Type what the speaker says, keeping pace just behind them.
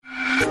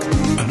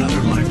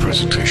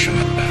presentation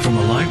from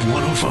Alive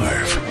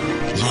 105.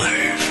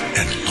 Live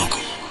and local.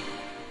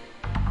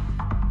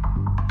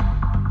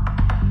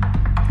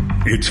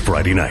 It's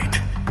Friday night.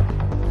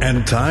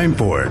 And time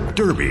for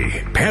Derby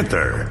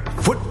Panther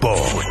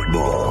Football.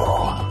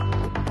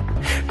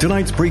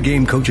 Tonight's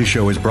pregame coaches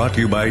show is brought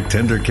to you by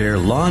Tender Care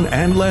Lawn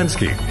and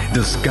Landscape.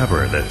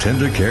 Discover the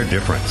Tender Care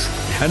difference.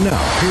 And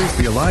now, here's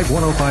the Alive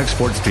 105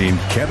 sports team,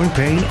 Kevin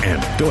Payne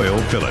and Doyle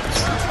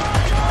Phillips.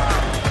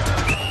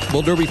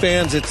 Well, Derby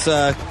fans, it's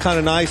kind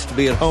of nice to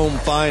be at home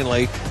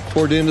finally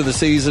toward the end of the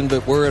season,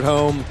 but we're at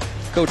home.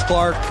 Coach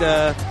Clark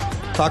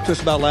talked to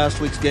us about last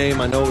week's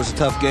game. I know it was a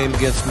tough game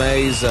against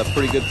Mays, a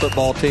pretty good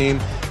football team,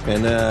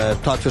 and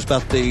talk to us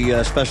about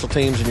the special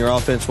teams and your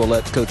offense. We'll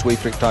let Coach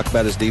Wietrich talk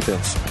about his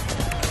defense.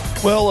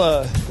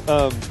 Well,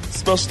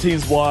 special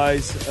teams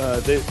wise,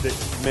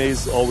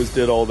 Mays always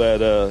did all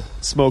that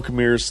smoke and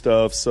mirrors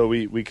stuff, so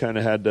we kind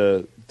of had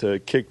to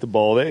kick the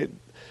ball.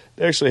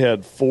 They actually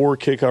had 4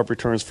 kickoff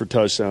returns for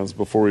touchdowns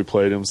before we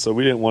played them, so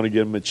we didn't want to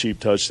give them a cheap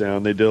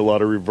touchdown. They did a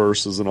lot of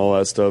reverses and all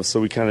that stuff, so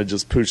we kind of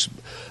just pushed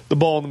the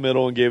ball in the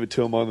middle and gave it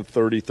to them on the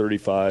 30,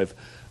 35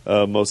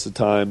 most of the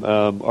time.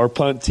 Our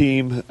punt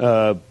team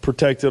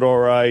protected all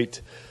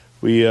right.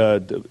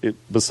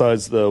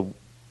 Besides the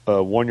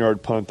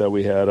 1-yard punt that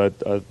we had, I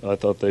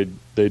thought they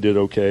did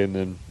okay. And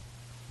then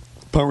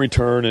punt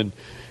return and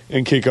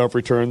kickoff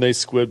return, they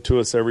squibbed to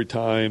us every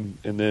time.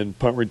 And then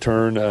punt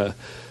return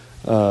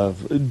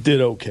did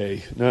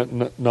okay,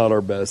 not our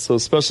best. So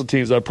special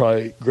teams, I'd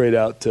probably grade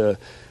out to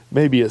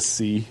maybe a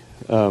C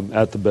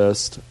at the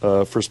best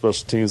for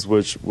special teams,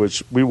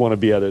 which we want to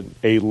be at an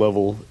A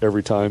level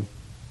every time.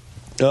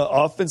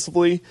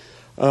 Offensively,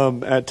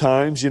 at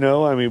times,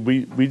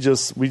 we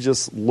just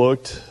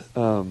looked.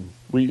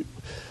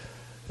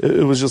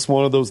 It was just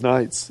one of those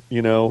nights,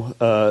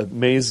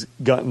 Mays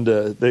got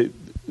into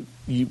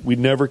we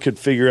never could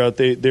figure out.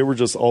 They were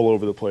just all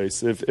over the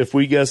place. If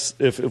we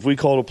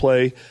called a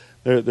play,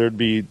 there'd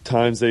be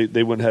times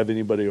they wouldn't have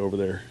anybody over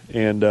there,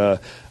 and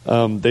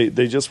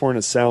they just weren't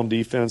a sound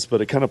defense.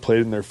 But it kind of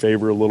played in their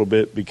favor a little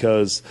bit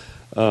because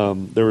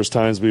there was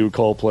times we would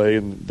call a play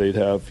and they'd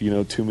have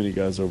too many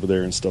guys over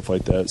there and stuff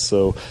like that.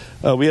 So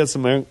we had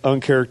some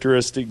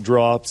uncharacteristic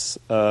drops.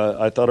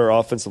 I thought our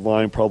offensive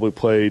line probably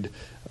played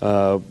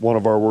one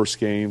of our worst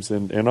games,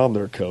 and I'm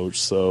their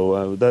coach,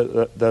 so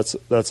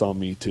that's on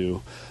me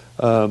too.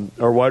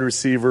 Our wide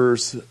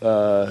receivers,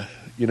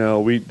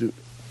 we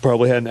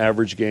probably had an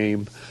average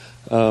game.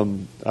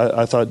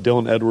 I thought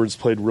Dylan Edwards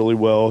played really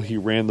well. He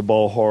ran the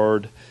ball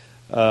hard.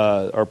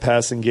 Our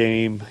passing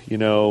game,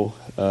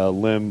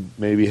 Lim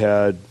maybe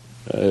had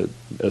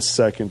a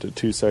second to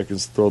 2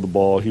 seconds to throw the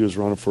ball. He was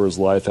running for his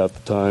life half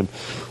the time.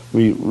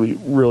 We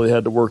really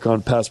had to work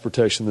on pass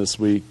protection this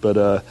week,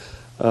 but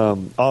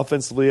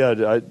offensively,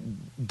 I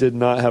did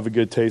not have a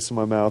good taste in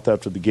my mouth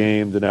after the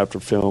game. Then after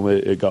film,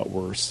 it got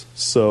worse.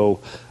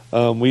 So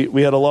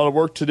we had a lot of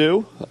work to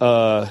do.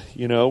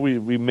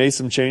 We made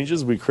some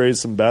changes. We created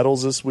some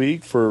battles this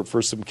week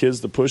for some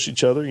kids to push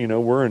each other.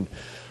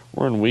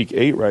 We're in week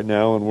 8 right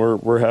now, and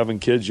we're having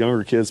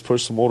younger kids,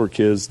 push some older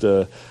kids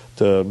to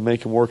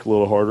make them work a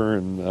little harder.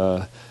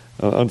 And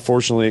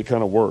unfortunately, it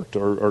kind of worked.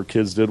 Our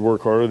kids did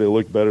work harder. They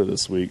looked better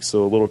this week.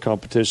 So a little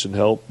competition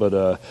helped,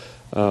 but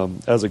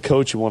as a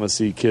coach, you want to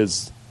see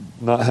kids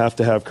not have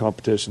to have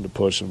competition to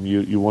push them.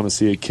 You want to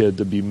see a kid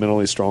to be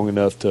mentally strong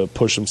enough to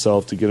push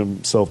himself, to get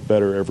himself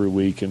better every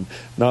week, and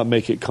not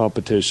make it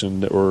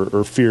competition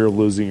or fear of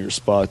losing your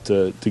spot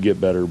to get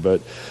better.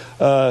 But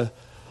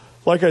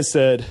like I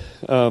said,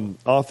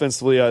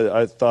 offensively,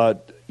 I thought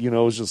it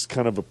was just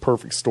kind of a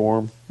perfect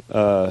storm.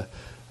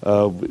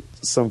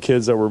 Some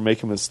kids that were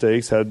making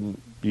mistakes hadn't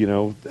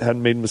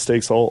made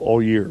mistakes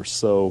all year,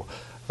 so.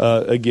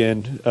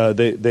 Again,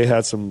 they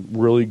had some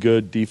really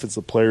good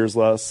defensive players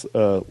last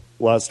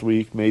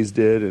week. Mays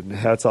did, and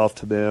hats off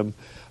to them.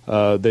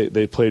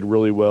 They played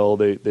really well.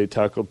 They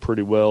tackled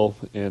pretty well,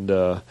 and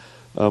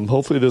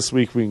hopefully this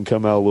week we can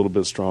come out a little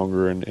bit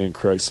stronger and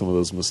correct some of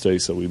those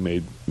mistakes that we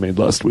made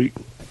last week.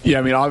 Yeah,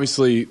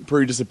 obviously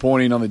pretty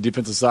disappointing on the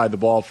defensive side of the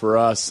ball for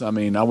us. I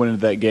went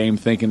into that game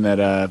thinking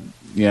that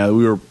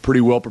we were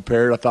pretty well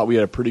prepared. I thought we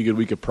had a pretty good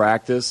week of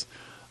practice.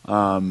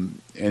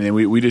 And then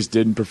we just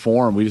didn't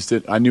perform.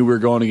 I knew we were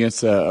going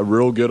against a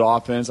real good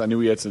offense. I knew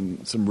we had some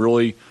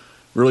really,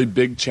 really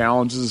big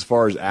challenges as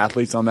far as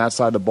athletes on that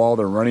side of the ball.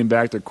 Their running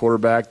back, their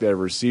quarterback, their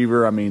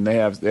receiver. They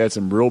had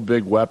some real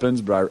big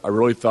weapons, but I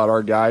really thought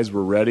our guys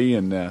were ready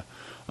and they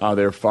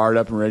were fired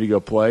up and ready to go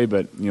play.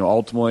 But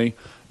ultimately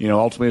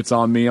it's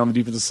on me on the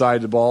defensive side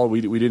of the ball. We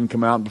didn't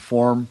come out and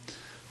perform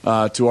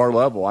to our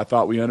level. I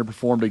thought we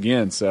underperformed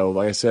again. So,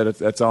 like I said,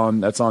 that's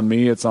on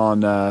me. It's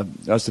on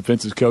us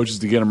defensive coaches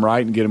to get them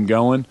right and get them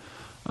going.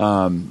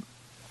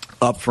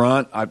 Up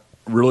front, I'm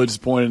really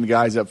disappointed in the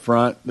guys up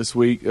front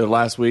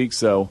last week.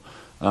 So,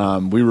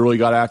 we really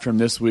got after them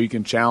this week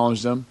and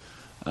challenged them.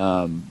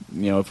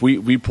 If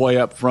we play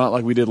up front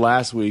like we did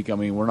last week,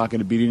 we're not going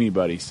to beat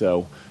anybody.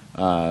 So,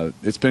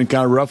 it's been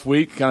kind of a rough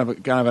week, kind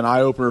of an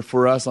eye opener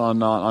for us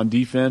on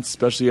defense,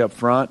 especially up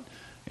front.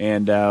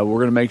 and we're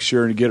going to make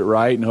sure to get it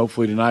right, and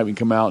hopefully tonight we can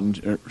come out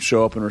and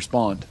show up and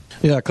respond.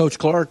 Yeah, Coach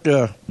Clark,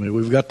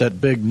 we've got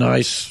that big,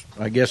 nice,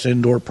 I guess,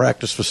 indoor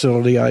practice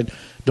facility. I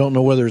don't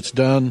know whether it's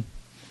done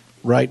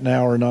right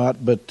now or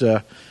not, but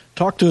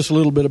talk to us a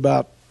little bit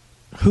about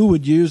who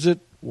would use it.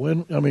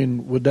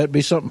 Would that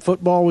be something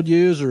football would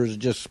use, or is it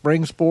just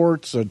spring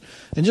sports? And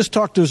just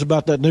talk to us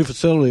about that new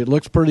facility. It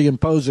looks pretty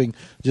imposing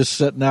just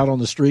sitting out on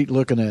the street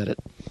looking at it.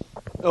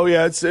 Oh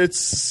yeah, it's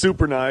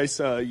super nice.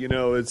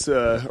 It's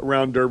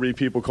around Derby.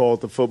 People call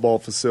it the football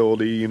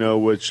facility.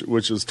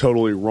 Which is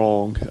totally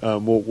wrong.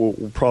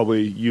 We'll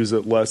probably use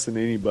it less than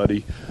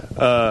anybody.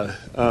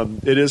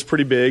 It is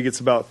pretty big. It's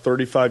about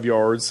 35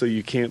 yards, so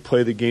you can't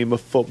play the game of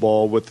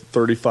football with the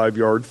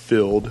 35-yard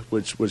field,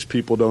 which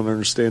people don't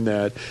understand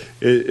that.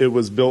 It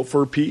was built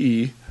for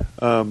PE.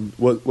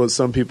 What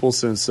some people,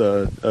 since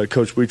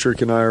Coach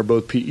Wietrich and I are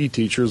both PE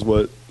teachers,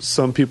 what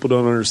some people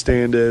don't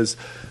understand is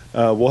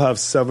we'll have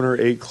 7 or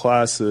 8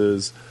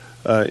 classes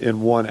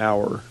in 1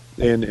 hour.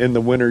 And in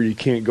the winter, you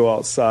can't go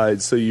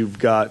outside, so you've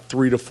got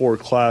 3 to 4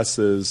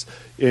 classes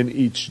in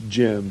each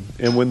gym.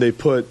 And when they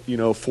put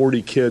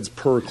 40 kids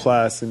per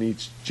class in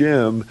each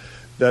gym,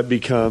 that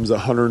becomes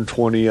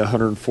 120,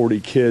 140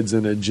 kids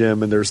in a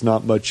gym, and there's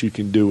not much you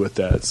can do with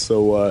that.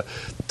 So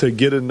to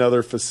get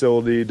another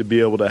facility to be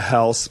able to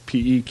house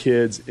PE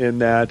kids in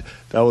that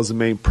was the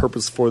main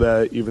purpose for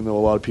that, even though a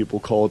lot of people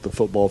call it the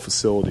football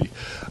facility.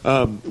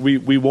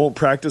 We won't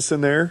practice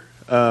in there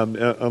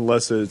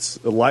unless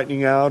it's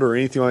lightning out or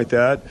anything like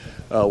that.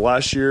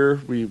 Last year,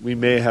 we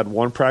may have had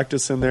 1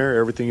 practice in there.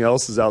 Everything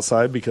else is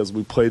outside because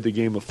we played the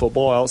game of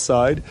football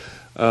outside.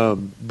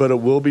 But it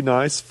will be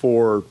nice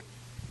for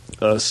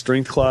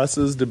strength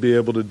classes to be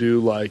able to do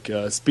like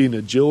speed and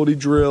agility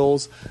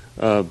drills.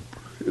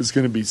 It's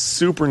going to be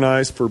super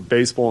nice for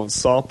baseball and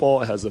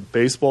softball. It has a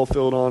baseball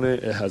field on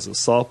it. It has a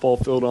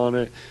softball field on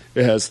it.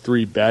 It has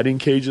 3 batting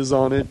cages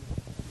on it.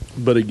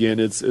 But again,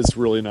 it's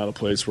really not a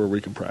place where we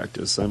can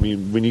practice. I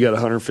mean, when you got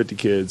 150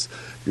 kids,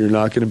 you're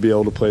not going to be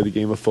able to play the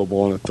game of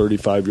football on a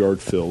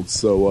 35-yard field.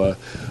 So it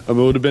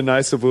would have been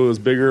nice if it was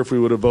bigger, if we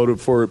would have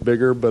voted for it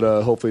bigger. But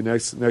hopefully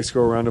next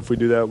go around, if we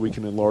do that, we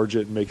can enlarge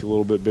it and make it a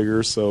little bit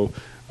bigger. So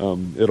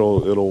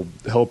it'll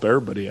help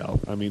everybody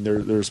out. I mean,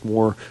 there's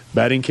more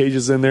batting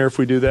cages in there if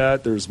we do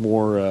that. There's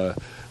more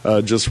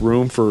just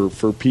room for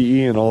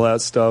PE and all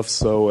that stuff.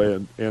 So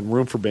and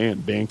room for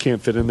band. Band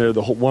can't fit in there.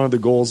 One of the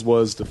goals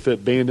was to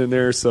fit band in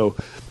there. So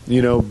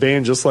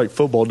band, just like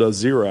football does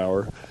 0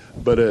 hour,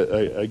 but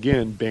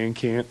again, band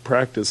can't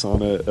practice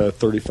on a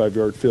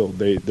 35-yard field.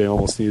 They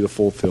almost need a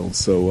full field.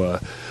 So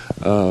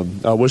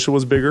I wish it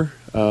was bigger.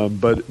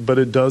 But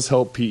it does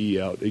help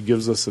PE out. It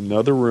gives us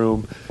another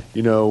room.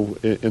 In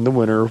the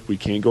winter, we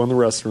can't go in the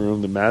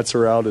restroom. The mats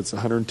are out. It's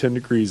 110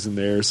 degrees in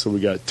there. So we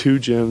got 2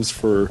 gyms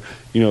for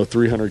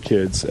 300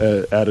 kids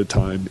at a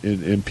time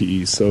in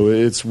PE. So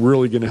it's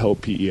really going to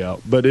help PE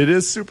out. But it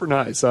is super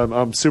nice.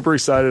 I'm super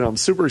excited. I'm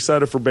super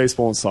excited for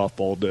baseball and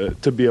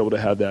softball to be able to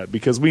have that,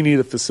 because we need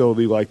a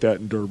facility like that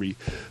in Derby.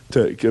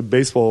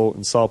 Baseball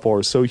and softball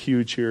are so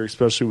huge here,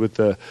 especially with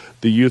the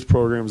youth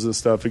programs and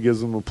stuff. It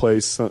gives them a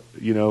place,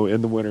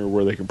 in the winter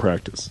where they can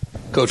practice.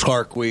 Coach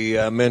Clark, we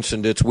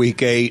mentioned it's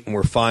week 8 and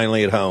we're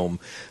finally at home.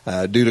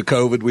 Due to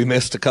COVID, we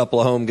missed a couple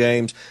of home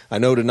games. I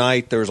know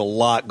tonight there's a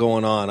lot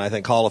going on. I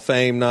think Hall of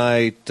Fame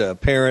night,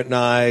 parent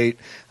night,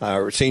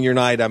 senior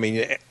night, I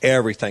mean,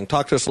 everything.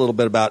 Talk to us a little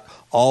bit about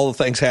all the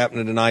things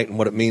happening tonight and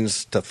what it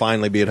means to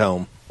finally be at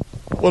home.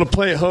 Well, to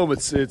play at home,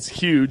 it's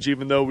huge.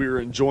 Even though we were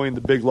enjoying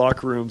the big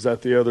locker rooms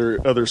at the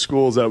other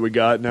schools that we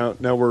got,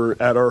 now we're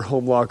at our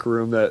home locker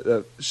room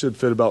that should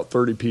fit about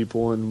 30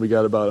 people, and we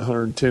got about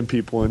 110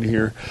 people in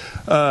here.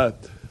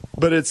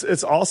 But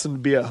it's awesome to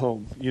be at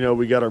home.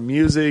 We got our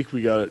music,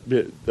 we got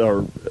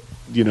our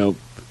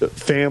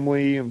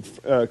family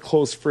and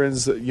close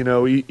friends.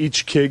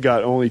 Each kid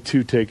got only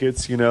 2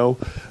 tickets.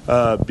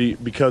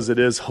 Because it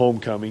is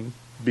homecoming,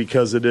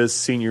 because it is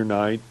senior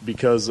night,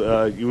 because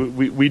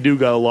we do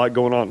got a lot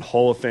going on in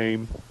Hall of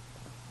Fame.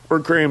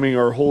 We're cramming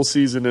our whole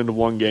season into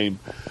one game,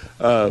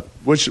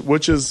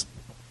 which is,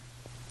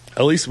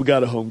 at least we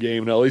got a home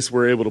game, and at least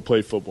we're able to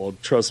play football.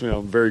 Trust me,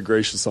 I'm very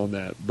gracious on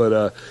that.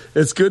 But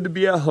it's good to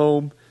be at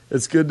home.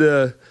 It's good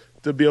to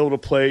be able to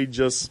play,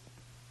 just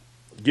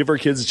give our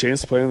kids a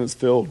chance to play on this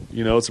field.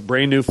 It's a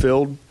brand new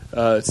field.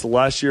 It's the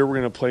last year we're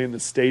going to play in the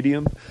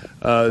stadium.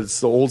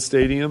 It's the old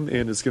stadium,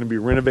 and it's going to be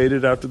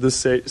renovated after this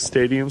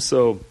stadium.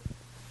 So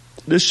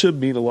this should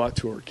mean a lot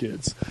to our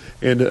kids.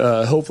 And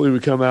hopefully we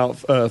come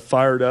out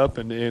fired up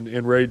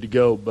and ready to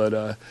go.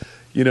 But,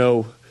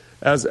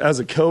 as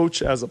a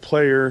coach, as a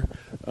player,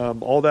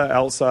 all that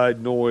outside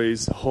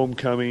noise,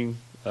 homecoming,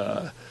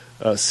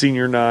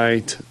 senior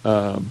night,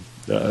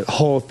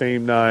 Hall of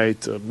Fame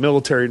night,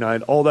 military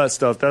night, all that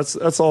stuff,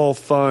 that's all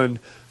fun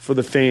for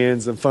the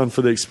fans and fun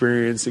for the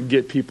experience and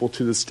get people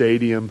to the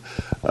stadium.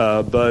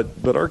 But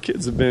our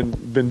kids have been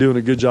doing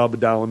a good job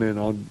of dialing in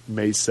on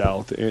Maize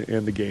South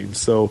and the game.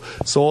 So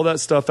all that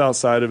stuff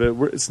outside of it,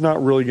 it's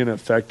not really going to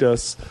affect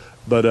us.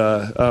 But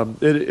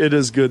it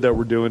is good that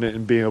we're doing it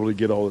and being able to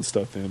get all this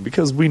stuff in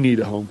because we need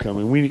a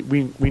homecoming.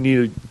 We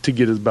need to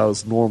get about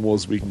as normal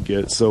as we can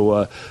get.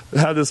 So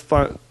have this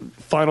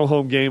final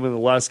home game and the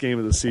last game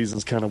of the season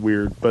is kind of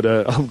weird, but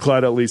I'm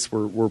glad at least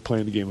we're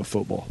playing a game of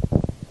football.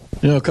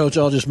 You know, Coach,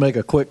 I'll just make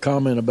a quick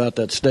comment about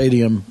that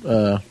stadium.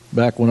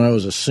 Back when I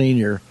was a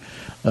senior,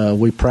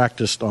 we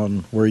practiced on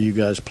where you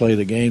guys play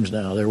the games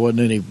now. There wasn't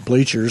any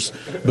bleachers,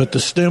 but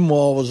the stem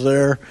wall was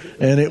there,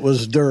 and it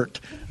was dirt.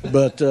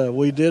 But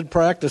we did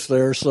practice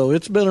there, so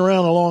it's been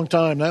around a long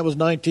time. That was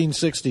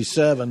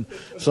 1967,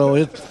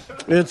 so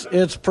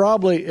it's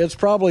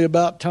probably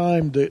about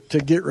time to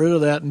get rid of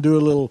that and do a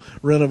little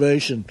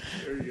renovation.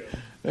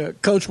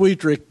 Coach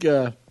Wietrich,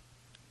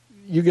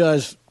 you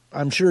guys,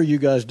 I'm sure you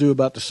guys do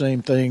about the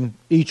same thing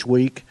each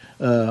week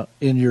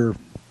in your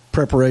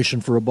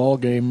preparation for a ball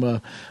game.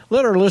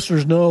 Let our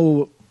listeners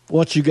know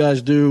what you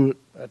guys do,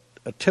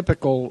 a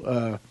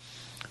typical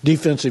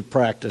defensive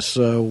practice,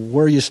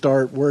 where you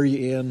start, where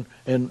you end,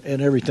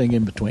 and everything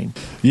in between.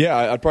 Yeah,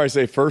 I'd probably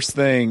say first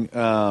thing,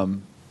 a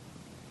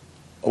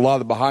lot of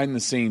the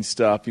behind-the-scenes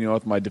stuff,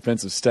 with my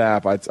defensive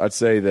staff, I'd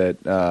say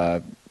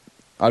that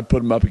I'd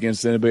put them up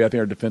against anybody. I think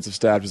our defensive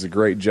staff does a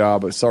great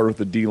job. It started with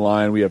the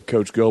D-line. We have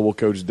Coach Goebel,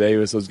 Coach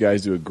Davis. Those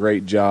guys do a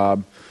great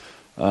job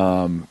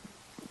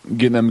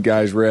getting them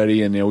guys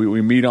ready. And,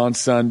 we meet on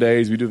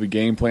Sundays. We do the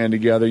game plan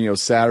together.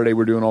 Saturday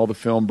we're doing all the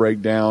film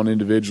breakdown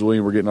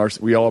individually.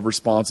 We all have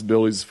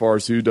responsibilities as far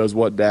as who does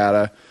what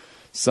data.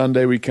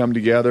 Sunday we come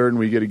together and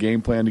we get a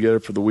game plan together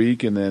for the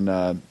week. And then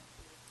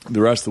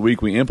the rest of the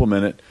week we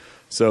implement it.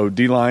 So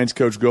D-lines,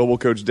 Coach Goebel,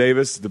 Coach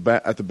Davis.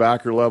 At the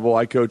backer level,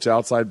 I coach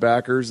outside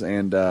backers,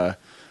 and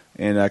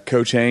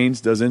Coach Haynes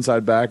does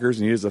inside backers,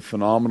 and he does a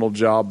phenomenal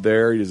job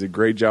there. He does a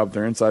great job with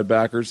their inside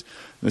backers.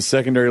 In the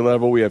secondary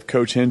level, we have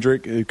Coach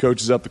Hendrick, who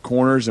coaches up the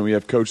corners, and we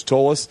have Coach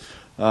Tolis,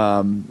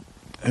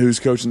 who's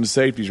coaching the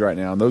safeties right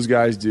now. And those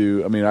guys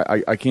do. I mean,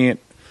 I can't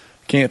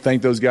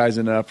thank those guys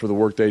enough for the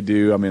work they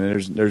do. I mean,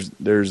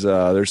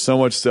 there's so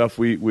much stuff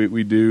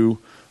we do.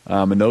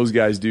 And those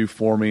guys do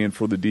for me and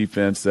for the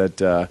defense that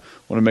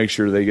want to make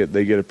sure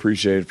they get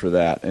appreciated for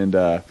that.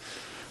 And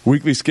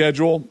weekly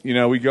schedule,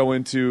 we go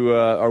into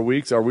our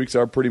weeks. Our weeks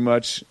are pretty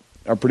much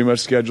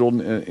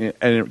scheduled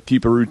and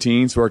keep a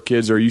routine, so our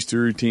kids are used to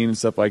routine and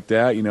stuff like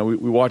that. We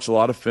watch a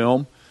lot of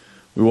film.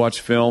 We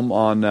watch film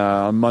on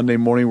Monday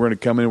morning. We're going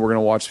to come in. We're going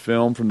to watch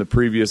film from the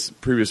previous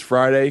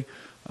Friday.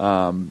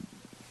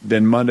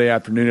 Then Monday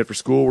afternoon after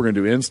school, we're going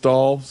to do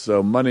install.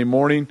 So Monday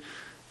morning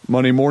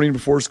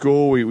before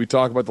school, we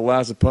talk about the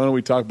last opponent.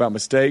 We talk about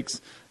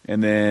mistakes.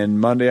 And then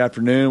Monday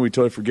afternoon, we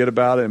totally forget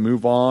about it and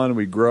move on.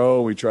 We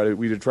grow. We try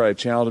to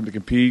challenge them to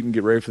compete and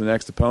get ready for the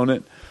next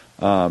opponent.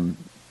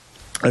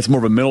 That's more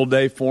of a middle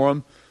day for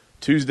them.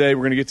 Tuesday,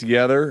 we're going to get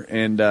together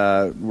and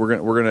we're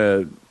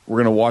going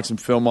to watch some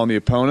film on the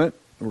opponent.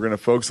 We're going to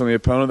focus on the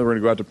opponent. Then we're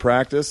going to go out to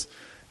practice.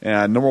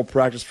 And normal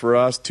practice for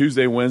us,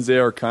 Tuesday, Wednesday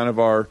are kind of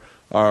our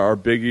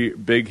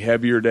big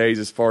heavier days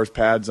as far as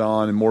pads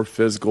on and more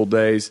physical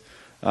days.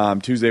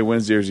 Tuesday,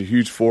 Wednesday is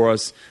huge for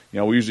us.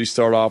 We usually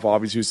start off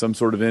obviously with some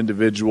sort of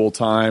individual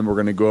time. We're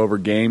going to go over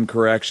game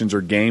corrections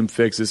or game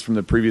fixes from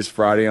the previous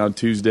Friday on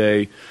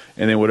Tuesday,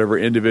 and then whatever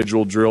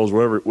individual drills,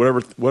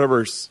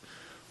 whatever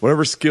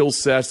skill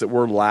sets that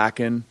we're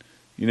lacking,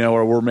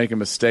 or we're making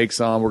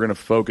mistakes on, we're going to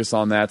focus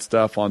on that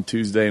stuff on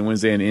Tuesday and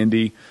Wednesday in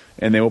Indy,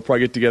 and then we'll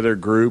probably get together a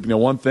group.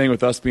 One thing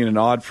with us being an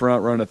odd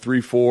front, running a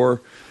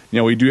 3-4.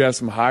 We do have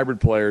some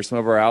hybrid players. Some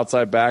of our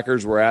outside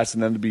backers, we're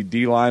asking them to be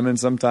D linemen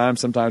sometimes.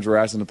 Sometimes we're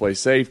asking them to play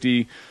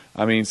safety.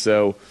 I mean,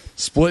 so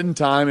splitting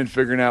time and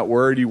figuring out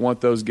where do you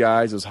want those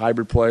guys, those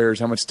hybrid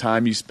players, how much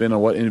time you spend on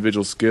what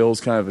individual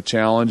skills, kind of a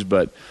challenge.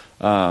 But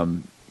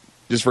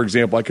just for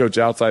example, I coach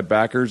outside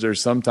backers.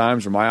 There's some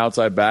times where my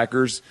outside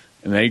backers,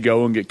 and they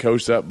go and get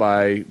coached up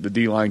by the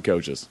D-line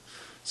coaches.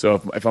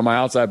 So if I'm my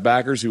outside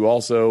backers who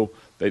also,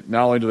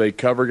 not only do they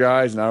cover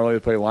guys, not only do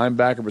they play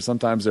linebacker, but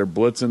sometimes they're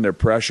blitzing, they're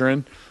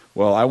pressuring.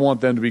 Well, I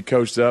want them to be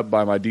coached up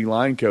by my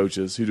D-line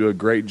coaches who do a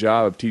great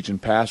job of teaching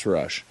pass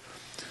rush.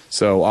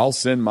 So I'll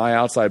send my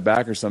outside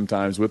backers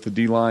sometimes with the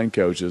D-line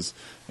coaches,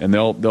 and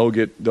they'll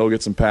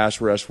get some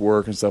pass rush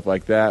work and stuff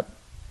like that.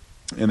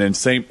 And then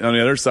same on the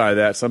other side of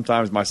that,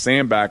 sometimes my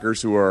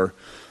sandbackers who are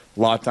a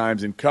lot of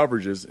times in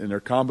coverages, in their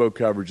combo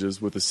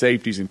coverages with the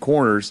safeties and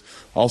corners,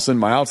 I'll send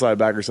my outside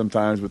backers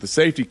sometimes with the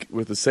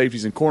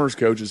safeties and corners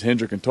coaches,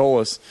 Hendrick and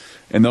Tolis,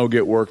 and they'll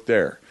get work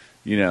there.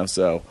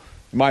 So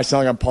it might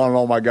sound like I'm pawning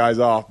all my guys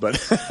off, but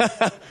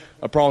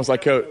I promise I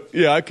coach.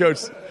 Yeah, I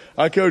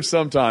coach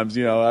sometimes.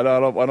 I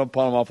don't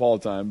pawn them off all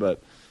the time,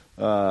 but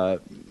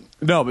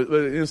no,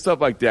 but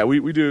stuff like that.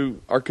 We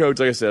do. Our coach,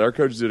 like I said, our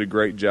coaches did a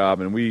great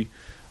job, and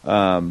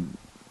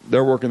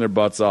they're working their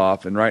butts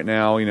off. And right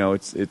now,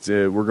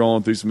 we're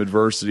going through some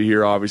adversity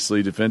here.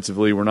 Obviously,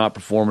 defensively, we're not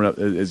performing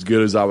as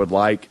good as I would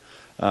like.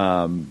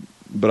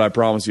 But I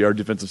promise you, our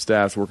defensive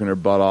staff's working their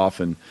butt off,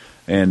 and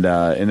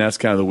that's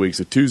kind of the week.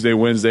 So Tuesday,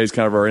 Wednesday is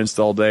kind of our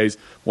install days.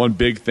 One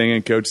big thing,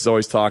 and coaches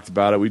always talked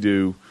about it, we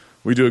do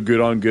we do a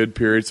good-on-good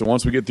period. So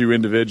once we get through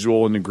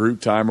individual and the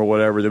group time or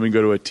whatever, then we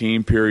go to a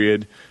team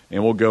period,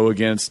 and we'll go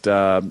against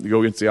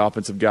the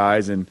offensive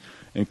guys. And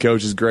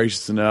Coach is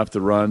gracious enough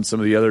to run some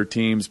of the other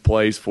teams'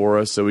 plays for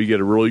us, so we get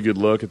a really good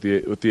look at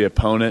the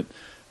opponent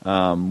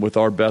with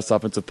our best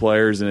offensive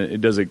players, and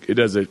it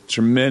does a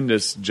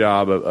tremendous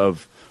job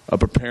of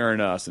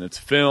preparing us. And it's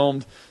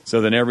filmed,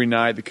 so then every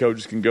night the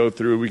coaches can go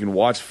through. We can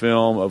watch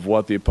film of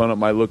what the opponent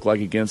might look like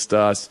against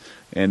us,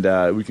 and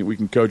we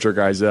can coach our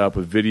guys up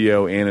with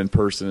video and in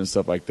person and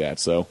stuff like that.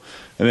 So,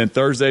 and then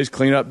Thursday's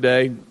cleanup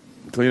day.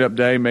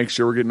 Make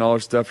sure we're getting all our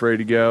stuff ready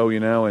to go,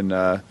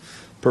 and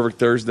perfect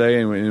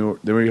Thursday, and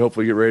then we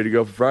hopefully get ready to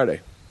go for Friday.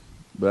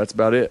 But that's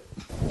about it.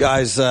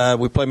 Guys,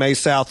 we play Maize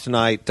South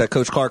tonight.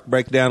 Coach Clark,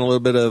 break down a little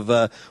bit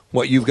of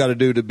what you've got to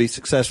do to be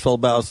successful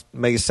about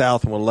Maize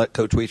South, and we'll let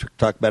Coach Wietrich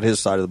talk about his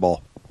side of the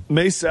ball.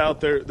 Maize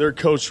South, they're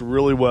coached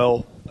really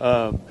well.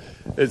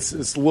 It's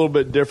a little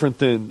bit different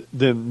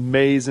than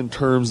Maize in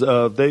terms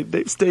of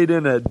they've stayed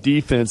in a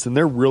defense, and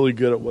they're really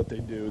good at what they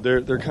do.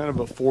 They're kind of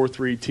a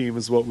 4-3 team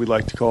is what we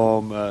like to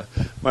call them.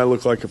 Might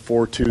look like a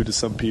 4-2 to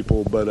some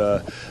people, but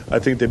I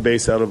think they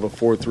base out of a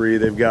 4-3.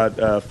 They've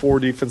got 4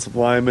 defensive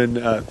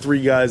linemen,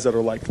 3 guys that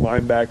are like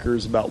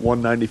linebackers, about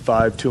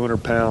 195,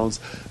 200 pounds.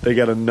 They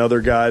got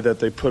another guy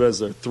that they put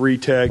as a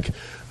 3-tech.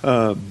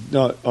 On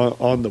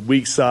the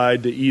weak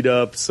side to eat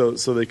up, so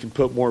they can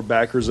put more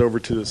backers over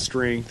to the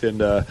strength,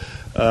 and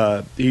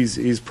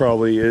he's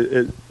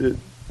probably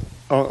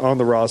on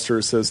the roster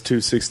it says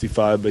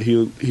 265, but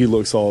he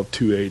looks all of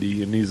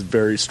 280, and he's a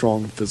very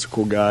strong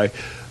physical guy.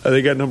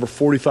 They got number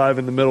 45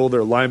 in the middle,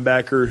 their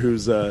linebacker,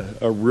 who's a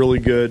really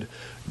good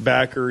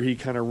backer. He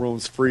kind of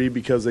roams free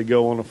because they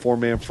go on a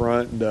 4-man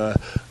front,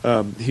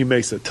 and he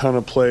makes a ton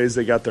of plays.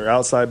 They got their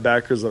outside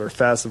backers that are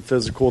fast and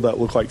physical that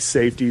look like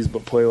safeties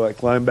but play like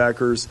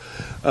linebackers,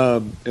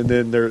 and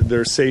then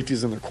their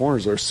safeties and their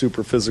corners are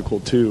super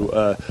physical too.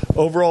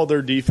 Overall,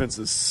 their defense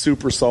is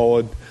super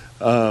solid.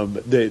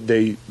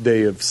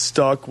 They have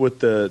stuck with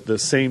the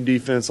same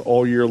defense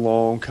all year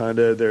long. Kind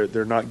of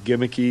they're not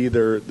gimmicky.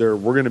 We're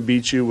going to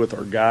beat you with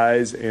our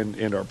guys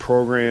and our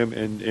program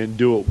and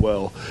do it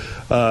well,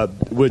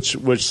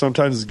 which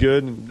sometimes is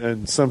good,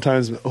 and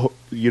sometimes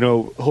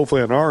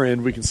hopefully on our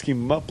end we can scheme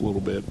them up a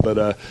little bit.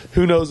 But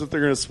who knows if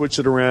they're going to switch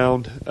it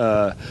around?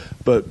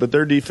 But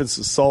their defense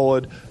is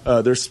solid.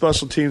 Their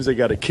special teams, they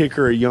got a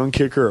kicker, a young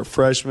kicker, a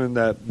freshman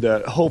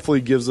that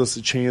hopefully gives us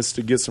a chance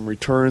to get some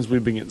returns.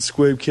 We've been getting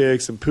squib kicks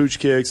and pooch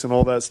kicks and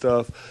all that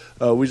stuff.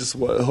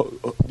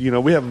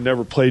 We have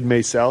never played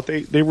Maize South.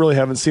 They really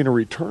haven't seen a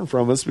return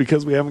from us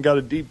because we haven't got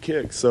a deep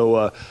kick.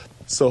 So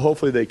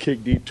hopefully they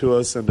kick deep to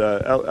us and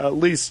at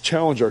least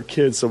challenge our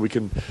kids so we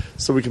can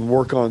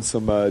work on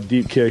some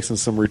deep kicks and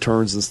some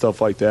returns and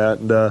stuff like that.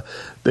 And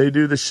they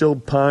do the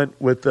shield punt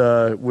with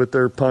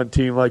their punt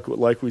team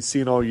like we've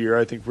seen all year.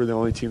 I think we're the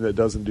only team that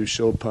doesn't do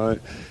shield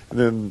punt. And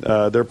then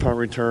their punt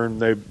return,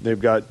 they've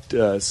got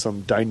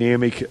some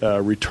dynamic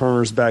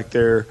returners back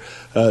there.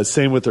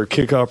 Same with their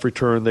kickoff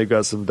return, they've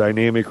got some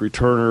dynamic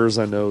returners.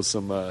 I know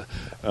some of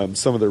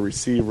the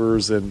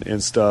receivers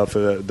and stuff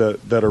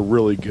that are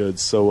really good.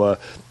 So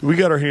we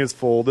got our hands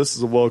full. This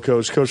is a well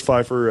coached Coach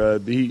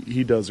Pfeiffer.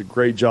 He does a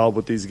great job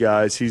with these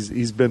guys.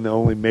 He's been the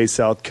only Maize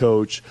South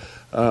coach.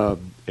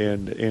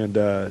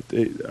 It's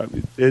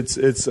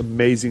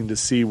amazing to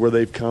see where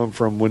they've come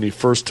from when he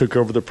first took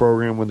over the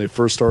program, when they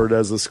first started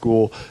as a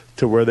school,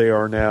 to where they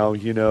are now.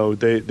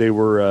 They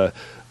were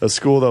a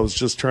school that was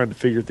just trying to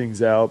figure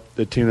things out,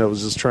 the team that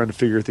was just trying to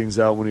figure things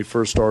out when he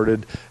first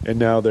started, and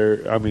now they're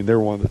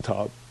one of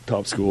the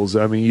top schools.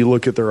 You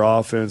look at their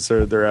offense,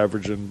 they're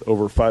averaging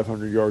over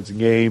 500 yards a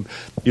game.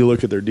 You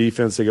look at their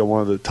defense, they got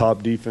one of the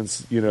top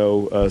defense,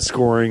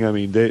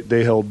 scoring.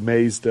 They held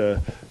Maize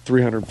to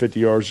 350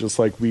 yards just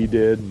like we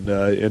did, and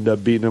ended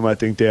up beating them. I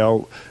think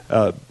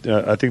I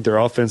think their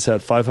offense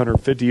had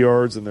 550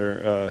 yards, and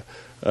their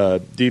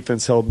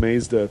defense held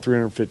Maize to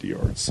 350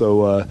 yards.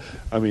 So,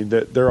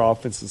 their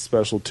offense is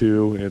special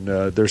too, and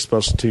their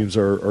special teams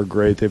are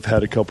great. They've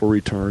had a couple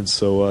returns.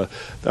 So,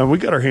 we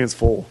got our hands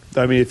full.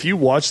 If you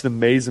watch the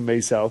Maize and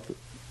Maize South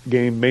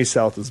game, Maize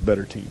South is a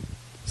better team.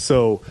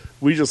 So,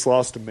 we just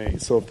lost to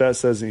Maize. So, if that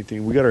says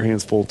anything, we got our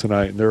hands full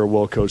tonight, and they're a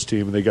well-coached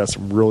team, and they got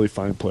some really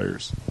fine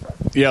players.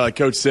 Yeah, like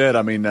Coach said,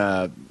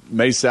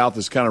 Maize South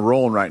is kind of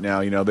rolling right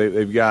now.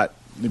 They've got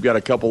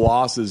a couple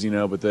losses,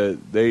 but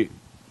the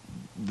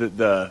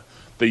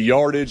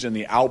yardage and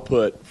the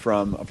output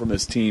from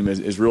this team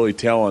is really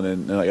telling.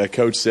 And like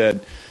Coach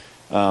said,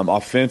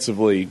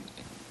 offensively,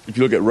 if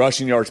you look at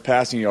rushing yards,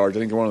 passing yards, I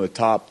think they're one of the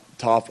top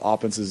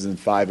offenses in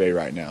 5A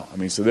right now.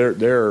 So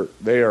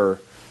they are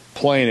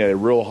playing at a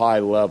real high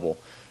level.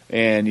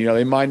 And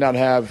they might not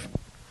have,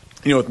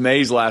 with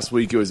Maize last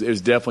week, it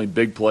was definitely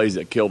big plays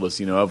that killed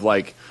us.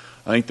 I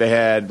think they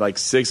had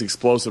 6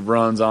 explosive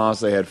runs on us.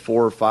 They had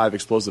 4 or 5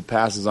 explosive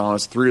passes on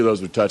us. 3 of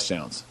those were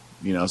touchdowns.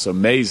 So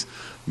Maize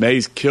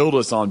killed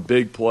us on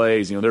big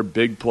plays. They're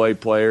big play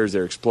players.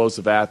 They're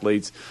explosive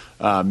athletes.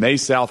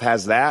 Maize South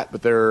has that,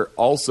 but they're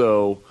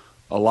also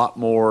a lot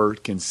more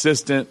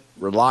consistent.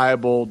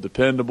 reliable,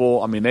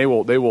 dependable. I mean, they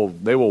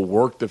will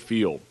work the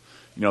field.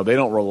 You know, they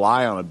don't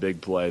rely on a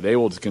big play. They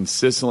will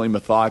consistently,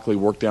 methodically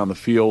work down the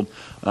field,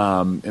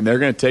 and they're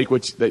going to take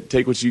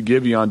what you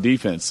give you on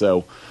defense.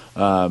 So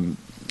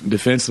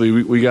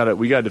defensively, we got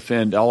to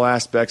defend all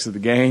aspects of the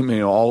game. You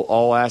know,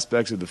 all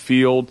aspects of the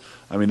field.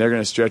 I mean, they're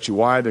going to stretch you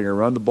wide. They're going to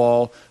run the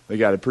ball. They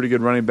got a pretty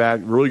good running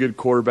back, really good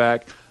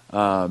quarterback.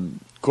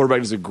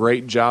 Quarterback does a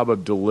great job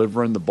of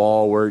delivering the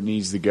ball where it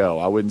needs to go.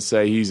 I wouldn't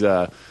say he's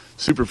a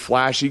super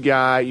flashy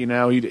guy. You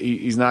know,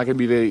 he's not going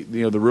to be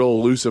the real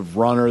elusive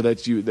runner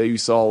that you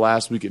saw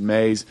last week at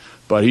Mays,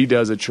 but he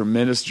does a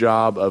tremendous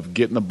job of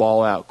getting the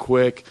ball out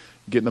quick,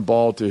 getting the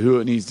ball to who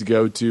it needs to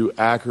go to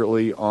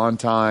accurately, on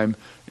time,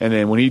 and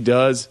then when he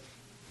does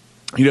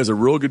a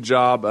real good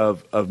job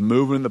of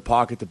moving in the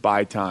pocket to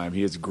buy time.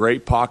 He has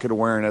great pocket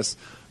awareness,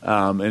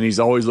 and he's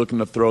always looking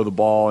to throw the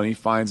ball, and he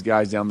finds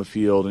guys down the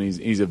field, and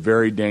he's a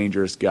very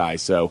dangerous guy.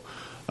 So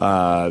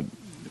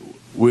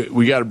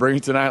we got to bring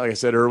it tonight. Like I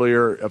said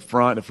earlier, up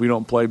front, if we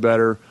don't play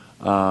better,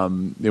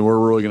 then we're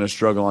really going to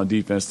struggle on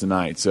defense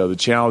tonight. So the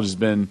challenge has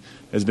been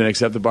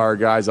accepted by our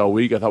guys all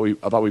week. I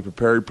thought we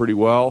prepared pretty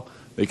well.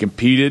 They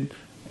competed.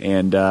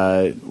 And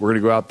we're going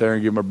to go out there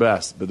and give them our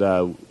best. But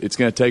it's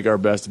going to take our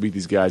best to beat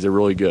these guys. They're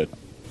really good.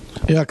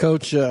 Yeah,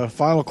 Coach,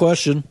 final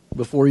question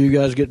before you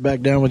guys get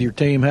back down with your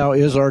team. How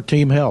is our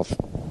team health?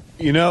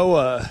 You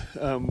know,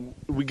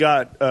 we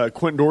got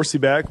Quentin Dorsey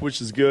back,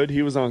 which is good.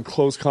 He was on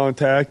close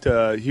contact.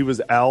 He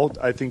was out.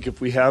 I think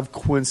if we have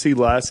Quincy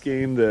last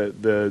game,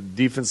 the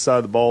defense side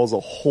of the ball is a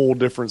whole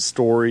different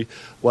story.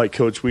 Like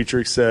Coach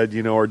Wietrich said,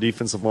 you know, our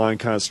defensive line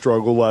kind of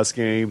struggled last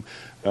game.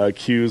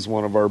 Q is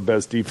one of our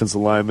best defensive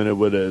linemen. It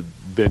would have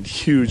been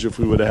huge if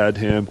we would have had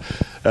him.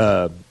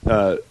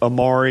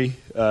 Amari,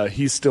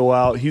 he's still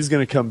out. He's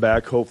going to come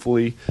back,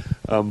 hopefully.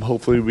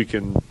 Hopefully we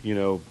can, you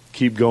know,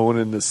 keep going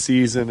in the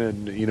season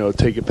and, you know,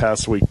 take it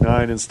past week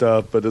 9 and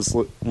stuff. But it's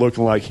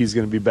looking like he's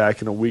going to be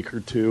back in a week or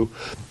two,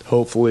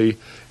 hopefully.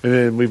 And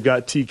then we've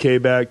got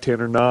TK back,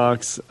 Tanner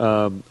Knox.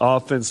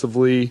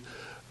 Offensively,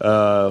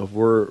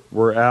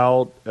 we're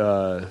out.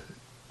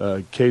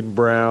 Caden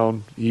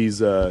Brown,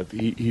 he's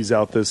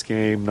out this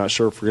game. Not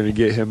sure if we're going to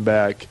get him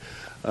back,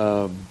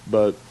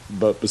 but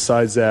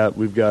besides that,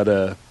 we've got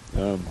a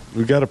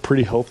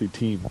pretty healthy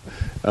team.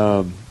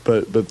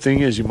 But the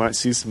thing is, you might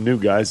see some new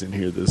guys in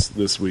here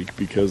this week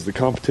because the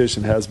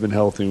competition has been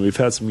healthy. And we've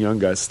had some young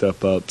guys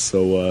step up,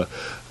 so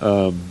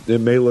it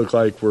may look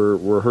like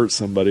we're hurt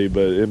somebody,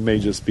 but it may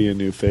just be a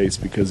new face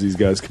because these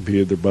guys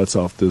competed their butts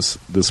off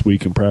this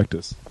week in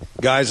practice.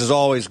 Guys, as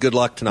always, good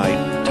luck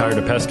tonight. Tired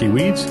of pesky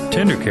weeds?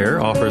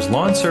 TenderCare offers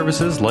lawn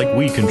services like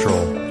weed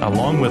control.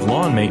 Along with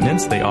lawn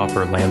maintenance, they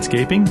offer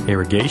landscaping,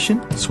 irrigation,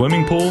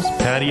 swimming pools,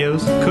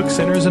 patios, cook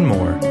centers, and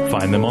more.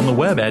 Find them on the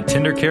web at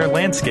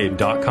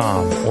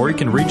tendercarelandscape.com, or you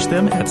can reach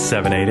them at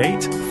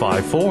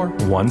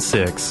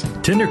 788-5416.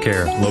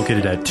 TenderCare,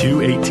 located at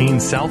 218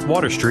 South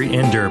Water Street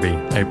in Derby,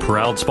 a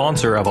proud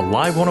sponsor of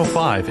Alive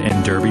 105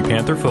 and Derby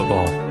Panther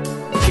football.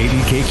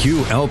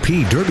 KDKQ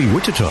LP Derby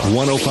Wichita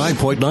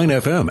 105.9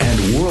 FM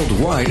and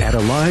worldwide at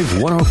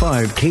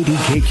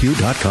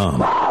alive105kdkq.com.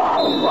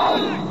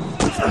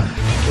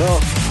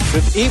 Well,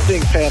 good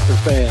evening, Panther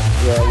fans.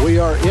 We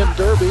are in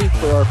Derby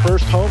for our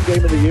first home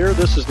game of the year.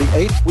 This is the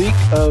 8th week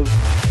of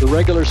the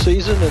regular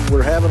season, and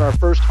we're having our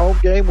first home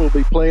game. We'll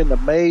be playing the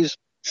Mays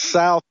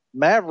South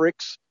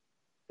Mavericks.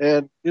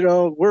 And, you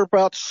know, we're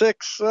about a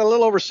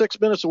little over 6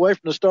 minutes away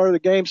from the start of the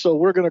game, so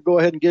we're going to go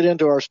ahead and get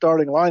into our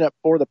starting lineup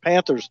for the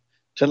Panthers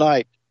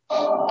tonight.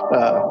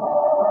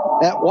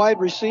 At wide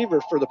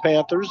receiver for the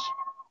Panthers,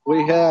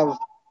 we have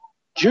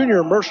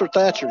junior Mercer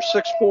Thatcher,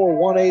 6'4",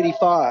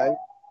 185.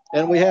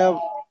 And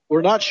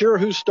we're not sure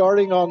who's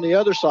starting on the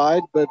other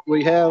side, but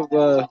we have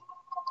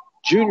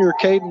junior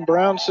Caden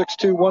Brown,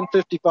 6'2",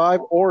 155,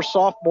 or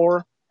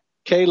sophomore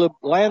Caleb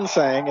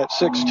Lansang at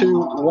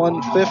 6'2",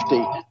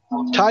 150.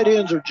 Tight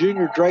ends are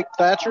junior Drake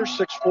Thatcher,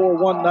 6'4",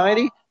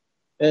 190,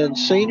 and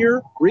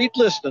senior Reed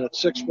Liston at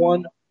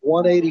 6'1",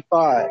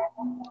 185.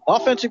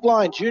 Offensive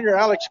line, junior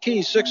Alex Key,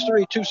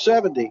 6'3",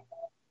 270.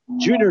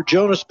 Junior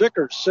Jonas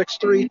Vickers,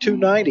 6'3",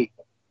 290.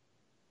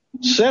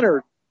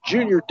 Center,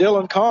 junior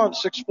Dylan Kahn,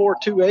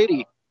 6'4",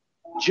 280.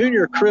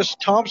 Junior Chris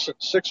Thompson,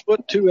 6',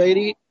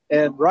 280.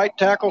 And right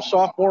tackle,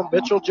 sophomore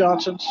Mitchell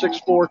Johnson,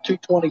 6'4",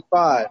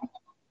 225.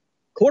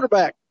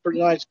 Quarterback for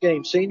tonight's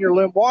game, senior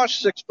Lim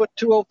Wash, 6',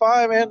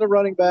 205. And the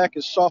running back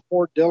is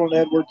sophomore Dylan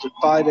Edwards at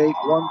 5'8",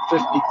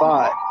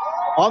 155.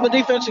 On the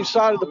defensive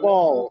side of the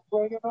ball,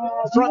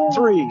 front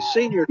three,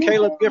 senior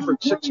Caleb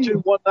Gifford,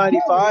 6'2",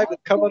 195,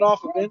 and coming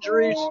off of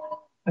injuries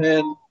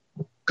and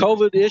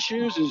COVID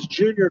issues is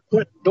junior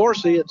Quentin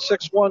Dorsey at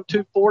 6'1",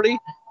 240,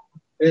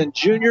 and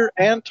junior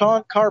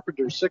Anton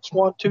Carpenter,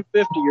 6'1",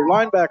 250. Your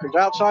linebackers,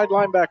 outside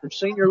linebackers,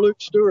 senior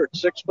Luke Stewart,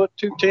 6',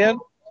 210,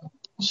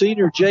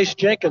 senior Jace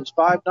Jenkins,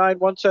 5'9",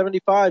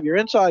 175. Your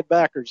inside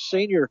backers,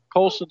 senior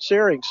Colson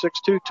Searing,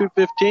 6'2",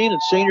 215,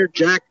 and senior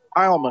Jack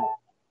Heilman,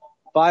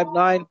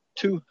 5'9",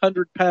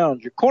 200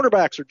 pounds. Your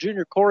cornerbacks are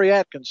junior Corey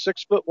Atkins,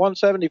 6',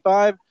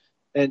 175,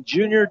 and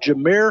junior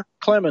Jameer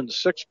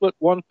Clemens, 6'1",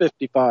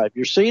 155.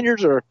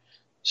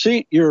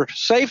 Your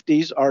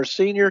safeties are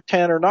senior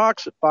Tanner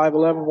Knox at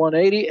 5'11",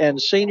 180,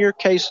 and senior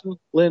Kason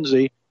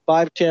Lindsey,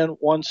 5'10",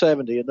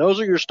 170. And those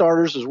are your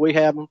starters as we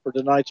have them for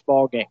tonight's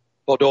ball game.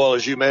 Well, Doyle,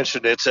 as you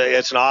mentioned, it's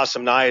an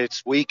awesome night.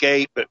 It's week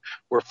 8, but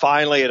we're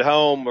finally at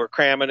home. We're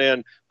cramming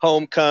in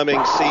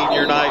homecoming,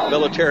 senior night,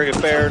 military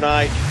affair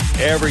night,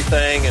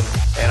 everything.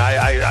 And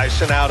I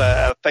sent out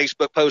a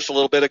Facebook post a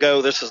little bit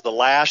ago. This is the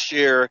last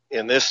year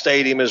in this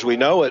stadium as we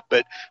know it.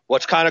 But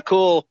what's kind of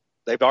cool,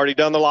 they've already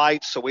done the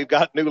lights, so we've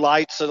got new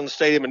lights in the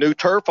stadium, a new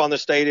turf on the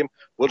stadium.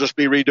 We'll just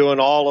be redoing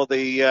all of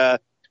the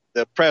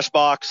press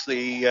box,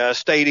 the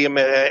stadium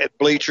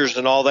bleachers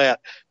and all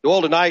that.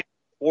 Doyle, tonight,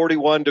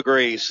 41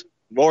 degrees.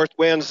 North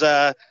winds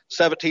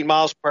 17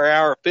 miles per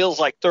hour. Feels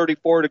like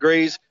 34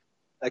 degrees.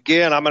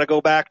 Again, I'm going to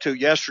go back to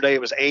yesterday.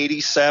 It was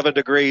 87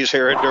 degrees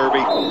here in Derby.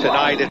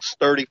 Tonight it's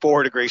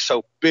 34 degrees,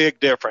 so big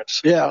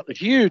difference. Yeah, a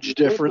huge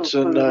difference.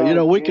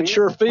 And, we can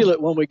sure feel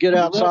it when we get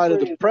outside of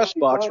the press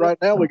box. Right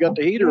now we got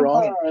the heater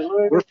on.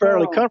 We're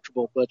fairly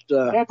comfortable. But,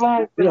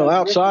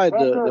 outside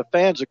the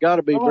fans have got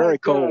to be very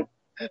cold.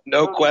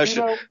 No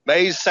question.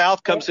 Maize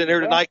South comes in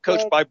here tonight,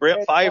 coached by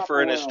Brent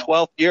Pfeiffer in his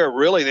 12th year.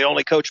 Really the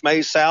only coach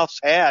Maize South's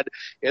had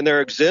in their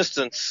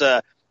existence.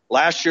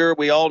 Last year,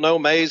 we all know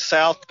Maize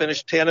South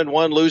finished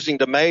 10-1, losing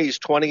to Maize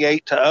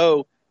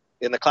 28-0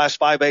 in the Class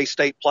 5A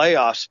state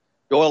playoffs.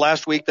 Doyle,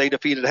 last week they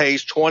defeated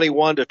Hayes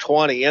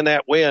 21-20. In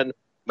that win,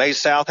 Maize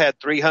South had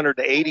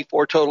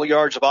 384 total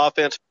yards of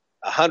offense,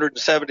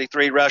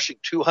 173 rushing,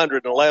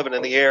 211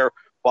 in the air,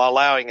 while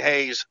allowing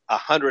Hayes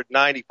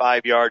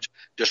 195 yards,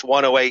 just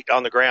 108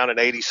 on the ground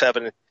and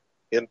 87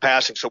 in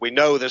passing. So we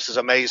know this is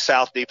a Maize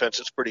South defense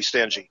that's pretty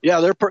stingy. Yeah,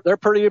 they're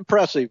pretty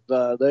impressive.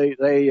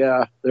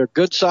 They're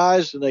good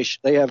size and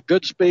they have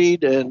good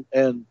speed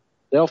and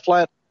they'll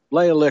flat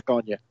lay a lick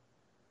on you.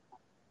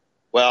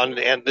 Well,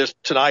 and this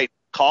tonight,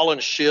 Colin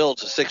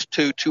Shields, a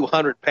 6'2",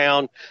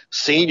 200-pound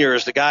senior,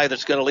 is the guy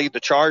that's going to lead the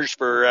charge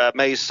for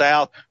Maize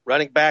South.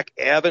 Running back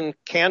Evan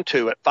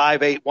Cantu at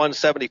 5'8",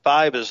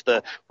 175 is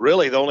the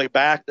only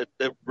back that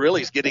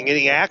really is getting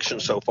any action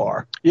so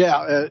far.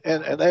 Yeah,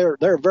 and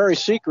they're very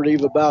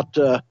secretive about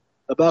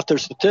their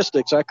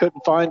statistics. I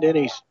couldn't find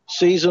any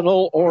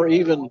seasonal or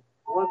even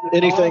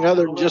anything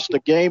other than just the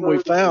game we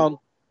found.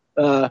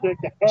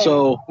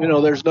 So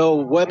there's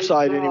no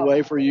website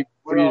anyway for you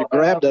to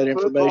grab that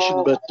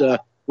information,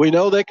 but. We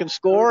know they can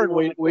score,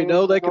 and we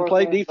know they can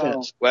play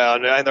defense.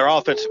 Well, and their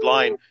offensive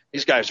line,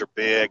 these guys are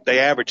big. They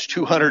average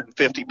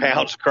 250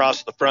 pounds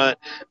across the front,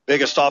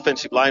 biggest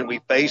offensive line we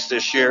faced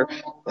this year.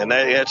 And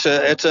it's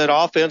an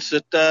offense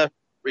that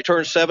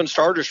returns 7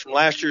 starters from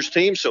last year's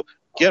team. So,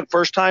 again,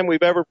 first time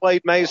we've ever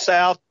played Maize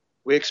South.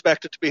 We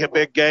expect it to be a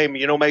big game.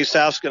 Maize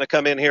South's going to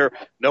come in here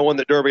knowing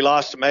that Derby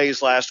lost to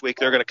Maize last week.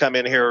 They're going to come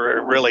in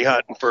here really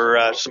hunting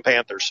for some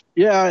Panthers.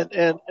 Yeah,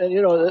 and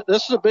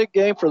this is a big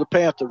game for the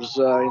Panthers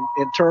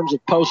in terms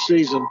of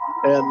postseason.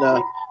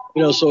 And,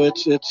 so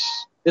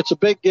it's a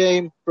big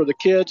game for the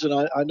kids,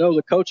 and I know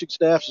the coaching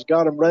staff has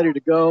got them ready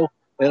to go,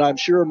 and I'm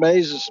sure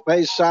Maize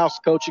South's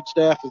coaching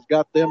staff has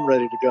got them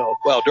ready to go.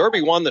 Well,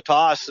 Derby won the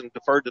toss and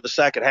deferred to the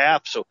second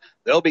half, so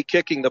they'll be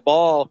kicking the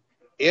ball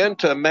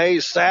into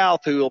Maize South,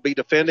 who will be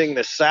defending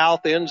the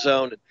south end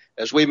zone.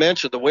 As we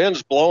mentioned, the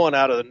wind's blowing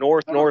out of the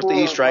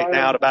northeast right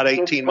now at about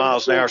 18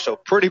 miles an hour, so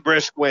pretty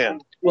brisk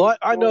wind. Well,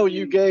 I know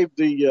you gave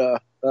the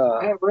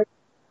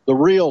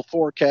real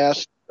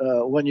forecast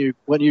when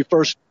you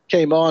first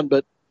came on,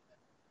 but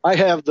I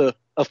have the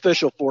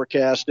official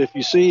forecast. If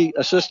you see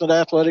Assistant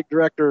Athletic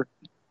Director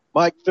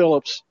Mike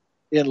Phillips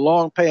in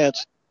long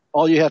pants,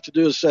 all you have to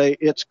do is say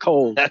it's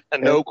cold.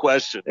 No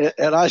question.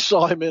 And I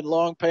saw him in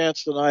long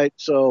pants tonight,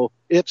 so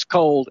it's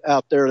cold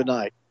out there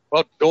tonight.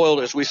 Well, Doyle,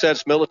 as we said,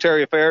 it's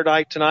military affair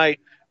night tonight.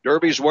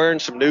 Derby's wearing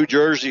some new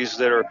jerseys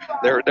that are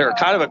they're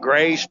kind of a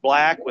grayish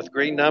black with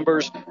green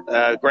numbers,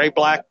 gray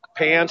black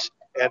pants.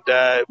 And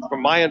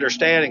from my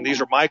understanding,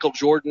 these are Michael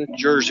Jordan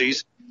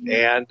jerseys.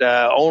 And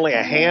only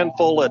a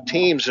handful of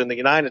teams in the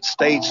United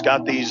States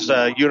got these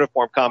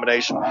uniform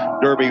combination.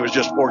 Derby was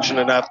just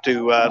fortunate enough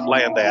to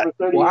land that.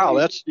 Wow,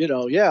 that's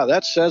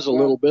that says a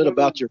little bit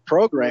about your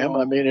program.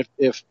 I mean,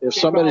 if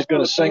somebody's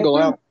going to single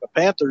out the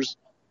Panthers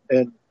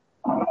and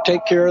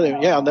take care of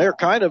them, and they're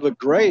kind of a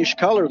grayish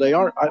color. They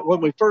aren't.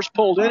 When we first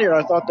pulled in here,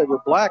 I thought they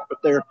were black, but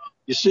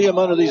you see them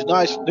under these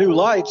nice new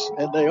lights,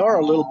 and they are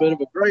a little bit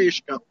of a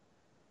grayish color.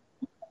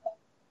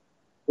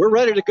 We're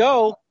ready to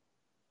go.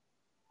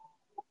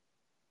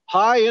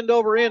 High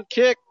end-over-end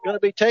kick, going to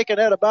be taken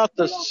at about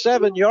the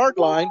 7-yard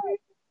line.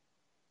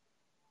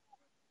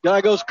 Guy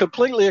goes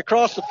completely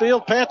across the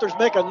field. Panthers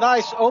make a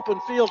nice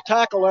open field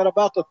tackle at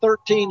about the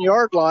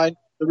 13-yard line.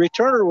 The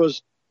returner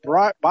was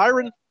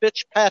Byron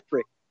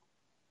Fitzpatrick.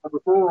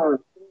 Well,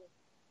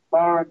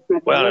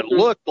 it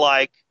looked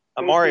like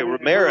Amari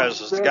Ramirez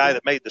is the guy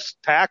that made this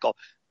tackle.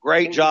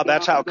 Great job.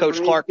 That's how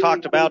Coach Clark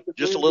talked about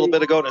just a little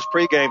bit ago in his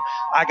pregame.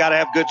 I got to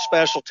have good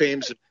special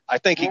teams. And I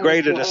think he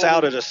graded us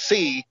out at a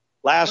C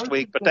last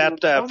week, but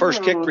that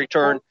first kick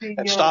return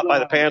and stop by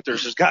the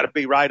Panthers has got to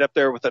be right up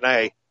there with an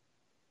A.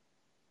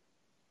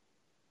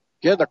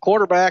 Again, the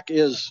quarterback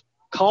is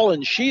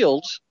Colin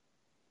Shields.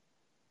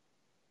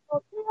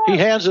 He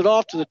hands it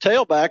off to the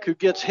tailback, who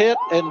gets hit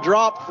and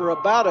dropped for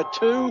about a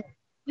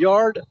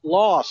 2-yard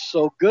loss.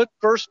 So good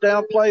first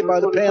down play by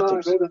the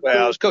Panthers.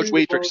 Well, as Coach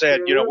Wietrich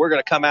said, we're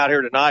going to come out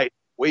here tonight.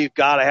 We've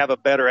got to have a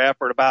better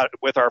effort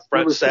with our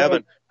front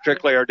seven,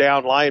 particularly our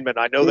down linemen.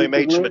 I know they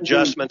made some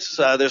adjustments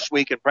this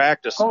week in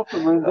practice.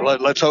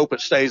 Let's hope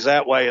it stays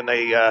that way and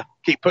they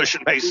keep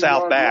pushing Maize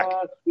South back.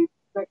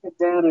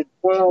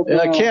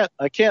 Yeah,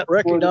 I can't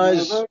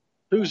recognize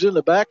who's in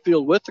the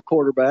backfield with the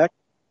quarterback,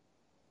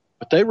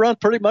 but they run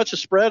pretty much a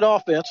spread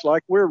offense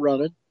like we're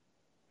running.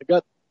 They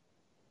got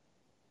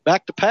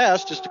back to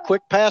pass, just a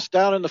quick pass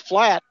down in the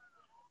flat,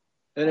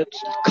 and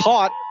it's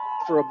caught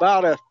for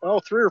about a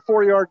 3 or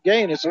 4 yard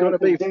gain. It's going to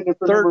be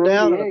third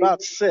down and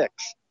about 6.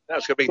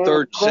 That's going to be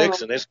 3rd and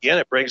 6, and this again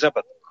it brings up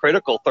a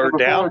critical third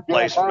down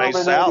place for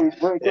Maize South.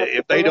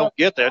 If they don't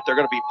get that, they're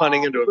going to be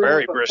punting into a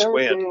very brisk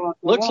wind.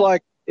 Looks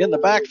like in the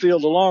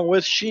backfield, along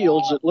with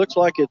Shields, it looks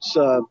like it's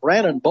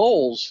Brandon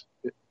Bowles.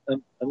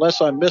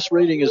 Unless I'm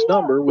misreading his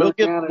number, we'll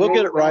get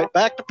it right.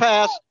 Back to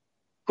pass,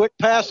 quick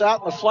pass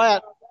out in the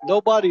flat,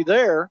 nobody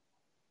there.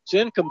 It's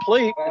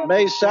incomplete, and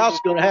Maize South's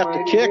going to have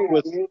to kick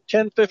with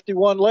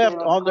 10:51 left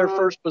on their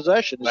first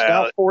possession. It's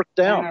now 4th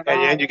down.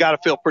 And you got to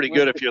feel pretty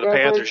good if you're the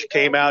Panthers. You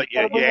came out, you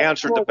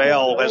answered the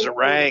bell as it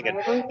rang, and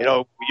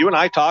you and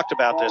I talked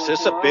about this.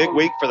 It's a big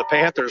week for the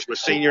Panthers with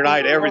senior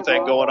night,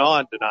 everything going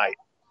on tonight.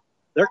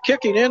 They're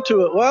kicking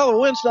into it. Well, the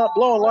wind's not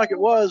blowing like it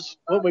was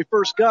when we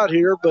first got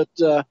here, but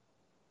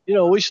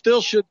we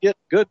still should get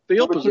good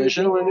field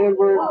position.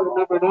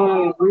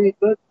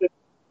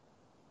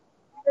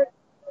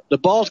 The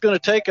ball's going to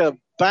take a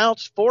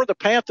bounce for the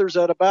Panthers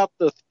at about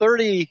the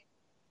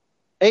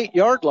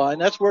 38-yard line.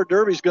 That's where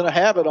Derby's going to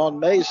have it on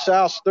Maize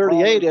South's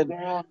 38. And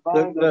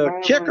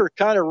the kicker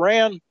kind of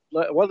ran,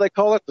 what do they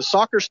call it, the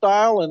soccer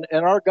style,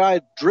 and our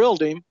guy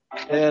drilled him.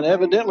 And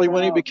evidently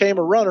when he became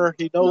a runner,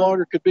 he no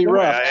longer could be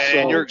roughed.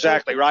 And you're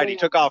exactly right. He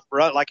took off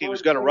run like he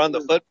was going to run the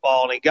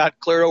football, and he got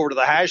clear over to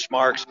the hash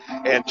marks,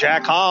 and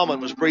Jack Hallman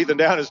was breathing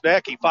down his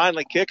neck. He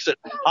finally kicks it.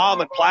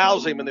 Hallman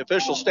plows him, and the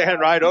officials stand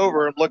right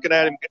over him looking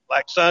at him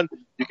like, son,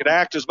 you can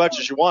act as much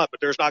as you want,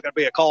 but there's not going to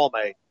be a call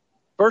made.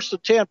 1st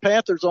and 10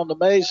 Panthers on the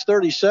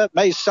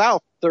Maize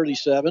South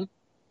 37.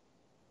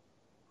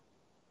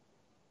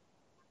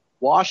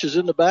 Wash is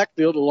in the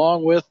backfield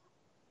along with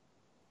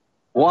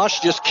Wash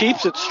just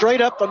keeps it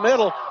straight up the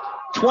middle.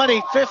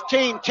 20,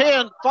 15,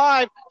 10,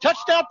 5.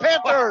 Touchdown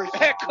Panthers.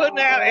 It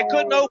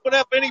couldn't open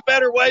up any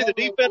better way. The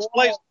defense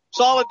plays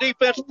solid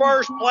defense.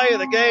 First play of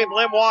the game.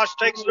 Lem Wash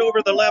takes it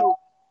over the left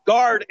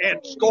guard and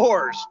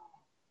scores.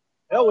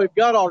 Well, we've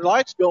got our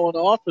lights going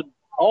off, and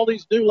all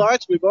these new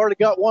lights, we've already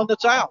got one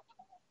that's out.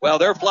 Well,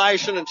 they're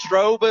flashing and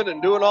strobing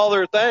and doing all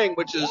their thing,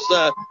 which is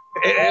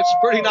it's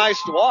pretty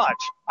nice to watch.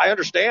 I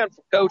understand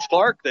from Coach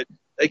Clark that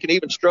they can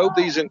even strobe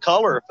these in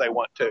color if they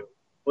want to.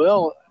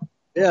 Well,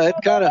 yeah, it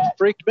kind of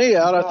freaked me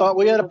out. I thought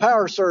we had a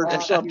power surge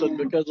or something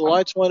because the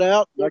lights went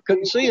out and I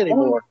couldn't see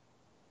anymore.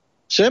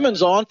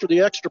 Simmons on for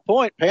the extra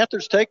point.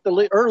 Panthers take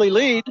the early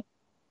lead.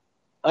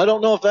 I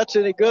don't know if that's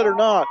any good or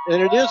not,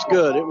 and it is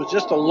good. It was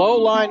just a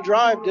low-line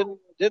drive. Didn't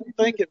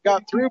think it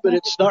got through, but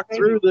it snuck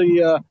through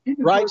the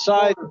right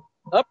side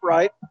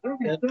upright,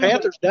 and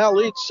Panthers now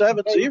lead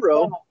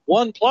 7-0.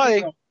 One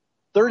play,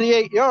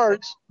 38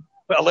 yards.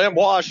 Well, Lem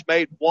Wash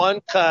made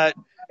one cut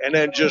and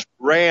then just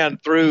ran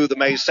through the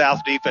Maize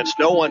South defense.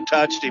 No one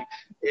touched him.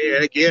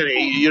 And again,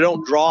 you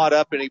don't draw it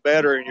up any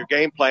better in your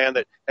game plan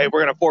that, hey,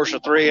 we're going to force a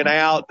 3 and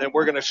out, then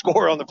we're going to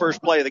score on the first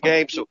play of the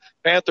game. So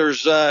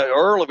Panthers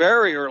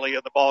very early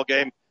in the ball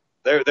game,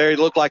 they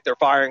look like they're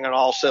firing on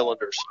all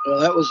cylinders.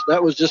 Well,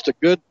 that was just a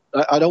good.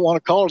 I don't want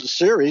to call it a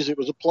series. It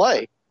was a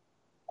play.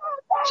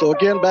 So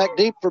again, back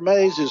deep for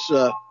Maize is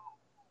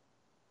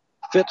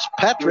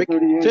Fitzpatrick.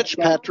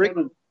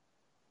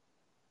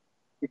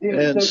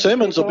 And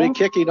Simmons will be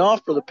kicking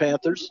off for the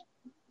Panthers.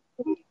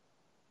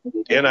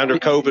 And under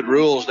COVID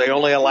rules, they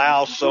only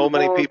allow so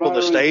many people in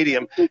the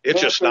stadium.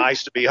 It's just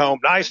nice to be home.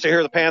 Nice to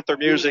hear the Panther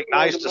music.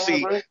 Nice to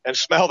see and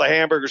smell the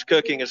hamburgers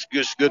cooking. It's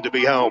just good to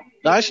be home.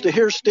 Nice to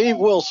hear Steve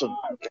Wilson.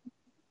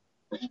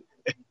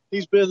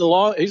 He's a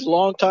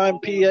long-time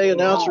PA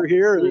announcer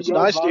here, and it's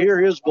nice to hear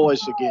his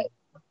voice again.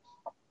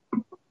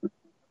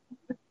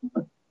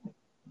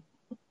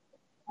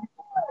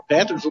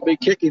 Panthers will be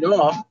kicking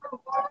off.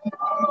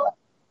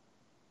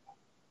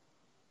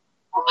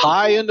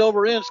 High end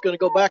over end is going to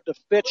go back to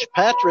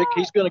Fitzpatrick.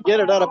 He's going to get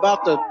it at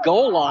about the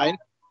goal line.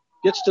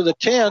 Gets to the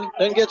 10,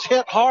 then gets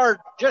hit hard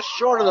just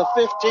short of the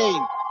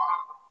 15.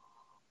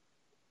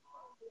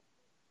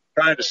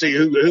 Trying to see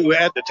who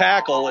had the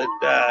tackle. It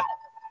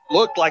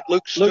looked like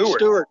Luke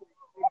Stewart.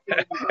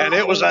 And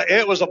it was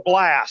a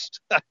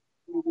blast.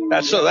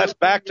 That's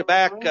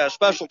back-to-back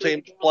special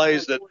teams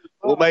plays that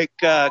will make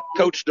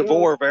Coach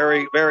DeVore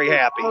very, very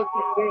happy.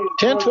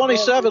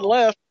 10:27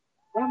 left.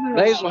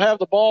 Mays will have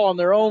the ball on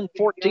their own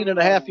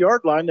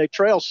 14.5-yard line. They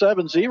trail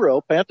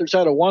 7-0. Panthers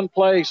had a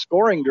one-play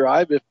scoring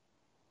drive, if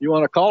you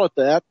want to call it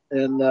that,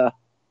 and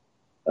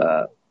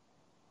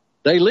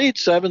they lead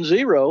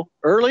 7-0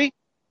 early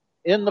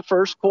in the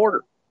first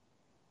quarter.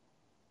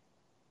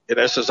 Yeah,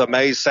 this is a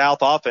Mays South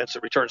offense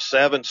that returned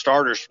 7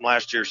 starters from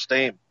last year's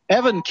team.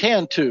 Evan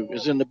Cantu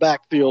is in the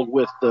backfield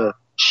with the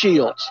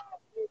Shields.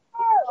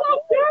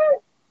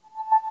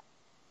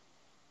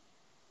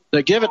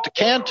 They give it to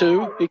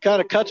Cantu. He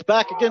kind of cuts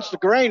back against the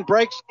grain,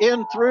 breaks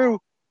in through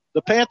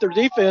the Panther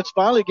defense,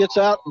 finally gets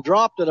out and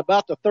dropped at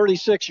about the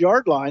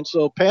 36-yard line.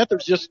 So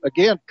Panthers just,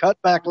 again,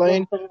 cut back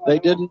lane. They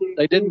didn't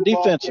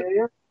defense it.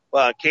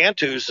 Well,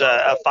 Cantu's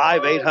a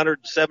 5'8",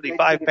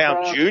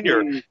 175-pound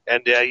junior,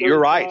 and you're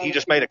right. He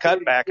just made a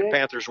cutback, and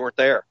Panthers weren't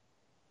there.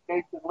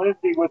 Jason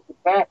Lindsay with the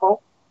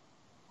tackle.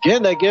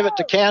 Again, they give it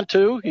to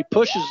Cantu. He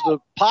pushes the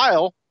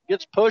pile,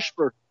 gets pushed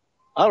for,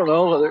 I don't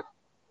know,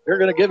 they're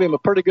going to give him a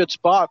pretty good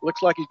spot.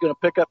 Looks like he's going to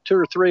pick up 2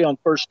 or 3 on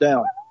first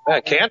down.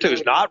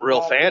 Cantu's not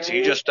real fancy.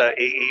 He just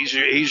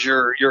he's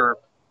your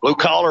blue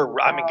collar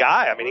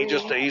guy.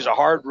 He's a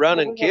hard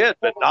running kid,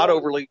 but not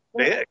overly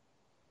big.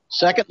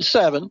 2nd and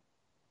 7.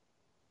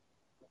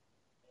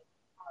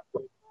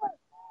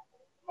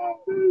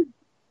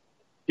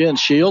 Again,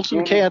 Shields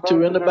and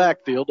Cantu in the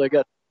backfield. They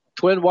got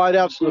twin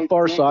wideouts to the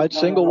far side,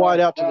 single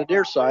wideout to the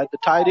near side. The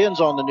tight end's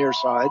on the near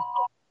side.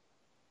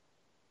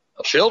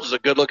 Shields is a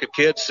good-looking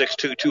kid,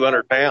 6'2",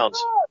 200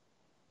 pounds.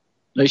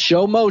 They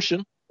show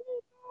motion.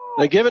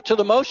 They give it to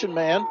the motion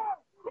man.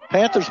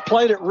 Panthers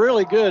played it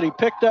really good. He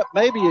picked up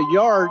maybe a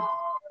yard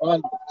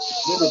on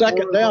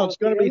 2nd down. It's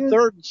going to be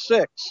 3rd and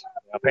 6.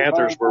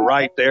 Panthers were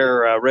right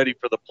there ready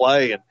for the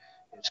play, and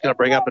it's going to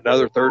bring up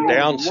another 3rd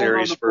down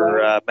series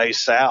for Mays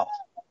South.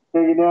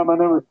 Taking down by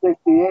number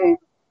 68.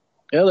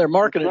 Yeah, they're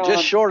marking it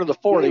just short of the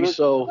 40,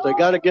 so they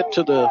got to get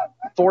to the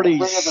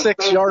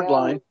 46-yard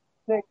line.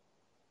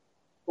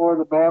 For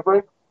the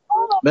Mavericks.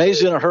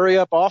 Mays in a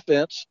hurry-up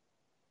offense.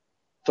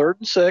 3rd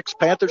and 6.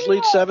 Panthers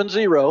lead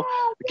 7-0.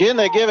 Again,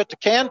 they give it to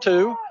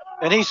Cantu,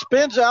 and he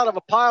spins out of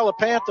a pile of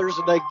Panthers,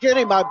 and they get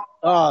him.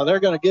 They're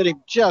going to get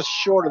him just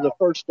short of the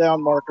first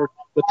down marker,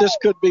 but this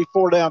could be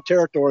 4-down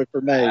territory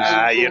for Mays.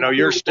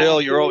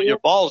 Your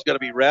ball's going to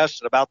be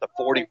rested about the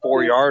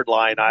 44-yard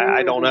line.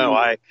 I don't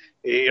know.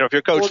 If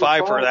you're Coach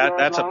Pfeiffer,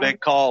 that's a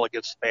big call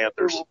against the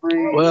Panthers.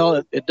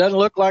 Well, it doesn't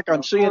look like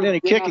I'm seeing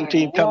any kicking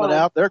team coming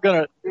out. They're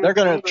going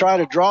to try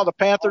to draw the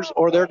Panthers,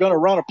 or they're going to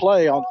run a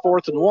play on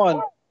 4th and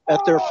 1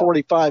 at their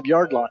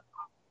 45-yard line.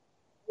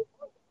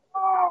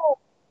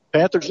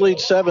 Panthers lead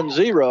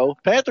 7-0.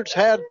 Panthers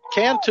had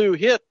Cantu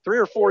hit 3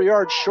 or 4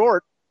 yards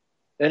short,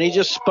 and he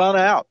just spun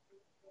out.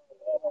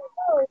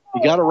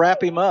 You got to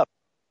wrap him up.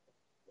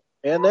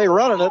 And they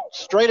running it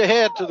straight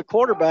ahead to the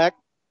quarterback.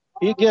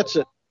 He gets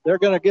it. They're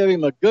going to give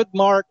him a good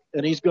mark,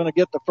 and he's going to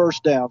get the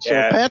first down. So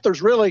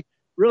Panthers really,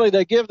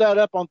 they give that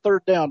up on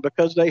 3rd down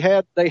because they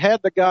had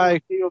the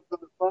guy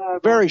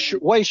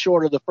way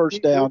short of the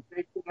first down,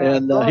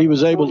 and he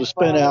was able to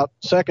spin out.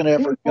 Second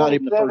effort got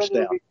him the first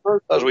down.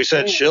 As we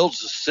said,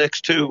 Shields is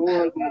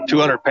 6'2",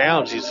 200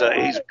 pounds. He's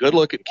a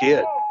good-looking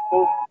kid.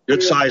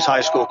 Good-sized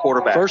high school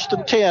quarterback. 1st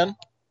and 10.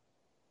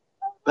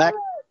 Back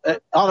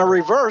on a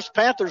reverse,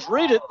 Panthers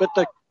read it, but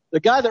the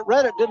guy that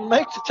read it didn't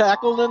make the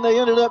tackle, and then they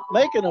ended up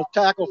making a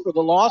tackle for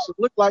the loss. It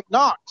looked like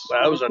Knox.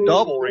 Well, it was a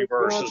double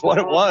reverse is what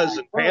it was,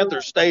 and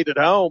Panthers stayed at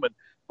home and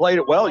played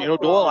it well.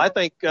 Doyle, I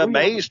think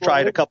Mays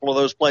tried a couple of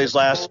those plays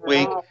last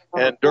week,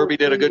 and Derby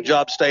did a good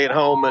job staying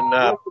home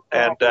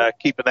and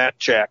keeping that in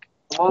check.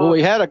 Well,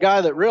 we had a guy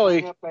that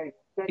really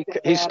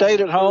he stayed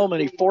at home, and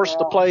he forced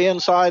the play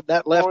inside.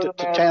 That left it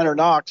to Tanner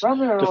Knox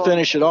to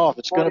finish it off.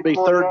 It's going to be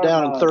 3rd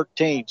down and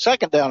 13.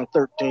 2nd down and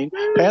 13.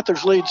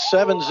 Panthers lead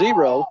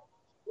 7-0.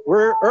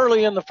 We're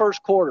early in the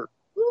first quarter.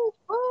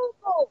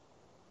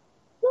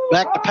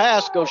 Back to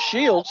pass goes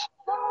Shields.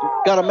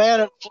 Got a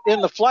man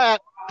in the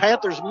flat.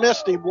 Panthers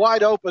missed him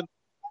wide open.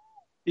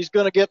 He's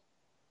going to get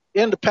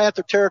into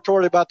Panther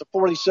territory about the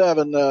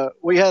 47.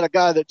 We had a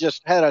guy that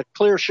just had a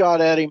clear shot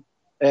at him,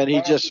 and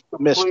he just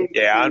missed him.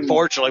 Yeah,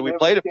 unfortunately, we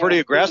played it pretty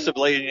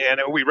aggressively,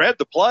 and we read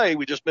the play.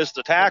 We just missed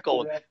the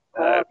tackle.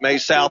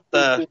 Mays South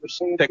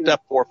picked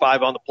up 4 or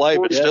 5 on the play,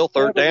 but still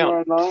 3rd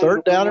down.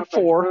 3rd down and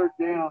 4.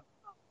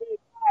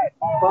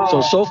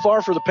 So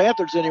far for the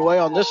Panthers anyway,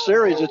 on this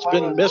series, it's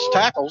been missed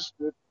tackles.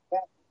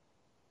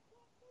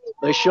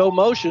 They show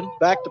motion,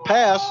 back to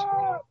pass.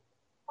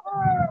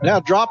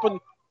 Now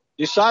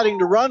deciding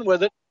to run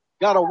with it.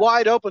 Got a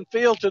wide open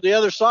field to the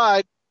other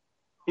side.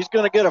 He's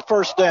going to get a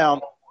first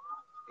down.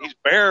 He's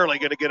barely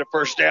going to get a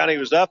first down. He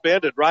was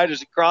upended right as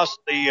he crossed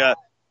the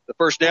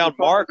first down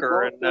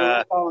marker. And,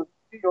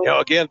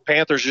 again,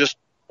 Panthers just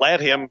let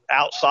him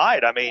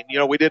outside.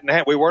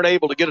 We weren't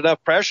able to get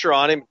enough pressure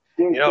on him.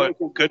 A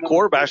good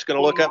quarterback's going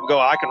to look up and go,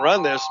 I can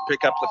run this,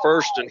 pick up the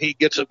first, and he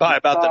gets it by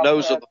about the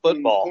nose of the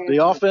football.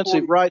 The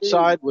offensive right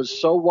side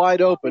was so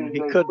wide open, he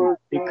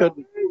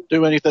couldn't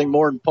do anything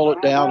more than pull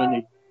it down,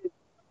 and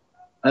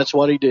that's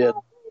what he did.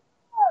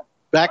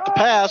 Back to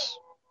pass.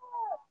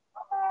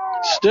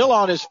 still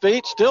on his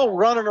feet, still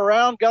running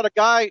around, got a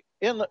guy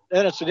and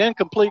it's an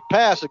incomplete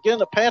pass. Again,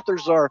 the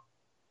Panthers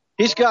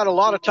he's got a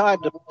lot of time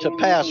to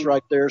pass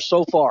right there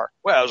so far.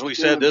 Well, as we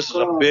said, this is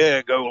a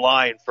big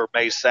O-line for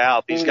Maize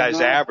South. These guys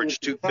average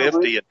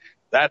 250, and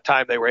that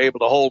time they were able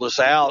to hold us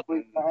out.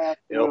 And,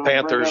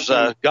 Panthers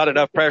got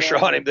enough pressure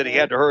on him that he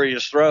had to hurry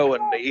his throw,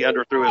 and he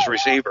underthrew his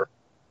receiver.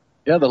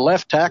 Yeah, the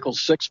left tackle's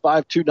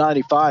 6'5",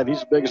 295. He's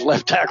the biggest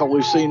left tackle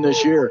we've seen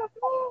this year.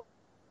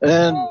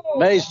 And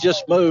Maize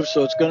just moved,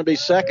 so it's going to be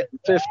 2nd and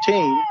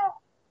 15.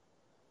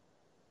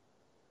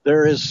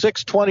 There is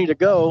 6:20 to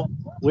go.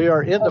 We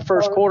are in the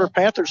first quarter.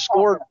 Panthers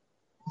scored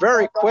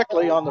very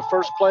quickly on the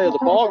first play of the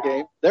ball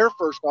game, their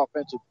first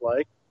offensive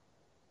play.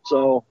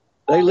 So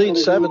they lead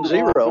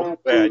 7-0.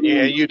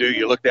 Yeah, you do.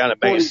 You look down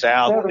at Maize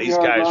South, and these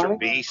guys are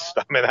beasts.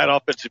 I mean, that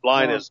offensive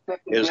line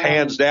is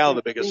hands down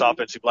the biggest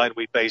offensive line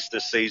we faced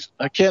this season.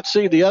 I can't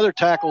see the other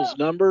tackle's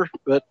number,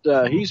 but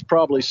he's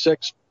probably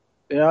 6.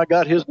 Yeah, I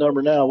got his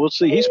number now. We'll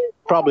see. He's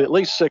probably at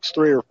least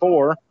 6'3" or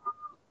 4.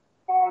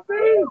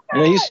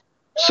 Yeah, he's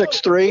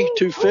 6'3",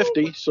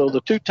 250. So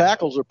the two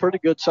tackles are pretty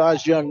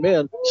good-sized young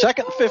men.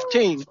 2nd and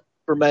 15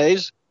 for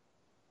Maize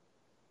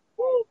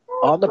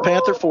on the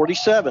Panther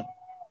 47.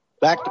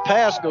 Back to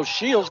pass goes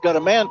Shields. Got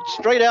a man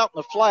straight out in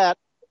the flat.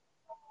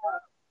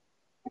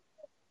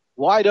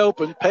 Wide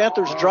open.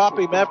 Panthers drop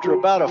him after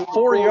about a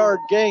 4-yard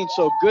gain.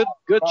 So good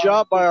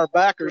job by our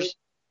backers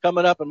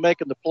coming up and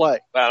making the play.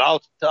 Well,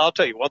 I'll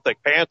tell you one thing.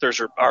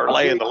 Panthers are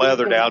laying the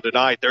leather down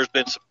tonight. There's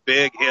been some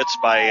big hits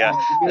by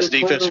this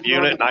defensive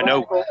unit, and I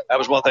know that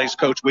was one of the things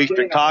Coach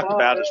Weestrick talked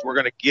about is we're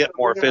going to get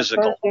more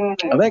physical.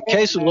 I think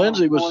Case and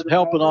Lindsay was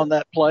helping on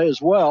that play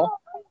as well.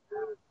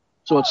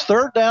 So it's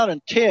 3rd down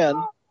and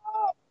 10.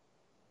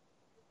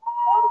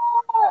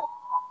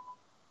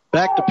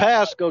 Back to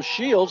pass goes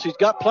Shields. He's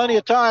got plenty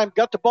of time.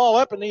 Got the ball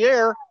up in the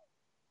air,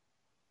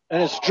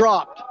 and it's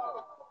dropped.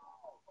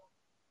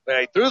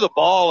 He threw the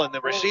ball, and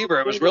the receiver,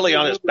 it was really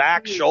on his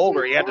back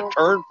shoulder. He had to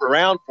turn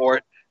around for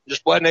it.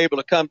 Just wasn't able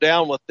to come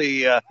down with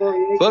the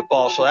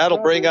football, so that'll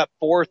bring up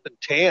 4th and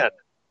 10.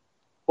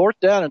 4th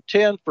down and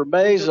 10 for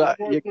Maize. I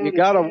guess you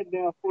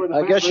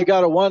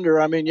got to wonder.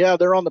 I mean, yeah,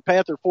 they're on the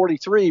Panther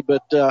 43,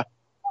 but, do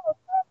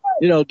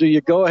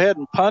you go ahead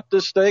and punt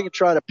this thing and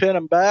try to pin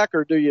them back,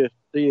 or do you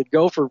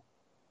go for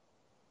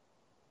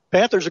 –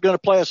 Panthers are going to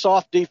play a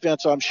soft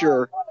defense, I'm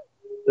sure.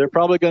 They're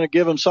probably going to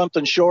give them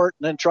something short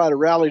and then try to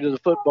rally to the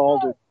football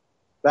to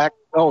back.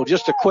 Oh,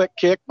 just a quick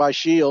kick by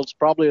Shields,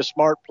 probably a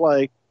smart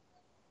play.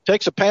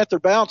 Takes a Panther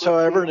bounce,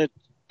 however, and it's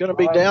going to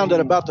be down at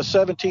about the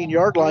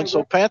 17-yard line.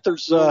 So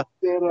Panthers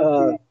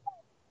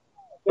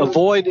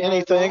avoid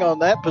anything on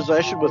that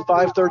possession with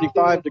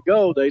 5:35 to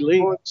go. They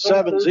lead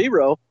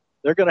 7-0.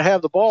 They're going to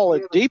have the ball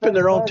deep in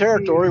their own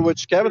territory,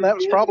 which, Kevin, that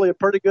was probably a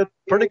pretty good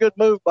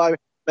move by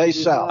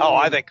Maize South. Oh,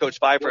 I think Coach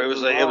Pfeiffer, it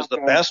was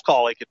the best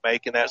call he could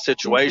make in that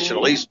situation.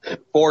 At least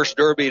force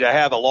Derby to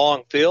have a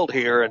long field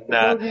here.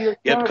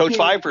 And Coach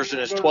Pfeiffer's in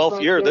his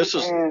 12th year. This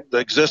is the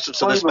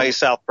existence of this Maize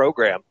South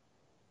program.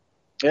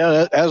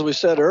 Yeah, as we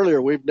said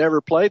earlier, we've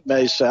never played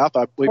Maize South.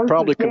 We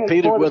probably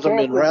competed with them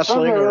in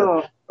wrestling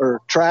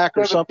or track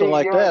or something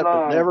like that,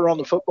 but never on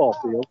the football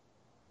field.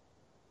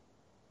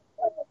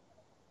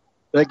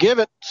 They give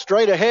it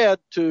straight ahead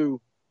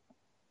to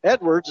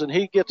Edwards, and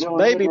he gets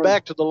maybe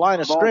back to the line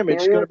of scrimmage.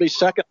 It's going to be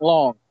 2nd and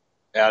long.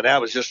 Yeah,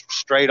 that was just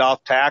straight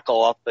off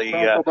tackle off the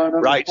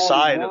right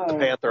side of the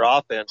Panther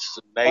offense.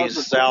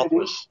 Maize South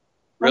was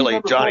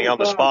really Johnny on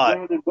the spot.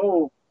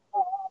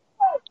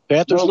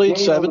 Panthers lead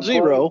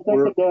 7-0.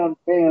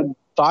 We're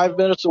 5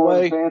 minutes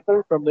away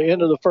from the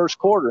end of the first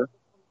quarter.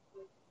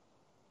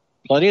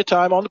 Plenty of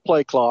time on the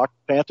play clock.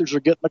 Panthers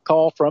are getting a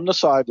call from the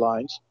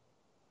sidelines.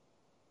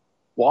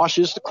 Wash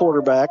is the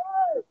quarterback.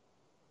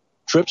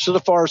 Trips to the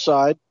far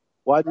side.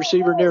 Wide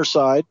receiver near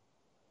side.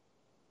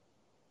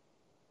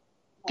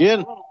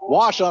 Again,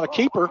 Wash on a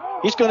keeper.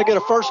 He's going to get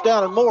a 1st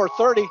down and more.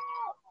 30,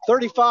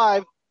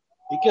 35.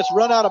 He gets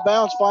run out of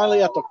bounds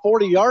finally at the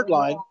 40-yard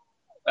line.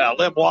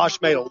 Lim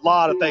Wash made a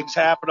lot of things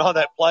happen on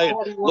that play.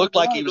 It looked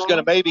like he was going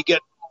to maybe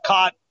get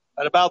caught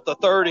at about the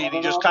 30, and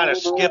he just kind of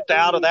skipped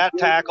out of that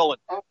tackle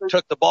and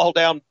took the ball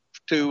down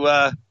to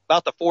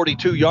about the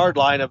 42-yard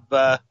line of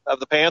the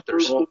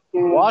Panthers.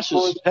 Wash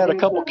has had a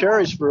couple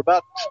carries for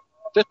about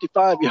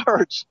 55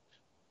 yards,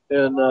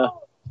 and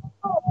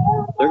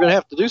they're going to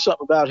have to do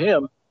something about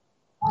him.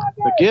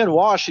 Again,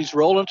 Wash, he's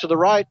rolling to the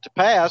right to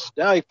pass.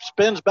 Now he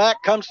spins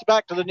back, comes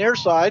back to the near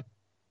side.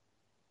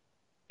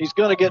 He's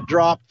going to get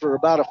dropped for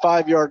about a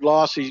 5-yard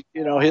loss.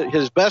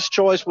 His best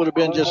choice would have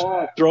been just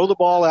throw the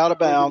ball out of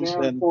bounds.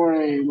 And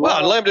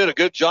Lim did a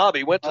good job.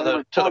 He went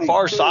to the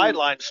far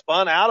sideline,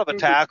 spun out of a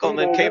tackle, and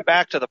then came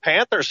back to the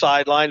Panther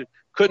sideline,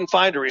 couldn't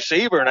find a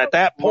receiver. And at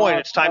that point,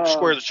 it's time to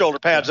square the shoulder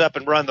pads up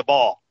and run the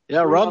ball.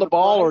 Yeah, run the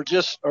ball or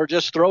just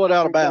throw it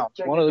out of bounds.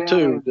 One of the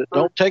two.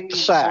 Don't take the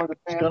sack.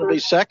 It's going to be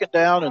 2nd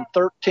down and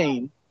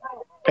 13.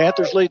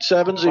 Panthers lead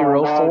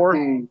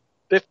 7-0.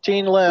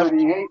 4:15 left.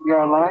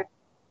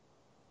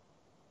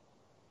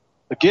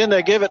 Again,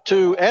 they give it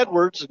to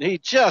Edwards, and he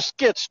just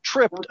gets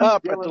tripped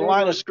up at the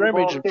line of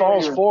scrimmage and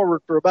falls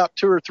forward for about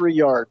 2 or 3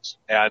 yards.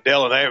 Yeah,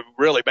 Dylan, they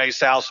really made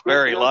South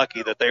very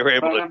lucky that they were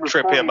able to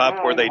trip him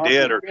up where they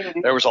did, or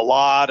there was a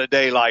lot of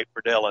daylight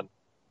for Dylan.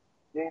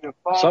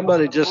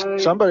 Somebody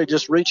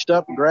just reached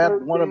up and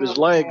grabbed one of his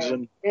legs,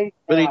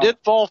 but he did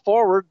fall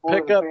forward.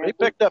 He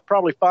picked up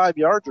probably 5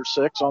 yards or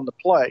 6 on the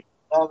play.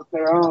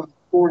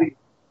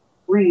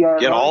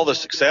 Again, all the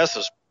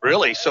successes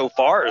really so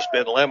far has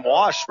been Lem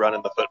Wash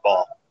running the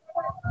football.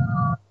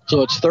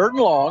 So it's 3rd and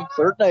long,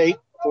 3rd and 8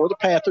 for the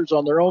Panthers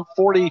on their own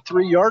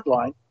 43-yard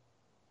line.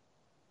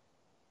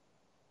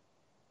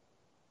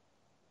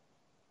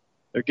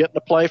 They're getting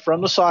the play from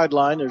the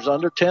sideline. There's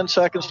under 10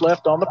 seconds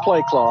left on the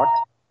play clock.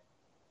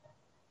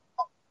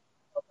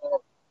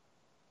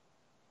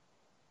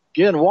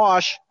 Again,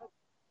 Wash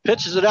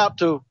pitches it out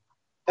to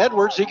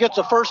Edwards. He gets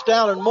a first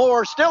down and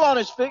more. Still on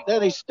his feet.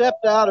 Then he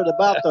stepped out at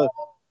about the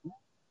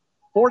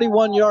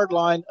 41-yard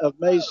line of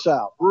Mays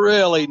South.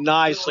 Really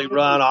nicely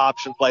run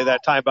option play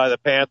that time by the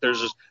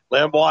Panthers as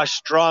Lem Wash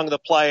strung the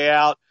play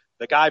out.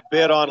 The guy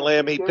bit on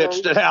Lem. He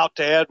pitched it out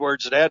to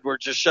Edwards, and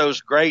Edwards just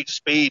shows great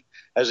speed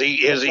as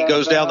he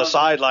goes down the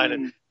sideline.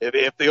 And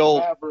if the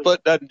old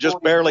foot doesn't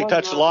just barely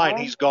touch the line,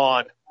 he's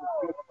gone.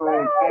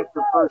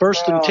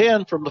 1st and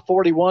 10 from the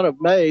 41 of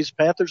Mays.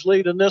 Panthers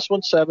lead in this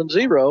one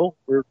 7-0.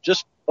 We're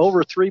just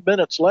over 3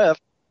 minutes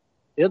left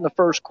in the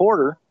first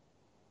quarter.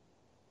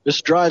 This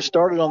drive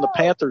started on the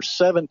Panthers'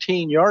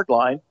 17-yard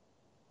line.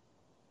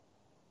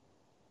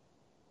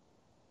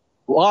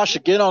 Wash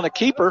again on a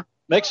keeper.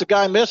 Makes a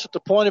guy miss at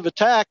the point of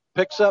attack.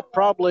 Picks up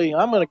probably,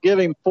 I'm going to give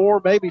him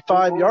 4, maybe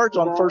 5 yards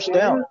on first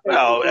down.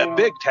 Well, a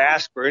big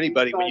task for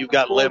anybody when you've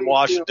got Lem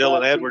Wash and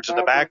Dylan Edwards in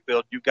the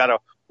backfield. You've got to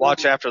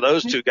watch after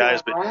those two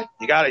guys, but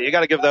you got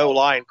to give the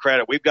O-line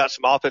credit. We've got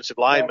some offensive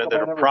linemen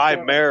that are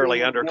primarily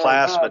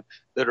underclassmen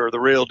that are the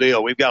real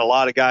deal. We've got a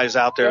lot of guys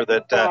out there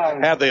that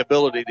have the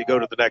ability to go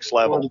to the next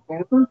level.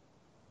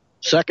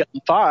 2nd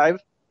and 5.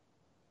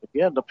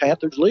 Again, the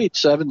Panthers lead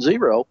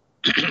 7-0.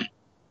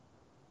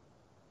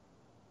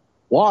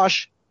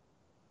 Wash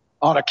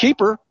on a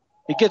keeper.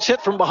 He gets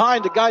hit from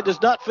behind. The guy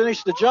does not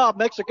finish the job.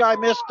 Makes a guy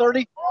miss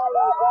 30.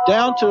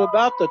 Down to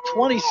about the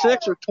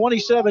 26 or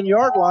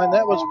 27-yard line.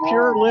 That was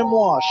pure Lem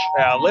Wash.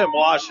 Yeah, Lem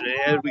Wash,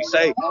 as we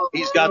say,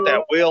 he's got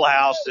that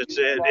wheelhouse.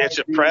 It's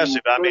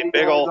impressive. I mean,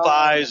 big old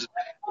thighs.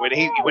 When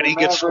he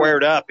gets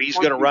squared up, he's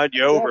going to run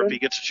you over if he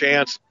gets a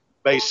chance.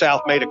 Bay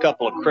South made a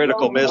couple of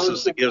critical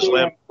misses that gives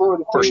Lem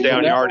first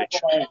down yardage.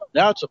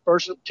 Now it's a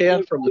 1st and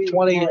 10 from the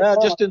 20,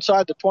 just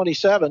inside the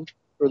 27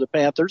 for the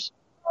Panthers.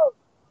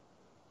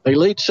 They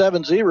lead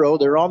 7-0.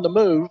 They're on the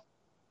move.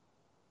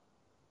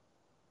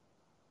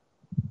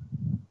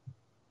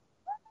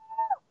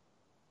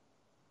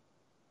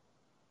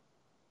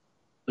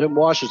 Lem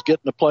Wash is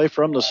getting the play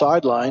from the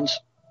sidelines.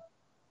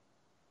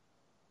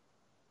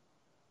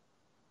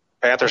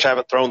 Panthers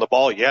haven't thrown the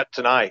ball yet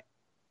tonight.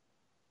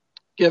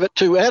 Give it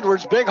to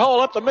Edwards. Big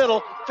hole up the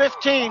middle.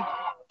 15,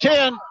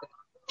 10.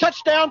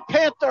 Touchdown,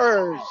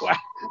 Panthers.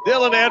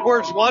 Dylan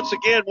Edwards, once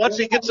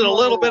he gets in a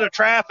little bit of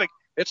traffic,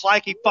 it's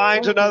like he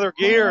finds another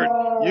gear.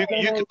 And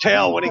you could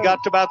tell when he got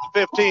to about the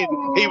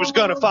 15, he was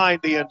going to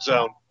find the end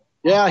zone.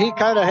 Yeah, he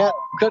kind of had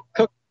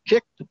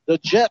kicked the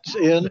Jets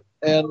in,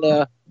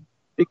 and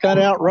he kind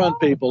of outrun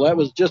people. That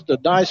was just a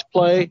nice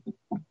play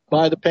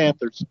by the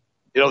Panthers.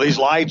 You know, these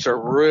lights are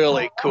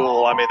really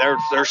cool. I mean,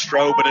 they're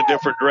strobing in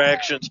different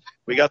directions.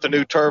 We got the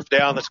new turf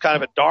down that's kind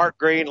of a dark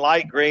green,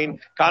 light green,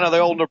 kind of the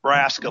old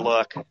Nebraska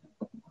look.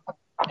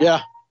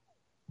 Yeah.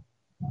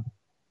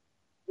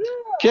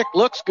 Kick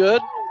looks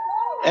good,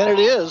 and it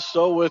is.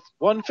 So with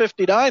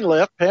 1:59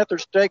 left,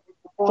 Panthers take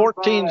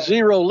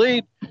 14-0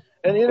 lead.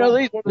 And, you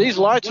know, these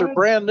lights are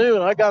brand new,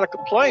 and I got to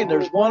complain.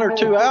 There's 1 or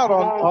 2 out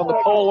on the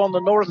pole on the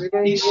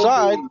northeast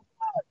side.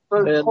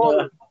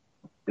 And,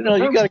 you know,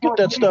 you got to get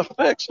that stuff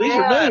fixed. These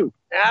are new.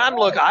 And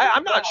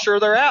I'm not sure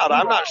they're out.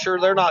 I'm not sure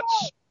they're not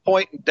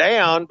pointing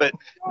down, but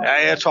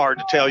it's hard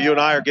to tell. You and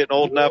I are getting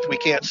old enough we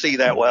can't see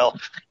that well.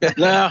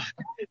 Yeah.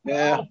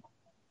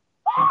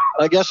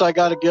 I guess I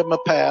got to give them a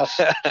pass.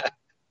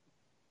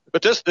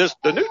 But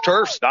the new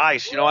turf's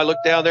nice. You know, I look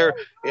down there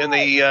in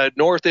the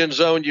north end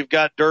zone. You've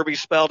got Derby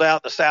spelled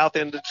out. The south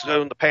end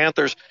zone, the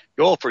Panthers.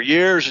 For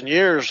years and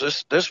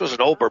years, this was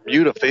an old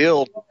Bermuda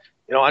field.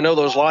 You know, I know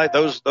those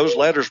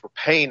letters were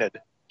painted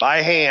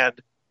by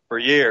hand for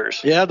years.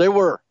 Yeah, they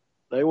were.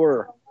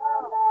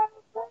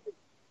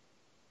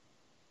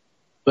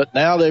 But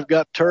now they've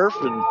got turf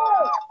and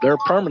they're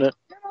permanent.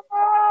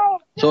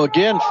 So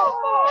again,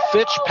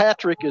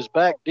 Fitzpatrick is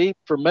back deep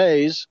for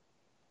Mays.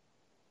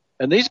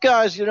 And these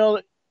guys, you know,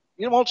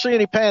 you won't see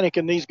any panic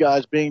in these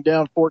guys being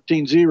down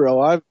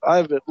 14-0.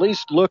 I've at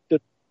least looked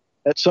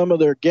at some of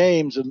their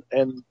games,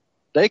 and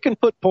they can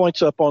put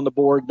points up on the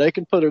board. They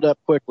can put it up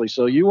quickly.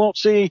 So you won't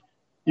see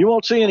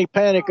any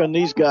panic on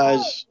these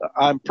guys,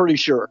 I'm pretty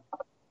sure.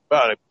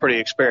 Well, a pretty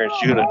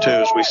experienced unit, too.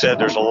 As we said,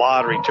 there's a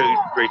lot of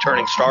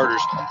returning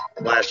starters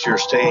from last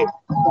year's team.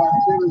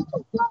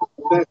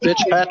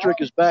 Fitzpatrick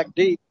is back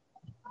deep.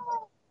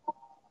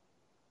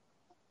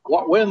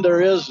 what wind there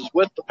is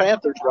with the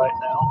Panthers right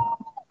now.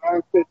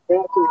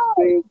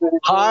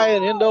 High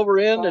and end over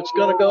end. It's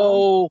going to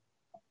go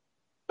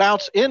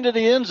bounce into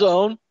the end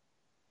zone.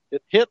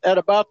 It hit at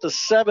about the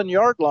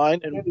 7-yard line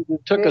and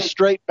took a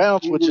straight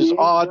bounce, which is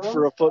odd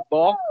for a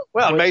football.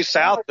 Well, May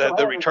South,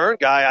 the return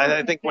guy,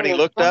 I think when he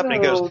looked up and he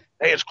goes,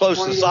 hey, it's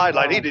close to the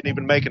sideline, he didn't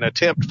even make an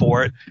attempt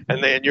for it.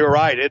 And then you're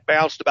right, it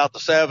bounced about the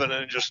 7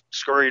 and just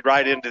scurried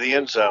right into the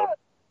end zone.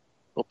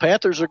 Well,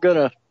 Panthers are going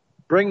to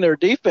bring their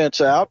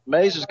defense out.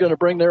 Mays is going to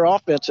bring their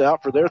offense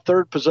out for their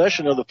third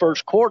possession of the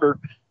first quarter.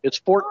 It's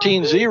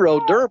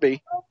 14-0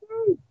 Derby.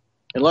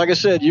 And like I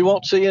said, you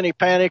won't see any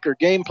panic or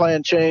game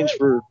plan change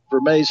for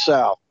Mays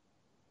South.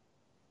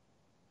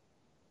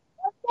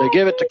 They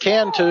give it to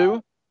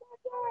Cantu.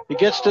 He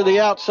gets to the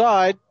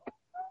outside.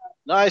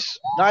 Nice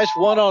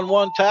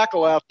one-on-one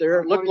tackle out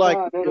there. It looked like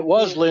it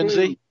was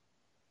Lindsey.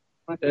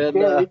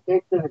 And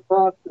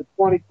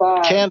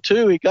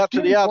Cantu, he got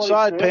to the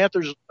outside.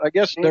 Panthers, I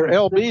guess their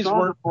LBs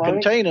weren't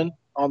containing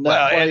on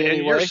that play and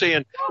anyway. You're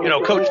seeing,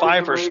 Coach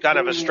Pfeiffer's kind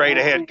of a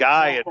straight-ahead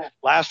guy. And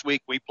last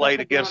week we played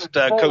against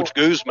Coach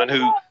Guzman,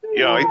 who,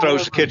 he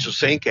throws the kitchen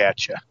sink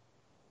at you.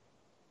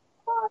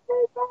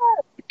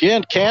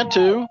 Again,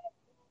 Cantu.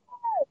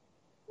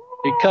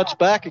 He cuts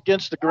back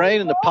against the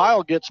grain, and the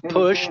pile gets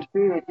pushed.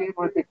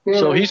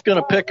 So he's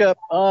going to pick up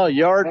a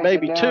yard,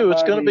 maybe 2.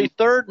 It's going to be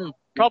 3rd and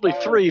probably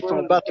 3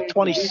 from about the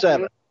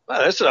 27.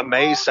 Well, this is a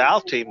Mays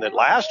South team that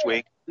last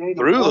week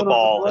threw the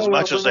ball as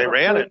much as they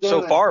ran it.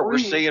 So far, we're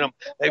seeing them.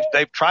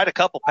 They've tried a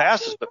couple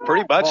passes, but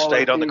pretty much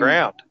stayed on the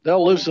ground.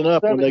 They'll loosen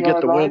up when they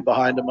get the wind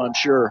behind them, I'm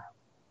sure.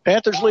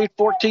 Panthers lead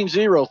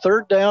 14-0,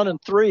 3rd down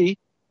and 3.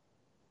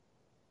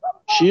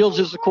 Shields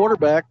is the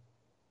quarterback.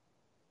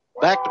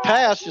 Back to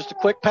pass, just a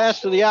quick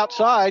pass to the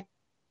outside.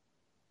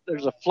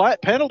 There's a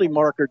flat penalty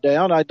marker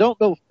down. I don't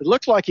know. It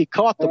looks like he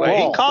caught the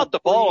ball. He caught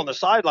the ball on the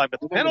sideline, but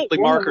the penalty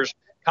marker's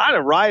kind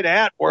of right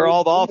at where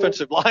all the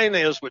offensive line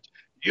is, which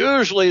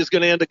usually is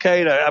going to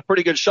indicate a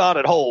pretty good shot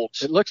at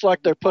holds. It looks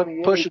like they're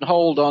pushing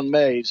hold on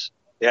Mays.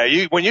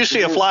 Yeah, when you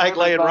see a flag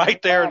laying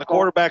right there and the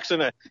quarterback's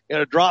in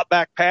a drop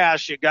back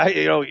pass,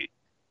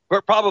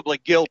 we're probably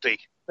guilty.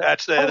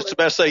 That's the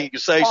best thing you can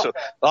say. So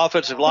the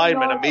offensive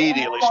lineman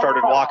immediately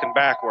started walking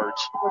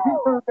backwards.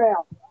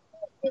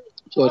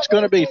 So it's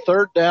going to be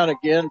 3rd down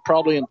again,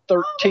 probably in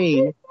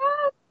 13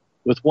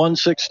 with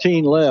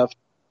 1:16 left.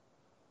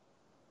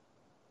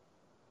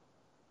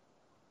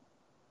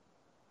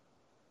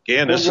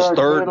 Again, this is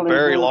 3rd and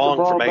very long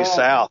for Mays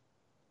South.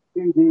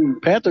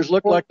 Panthers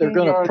look like they're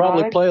going to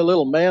probably play a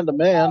little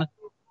man-to-man.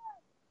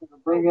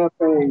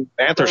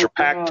 Panthers are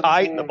packed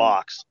tight in the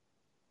box.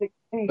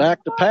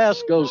 Back to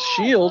pass goes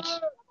Shields.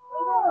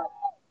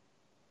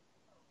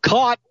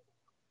 Caught.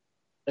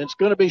 And it's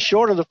going to be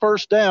short of the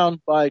first down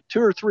by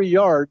 2 or 3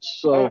 yards.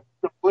 So,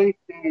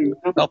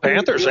 well,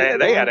 Panthers,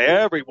 they had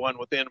everyone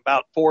within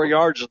about 4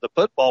 yards of the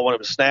football when it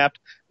was snapped.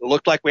 It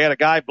looked like we had a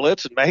guy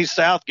blitzing. Mays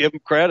South, give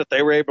them credit.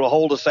 They were able to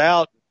hold us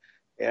out,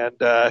 and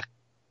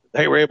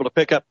they were able to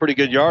pick up pretty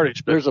good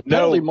yardage. But there's a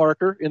penalty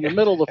marker in the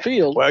middle of the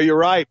field. Well, you're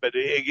right. But,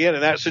 again,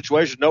 in that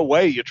situation, no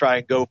way you try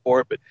and go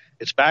for it. But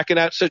it's back in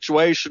that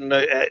situation.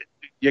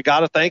 You got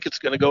to think it's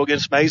going to go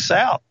against Mays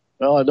South.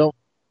 Well,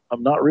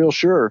 I'm not real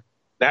sure.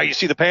 Now you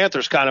see the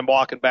Panthers kind of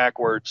walking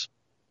backwards.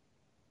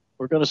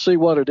 We're going to see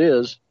what it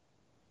is.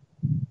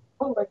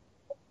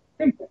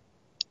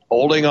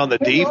 Holding on the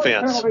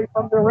defense.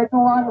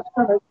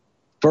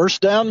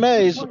 First down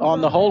Mays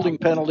on the holding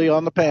penalty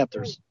on the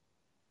Panthers.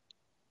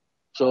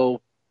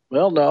 So,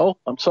 no,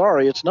 I'm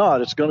sorry, it's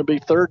not. It's going to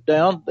be 3rd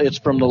down. It's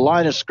from the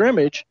line of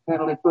scrimmage.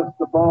 Penalty puts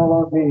the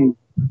ball on me.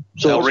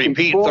 So they'll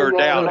repeat 3rd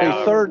down now.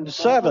 now. 3rd and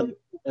 7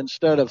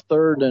 instead of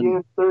 3rd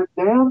and 3rd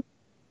down.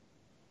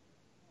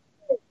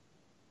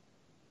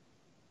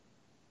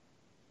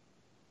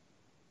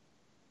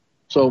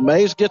 So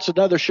Mays gets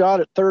another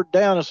shot at 3rd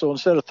down, and so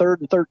instead of 3rd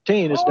and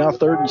 13, it's now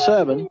 3rd and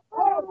 7.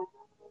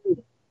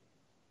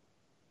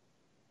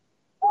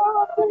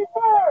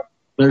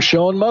 They're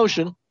showing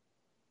motion.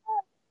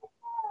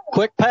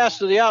 Quick pass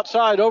to the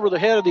outside over the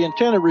head of the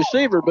intended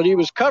receiver, but he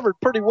was covered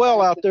pretty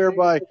well out there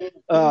by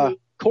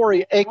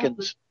Corey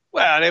Akins.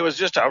 Well, and it was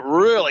just a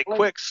really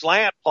quick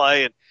slant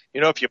play, and,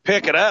 if you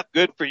pick it up,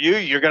 good for you.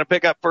 You're going to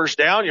pick up first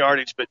down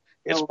yardage, but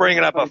it's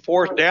bringing up a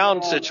 4th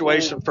down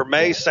situation for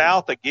Mays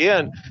South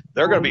again.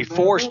 They're going to be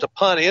forced to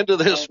punt into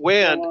this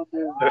wind.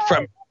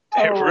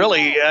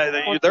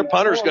 Their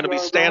punter's going to be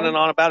standing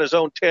on about his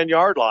own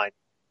 10-yard line.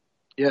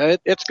 Yeah,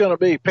 it's going to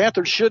be.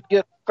 Panthers should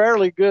get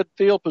fairly good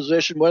field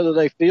position whether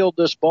they field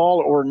this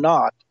ball or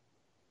not,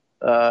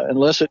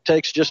 unless it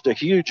takes just a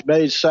huge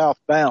Mays South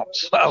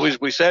bounce. Well,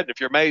 as we said, if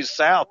you're Mays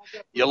South,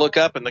 you look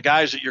up and the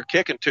guys that you're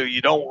kicking to,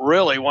 you don't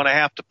really want to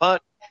have to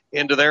punt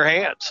into their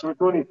hands.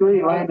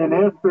 23, Landon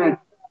Estridge.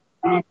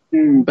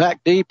 Back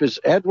deep is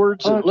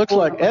Edwards. It looks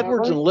like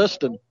Edwards and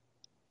Liston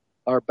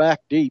are back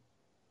deep.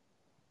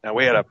 Now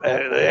we had a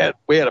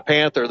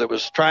Panther that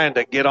was trying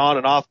to get on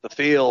and off the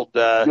field.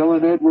 I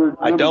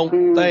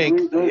don't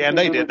think, and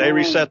they did. They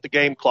reset the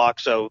game clock,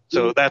 so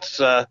that's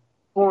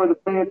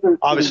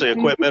obviously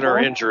equipment or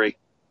injury.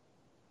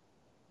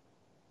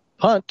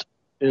 punt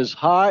is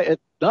high.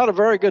 It's not a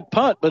very good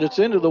punt, but it's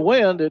into the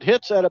wind. It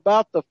hits at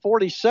about the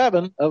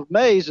 47 of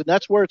Mays, and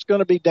that's where it's going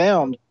to be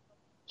downed.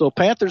 So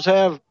Panthers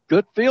have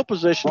good field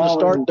position to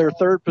start their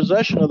third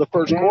possession of the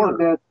first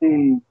quarter.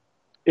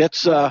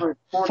 It's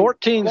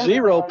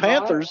 14-0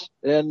 Panthers,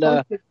 and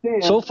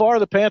so far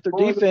the Panther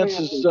defense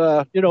has,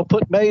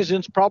 put Mays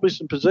in probably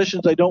some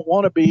positions they don't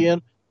want to be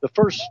in. The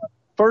first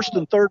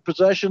and third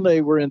possession, they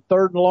were in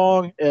third and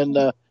long, and,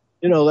 that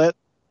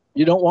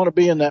you don't want to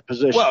be in that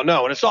position. Well,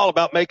 no, and it's all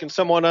about making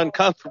someone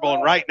uncomfortable,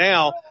 and right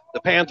now the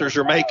Panthers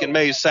are making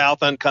Mays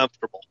South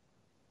uncomfortable.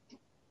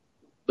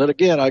 But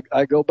again,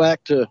 I go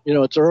back to,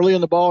 it's early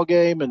in the ball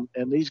game,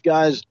 and these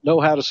guys know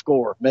how to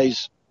score.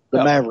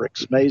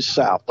 Mavericks, Mays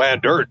South. Well,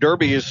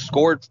 Derby has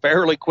scored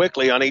fairly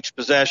quickly on each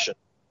possession.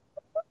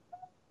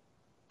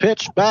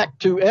 Pitch back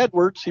to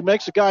Edwards. He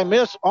makes a guy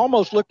miss.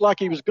 Almost looked like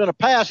he was going to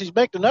pass. He's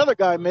making another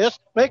guy miss.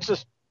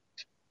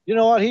 You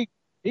know what? He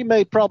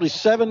made probably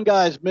 7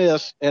 guys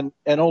miss and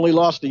only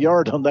lost a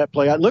yard on that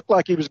play. It looked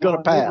like he was going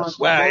to pass.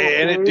 Well,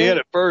 and it did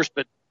at first,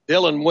 but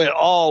Dillon went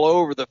all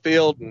over the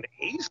field, and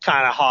he's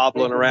kind of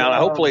hobbling around.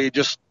 Hopefully he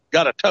just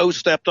got a toe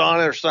stepped on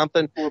it or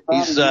something.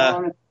 He's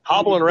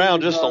hobbling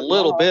around just a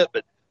little bit,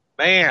 but,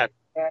 man,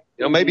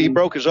 maybe he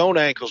broke his own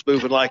ankles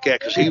moving like that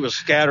because he was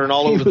scattering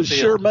all over the field. He was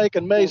sure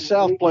making Mays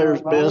South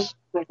players miss.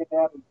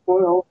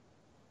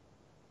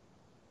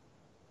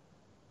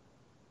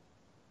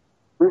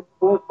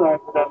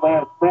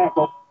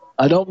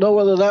 I don't know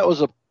whether that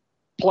was a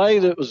play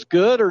that was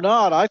good or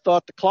not. I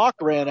thought the clock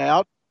ran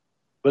out,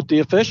 but the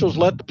officials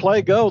let the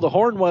play go. The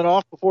horn went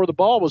off before the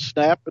ball was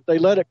snapped, but they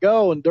let it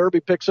go, and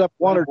Derby picks up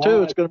 1 or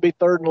 2. It's going to be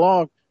third and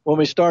long when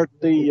we start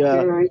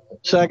the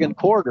second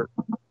quarter.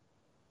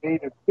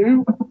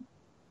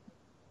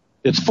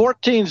 It's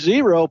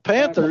 14-0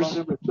 Panthers.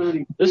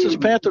 This is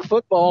Panther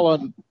football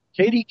on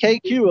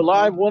KDKQ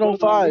Alive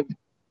 105.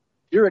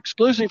 Your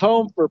exclusive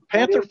home for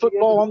Panther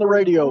football on the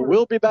radio.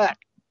 We'll be back.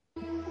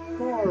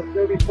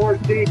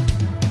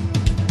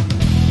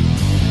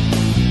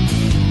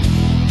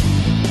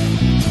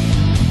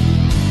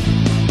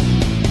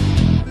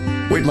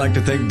 We'd like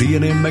to thank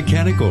D&M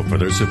Mechanical for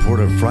their support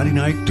of Friday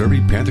night Derby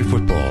Panther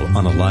football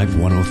on Alive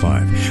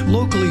 105.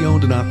 Locally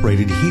owned and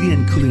operated heating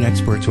and cooling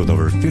experts with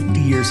over 50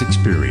 years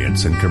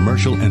experience in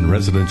commercial and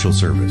residential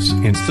service,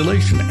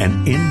 installation,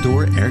 and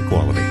indoor air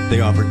quality.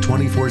 They offer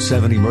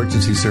 24/7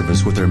 emergency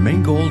service with their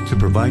main goal to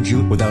provide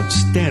you with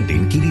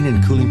outstanding heating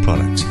and cooling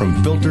products,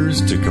 from filters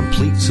to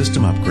complete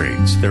system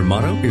upgrades. Their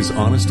motto is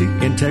honesty,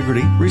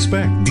 integrity,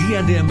 respect.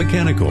 D&M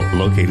Mechanical,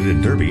 located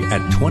in Derby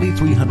at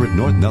 2300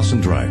 North Nelson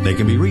Drive. They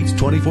can be reached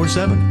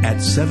 24/7 at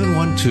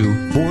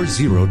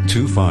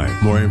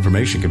 712-4025. More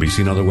information can be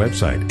seen on their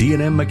website,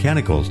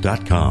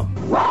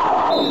 dnmmechanicals.com.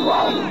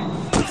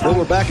 Well,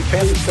 we're back at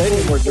Panther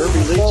Stadium where Derby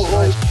leads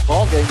tonight's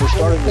ball game. We're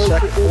starting the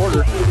second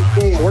quarter,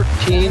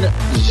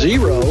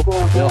 14-0.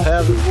 They'll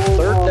have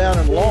third down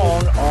and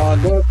long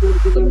on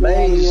the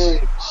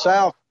Mays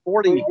South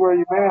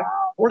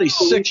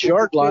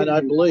 46-yard line,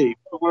 I believe.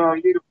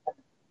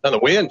 And the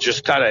wind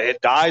just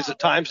it dies at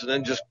times and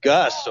then just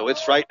gusts. So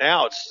it's right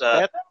now it's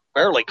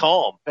fairly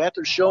calm.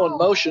 Panthers showing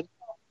motion,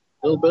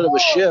 a little bit of a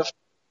shift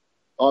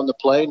on the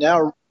play.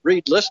 Now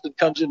Reed Liston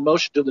comes in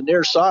motion to the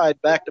near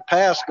side. Back to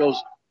pass goes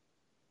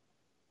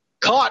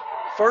caught.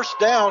 First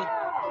down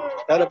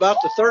at about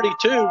the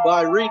 32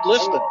 by Reed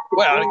Liston.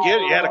 Well,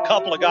 again, you had a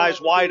couple of guys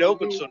wide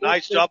open, so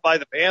nice job by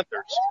the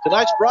Panthers.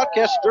 Tonight's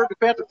broadcast of Derby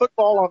Panther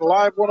football on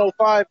Live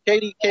 105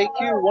 KDKQ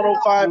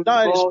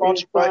 105.9 is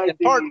sponsored in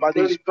part by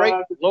these great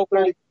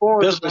local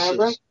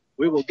businesses.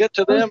 We will get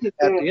to them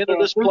at the end of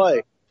this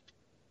play.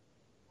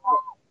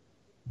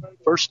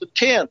 First and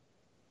 10.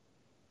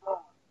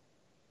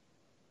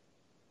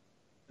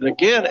 And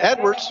again,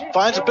 Edwards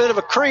finds a bit of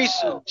a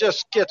crease and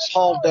just gets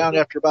hauled down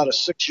after about a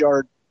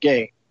 6-yard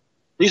gain.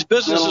 These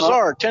businesses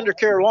are Tender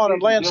Care Lawn and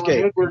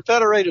Landscape,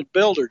 Confederated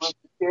Builders,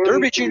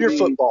 Derby Junior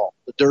Football,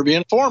 the Derby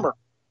Informer,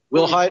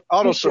 Wilhite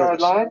Auto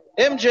Service,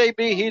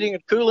 MJB Heating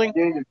and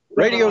Cooling,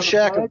 Radio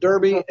Shack of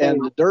Derby,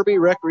 and the Derby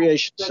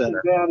Recreation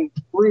Center.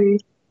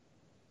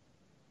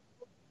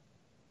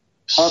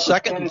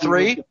 Second and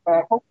 3.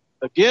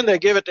 Again, they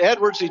give it to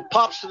Edwards. He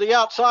pops to the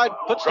outside,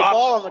 puts the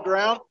ball on the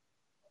ground.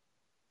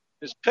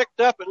 It's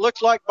picked up, it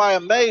looks like, by a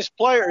Mays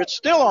player. It's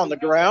still on the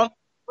ground.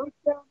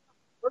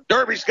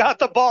 Derby's got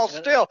the ball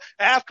still.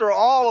 After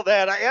all of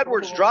that,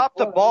 Edwards dropped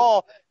the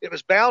ball. It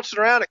was bouncing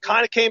around. It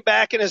kind of came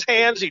back in his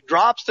hands. He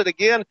drops it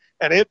again,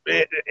 and it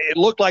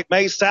looked like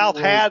Mays South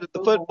had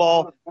the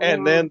football,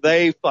 and then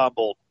they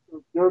fumbled.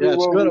 Yeah,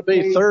 it's going to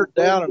be third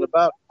down and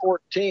about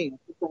 14.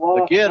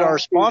 Again, our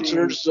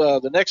sponsors,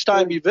 the next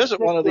time you visit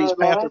one of these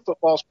Panther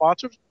football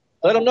sponsors,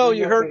 let them know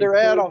you heard their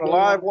ad on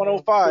Live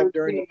 105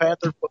 during the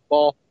Panther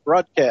football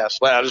broadcast.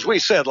 Well, as we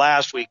said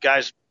last week,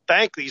 guys,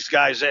 thank these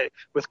guys.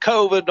 With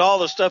COVID and all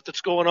the stuff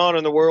that's going on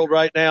in the world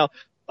right now,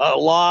 a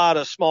lot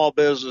of small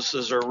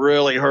businesses are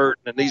really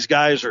hurting, and these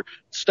guys are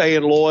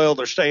staying loyal.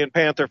 They're staying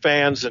Panther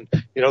fans, and,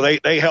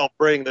 they help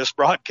bring this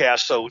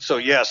broadcast. So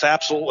yes,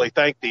 absolutely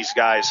thank these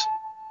guys.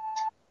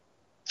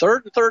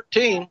 3rd and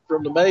 13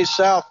 from the Mays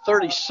South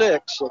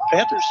 36. So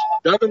Panthers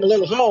dug him a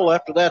little hole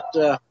after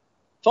that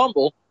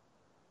fumble.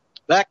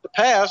 Back to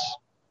pass.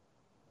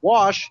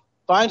 Wash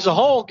finds the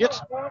hole,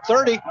 gets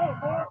 30.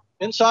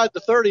 Inside the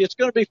 30, it's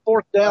going to be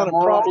 4th down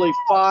and probably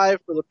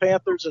 5 for the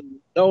Panthers. And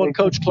knowing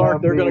Coach Clark,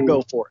 they're going to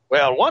go for it.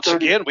 Well, once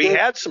again, we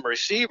had some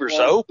receivers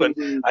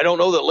open. I don't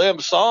know that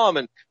Lim saw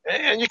them,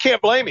 and you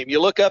can't blame him.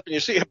 You look up and you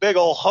see a big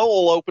old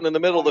hole open in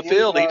the middle of the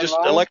field. He just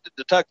elected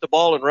to tuck the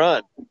ball and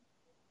run.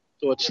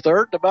 So it's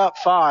 3rd and about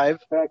 5.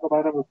 Tackle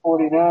by number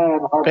 49.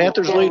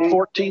 Panthers lead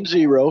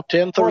 14-0,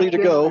 10:30 to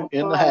go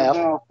in the half.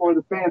 For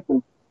the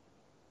Panthers.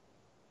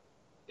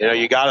 You know,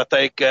 you got to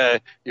think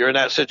you're in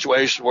that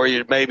situation where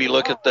you maybe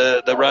look at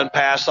the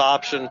run-pass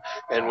option,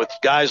 and with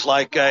guys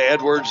like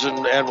Edwards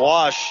and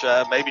Wash,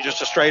 maybe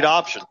just a straight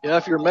option. Yeah,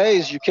 if you're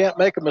Mays, you can't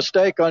make a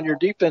mistake on your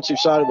defensive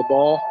side of the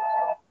ball.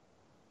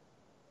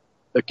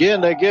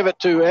 Again, they give it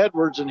to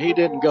Edwards, and he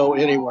didn't go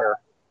anywhere.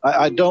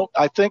 I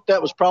think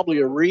that was probably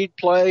a read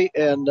play,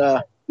 and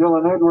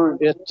Dylan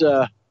Edwards.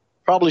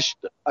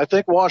 I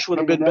think Wash would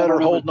have been better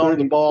holding on to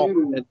the ball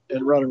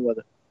and running with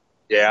it.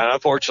 Yeah,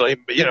 unfortunately,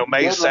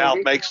 Mays South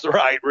makes the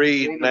right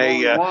read, and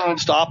they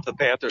stop the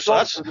Panthers. So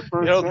that's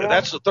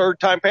the 3rd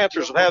time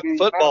Panthers have had the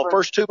football.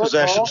 First 2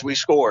 possessions we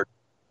scored.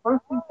 1st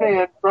and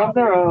 10 from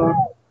their own.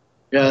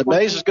 Yeah,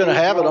 Mays is going to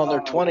have it on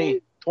their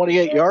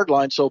 28-yard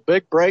line. So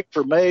big break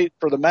for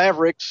the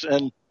Mavericks,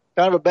 and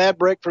kind of a bad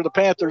break for the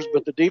Panthers.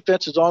 But the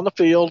defense is on the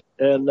field,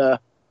 and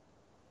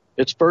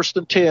it's 1st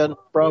and 10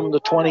 from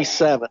the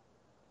 27.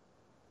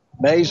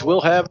 Mays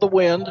will have the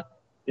wind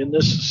in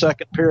this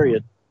second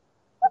period.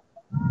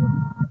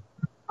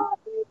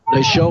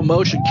 They show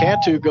motion.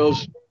 Cantu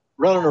goes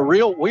running a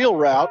real wheel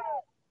route,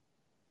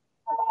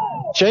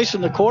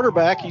 chasing the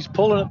quarterback. He's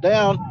pulling it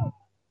down.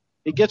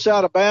 He gets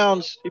out of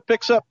bounds. He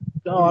picks up,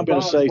 I'm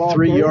going to say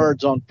 3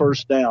 yards on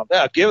 1st down.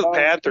 Yeah, give the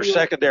Panthers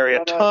secondary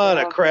a ton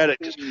of credit,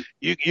 because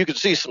you could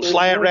see some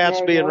slant routes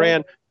being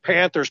ran.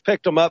 Panthers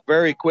picked them up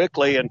very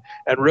quickly and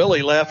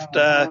really left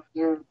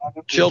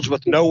Shields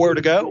with nowhere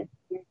to go.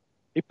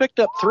 He picked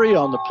up 3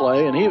 on the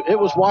play, and it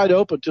was wide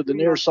open to the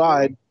near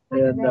side.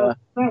 And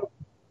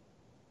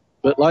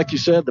but like you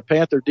said, the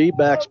Panther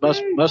D-backs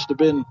must have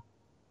been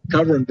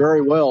covering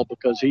very well,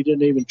 because he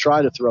didn't even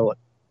try to throw it.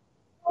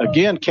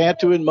 Again,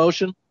 Cantu in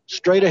motion.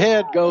 Straight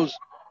ahead goes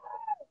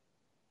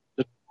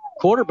the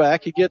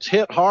quarterback. He gets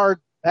hit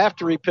hard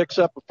after he picks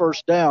up a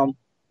 1st down.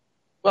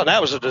 Well,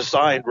 that was a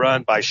designed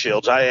run by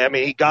Shields. I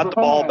mean, he got the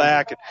ball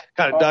back and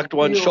kind of ducked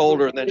one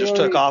shoulder and then just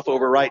took off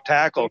over right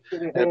tackle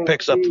and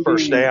picks up the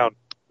 1st down.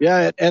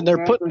 Yeah, and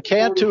they're putting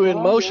Cantu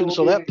in motion,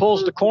 so that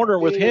pulls the corner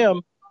with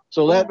him.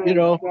 So that,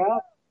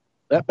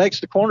 that makes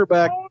the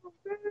cornerback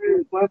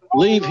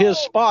leave his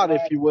spot,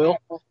 if you will.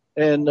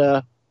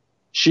 And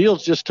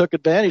Shields just took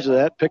advantage of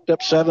that, picked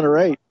up 7 or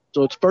 8.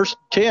 So it's 1st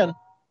and 10.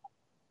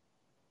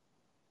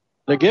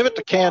 They give it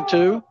to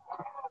Cantu.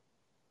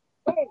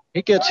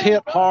 He gets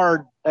hit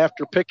hard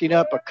after picking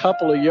up a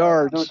couple of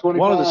yards.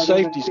 One of the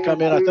safeties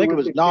come in, I think it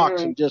was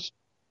Knox, and just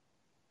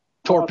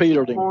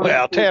torpedoed him.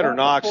 Well, Tanner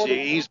Knox,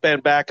 he's been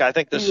back. I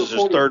think this is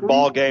his 3rd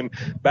ball game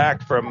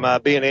back from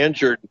being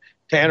injured.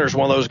 Tanner's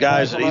one of those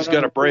guys that he's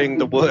going to bring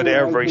the wood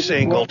every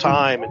single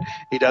time, and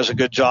he does a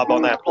good job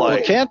on that play.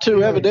 Well,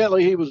 Cantu,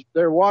 evidently,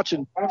 they're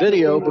watching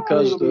video,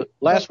 because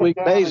last week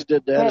Mays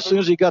did that. As soon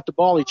as he got the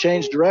ball, he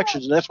changed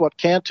directions, and that's what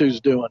Cantu's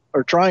doing,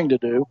 or trying to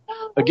do.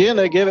 Again,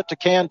 they give it to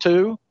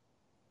Cantu.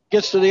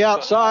 Gets to the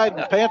outside,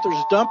 and the Panthers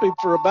dump him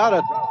for about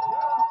a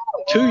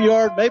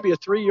 2-yard, maybe a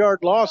 3-yard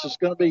loss. It's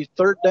going to be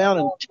 3rd down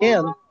and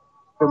 10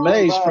 for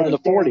Mays from the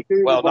 40.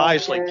 Well,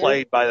 nicely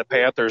played by the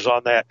Panthers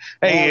on that.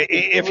 Hey,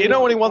 if you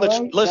know anyone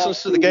that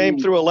listens to the game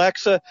through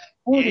Alexa,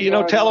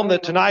 tell them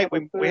that tonight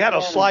we had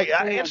a slight.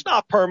 It's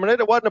not permanent.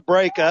 It wasn't a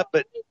breakup,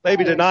 but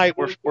maybe tonight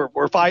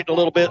we're fighting a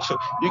little bit. So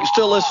you can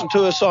still listen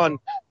to us on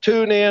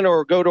TuneIn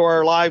or go to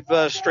our live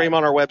stream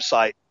on our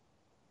website.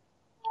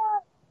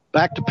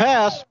 Back to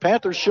pass.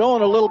 Panthers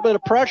showing a little bit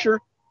of pressure.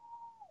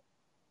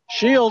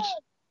 Shields.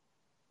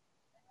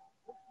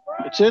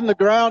 It's in the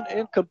ground,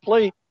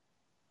 incomplete.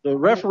 The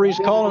referee's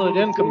calling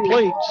it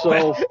incomplete.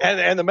 So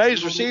and the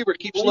Mays receiver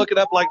keeps looking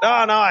up like, no,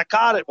 I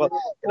caught it. Well,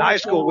 in high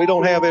school we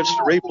don't have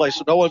instant replay,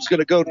 so no one's going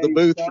to go to the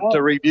booth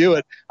to review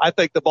it. I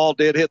think the ball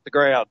did hit the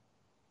ground.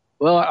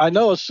 Well, I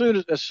know as soon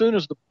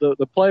as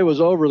the play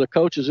was over, the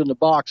coaches in the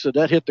box said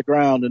that hit the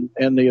ground,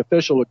 and the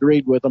official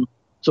agreed with them.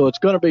 So it's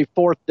going to be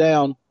 4th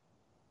down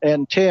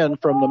and 10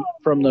 from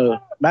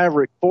the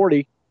Maverick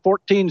 40.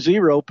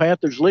 14-0,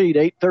 Panthers lead,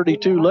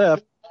 8:32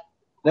 left.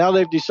 Now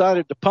they've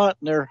decided to punt,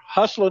 and they're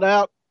hustling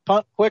out,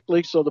 punt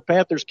quickly, so the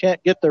Panthers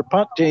can't get their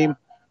punt team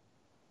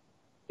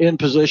in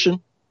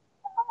position.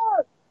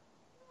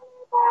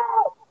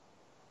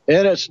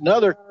 And it's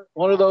another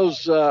one of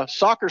those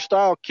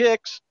soccer-style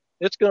kicks.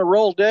 It's going to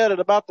roll dead at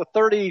about the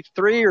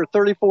 33 or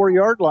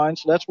 34-yard line,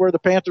 so that's where the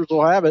Panthers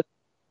will have it.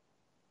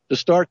 to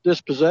start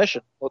this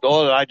possession.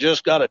 Well, I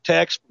just got a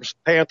text from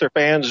Panther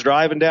fans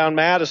driving down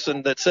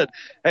Madison that said,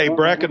 hey,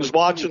 Brecken's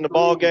watching the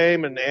ball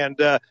game and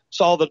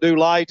saw the new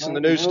lights in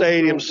the new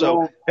stadium.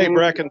 So, hey,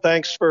 Brecken,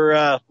 thanks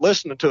for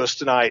listening to us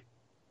tonight.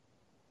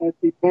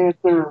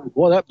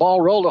 Well, that ball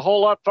rolled a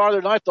whole lot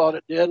farther than I thought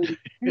it did.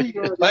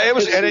 It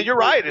was, and you're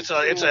right.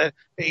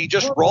 He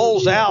just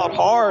rolls out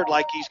hard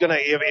like he's going to,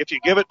 if you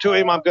give it to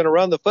him, I'm going to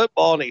run the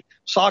football, and he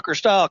soccer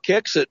style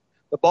kicks it.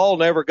 The ball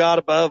never got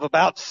above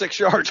about 6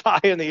 yards high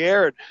in the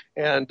air,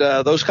 and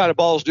those kind of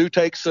balls do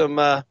take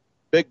some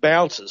big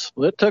bounces.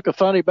 Well, it took a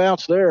funny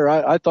bounce there.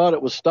 I thought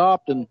it was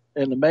stopped, and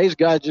the Mays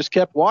guy just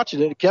kept watching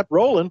it. It kept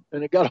rolling,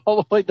 and it got all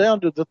the way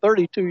down to the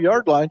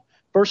 32-yard line.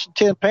 First and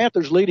 10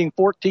 Panthers leading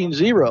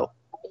 14-0.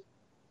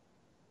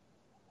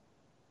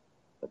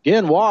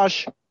 Again,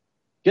 Wash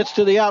gets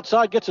to the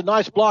outside, gets a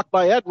nice block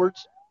by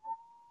Edwards.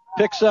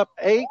 Picks up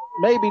 8,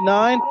 maybe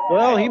 9.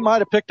 Well, he might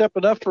have picked up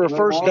enough for a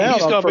first down.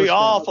 He's going to be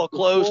awful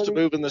close to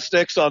moving the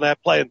sticks on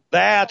that play. And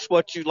that's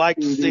what you like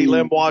to see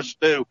Lem Wash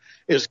do,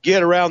 is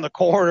get around the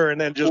corner and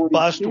then just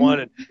bust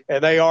one.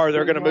 And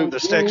they're going to move the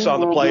sticks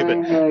on the play.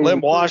 But Lem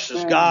Wash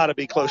has got to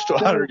be close to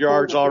 100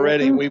 yards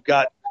already. We've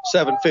got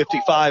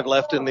 7:55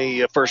 left in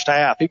the first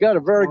half. He got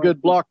a very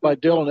good block by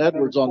Dylan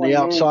Edwards on the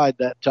outside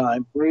that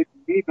time.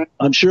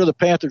 I'm sure the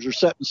Panthers are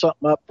setting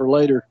something up for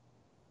later.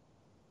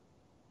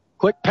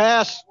 Quick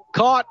pass,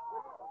 caught.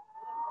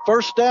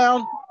 First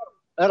down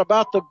at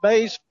about the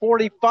Mays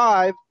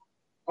 45.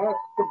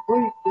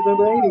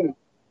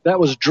 That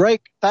was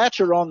Drake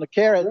Thatcher on the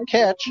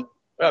catch.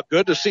 Well,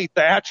 good to see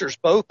Thatcher's,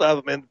 both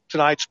of them, in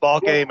tonight's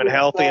ball game and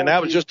healthy. And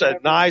that was just a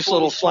nice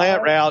little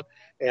slant route.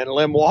 And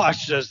Lem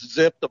Wash just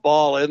zipped the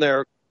ball in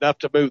there enough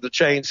to move the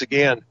chains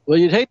again. Well,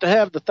 you'd hate to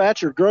have the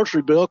Thatcher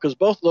grocery bill because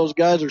both of those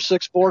guys are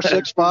 6'4",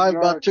 6'5",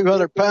 about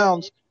 200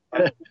 pounds.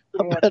 I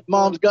bet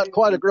Mom's got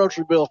quite a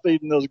grocery bill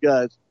feeding those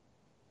guys.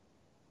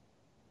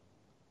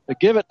 They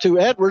give it to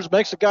Edwards,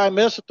 makes a guy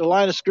miss at the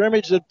line of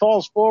scrimmage, then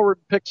falls forward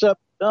and picks up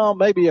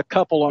maybe a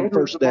couple on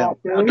first down.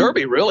 Now,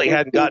 Derby really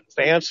hadn't gotten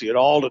fancy at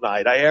all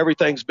tonight.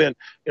 Everything's been,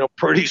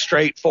 pretty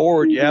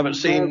straightforward. You haven't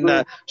seen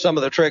some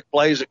of the trick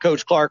plays that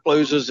Coach Clark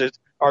uses. It's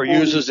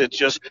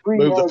just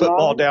move the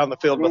football down the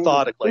field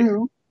methodically.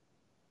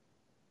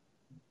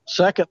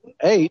 Second and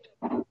 8.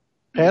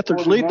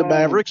 Panthers lead the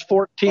Mavericks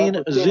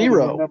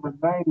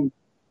 14-0.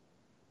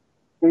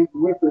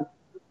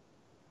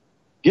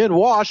 Again,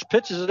 Wash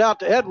pitches it out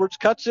to Edwards,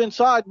 cuts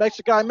inside, makes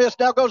the guy miss.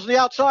 Now goes to the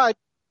outside.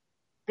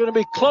 Going to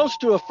be close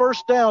to a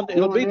first down.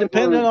 It'll be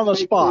dependent on the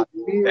spot.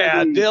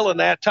 Yeah, Dylan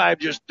that time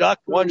just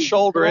ducked one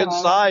shoulder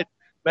inside.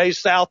 Mays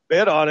South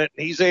bit on it,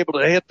 and he's able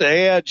to hit the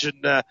edge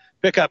and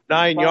pick up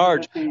 9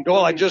 yards.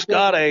 Well, I just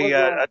got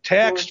a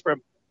text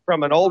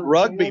from an old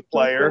rugby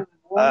player.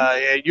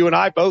 You and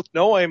I both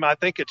know him. I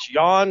think it's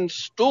Jan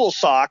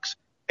Stoolsocks.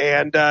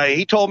 And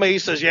he told me, he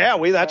says,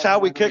 that's how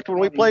we kicked when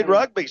we played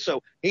rugby.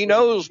 So he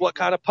knows what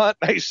kind of punt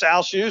Mays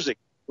South's using.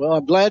 Well,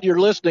 I'm glad you're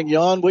listening,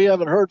 Jan. We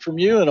haven't heard from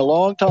you in a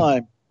long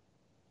time.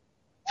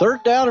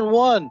 Third down and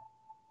 1.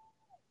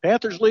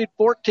 Panthers lead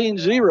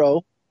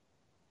 14-0.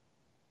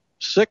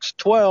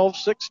 6:12,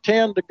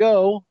 6:10 to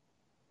go.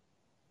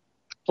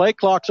 Play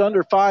clock's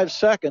under 5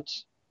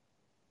 seconds.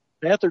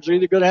 Panthers are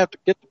either going to have to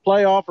get the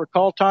play off or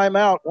call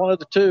timeout, one of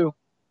the two.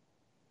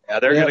 Yeah,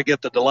 they're going to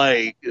get the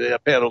delay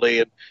penalty.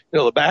 And,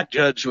 the back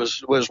judge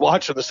was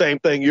watching the same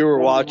thing you were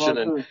watching.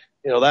 And,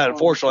 that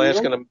unfortunately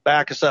that's going to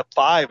back us up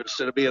 5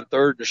 instead of being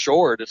third and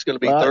short. It's going to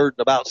be third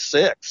and about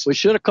 6. We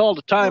should have called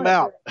a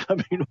timeout.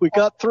 We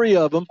got 3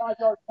 of them,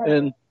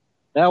 and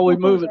now we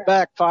move it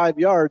back 5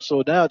 yards.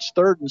 So now it's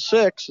 3rd and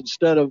 6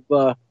 instead of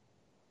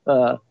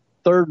 3rd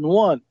and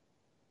 1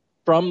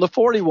 from the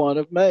 41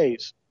 of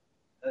Mays.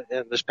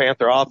 And this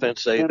Panther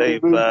offense, they've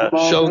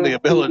shown the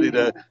ability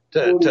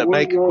to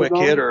make a quick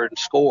hitter and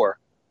score.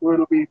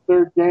 It'll be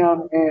 3rd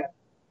down and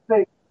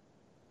 6.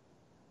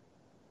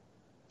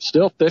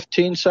 Still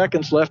 15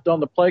 seconds left on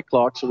the play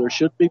clock, so there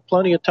should be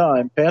plenty of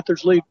time.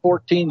 Panthers lead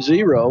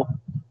 14-0.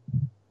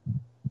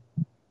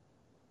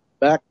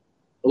 Back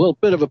a little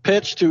bit of a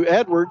pitch to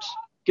Edwards.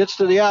 Gets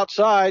to the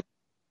outside.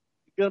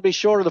 Going to be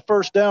short of the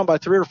first down by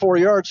 3 or 4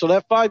 yards. So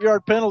that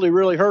 5-yard penalty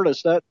really hurt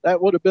us.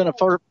 That would have been a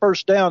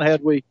first down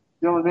had we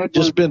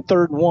just been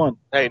 3rd and 1.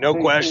 Hey, no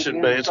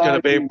question, but it's going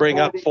to bring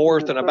up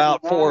 4th and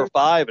about 4 or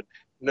 5. And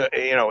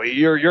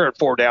you're in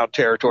 4-down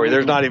territory.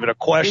 There's not even a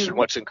question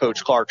what's in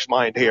Coach Clark's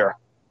mind here.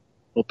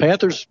 Well,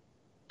 Panthers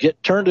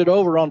turned it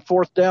over on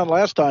 4th down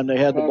last time they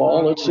had the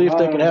ball. Let's see if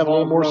they can have a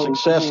little more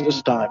success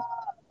this time.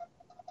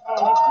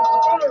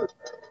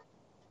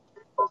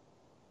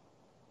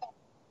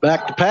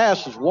 Back to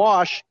pass is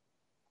Wash.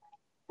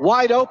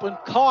 Wide open,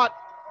 caught,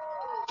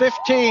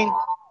 15.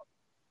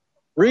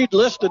 Reed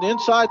Liston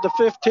inside the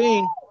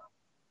 15.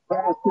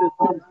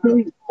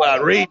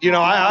 Well, Reed,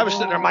 I was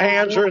sitting there, my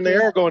hands are in the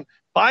air going,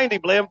 find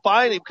him, Lem,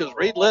 find him, because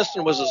Reed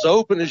Liston was as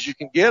open as you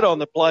can get on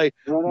the play.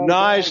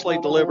 Nicely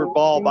delivered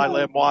ball by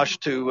Lem Wash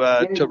to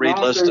Reed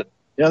Liston.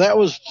 Yeah, that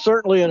was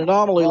certainly an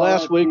anomaly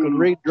last week when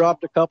Reed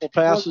dropped a couple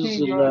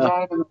passes,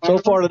 and so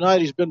far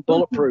tonight he's been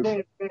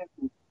bulletproof.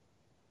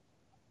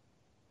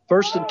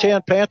 First and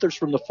 10, Panthers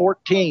from the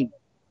 14.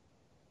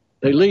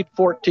 They lead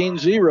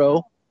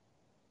 14-0.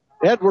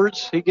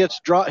 Edwards, he gets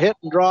hit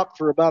and dropped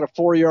for about a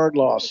 4-yard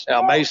loss.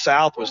 Now, May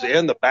South was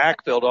in the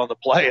backfield on the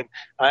play, and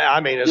I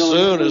mean, as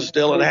soon as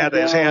Dillon had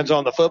his hands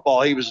on the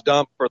football, he was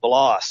dumped for the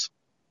loss.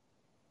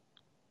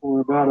 Yeah,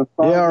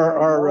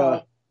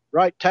 our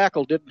right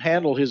tackle didn't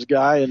handle his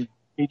guy, and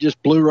he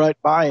just blew right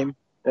by him.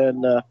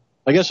 And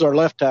I guess our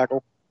left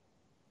tackle.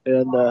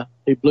 And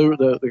he blew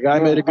the guy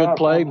made a good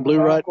play and blew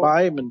right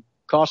by him and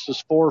cost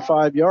us 4 or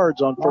 5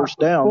 yards on first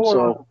down.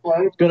 So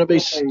it's going to be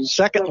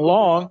second and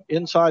long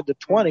inside the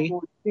 20,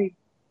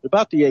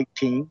 about the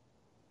 18.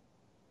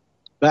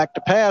 Back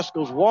to pass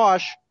goes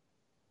Wash.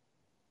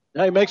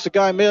 Now he makes the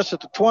guy miss at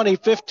the 20,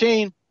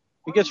 15.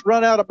 He gets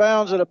run out of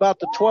bounds at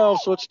about the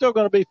 12, so it's still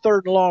going to be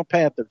third and long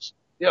Panthers.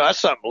 Yeah, that's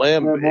something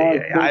Lim.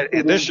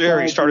 This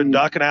year he started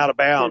ducking out of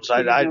bounds.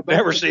 I'd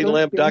never seen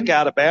Lim duck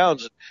out of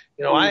bounds.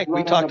 You know, I think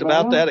we talked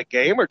about that a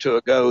game or two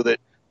ago, that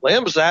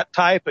Lim's that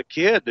type of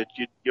kid that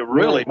you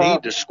really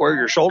need to square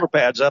your shoulder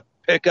pads up,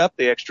 pick up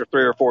the extra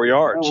 3 or 4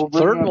 yards.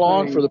 Third and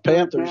long for the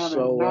Panthers.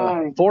 So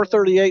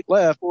 4:38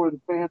 left.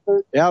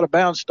 The out of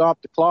bounds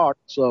stopped the clock.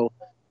 So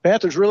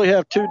Panthers really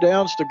have 2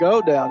 downs to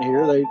go down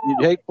here.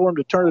 You'd hate for them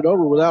to turn it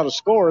over without a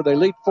score. They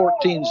lead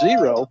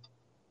 14-0.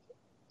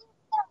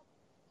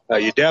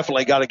 You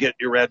definitely got to get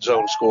your red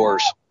zone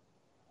scores.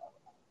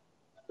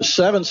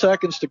 7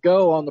 seconds to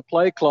go on the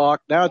play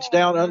clock. Now it's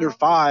down under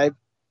 5.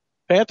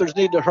 Panthers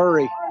need to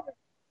hurry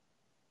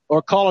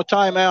or call a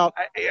timeout.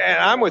 And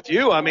I'm with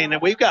you. I mean,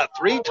 we've got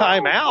 3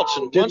 timeouts,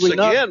 and once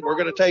again, we're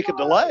going to take a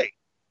delay.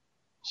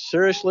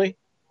 Seriously?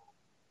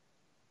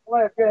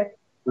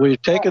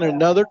 We've taken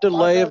another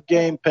delay of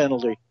game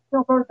penalty.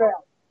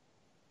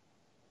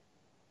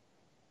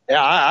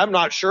 Yeah, I'm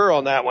not sure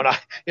on that one.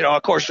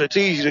 Of course, it's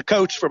easy to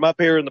coach from up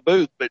here in the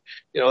booth, but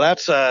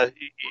that's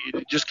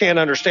you just can't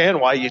understand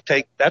why you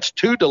take. That's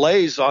 2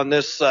 delays on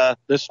this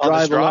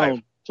drive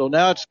alone. So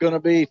now it's going to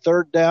be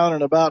third down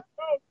and about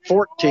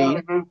 14.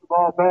 Move the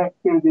ball back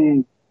to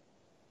the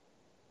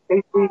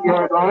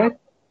 18-yard line.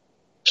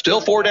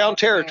 Still 4 down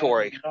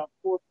territory.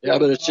 Yeah,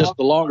 but it's just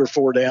the longer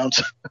 4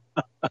 downs.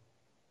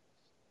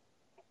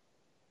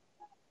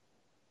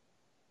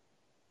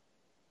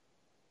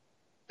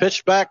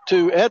 Pitched back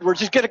to Edwards.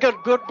 He's going to get a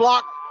good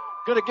block.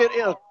 There's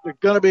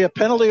going to be a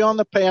penalty on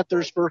the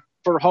Panthers for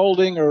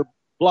holding or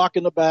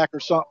blocking the back or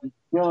something.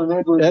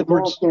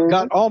 Edwards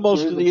got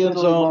almost to the end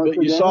zone,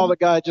 but you saw the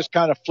guy just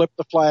kind of flip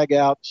the flag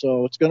out,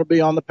 so it's going to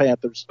be on the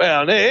Panthers.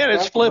 Well, and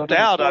it's flipped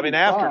out. I mean,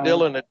 after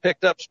Dillon had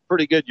picked up some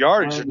pretty good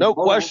yardage, there's no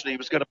question he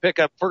was going to pick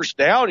up first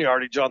down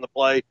yardage on the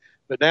play,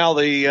 but now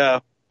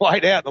the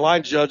White Hat and the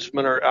line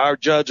judgment or our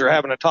judge are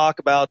having a talk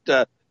about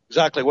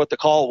exactly what the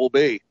call will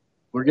be.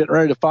 We're getting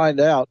ready to find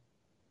out.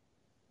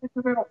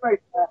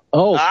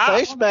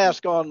 Face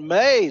mask on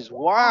Mays.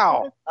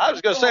 Wow. I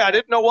was going to say, I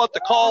didn't know what the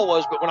call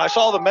was, but when I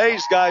saw the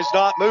Mays guys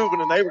not moving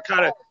and they were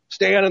kind of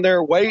standing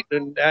there waiting,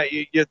 and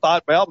you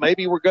thought, well,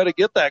 maybe we're going to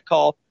get that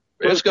call.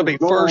 It's going to be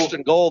first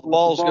and goal. The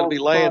ball's going to be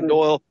laying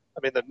Doyle.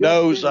 I mean, the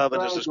nose of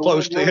it is as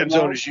close to the end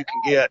zone as you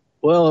can get.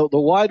 Well, the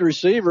wide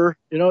receiver,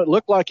 it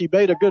looked like he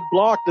made a good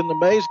block. Then the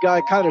Mays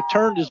guy kind of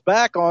turned his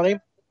back on him,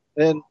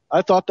 and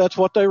I thought that's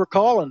what they were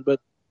calling, but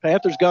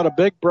Panthers got a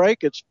big break.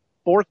 It's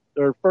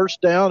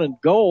first down and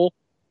goal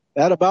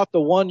at about the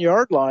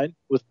 1-yard line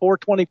with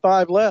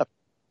 4:25 left.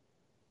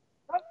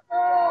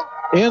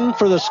 In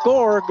for the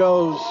score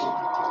goes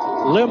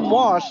Lim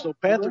Wash. So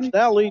Panthers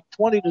now lead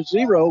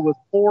 20-0 with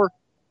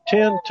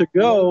 4:10 to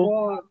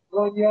go.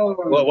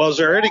 Well, was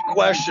there any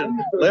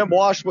question? Lim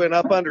Wash went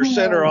up under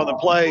center on the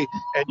play,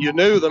 and you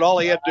knew that all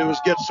he had to do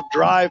was get some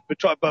drive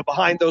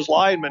behind those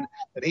linemen,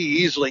 and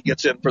he easily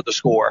gets in for the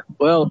score.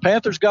 Well, the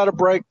Panthers got a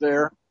break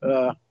there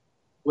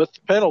with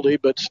the penalty,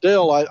 but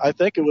still, I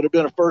think it would have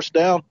been a first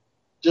down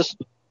just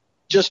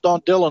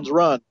on Dillon's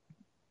run.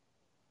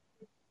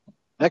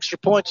 Extra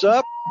points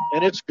up,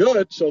 and it's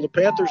good. So the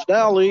Panthers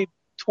now lead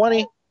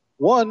 21-0.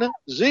 Well,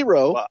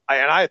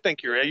 and I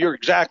think you're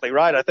exactly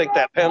right. I think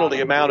that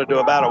penalty amounted to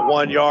about a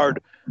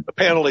 1-yard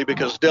penalty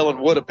because Dillon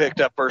would have picked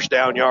up first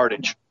down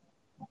yardage.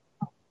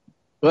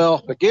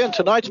 Well, again,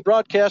 tonight's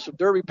broadcast of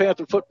Derby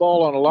Panther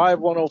football on Alive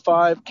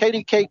 105,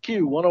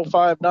 KDKQ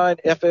 105.9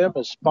 FM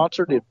is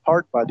sponsored in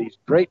part by these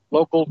great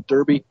local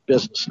Derby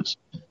businesses.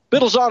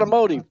 Biddle's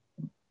Automotive,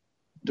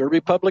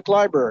 Derby Public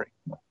Library,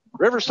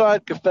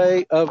 Riverside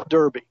Cafe of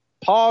Derby,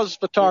 Pause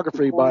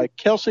Photography by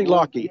Kelsey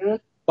Lockey,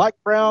 Mike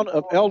Brown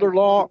of Elder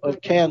Law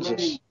of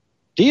Kansas,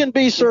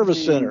 D&B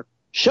Service Center,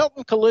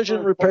 Shelton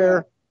Collision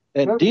Repair,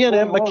 and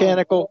D&M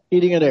Mechanical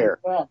Heating and Air.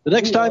 The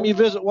next time you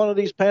visit one of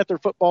these Panther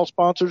football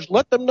sponsors,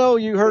 let them know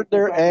you heard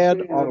their ad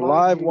on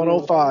Live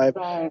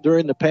 105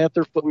 during the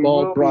Panther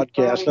football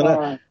broadcast.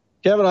 And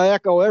Kevin, I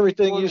echo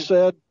everything you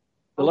said.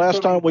 The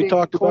last time we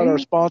talked about our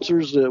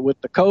sponsors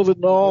with the COVID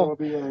and all,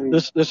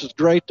 this is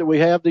great that we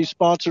have these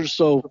sponsors.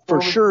 So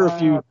for sure,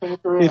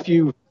 if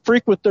you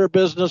frequent their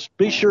business,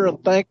 be sure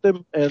and thank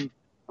them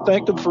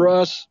for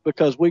us,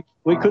 because we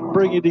couldn't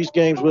bring you these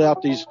games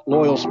without these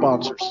loyal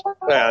sponsors.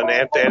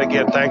 And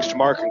again, thanks to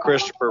Mark and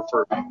Christopher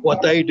for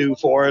what they do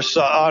for us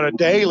on a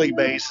daily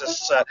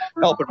basis,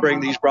 helping bring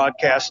these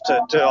broadcasts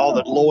to all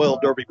the loyal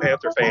Derby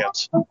Panther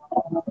fans.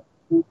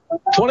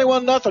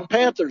 21-0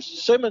 Panthers.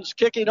 Simmons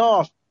kicking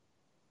off.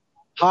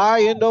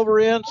 High end over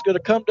end. It's going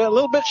to come down a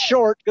little bit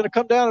short. Going to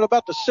come down at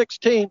about the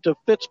 16 to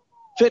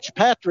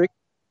Fitzpatrick.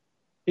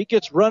 He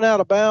gets run out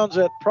of bounds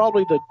at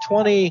probably the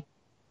 20,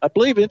 I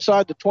believe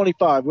inside the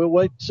 25. We'll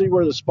wait and see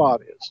where the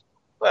spot is.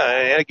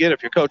 And again,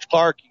 if you're Coach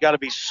Clark, you got to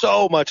be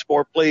so much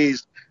more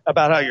pleased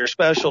about how your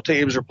special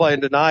teams are playing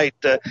tonight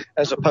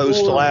as opposed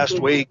to last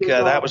week.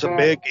 That was a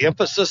big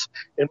emphasis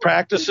in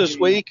practice this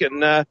week,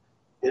 and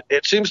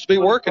it seems to be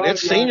working.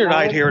 It's senior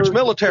night here. It's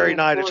military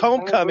night. It's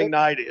homecoming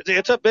night.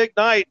 It's a big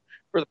night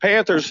for the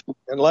Panthers,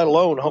 and let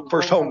alone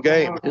first home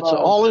game. It's an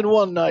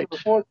all-in-one night.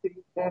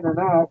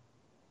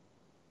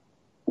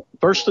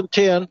 1st and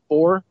 10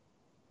 for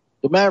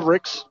the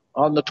Mavericks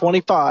on the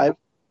 25.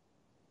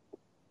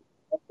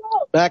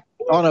 Back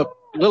on a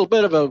little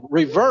bit of a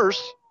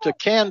reverse to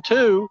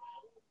Cantu.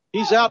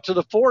 He's out to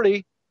the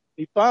 40.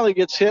 He finally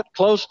gets hit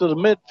close to the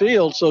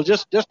midfield, so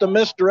just a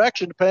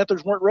misdirection. The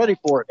Panthers weren't ready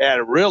for it. And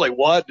it really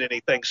wasn't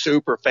anything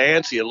super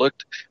fancy. It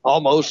looked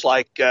almost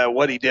like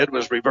what he did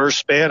was reverse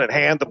spin and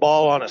hand the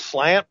ball on a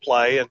slant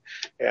play,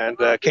 and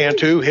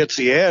Cantu hits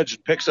the edge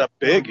and picks up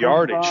big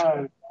yardage.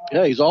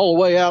 Yeah, he's all the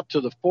way out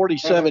to the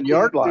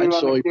 47-yard line,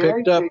 so he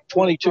picked up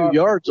 22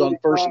 yards on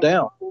first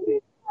down.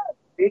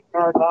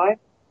 8-yard line.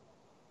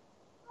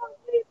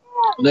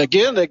 And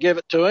again, they give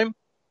it to him.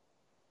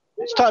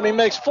 This time he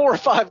makes 4 or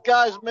 5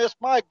 guys miss.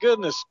 My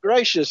goodness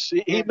gracious.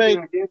 He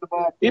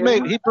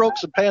broke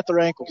some Panther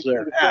ankles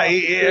there.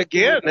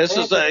 Again, this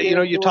is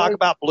you talk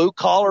about blue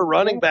collar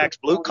running backs,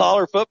 blue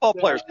collar football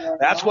players.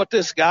 That's what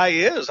this guy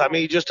is. I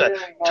mean, just a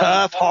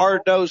tough,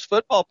 hard nosed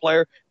football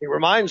player. He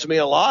reminds me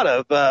a lot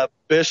of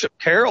Bishop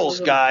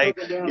Carroll's guy.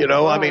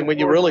 I mean, when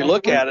you really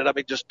look at it, I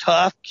mean, just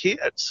tough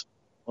kids.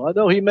 Well, I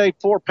know he made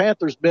 4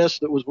 Panthers miss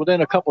that was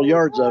within a couple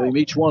yards of him,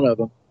 each one of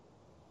them.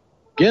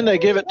 Again, they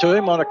give it to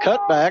him on a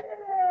cutback.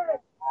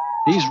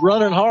 He's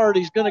running hard.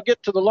 He's going to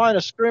get to the line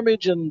of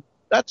scrimmage, and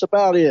that's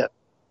about it.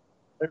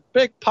 There's a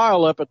big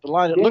pile up at the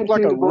line. It looked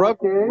like a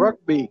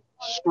rugby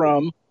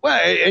scrum. Well,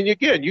 and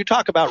again, you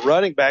talk about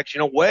running backs,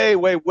 way,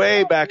 way,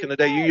 way back in the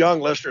day. You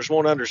young listeners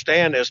won't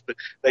understand this, but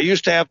they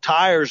used to have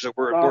tires that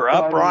were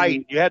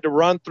upright. You had to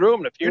run through them.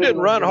 And if you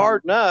didn't run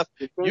hard enough,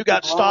 you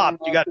got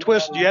stopped. You got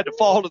twisted. You had to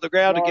fall to the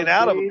ground to get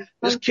out of them.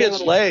 This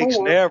kid's legs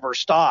never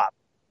stopped.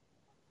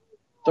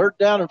 3rd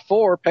down and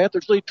 4.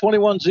 Panthers lead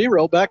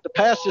 21-0. Back to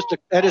pass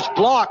and it's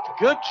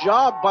blocked. Good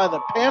job by the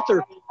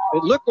Panther.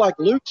 It looked like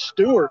Luke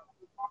Stewart.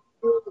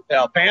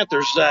 Now,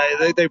 Panthers,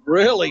 they've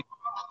really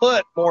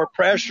put more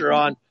pressure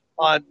on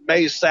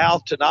Maize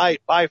South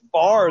tonight by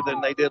far than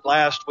they did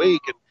last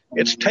week. And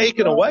it's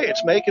taken away.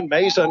 It's making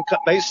Maize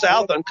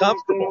South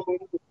uncomfortable.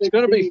 It's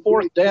going to be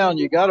 4th down.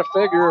 You got to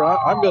figure.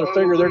 I'm going to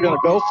figure they're going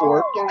to go for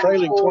it. It's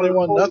trailing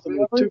 21-0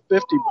 with 2:50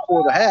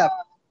 before the half.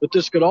 But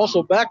this could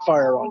also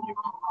backfire on you.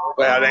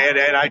 Well,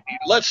 and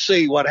let's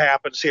see what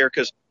happens here,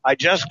 because I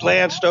just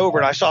glanced over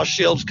and I saw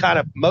Shields kind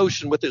of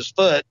motion with his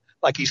foot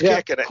like he's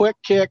kicking it. Quick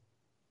kick.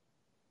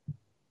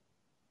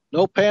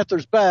 No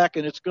Panthers back,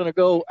 and it's going to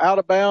go out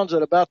of bounds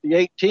at about the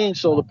 18.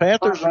 So the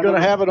Panthers are going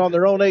to have it on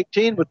their own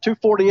 18 with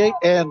 2:48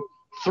 and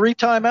 3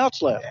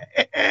 timeouts left.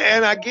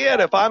 And again,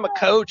 if I'm a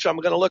coach, I'm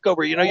going to look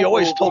over. You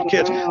always told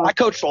kids, I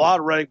coached a lot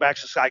of running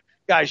backs. It's like,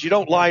 guys, you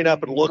don't line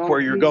up and look where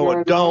you're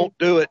going. Don't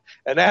do it.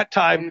 And that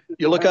time,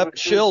 you look up and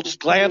Shields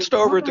glanced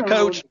over at the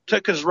coach,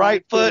 took his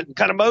right foot and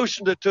kind of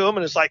motioned it to him.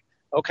 And it's like,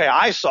 okay,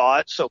 I saw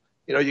it. So,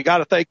 you got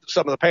to think that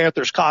some of the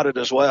Panthers caught it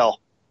as well.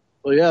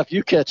 Well, yeah, if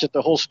you catch it,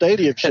 the whole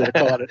stadium should have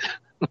caught it.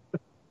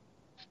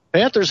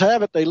 Panthers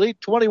have it. They lead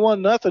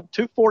 21-0,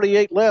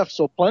 2:48 left.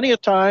 So plenty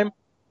of time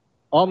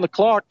on the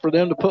clock for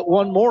them to put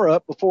one more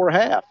up before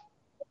half.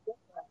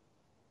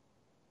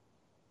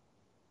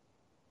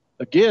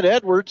 Again,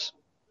 Edwards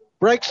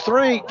breaks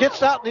 3,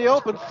 gets out in the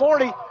open,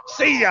 40,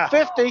 see ya,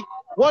 50,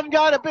 one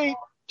guy to beat,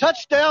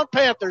 touchdown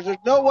Panthers. There's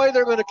no way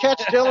they're going to catch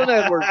Dylan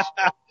Edwards.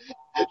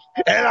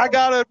 And I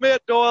got to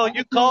admit, Doyle,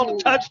 you called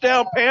a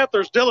touchdown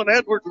Panthers. Dylan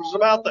Edwards was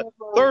about the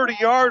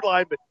 30-yard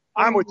line, but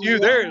I'm with you.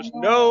 There is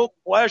no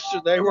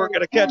question they weren't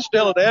going to catch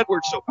Dylan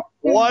Edwards. So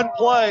one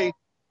play,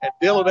 and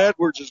Dylan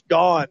Edwards is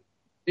gone.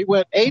 He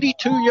went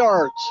 82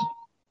 yards.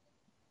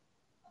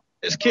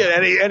 This kid,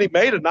 and he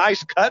made a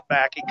nice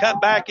cutback. He cut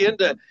back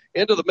into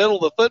the middle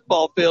of the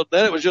football field.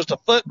 Then it was just a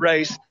foot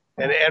race,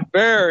 and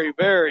very,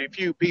 very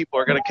few people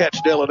are going to catch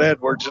Dylan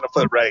Edwards in a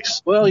foot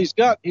race. Well, he's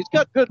got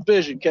good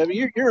vision, Kevin.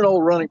 You're an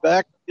old running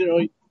back,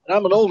 and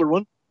I'm an older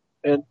one,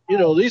 and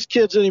these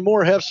kids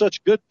anymore have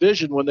such good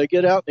vision when they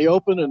get out in the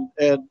open,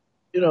 and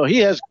he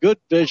has good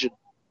vision.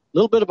 A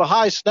little bit of a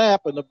high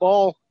snap, and the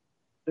ball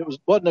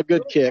wasn't a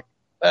good kick.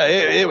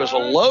 It was a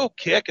low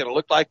kick, and it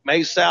looked like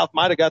Maize South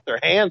might have got their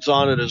hands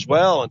on it as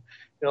well. And,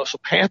 so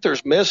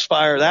Panthers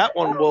misfire. That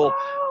one will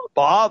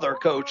bother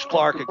Coach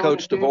Clark and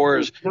Coach DeVore.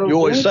 As you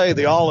always say,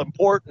 the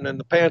all-important, and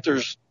the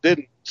Panthers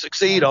didn't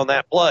succeed on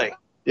that play.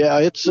 Yeah,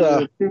 it's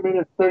 2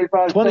 minutes,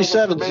 35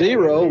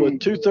 27-0 with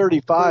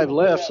 2:35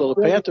 left, so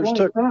the Panthers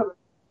took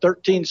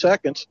 13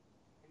 seconds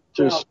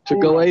to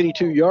go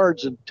 82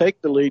 yards and take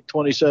the lead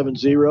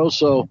 27-0.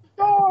 So,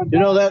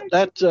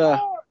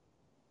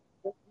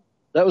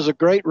 that was a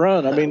great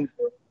run. I mean,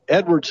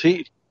 Edwards,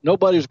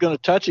 nobody was going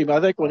to touch him.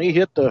 I think when he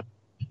hit the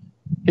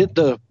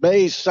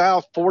Mays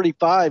South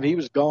 45, he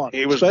was gone.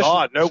 He was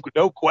gone, no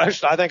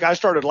question. I think I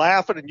started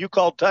laughing, and you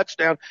called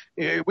touchdown.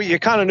 You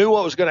kind of knew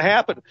what was going to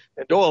happen.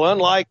 And Doyle,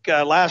 unlike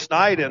last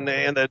night in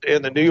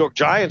the New York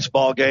Giants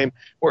ball game,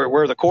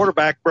 where the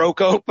quarterback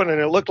broke open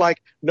and it looked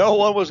like no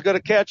one was going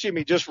to catch him,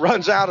 he just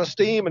runs out of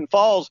steam and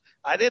falls.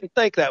 I didn't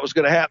think that was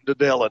going to happen to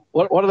Dillon.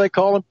 What do they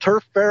call them?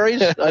 Turf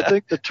fairies? I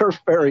think the turf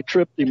fairy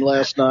tripped him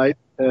last night,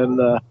 and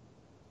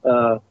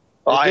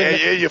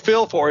you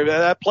feel for him.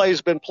 That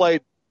play's been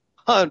played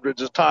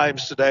hundreds of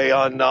times today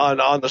on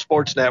the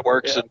sports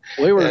networks. Yeah.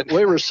 And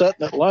we were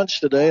sitting at lunch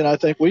today, and I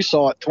think we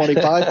saw it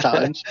 25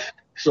 times.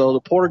 So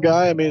the poor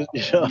guy, I mean,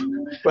 well,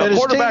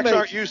 quarterbacks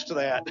aren't used to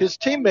that. His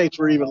teammates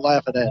were even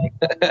laughing at him.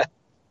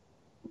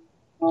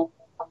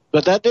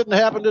 But that didn't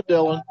happen to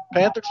Dillon.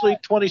 Panthers lead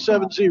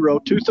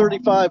 27-0,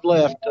 2:35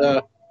 left.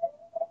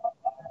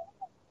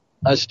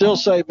 I still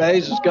say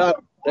Mays has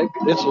got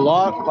it's a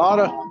lot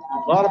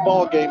of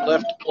ball game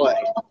left to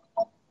play.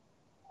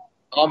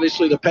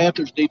 Obviously, the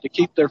Panthers need to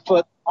keep their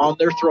foot on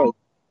their throat.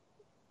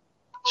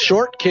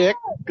 Short kick,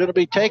 going to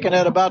be taken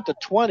at about the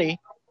 20.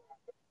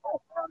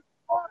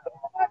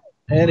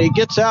 And he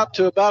gets out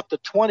to about the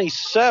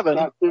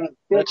 27.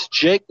 That's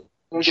Jake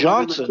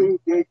Johnson.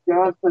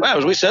 Well,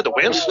 as we said, the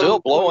wind's still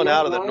blowing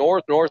out of the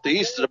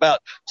northeast at about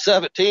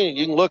 17. And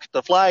you can look at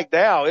the flag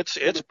now. It's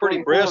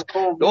pretty brisk.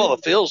 Well,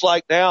 it feels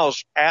like now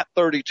is at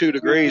 32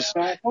 degrees.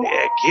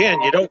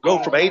 Again, you don't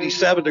go from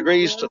 87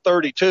 degrees to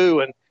 32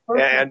 and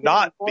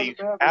not be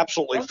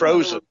absolutely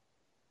frozen.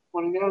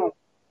 The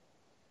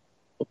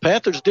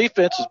Panthers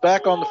defense is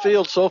back on the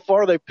field. So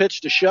far, they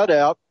pitched a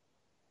shutout.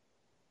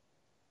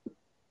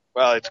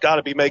 Well, it's got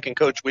to be making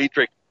Coach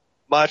Wietrich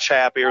much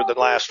happier than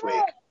last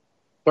week.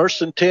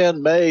 1st and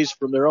 10, Mays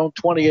from their own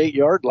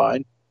 28-yard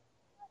line.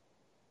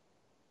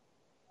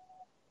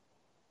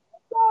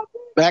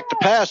 Back to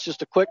pass,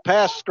 just a quick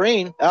pass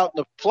screen out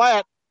in the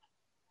flat.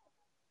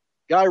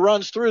 Guy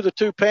runs through the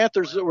two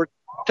Panthers that were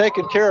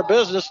taking care of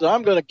business. And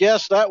I'm going to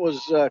guess that was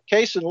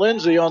Cason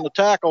Lindsay on the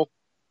tackle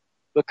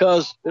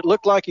because it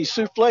looked like he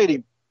souffled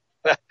him.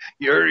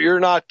 You're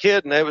not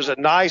kidding. It was a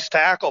nice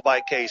tackle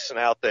by Cason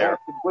out there.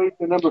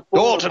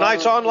 Goal,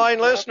 tonight's online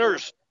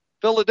listeners: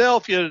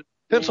 Philadelphia,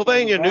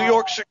 Pennsylvania,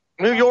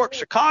 New York,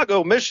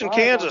 Chicago, Mission,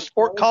 Kansas,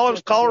 Fort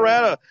Collins,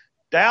 Colorado,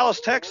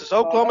 Dallas, Texas,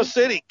 Oklahoma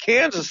City,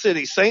 Kansas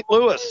City, St.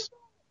 Louis.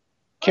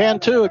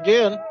 Cantu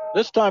again.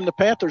 This time the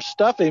Panthers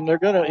stuff him. He's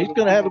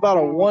gonna have about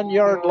a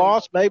 1-yard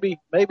loss, maybe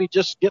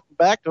just getting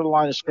back to the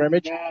line of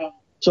scrimmage.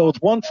 So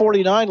with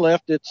 1:49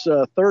 left, it's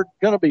going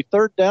to be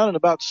third down and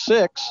about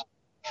 6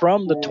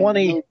 from the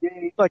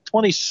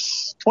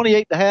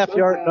 28.5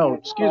 yard. No,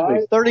 excuse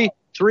me,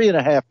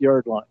 33.5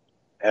 yard line.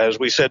 As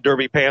we said,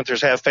 Derby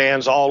Panthers have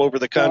fans all over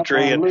the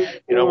country, and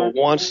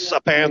once a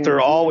Panther,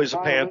 always a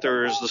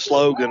Panther is the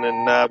slogan,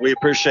 and we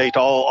appreciate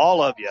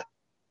all of you.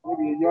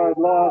 Maybe a yard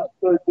loss,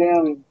 third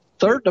down.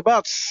 Third and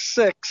about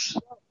 6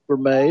 for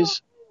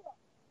Mays.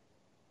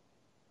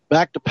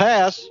 Back to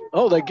pass.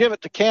 Oh, they give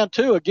it to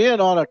Cantu again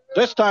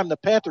this time the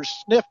Panthers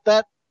sniffed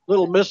that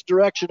little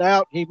misdirection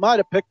out. He might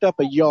have picked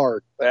up a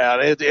yard. Yeah,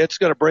 it's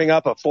going to bring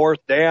up a 4th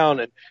down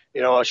and,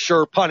 a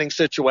sure punting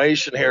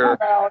situation here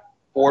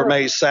for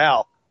Mays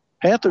South.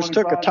 Panthers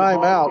took a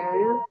timeout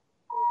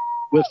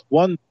with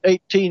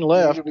 1:18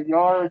 left.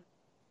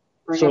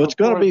 So it's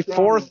going to be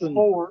 4th and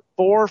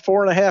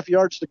 4.5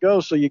 yards to go.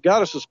 So you got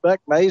to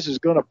suspect Mays is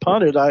going to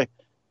punt it. I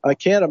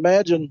can't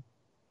imagine,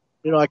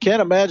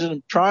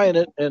 him trying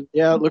it. And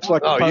yeah, it looks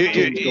like the punt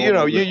team's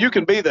going you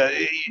can be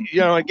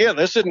again,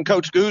 this isn't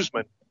Coach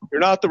Guzman. You're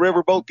not the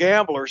Riverboat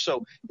Gambler.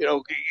 So,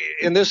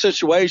 in this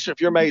situation,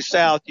 if you're Mays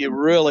South, you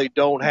really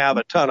don't have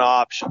a ton of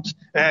options.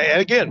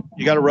 And again,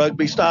 you got a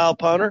rugby style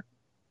punter.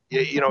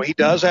 He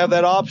does have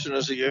that option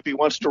if he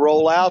wants to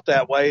roll out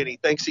that way and he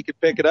thinks he could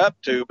pick it up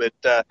too. But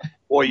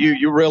boy,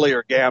 you really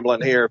are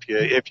gambling here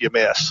if you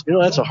miss.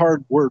 That's a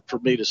hard word for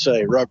me to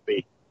say,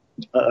 rugby.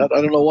 I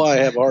don't know why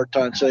I have a hard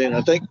time saying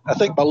it. I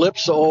think my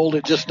lips so old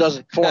it just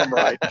doesn't form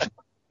right.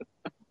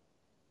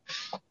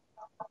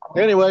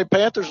 Anyway,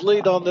 Panthers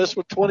lead on this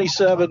with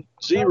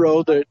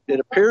 27-0. It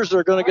appears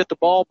they're going to get the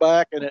ball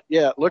back, and it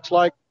looks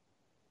like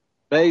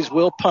Mays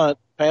will punt.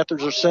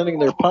 Panthers are sending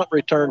their punt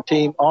return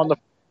team on the.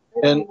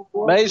 And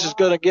Mays is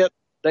going to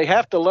they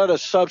have to let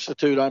us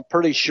substitute, I'm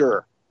pretty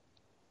sure.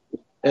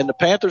 And the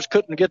Panthers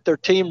couldn't get their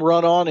team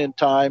run on in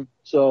time.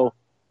 So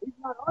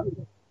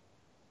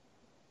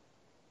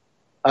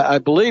I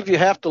believe you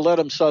have to let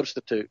them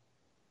substitute.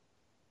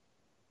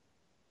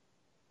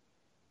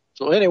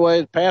 So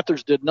anyway, the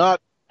Panthers did not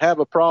have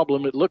a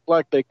problem. It looked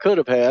like they could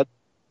have had.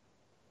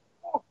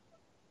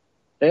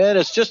 And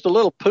it's just a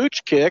little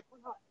pooch kick.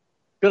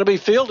 Going to be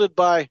fielded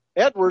by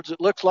Edwards,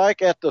 it looks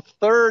like, at the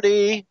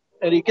 30.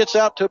 and he gets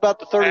out to about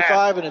the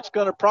 35, and it's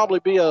going to probably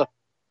be a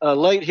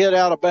late hit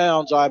out of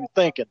bounds, I'm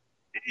thinking.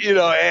 You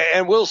know,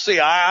 and we'll see.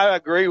 I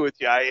agree with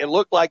you. It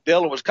looked like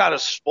Dillon was kind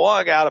of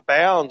swung out of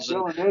bounds,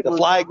 and the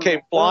flag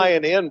came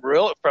flying in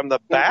from the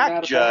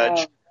back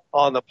judge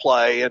on the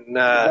play, and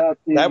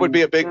that would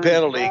be a big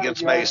penalty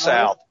against May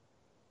South.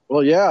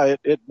 Well, yeah,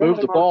 it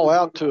moved the ball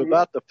out to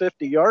about the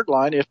 50-yard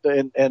line.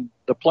 And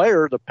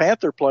the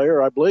Panther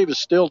player, I believe, is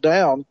still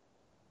down.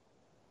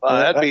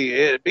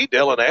 It'd be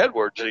Dylan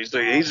Edwards. He's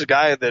the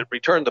guy that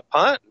returned the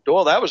punt.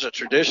 Well, that was a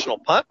traditional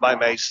punt by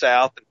May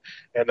South,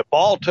 and the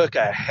ball took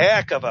a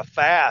heck of a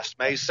fast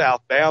May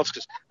South bounce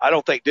because I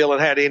don't think Dylan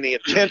had any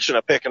intention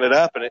of picking it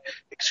up, and it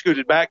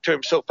scooted back to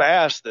him so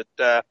fast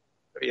that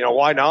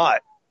why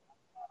not?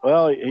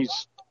 Well,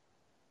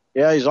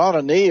 he's on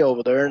a knee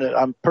over there, and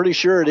I'm pretty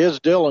sure it is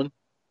Dylan,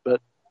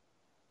 but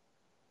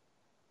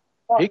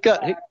one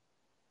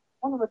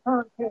of the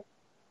turns.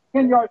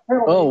 10-yard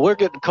penalty. Oh, we're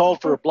getting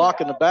called for a block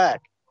in the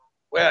back.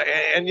 Well,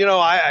 and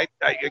I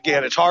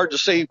again, it's hard to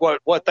see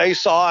what they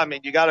saw. I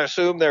mean, you got to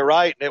assume they're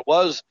right, and it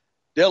was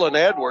Dylan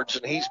Edwards,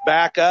 and he's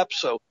back up.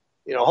 So,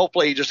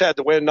 hopefully he just had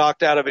the wind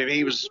knocked out of him.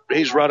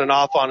 He's running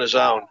off on his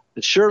own.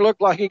 It sure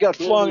looked like he got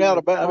flung out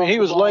of bounds. I mean, he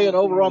was laying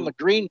over on the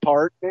green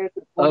part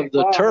of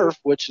the turf,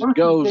 which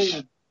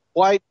goes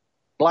white,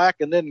 black,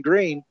 and then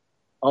green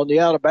on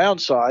the out of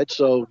bounds side.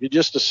 So you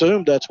just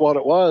assumed that's what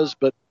it was,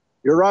 but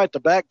you're right. The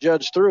back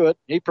judge threw it.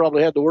 He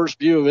probably had the worst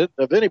view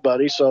of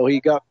anybody, so he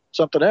got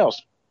something else.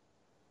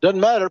 Doesn't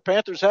matter.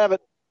 Panthers have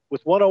it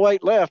with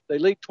 1:08 left. They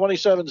lead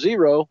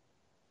 27-0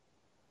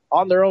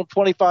 on their own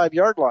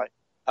 25-yard line.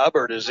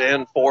 Hubbard is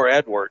in for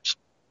Edwards.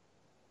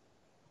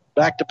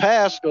 Back to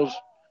pass goes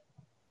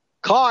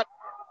caught.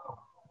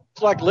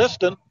 It's like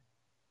Liston.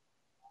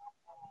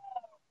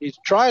 He's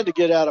trying to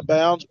get out of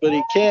bounds, but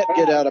he can't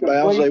get out of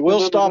bounds. They will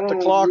stop the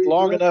clock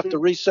long enough to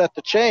reset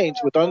the chains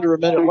with under a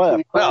minute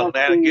left. Well,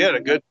 and again, a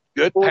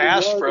good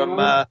pass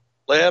from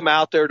Lim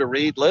out there to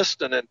Reed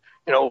Liston. And,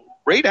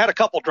 Reed had a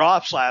couple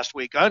drops last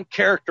week,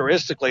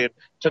 uncharacteristically. And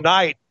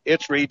tonight,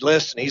 it's Reed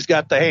Liston. He's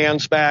got the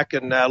hands back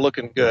and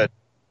looking good.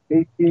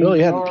 Well,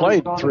 he hadn't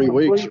played in 3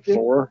 weeks or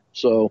 4,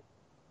 so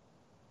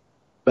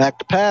back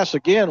to pass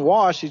again.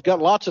 Wash, he's got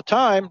lots of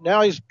time.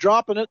 Now he's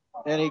dropping it,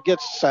 and he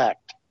gets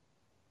sacked.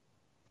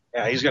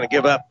 Yeah, he's going to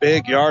give up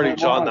big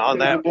yardage on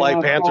that play.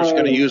 Panthers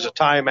going to use a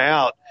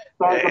timeout.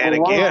 And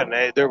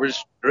again, there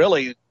was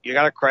really, you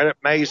got to credit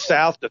May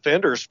South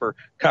defenders for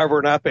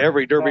covering up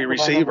every Derby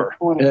receiver.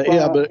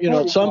 Yeah, but,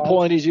 at some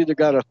point he's either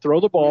got to throw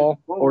the ball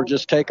or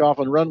just take off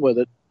and run with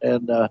it.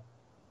 And,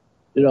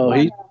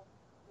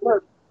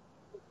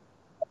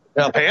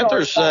 Now,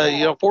 Panthers,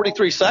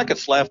 43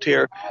 seconds left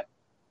here.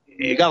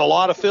 You got a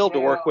lot of field to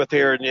work with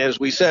here, and as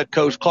we said,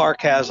 Coach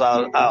Clark has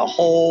a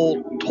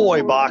whole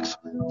toy box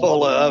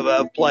full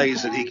of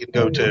plays that he can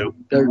go to.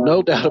 There's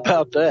no doubt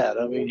about that.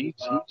 I mean,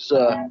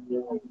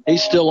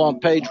 he's still on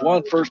page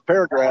 1, first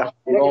paragraph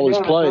with all his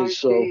plays,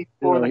 so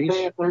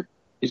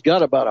he's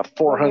got about a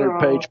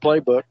 400-page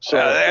playbook. So.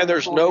 And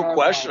there's no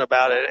question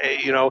about it.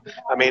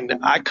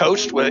 I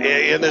coached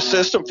in this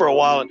system for a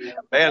while, and,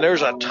 man,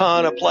 there's a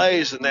ton of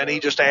plays, and then he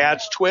just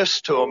adds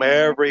twists to them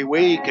every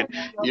week. And,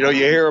 you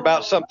hear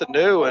about something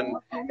new, and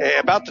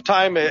about the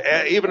time,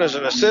 even as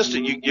an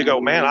assistant, you go,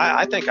 man,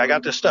 I think I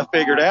got this stuff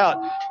figured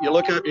out. You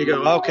look up and you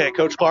go, okay,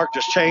 Coach Clark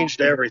just changed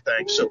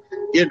everything. So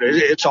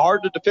it's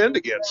hard to defend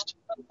against.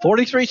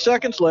 43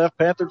 seconds left.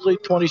 Panthers lead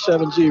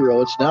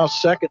 27-0. It's now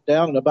second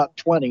down and about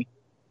 20.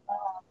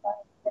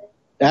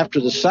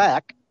 After the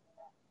sack.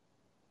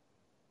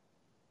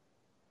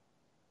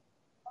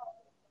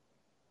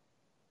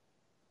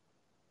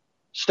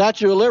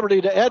 Statue of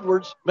Liberty to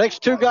Edwards. Makes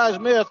 2 guys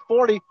miss.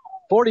 40,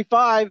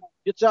 45.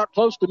 Gets out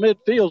close to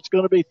midfield. It's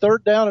going to be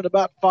third down and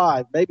about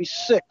 5, maybe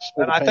 6.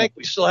 And I think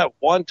we still have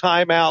 1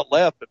 timeout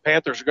left, but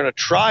Panthers are going to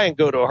try and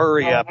go to a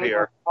hurry up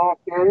here.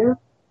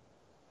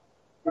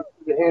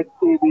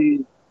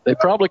 They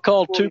probably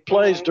called 2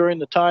 plays during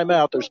the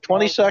timeout. There's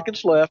 20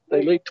 seconds left.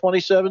 They lead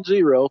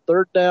 27-0.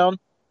 Third down.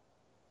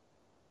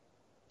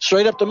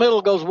 Straight up the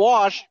middle goes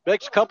Wash.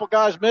 Makes a couple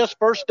guys miss.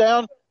 First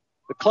down.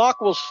 The clock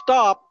will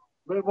stop.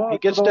 He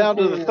gets down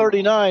to the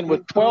 39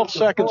 with 12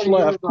 seconds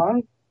left.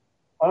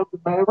 Of the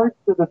Mavericks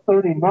to the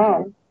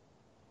 39.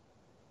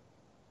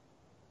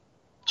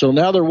 So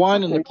now they're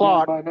winding the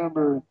clock. By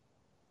number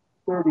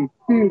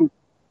 32.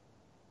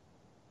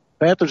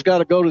 Panthers got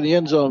to go to the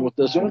end zone with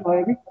this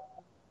one.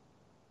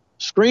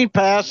 Screen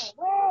pass.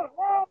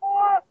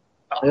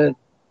 And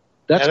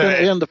that's going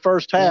to end the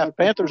first half.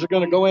 Panthers are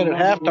going to go in at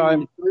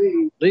halftime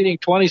leading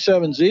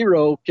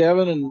 27-0,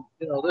 Kevin. And,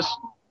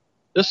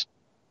 this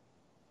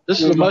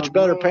is a much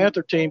better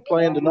Panther team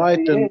playing tonight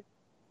than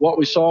what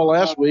we saw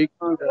last week.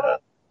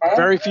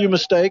 Very few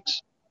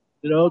mistakes,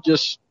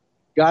 just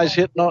guys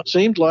hitting on,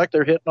 seems like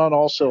they're hitting on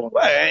all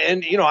cylinders.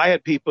 And, I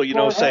had people,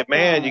 say,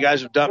 man, you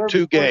guys have dumped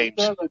 2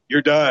 games.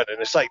 You're done. And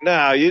it's like,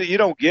 no, you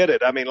don't get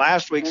it. I mean,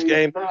 last week's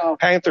game,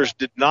 Panthers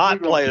did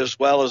not play as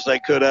well as they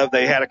could have.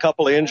 They had a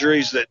couple of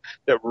injuries that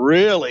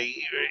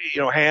really,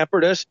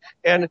 hampered us.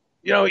 And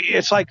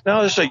it's like,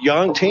 no, this is a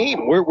young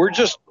team.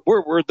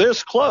 We're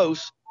this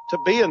close to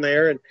being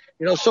there. And,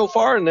 so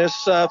far in this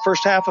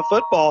first half of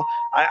football,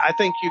 I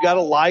think you got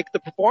to like the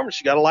performance.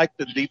 You got to like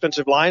the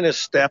defensive line has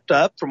stepped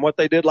up from what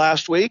they did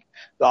last week.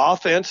 The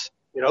offense,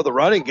 the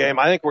running game,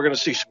 I think we're going to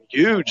see some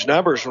huge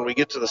numbers when we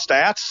get to the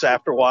stats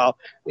after a while.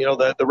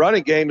 The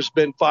running game has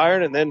been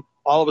firing, and then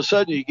all of a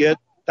sudden you get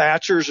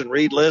Thatchers and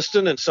Reed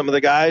Liston and some of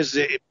the guys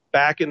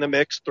back in the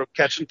mix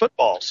catching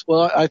footballs.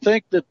 Well, I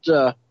think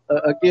that,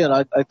 again,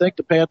 I think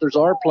the Panthers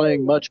are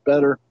playing much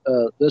better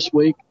this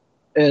week.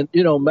 And,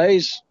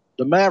 Mays,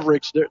 the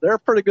Mavericks, they're a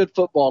pretty good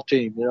football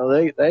team.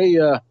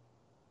 They're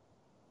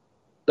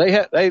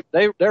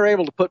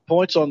able to put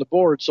points on the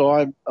board. So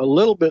I'm a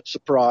little bit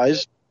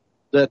surprised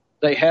that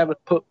they haven't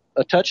put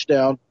a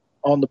touchdown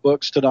on the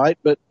books tonight.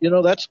 But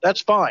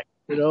that's fine.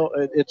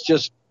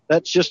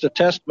 That's just a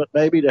testament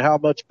maybe to how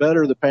much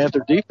better the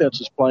Panther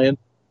defense is playing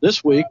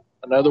this week.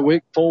 Another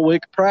week, full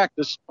week of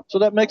practice. So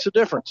that makes a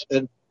difference.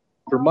 And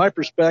from my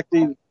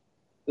perspective,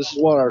 this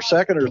is our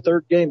second or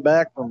third game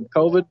back from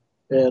COVID.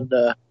 And,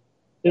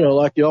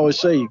 like you always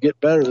say, you get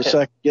better the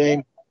second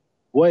game.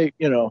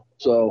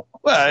 So.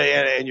 Well,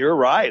 and you're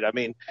right. I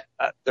mean,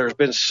 there's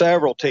been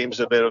several teams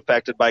that have been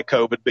affected by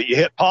COVID, but you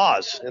hit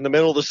pause in the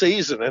middle of the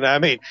season. And I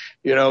mean,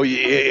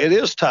 it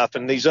is tough.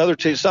 And these other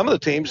teams, some of the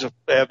teams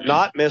have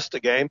not missed a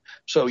game.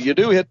 So you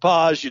do hit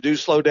pause, you do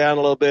slow down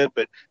a little bit.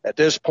 But at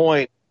this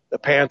point, the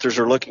Panthers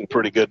are looking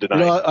pretty good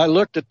tonight. I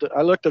looked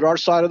at our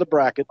side of the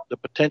bracket, the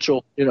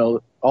potential,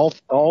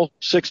 all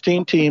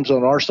 16 teams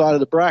on our side of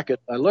the bracket.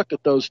 I looked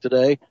at those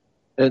today.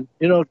 And,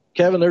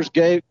 Kevin, there's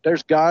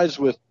guys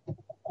with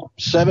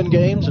 7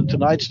 games, and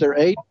tonight's their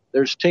 8.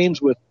 There's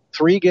teams with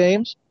 3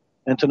 games,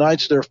 and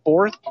tonight's their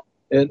 4th.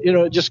 And,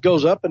 it just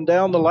goes up and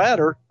down the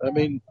ladder. I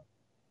mean,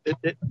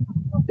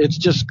 it's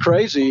just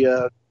crazy.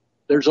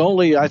 There's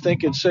only, I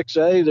think in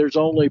 6A, there's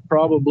only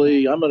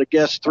probably, I'm going to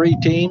guess 3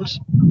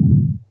 teams,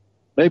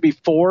 maybe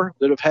 4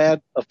 that have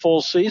had a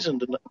full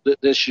season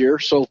this year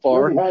so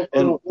far,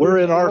 and we're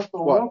in our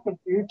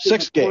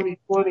 6th game.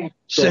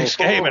 Sixth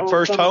game and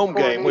first home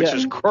game, which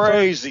is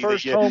crazy.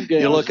 First home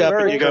game. You look up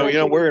and you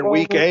go, we're in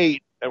week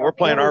 8 and we're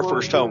playing our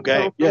first home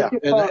game. Yeah,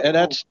 and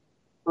it's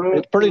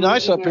pretty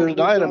nice up here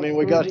tonight. I mean,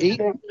 we got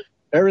heat,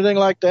 everything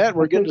like that.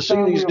 We're getting to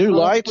see these new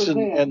lights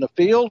and the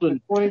field,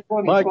 and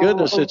my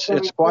goodness,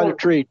 it's quite a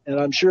treat. And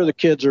I'm sure the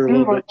kids are a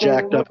little bit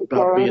jacked up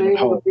about being at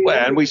home.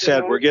 Well, and we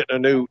said we're getting a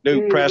new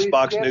press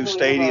box, new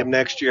stadium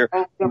next year,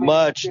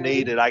 much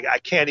needed. I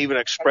can't even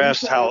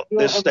express how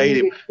this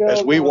stadium,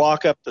 as we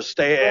walk up the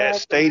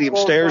stadium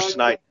stairs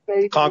tonight,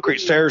 concrete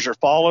stairs are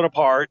falling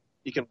apart.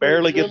 You can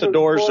barely get the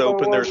doors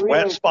open. There's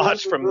wet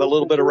spots from the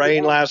little bit of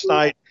rain last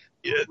night.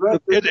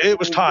 It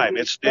was time.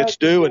 It's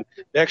due, and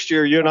next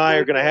year you and I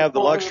are going to have the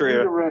luxury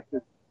of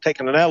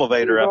taking an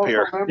elevator up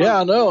here. Yeah,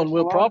 I know, and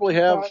we'll probably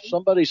have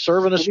somebody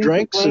serving us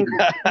drinks and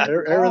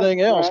everything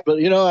else. But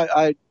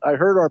I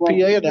heard our PA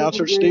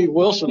announcer Steve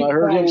Wilson. I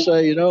heard him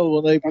say,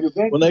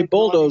 when they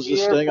bulldoze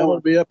this thing, I'm going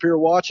to be up here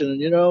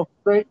watching, and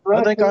I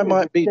think I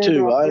might be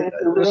too.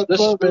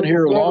 This has been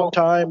here a long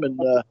time, and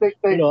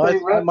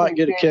I might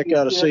get a kick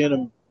out of seeing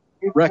them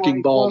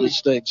wrecking ball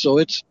this thing. So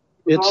it's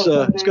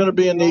going to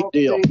be a neat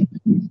deal.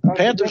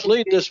 Panthers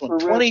lead this one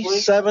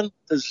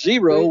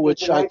 27-0,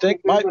 which I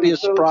think might be a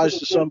surprise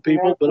to some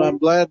people, but I'm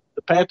glad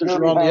the Panthers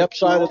are on the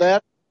upside of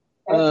that.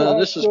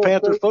 This is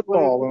Panther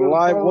football on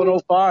Live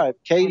 105,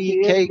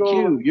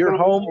 KDKQ, your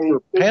home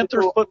for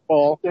Panther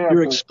football,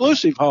 your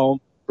exclusive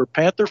home for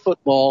Panther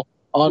football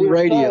on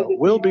radio.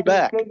 We'll be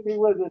back.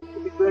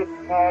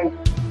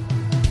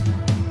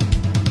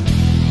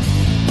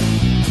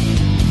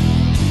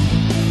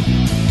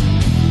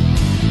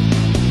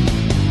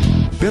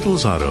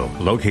 Biddle's Auto,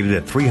 located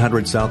at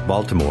 300 South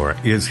Baltimore,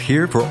 is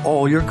here for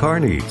all your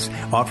car needs,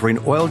 offering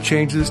oil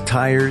changes,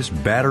 tires,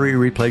 battery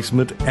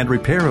replacement, and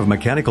repair of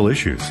mechanical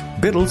issues.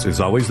 Biddle's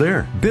is always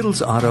there.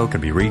 Biddle's Auto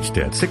can be reached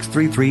at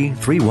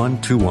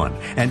 633-3121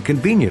 and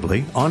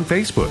conveniently on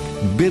Facebook.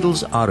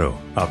 Biddle's Auto,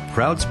 a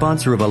proud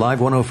sponsor of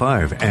Alive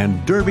 105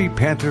 and Derby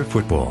Panther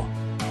football.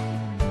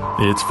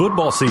 It's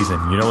football season.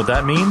 You know what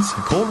that means?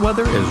 Cold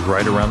weather is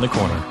right around the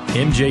corner.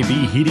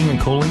 MJB Heating and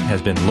Cooling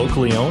has been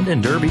locally owned in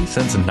Derby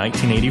since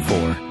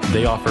 1984.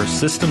 They offer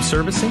system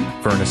servicing,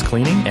 furnace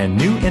cleaning, and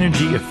new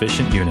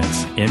energy-efficient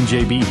units.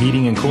 MJB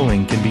Heating and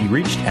Cooling can be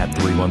reached at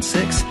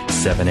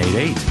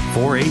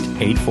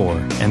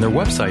 316-788-4884, and their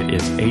website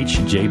is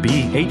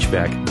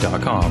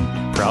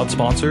hjbhvac.com. Proud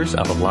sponsors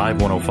of Alive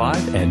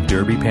 105 and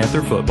Derby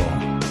Panther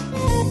football.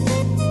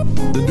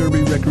 The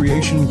Derby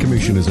Recreation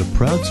Commission is a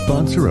proud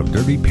sponsor of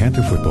Derby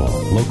Panther football,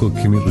 local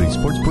community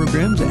sports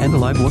programs, and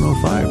Alive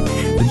 105.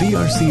 The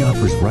DRC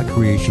offers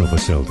recreational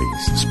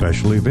facilities,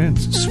 special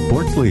events,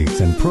 sports leagues,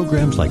 and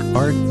programs like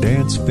art,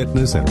 dance,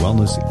 fitness, and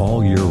wellness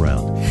all year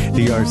round.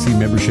 DRC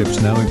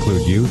memberships now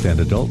include youth and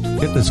adult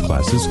fitness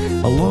classes,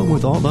 along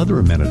with all other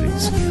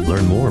amenities.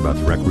 Learn more about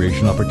the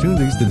recreation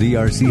opportunities the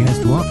DRC has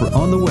to offer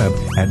on the web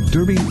at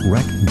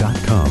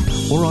derbyrec.com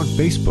or on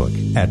Facebook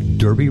at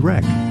Derby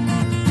Rec.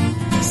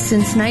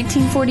 Since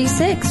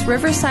 1946,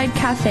 Riverside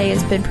Cafe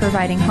has been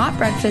providing hot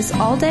breakfast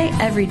all day,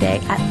 every day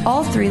at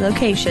all 3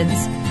 locations.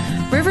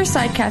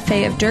 Riverside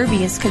Cafe of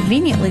Derby is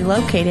conveniently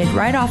located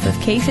right off of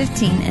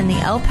K-15 in the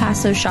El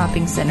Paso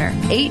Shopping Center,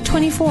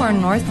 824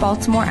 North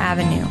Baltimore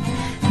Avenue.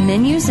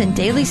 Menus and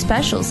daily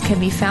specials can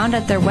be found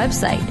at their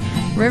website,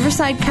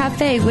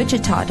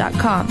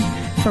 riversidecafewichita.com.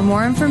 For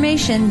more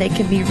information, they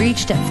can be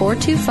reached at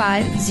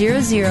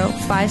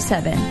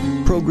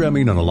 425-0057.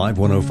 Programming on Alive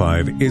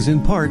 105 is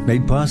in part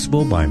made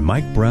possible by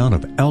Mike Brown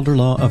of Elder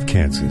Law of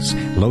Kansas,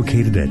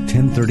 located at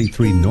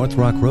 1033 North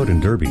Rock Road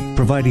in Derby,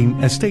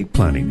 providing estate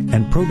planning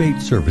and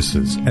probate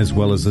services, as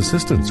well as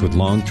assistance with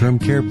long-term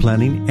care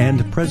planning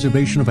and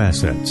preservation of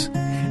assets.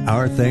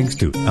 Our thanks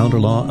to Elder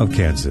Law of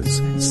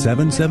Kansas,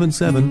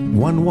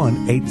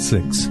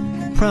 777-1186.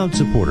 Proud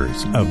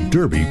supporters of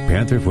Derby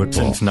Panther football.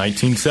 Since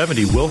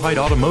 1970, Wilhite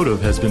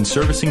Automotive has been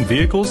servicing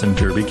vehicles in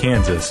Derby,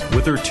 Kansas.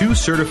 With their 2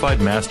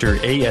 certified master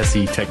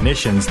ASE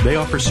technicians, they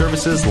offer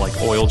services like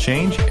oil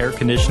change, air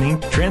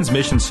conditioning,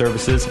 transmission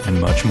services, and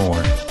much more.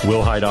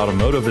 Wilhite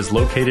Automotive is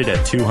located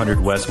at 200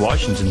 West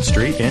Washington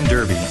Street in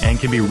Derby and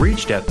can be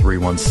reached at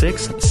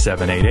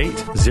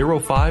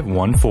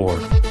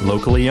 316-788-0514.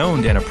 Locally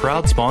owned and a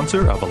proud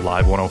sponsor of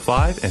Alive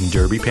 105 and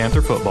Derby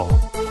Panther football.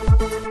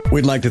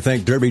 We'd like to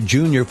thank Derby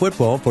Junior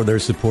Football for their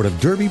support of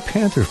Derby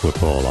Panther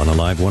football on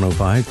Alive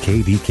 105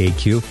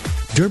 KDKQ.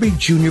 Derby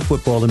Junior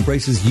Football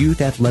embraces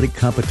youth athletic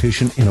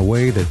competition in a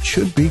way that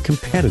should be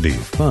competitive,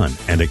 fun,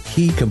 and a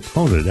key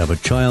component of a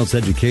child's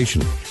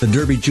education. The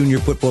Derby Junior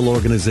Football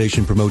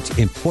organization promotes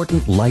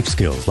important life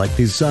skills like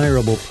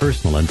desirable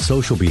personal and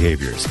social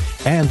behaviors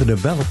and the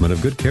development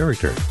of good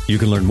character. You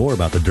can learn more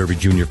about the Derby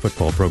Junior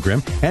Football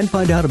program and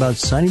find out about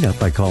signing up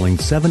by calling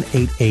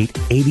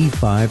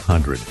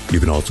 788-8500. You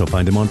can also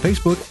find them on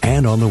Facebook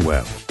and on the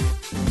web.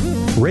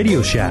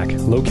 Radio Shack,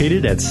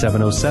 located at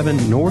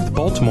 707 North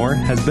Baltimore,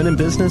 has been in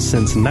business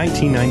since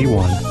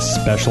 1991,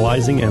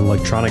 specializing in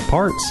electronic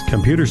parts,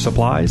 computer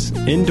supplies,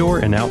 indoor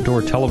and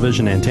outdoor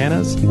television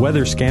antennas,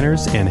 weather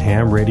scanners, and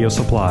ham radio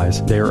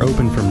supplies. They are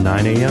open from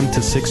 9 a.m.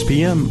 to 6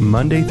 p.m.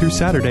 Monday through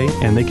Saturday,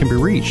 and they can be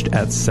reached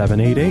at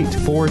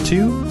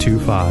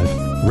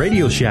 788-4225.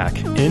 Radio Shack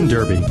in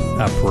Derby,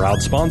 a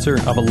proud sponsor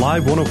of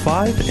Alive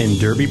 105 and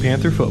Derby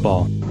Panther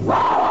football.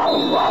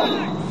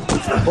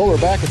 Well,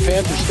 we're back at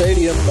Panther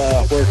Stadium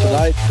where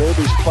tonight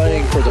Derby's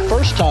playing for the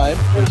first time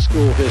in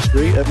school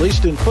history, at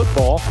least in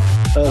football.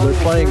 They're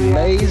playing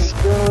Mays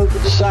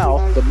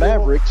South, the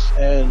Mavericks,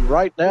 and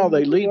right now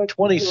they lead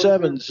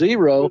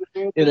 27-0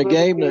 in a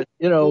game that,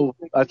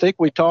 I think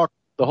we talked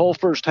the whole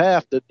first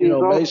half that,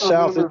 Mays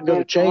South isn't going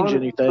to change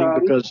anything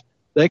because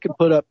they can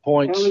put up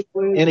points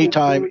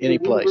anytime, any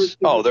place.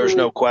 Oh, there's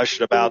no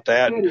question about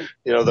that.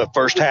 The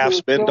first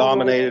half's been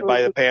dominated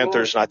by the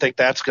Panthers, and I think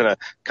that's going to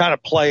kind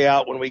of play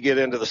out when we get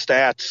into the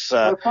stats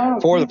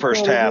for the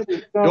first half.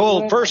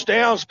 Noel, first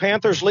downs,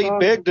 Panthers lead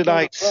big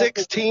tonight.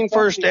 16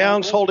 first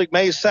downs, holding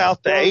Mays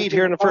South to 8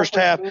 here in the first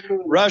half.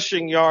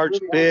 Rushing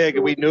yards, big.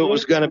 We knew it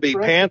was going to be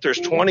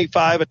Panthers.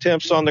 25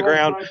 attempts on the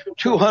ground,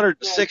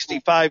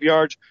 265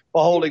 yards,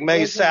 while holding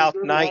Mays South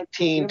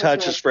 19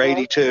 touches for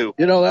 82.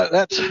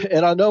 That's,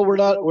 and I know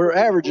we're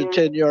averaging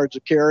 10 yards a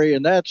carry,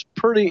 and that's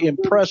pretty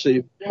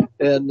impressive.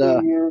 And,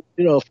 to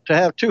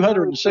have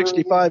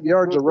 265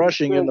 yards of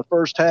rushing in the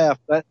first half,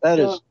 that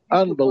is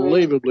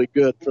unbelievably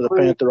good for the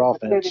Panther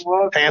offense.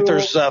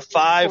 Panthers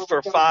 5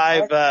 for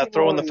 5,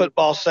 throwing the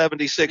football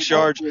 76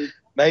 yards.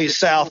 Mays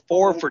South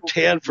 4 for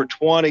 10 for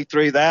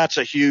 23. That's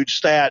a huge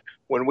stat.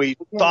 When we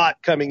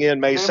thought coming in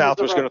Mays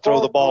South was going to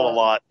throw the ball a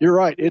lot. You're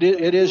right.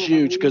 It is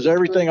huge because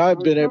everything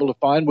I've been able to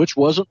find, which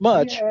wasn't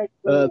much,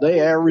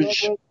 they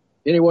average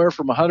anywhere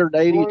from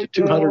 180 to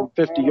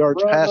 250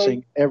 yards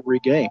passing every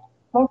game.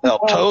 Now,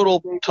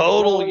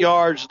 total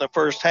yards in the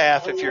first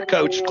half. If you're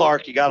Coach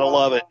Clark, you got to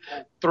love it.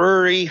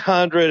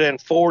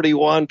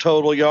 341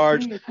 total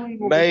yards.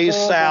 Mays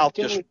South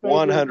just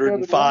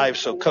 105.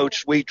 So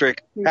Coach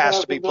Wietrich has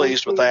to be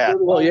pleased with that.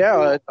 Well,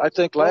 yeah, I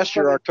think last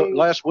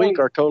week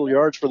our total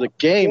yards for the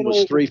game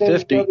was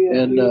 350,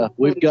 and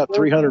we've got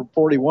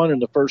 341 in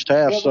the first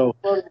half. So,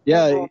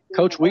 yeah,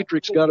 Coach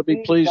Wietrich's got to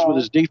be pleased with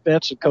his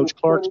defense, and Coach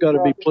Clark's got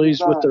to be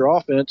pleased with their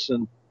offense.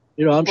 And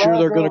I'm sure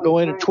they're going to go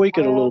in and tweak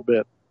it a little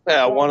bit.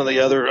 Yeah, one of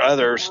the other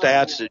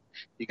stats that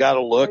you got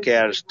to look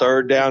at is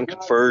third down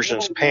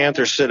conversions.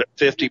 Panthers sit at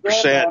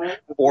 50%,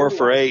 4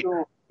 for 8.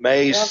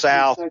 Mays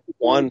South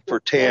 1 for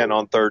 10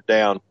 on third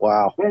down.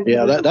 Wow.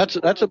 Yeah,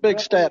 that's a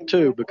big stat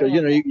too, because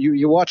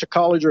you watch a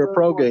college or a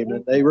pro game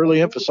and they really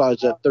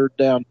emphasize that third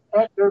down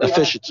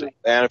efficiency.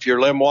 And if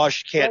you're Lim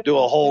Wash, you can't do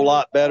a whole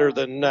lot better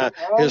than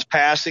his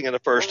passing in the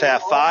first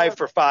half. 5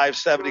 for 5,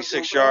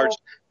 76 yards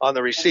on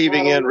the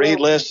receiving end.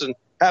 Reed Liston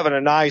having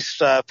a nice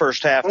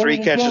first half, 3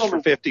 catches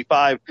for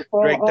 55.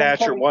 Drake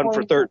Thatcher, 1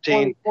 for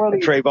 13.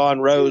 And Trayvon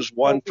Rose,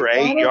 1 for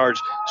 8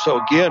 yards. So,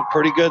 again,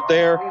 pretty good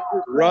there.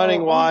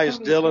 Running-wise,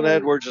 Dylan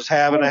Edwards is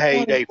having a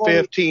heyday.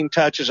 15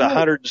 touches,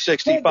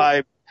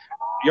 165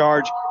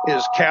 yards.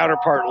 His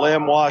counterpart,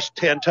 Lim Wash,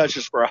 10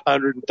 touches for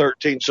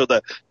 113. So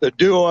the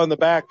duo on the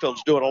backfield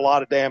is doing a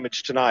lot of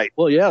damage tonight.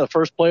 Well, yeah, the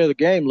first play of the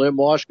game, Lim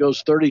Wash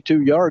goes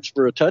 32 yards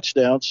for a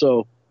touchdown.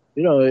 So,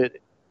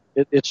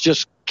 it's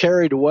just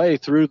carried away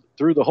through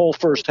the whole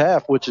first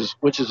half, which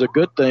is a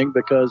good thing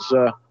because,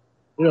 the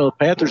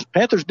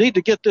Panthers need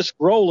to get this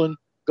rolling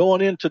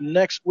going into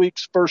next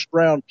week's first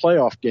round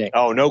playoff game.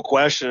 Oh, no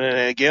question.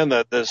 And again,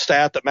 the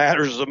stat that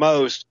matters the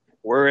most,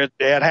 we're at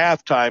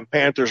halftime.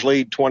 Panthers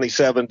lead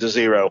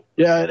 27-0.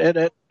 Yeah,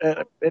 and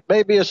it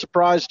may be a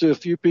surprise to a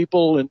few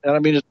people, and I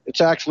mean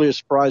it's actually a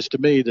surprise to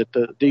me that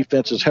the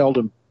defense has held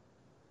them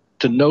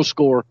to no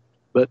score.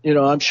 But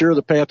I'm sure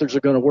the Panthers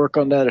are going to work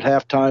on that at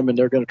halftime, and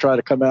they're going to try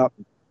to come out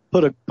and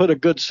put a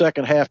good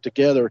second half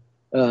together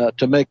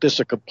to make this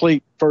a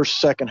complete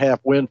second half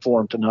win for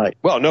them tonight.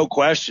 Well, no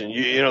question.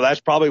 That's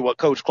probably what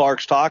Coach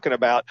Clark's talking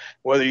about.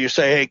 Whether you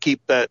say, hey,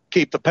 keep the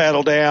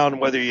pedal down,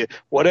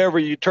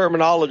 whatever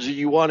terminology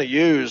you want to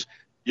use,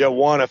 you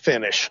want to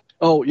finish.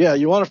 Oh yeah,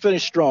 you want to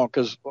finish strong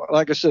because,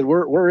 like I said,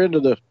 we're into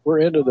the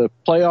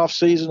playoff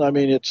season. I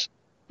mean, it's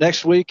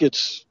next week.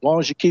 It's as long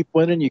as you keep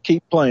winning, you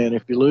keep playing.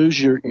 If you lose,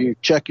 you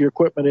check your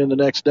equipment in the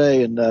next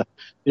day, and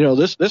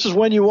this is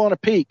when you want to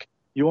peak.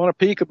 You want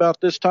to peak about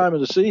this time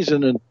of the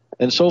season,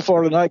 and so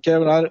far tonight,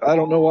 Kevin, I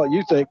don't know what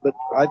you think, but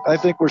I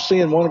think we're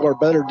seeing one of our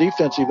better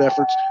defensive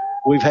efforts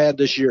we've had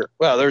this year.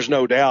 Well, there's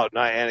no doubt.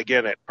 And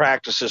again, at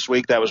practice this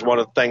week, that was one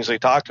of the things they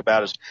talked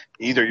about is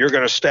either you're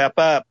going to step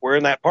up. We're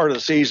in that part of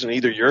the season.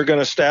 Either you're going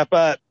to step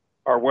up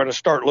or we're going to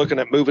start looking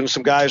at moving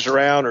some guys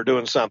around or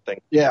doing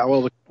something. Yeah,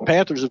 well, the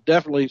Panthers have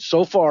definitely,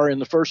 so far in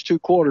the first two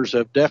quarters,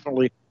 have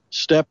definitely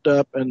stepped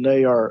up, and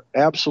they are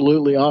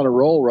absolutely on a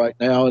roll right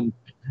now. And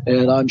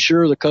I'm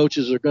sure the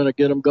coaches are going to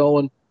get them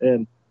going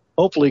and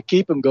hopefully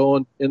keep them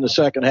going in the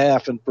second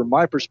half. And from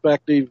my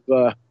perspective,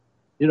 we're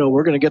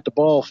going to get the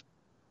ball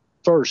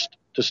first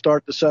to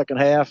start the second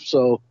half.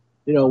 So,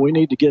 we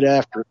need to get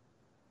after it.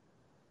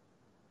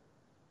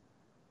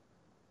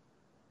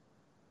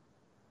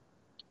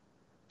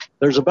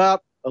 There's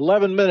about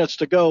 11 minutes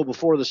to go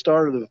before the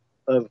start of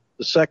the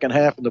second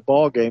half of the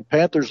ball game.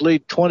 Panthers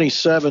lead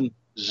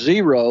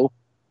 27-0.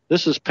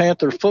 This is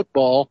Panther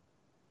football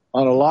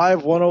on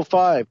Alive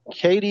 105,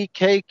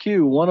 KDKQ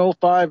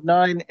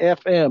 105.9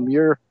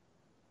 FM,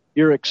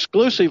 your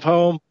exclusive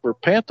home for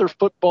Panther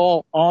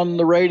football on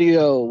the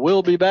radio.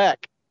 We'll be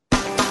back.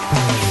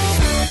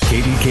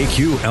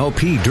 KDKQ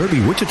LP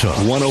Derby Wichita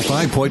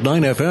 105.9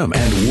 FM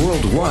and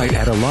worldwide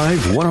at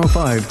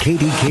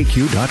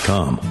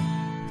alive105kdkq.com.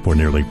 For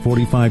nearly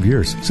 45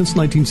 years, since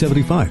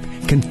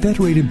 1975,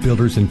 Confederated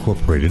Builders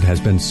Incorporated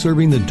has been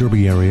serving the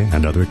Derby area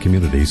and other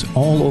communities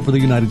all over the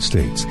United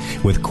States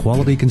with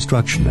quality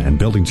construction and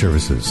building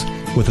services.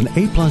 With an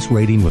A-plus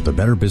rating with the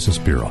Better Business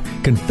Bureau,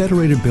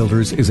 Confederated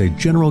Builders is a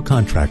general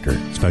contractor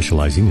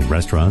specializing in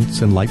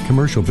restaurants and light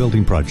commercial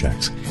building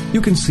projects. You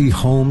can see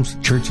homes,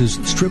 churches,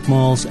 strip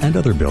malls, and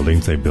other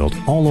buildings they built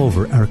all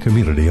over our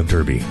community of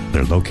Derby.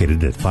 They're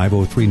located at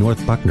 503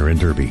 North Buckner in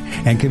Derby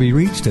and can be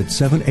reached at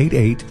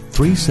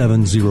 788-3701.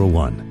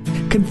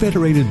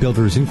 Confederated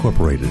Builders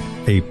Incorporated,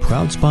 a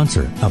proud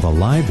sponsor of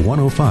Alive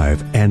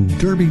 105 and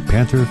Derby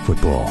Panther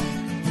football.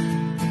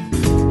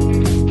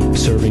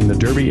 Serving the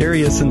Derby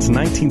area since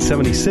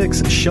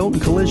 1976, Shelton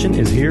Collision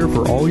is here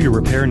for all your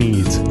repair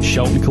needs.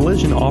 Shelton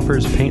Collision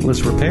offers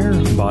paintless repair,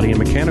 body and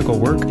mechanical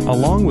work,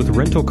 along with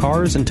rental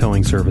cars and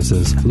towing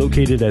services.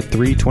 Located at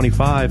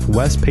 325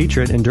 West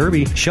Patriot in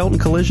Derby, Shelton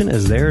Collision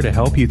is there to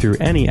help you through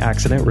any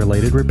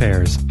accident-related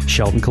repairs.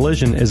 Shelton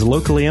Collision is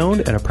locally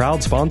owned and a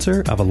proud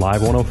sponsor of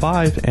Alive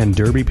 105 and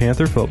Derby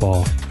Panther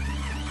football.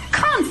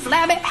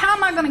 Flabbit, how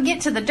am I going to get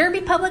to the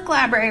Derby Public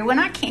Library when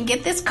I can't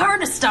get this car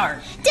to start?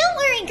 Don't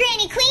worry,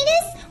 Granny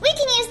Cletus. We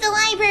can use the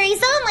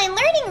library's online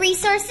learning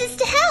resources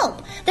to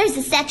help. There's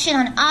a section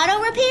on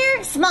auto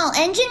repair, small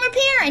engine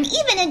repair, and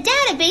even a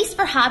database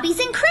for hobbies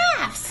and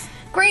crafts.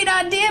 Great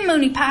idea,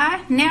 Mooney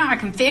Pie. Now I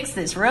can fix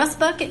this rust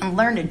bucket and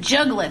learn to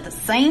juggle at the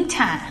same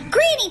time.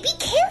 Granny, be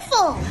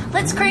careful.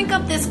 Let's crank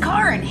up this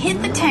car and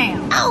hit the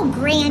town. Oh,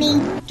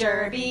 Granny.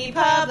 Derby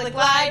Public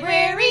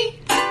Library.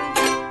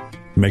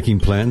 Making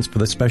plans for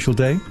the special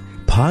day?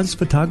 Paz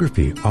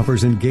Photography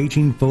offers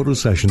engaging photo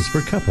sessions for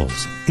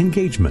couples,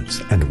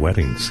 engagements, and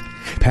weddings.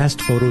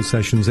 Past photo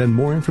sessions and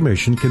more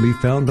information can be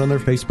found on their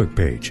Facebook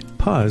page,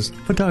 Paz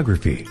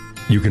Photography.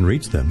 You can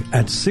reach them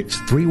at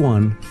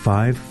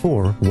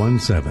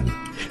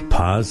 631-5417.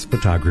 Paz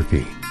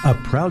Photography, a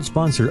proud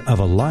sponsor of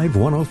Alive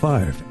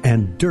 105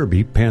 and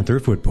Derby Panther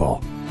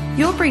football.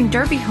 You'll bring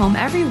Derby home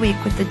every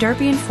week with the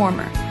Derby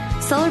Informer.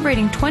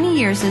 Celebrating 20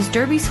 years as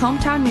Derby's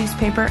hometown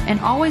newspaper and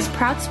always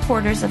proud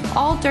supporters of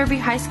all Derby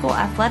High School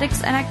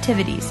athletics and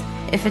activities.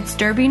 If it's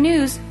Derby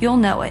news, you'll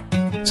know it.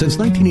 Since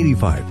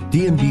 1985,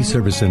 D&B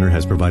Service Center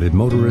has provided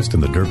motorists in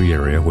the Derby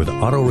area with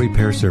auto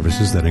repair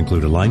services that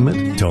include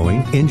alignment,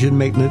 towing, engine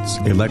maintenance,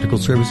 electrical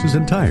services,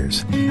 and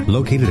tires.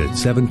 Located at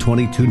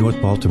 722 North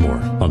Baltimore,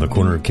 on the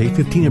corner of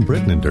K15 and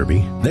Britain in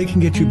Derby, they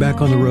can get you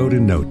back on the road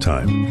in no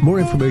time. More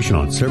information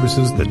on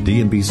services that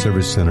D&B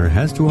Service Center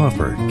has to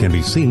offer can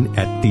be seen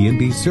at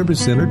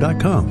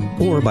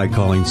dnbservicecenter.com or by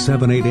calling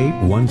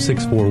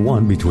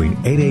 788-1641 between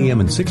 8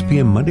 a.m. and 6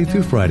 p.m. Monday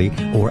through Friday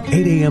or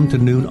 8 a.m. to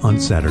noon on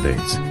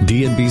Saturdays.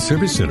 D&B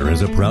Service Center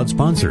is a proud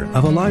sponsor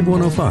of Alive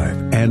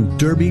 105 and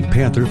Derby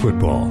Panther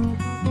football.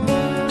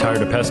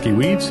 Tired of pesky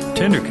weeds?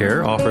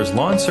 TenderCare offers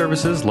lawn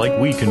services like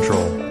weed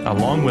control.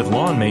 Along with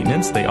lawn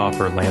maintenance, they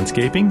offer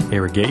landscaping,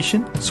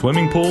 irrigation,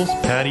 swimming pools,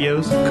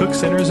 patios, cook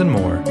centers, and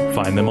more.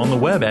 Find them on the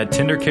web at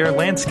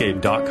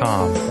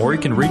tendercarelandscape.com, or you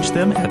can reach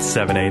them at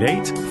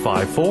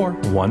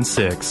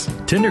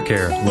 788-5416.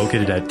 TenderCare,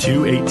 located at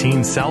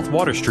 218 South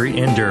Water Street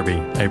in Derby,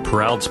 a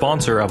proud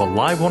sponsor of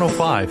Alive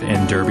 105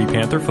 and Derby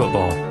Panther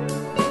football.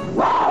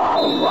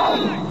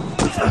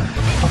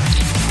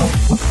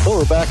 Well,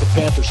 we're back at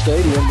Panther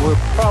Stadium. We're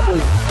probably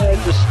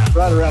just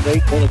right around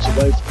 8 minutes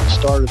away from the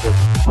start of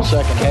the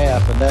second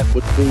half, and that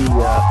would be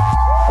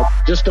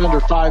just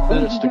under 5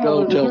 minutes to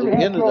go till the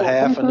end of the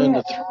half, and then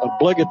the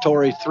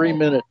obligatory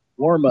 3-minute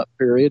warm-up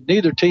period.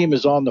 Neither team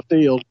is on the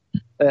field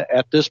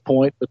at this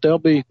point, but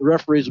the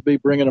referees will be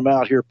bringing them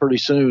out here pretty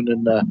soon,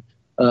 and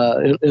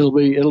it'll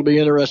be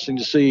interesting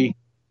to see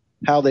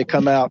how they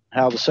come out,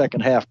 how the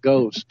second half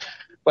goes.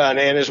 Well,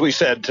 and as we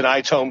said,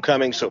 tonight's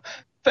homecoming, so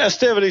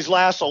festivities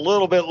last a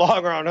little bit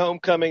longer on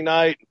homecoming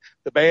night.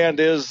 The band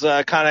is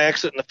kind of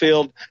exiting the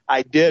field.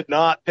 I did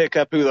not pick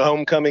up who the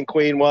homecoming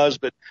queen was,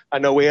 but I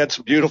know we had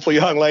some beautiful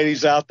young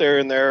ladies out there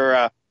in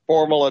their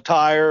formal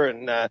attire,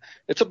 and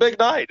it's a big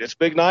night. It's a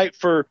big night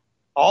for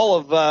all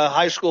of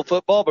high school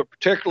football, but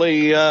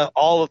particularly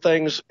all the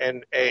things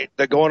that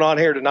are going on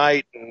here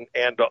tonight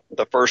and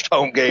the first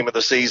home game of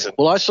the season.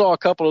 Well, I saw a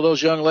couple of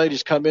those young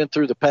ladies come in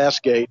through the pass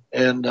gate,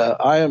 and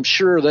I am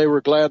sure they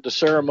were glad the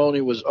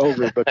ceremony was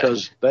over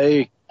because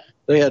they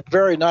had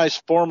very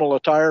nice formal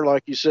attire,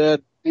 like you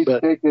said,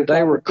 but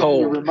they were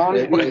cold.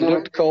 They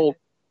looked cold,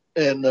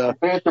 and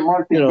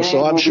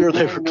so I'm sure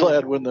they were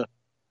glad when the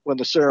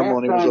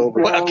ceremony was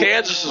over. Well,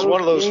 Kansas is one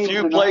of those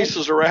few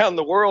places around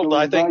the world,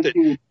 I think, that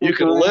you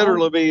can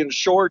literally be in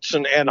shorts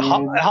and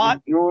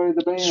hot,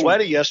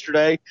 sweaty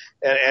yesterday,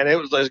 and it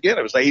was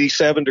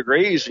 87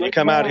 degrees, and you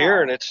come out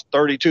here and it's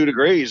 32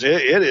 degrees.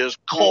 It is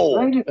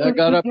cold. I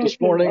got up this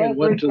morning and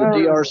went to the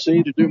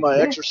DRC to do my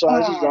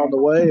exercises. On the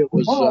way,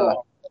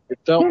 it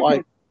felt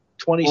like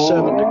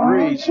 27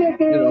 degrees.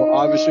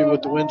 Obviously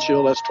with the wind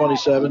chill, that's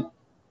 27.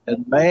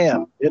 And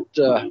man,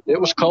 it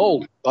was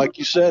cold. Like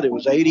you said, it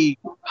was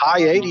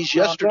high 80s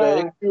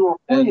yesterday,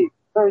 and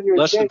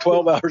less than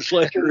 12 hours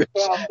later,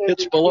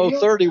 it's below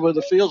 30, where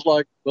it feels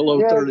like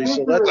below 30.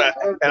 So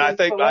and I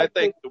think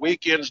the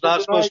weekend's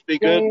not supposed to be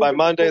good. By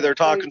Monday, they're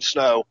talking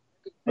snow.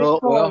 Oh,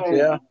 well,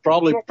 yeah,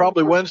 probably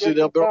Wednesday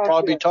they'll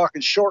probably be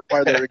talking short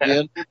weather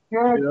again.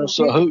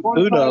 So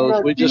who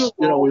knows? We just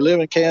we live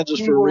in Kansas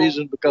for a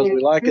reason, because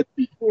we like it,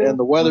 and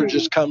the weather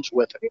just comes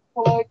with it.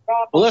 Well,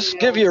 let's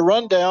give you a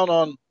rundown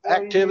on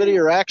activity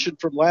or action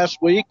from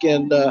last week,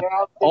 and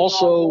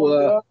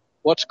also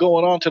what's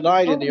going on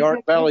tonight in the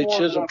Art Valley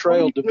Chisholm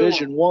Trail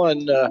Division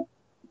I.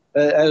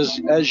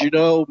 As you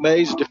know,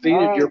 Mays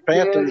defeated your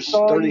Panthers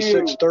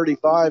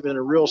 36-35 in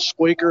a real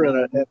squeaker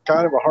and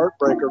kind of a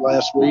heartbreaker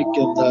last week.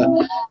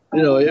 And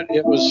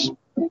it was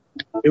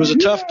a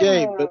tough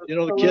game, but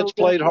the kids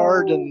played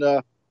hard, and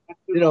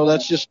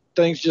that's just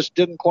things just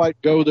didn't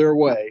quite go their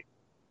way.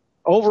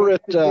 Over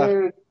at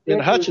in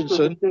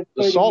Hutchinson,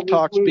 the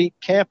Salthawks beat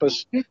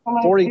Campus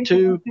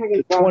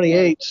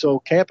 42-28. So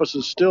Campus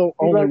is still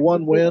only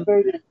one win,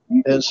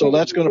 and so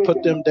that's going to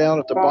put them down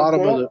at the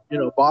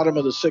bottom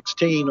of the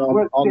 16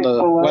 on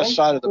the west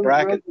side of the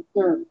bracket.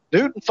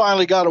 Newton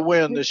finally got a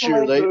win this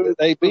year.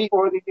 They beat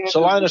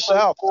Salina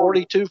South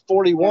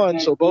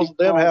 42-41. So both of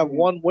them have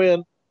one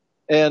win,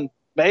 and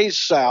Mays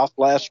South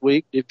last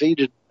week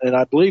defeated, and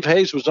I believe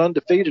Hayes was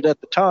undefeated at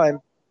the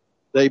time.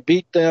 They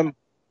beat them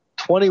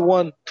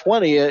 21-20.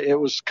 It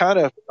was kind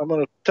of, I'm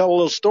going to tell a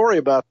little story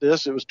about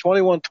this. It was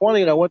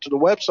 21-20, and I went to the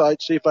website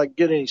to see if I could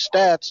get any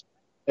stats,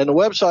 and the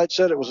website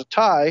said it was a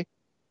tie.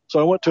 So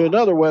I went to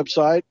another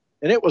website,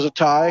 and it was a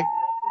tie,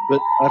 but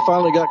I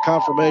finally got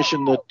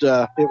confirmation that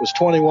it was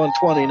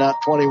 21-20, not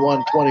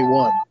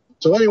 21-21.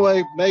 So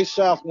anyway, Mays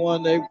South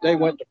won. They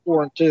went to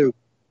 4-2.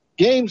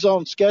 Games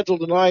on schedule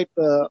tonight,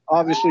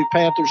 obviously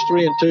Panthers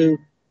 3-2.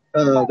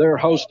 They're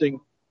hosting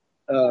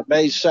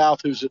Mays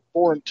South, who's at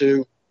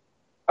 4-2.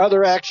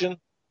 Other action,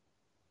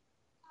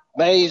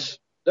 Mays,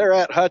 they're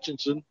at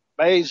Hutchinson.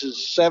 Mays is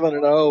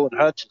 7-0 and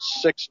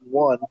Hutchinson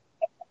 6-1.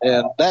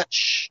 And that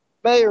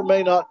may or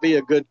may not be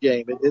a good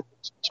game.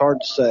 It's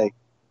hard to say.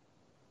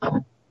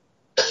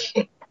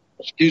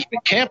 Excuse me.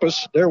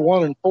 Campus, they're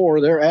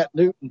 1-4. They're at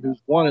Newton, who's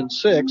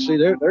 1-6. See,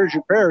 there's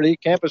your parity.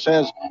 Campus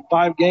has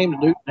 5 games.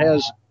 Newton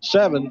has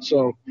 7.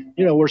 So,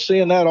 we're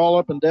seeing that all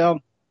up and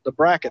down the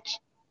brackets.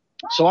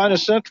 Salina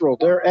Central,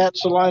 they're at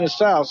Salina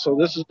South, so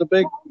this is the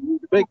big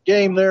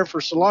game there for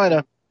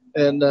Salina.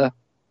 And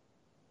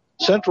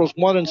Central's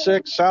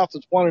 1-6, South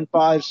is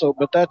 1-5. So,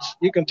 but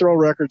you can throw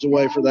records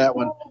away for that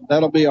one.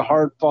 That'll be a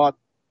hard-fought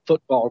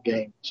football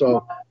game.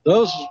 So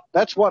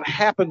that's what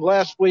happened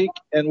last week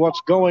and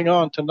what's going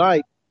on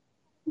tonight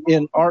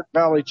in Ark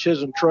Valley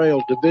Chisholm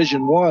Trail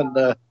Division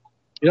I.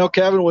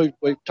 Kevin,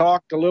 we've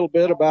talked a little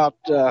bit about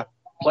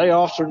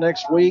playoffs are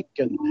next week,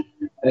 and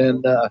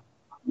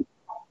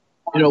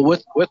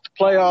with the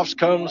playoffs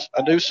comes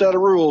a new set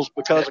of rules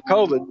because of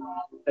COVID.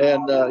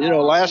 And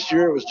last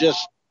year it was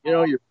just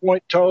your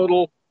point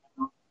total,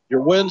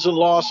 your wins and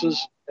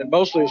losses, and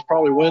mostly it's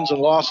probably wins and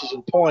losses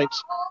and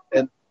points,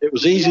 and it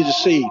was easy to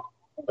see.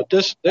 But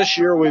this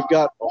year we've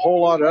got a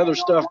whole lot of other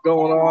stuff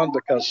going on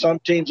because some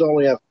teams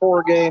only have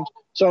 4 games,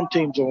 some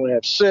teams only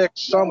have 6,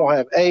 some will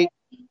have 8.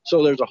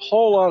 So there's a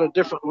whole lot of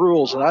different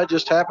rules, and I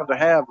just happen to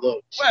have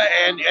those. Well,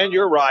 and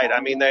you're right.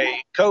 I mean,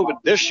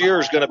 COVID this year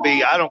is going to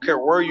be, I don't care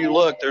where you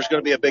look, there's going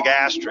to be a big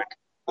asterisk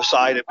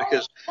beside it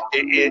because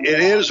it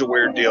is a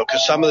weird deal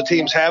because some of the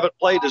teams haven't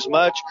played as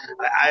much.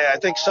 I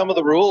think some of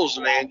the rules,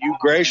 and you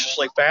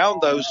graciously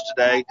found those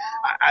today,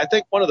 I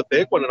think one of the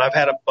big ones, and I've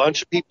had a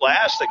bunch of people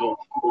ask, they go,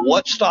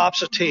 what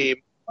stops a team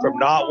from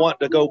not wanting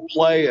to go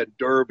play a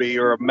Derby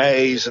or a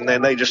Mays, and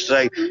then they just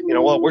say, you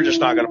know what, we're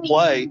just not going to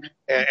play.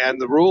 And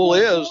the rule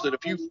is that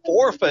if you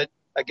forfeit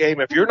a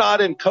game, if you're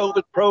not in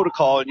COVID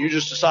protocol and you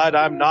just decide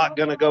I'm not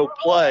going to go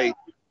play,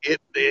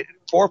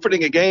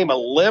 forfeiting a game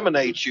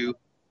eliminates you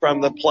from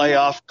the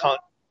playoff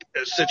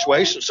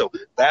situation. So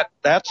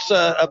that's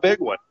a big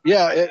one.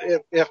 Yeah,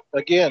 if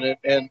again,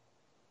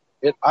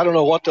 I don't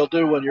know what they'll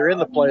do when you're in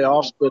the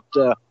playoffs, but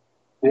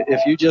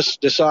if you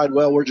just decide,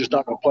 well, we're just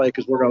not going to play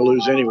because we're going to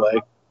lose anyway,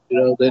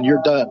 then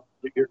you're done.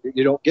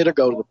 You don't get to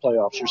go to the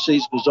playoffs. Your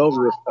season is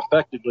over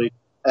effectively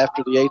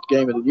after the 8th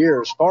game of the year.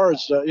 As far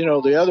as some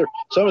of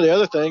the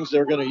other things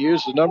they're going to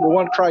use, the number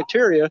one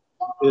criteria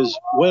is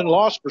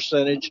win-loss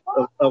percentage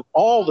of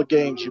all the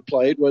games you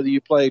played, whether you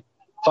played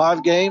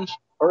 5 games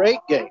or 8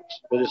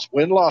 games, but it's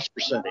win-loss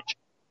percentage.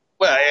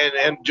 Well,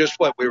 and just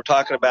what we were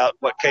talking about,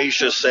 what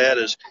Keisha said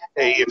is,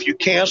 hey, if you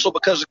cancel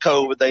because of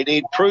COVID, they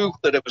need proof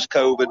that it was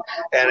COVID.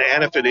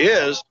 And if it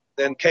is,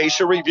 then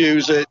Keisha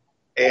reviews it.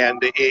 And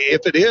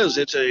if it is,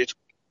 it's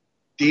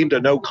deemed a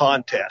no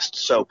contest.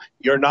 So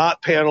you're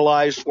not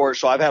penalized for it.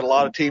 So I've had a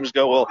lot of teams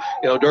go,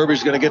 well,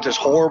 Derby's going to get this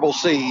horrible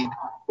seed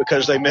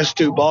because they missed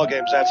 2 ball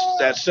games.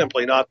 That's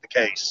simply not the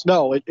case.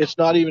 No, it's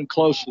not even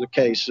close to the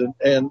case.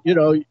 And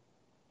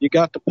you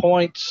got the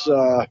points,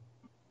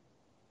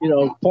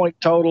 point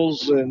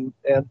totals and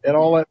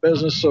all that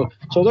business. So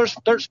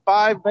there's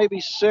 5, maybe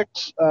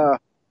 6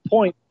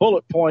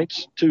 bullet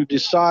points to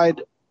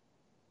decide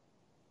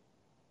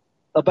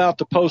about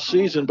the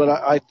postseason. But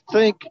I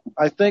think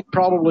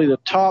probably the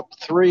top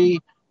 3,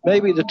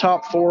 maybe the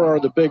top 4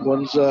 are the big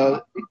ones.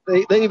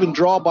 They even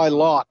draw by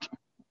lot,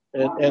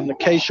 and the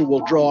Keisha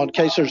will draw in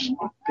case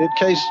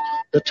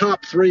the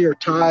top 3 are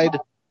tied.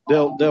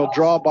 They'll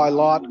draw by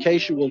lot.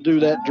 Keisha will do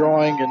that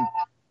drawing, and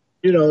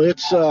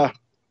it's not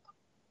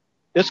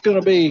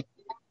going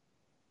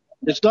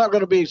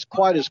to be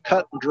quite as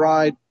cut and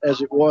dried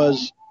as it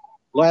was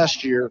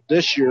this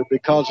year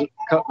because of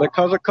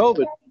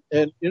COVID.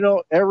 And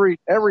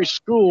every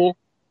school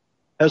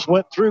has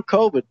went through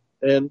COVID,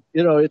 and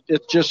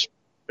it's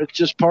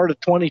just part of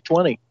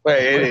 2020. Well,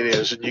 it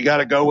is, and you got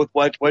to go with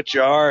what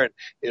you are. And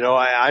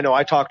I know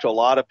I talk to a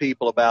lot of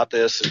people about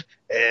this,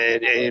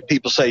 and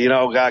people say,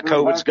 God,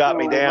 COVID's got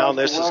me down.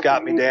 This has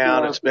got me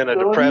down. It's been a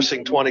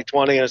depressing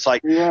 2020. And it's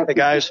like, hey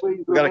guys,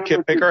 we got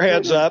to pick our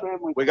heads up.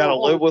 We got to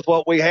live with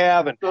what we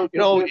have. And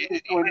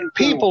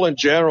people in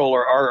general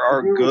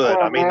are good.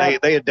 I mean,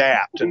 they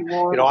adapt. And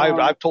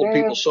I've told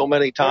people so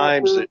many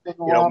times that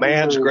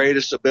man's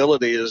greatest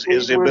ability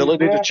is the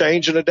ability to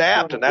change and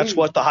adapt. And that's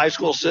what the high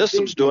school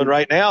system's doing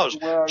right now, is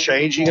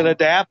changing and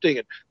adapting.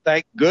 And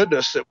thank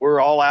goodness that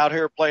we're all out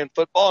here playing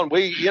football.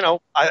 And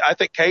I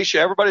think Keisha,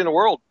 everybody in the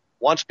world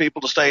wants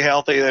people to stay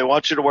healthy. They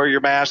want you to wear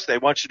your mask. They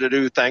want you to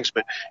do things,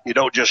 but you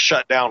don't just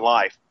shut down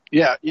life.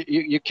 Yeah,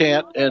 you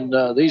can't.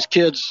 And these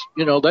kids,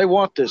 they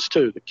want this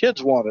too. The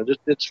kids want it.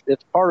 It's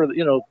part of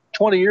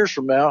 20 years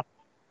from now,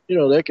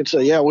 they can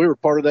say, yeah, we were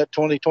part of that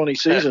 2020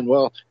 season.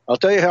 Well, I'll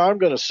tell you how I'm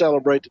going to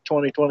celebrate the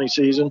 2020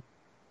 season.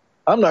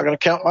 I'm not going to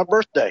count my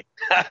birthday.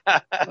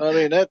 I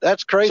mean,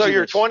 that's crazy. So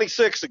you're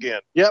 26 again.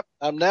 Yep.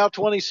 I'm now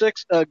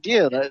 26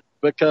 again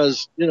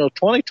because,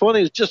 2020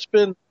 has just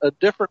been a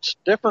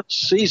different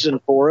season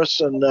for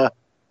us. And,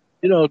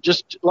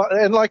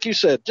 and like you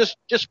said,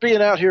 just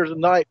being out here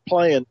tonight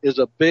playing is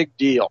a big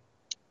deal.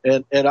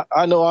 And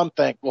I know I'm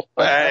thankful.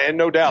 And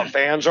no doubt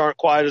fans aren't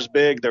quite as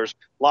big. There's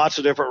lots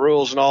of different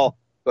rules and all,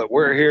 but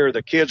we're here.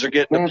 The kids are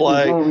getting to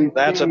play.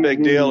 That's a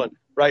big deal. And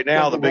right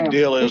now, the big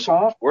deal is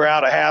we're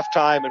out of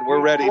halftime and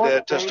we're ready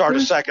to start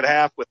a second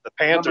half with the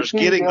Panthers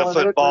getting the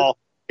football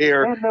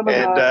here. And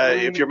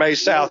if you're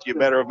Mays South, you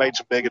better have made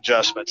some big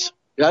adjustments.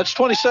 Yeah, it's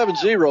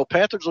 27-0.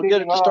 Panthers will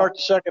get it to start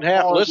the second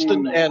half.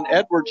 Liston and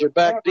Edwards are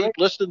back deep.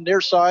 Liston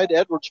near side,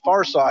 Edwards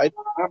far side.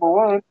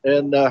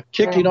 And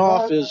kicking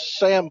off is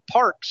Sam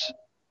Parks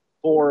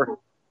for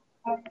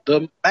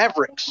the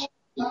Mavericks.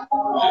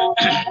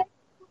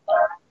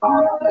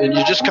 And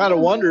you just kind of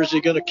wonder, is he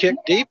going to kick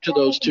deep to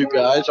those two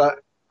guys?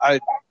 I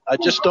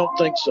just don't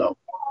think so.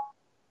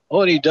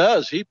 Oh, and he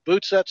does. He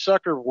boots that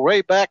sucker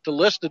way back to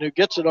Liston, who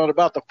gets it on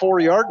about the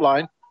 4-yard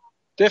line.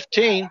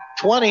 15,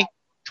 20,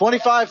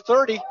 25,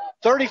 30,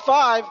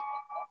 35,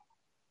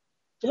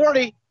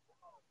 40.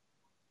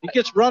 He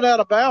gets run out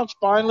of bounds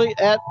finally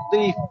at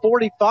the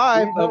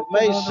 45 of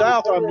Mays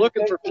South. I'm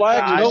looking for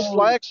flags. No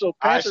flags, so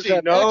Panthers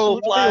have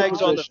no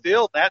flags on the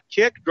field. That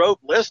kick drove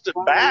Liston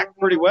back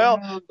pretty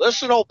well.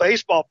 Liston, old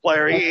baseball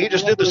player, he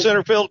just did the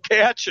center field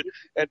catch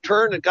and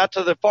turned and got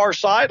to the far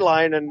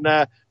sideline, and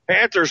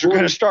Panthers are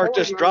going to start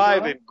this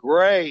drive in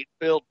great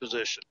field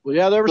position. Well,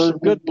 yeah, there were some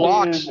good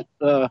blocks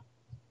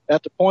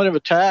at the point of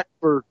attack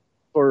for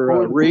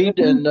Reed,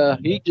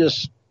 and he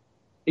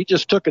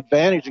just took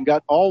advantage and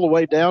got all the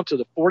way down to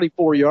the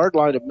 44-yard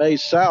line of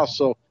Mays South.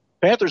 So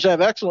Panthers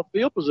have excellent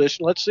field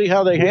position. Let's see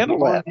how they handle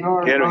that.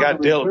 And we got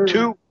Dylan,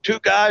 two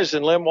guys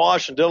in Lim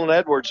Wash and Dylan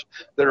Edwards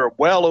that are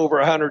well over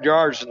 100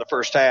 yards in the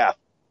first half.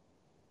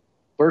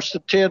 First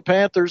and 10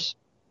 Panthers.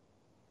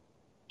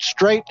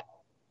 Straight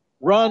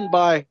run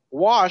by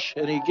Wash,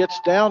 and he gets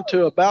down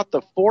to about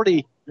the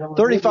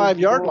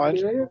 35-yard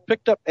line.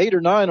 Picked up 8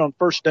 or 9 on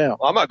first down.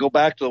 Well, I'm going to go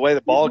back to the way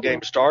the ball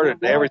game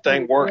started.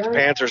 Everything worked. The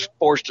Panthers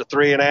forced a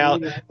 3 and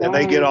out. Then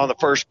they get on the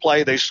first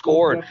play. They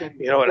score. And, at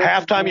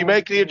halftime you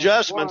make the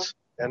adjustments.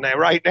 And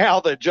right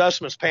now the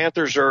adjustments,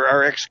 Panthers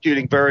are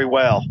executing very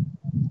well.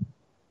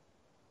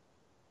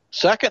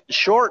 Second and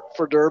short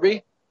for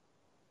Derby.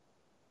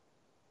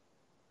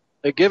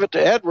 They give it to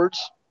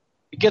Edwards.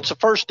 He gets a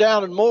first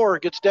down and more.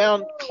 Gets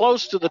down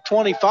close to the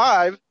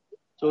 25.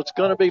 So it's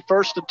going to be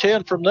first and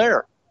 10 from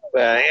there.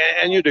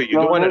 And you do. You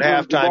go in at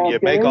halftime. You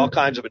make all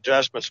kinds of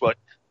adjustments. What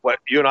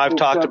you and I have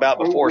talked about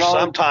before.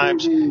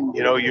 Sometimes,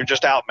 you're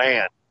just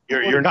outmanned.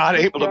 You're not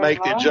able to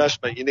make the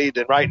adjustment you need.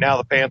 And right now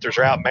the Panthers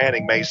are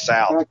outmanning Mays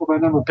South.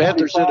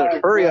 Panthers in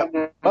a hurry-up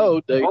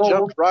mode. They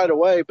jumped right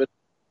away, but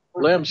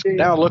Lim's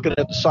now looking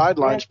at the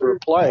sidelines for a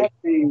play.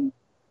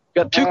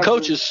 Got two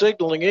coaches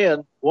signaling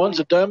in. One's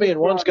a dummy and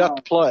one's got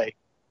the play.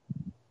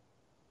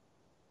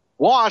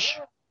 Wash,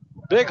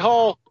 big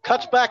hole,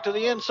 cuts back to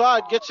the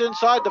inside, gets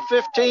inside the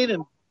 15,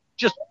 and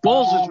just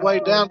bulls his way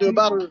down to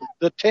about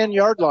the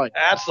 10-yard line.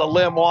 That's the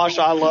Lim Wash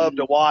I love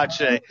to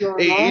watch.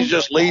 He's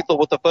just lethal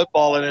with the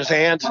football in his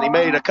hands, and he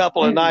made a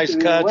couple of nice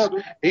cuts.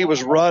 He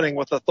was running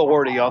with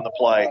authority on the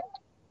play.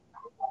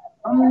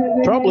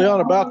 Probably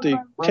on about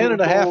the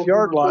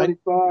 10.5-yard line.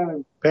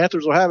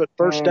 Panthers will have it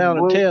first down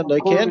and 10.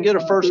 They can get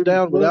a first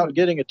down without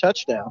getting a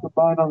touchdown.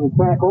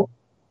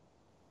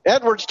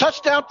 Edwards,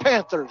 touchdown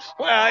Panthers.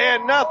 Well,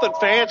 and nothing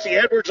fancy.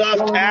 Edwards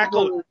off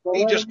tackle.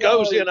 He just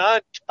goes in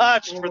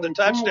untouched for the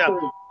touchdown.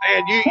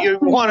 And you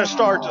want to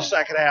start the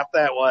second half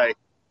that way.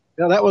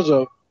 Yeah, that was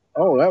a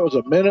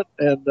minute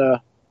and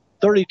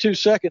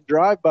 32-second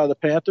drive by the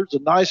Panthers. A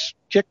nice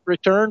kick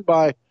return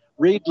by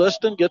Reed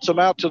Liston gets them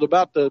out to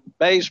about the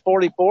Mays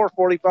 44,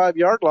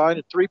 45-yard line.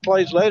 And 3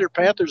 plays later,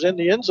 Panthers in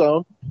the end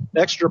zone.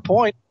 Extra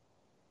point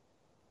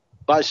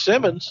by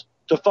Simmons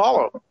to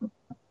follow.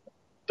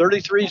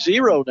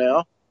 33-0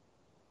 now.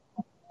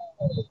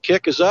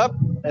 Kick is up,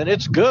 and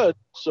it's good.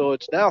 So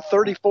it's now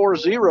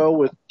 34-0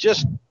 with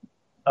just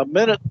a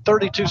minute and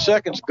 32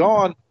 seconds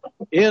gone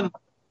in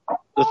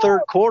the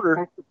third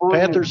quarter.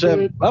 Panthers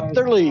have upped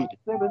their lead.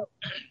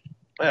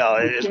 Well,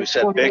 as we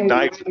said, big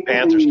night for the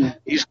Panthers.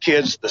 These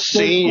kids, the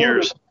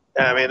seniors,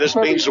 I mean, this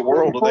means the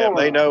world to them.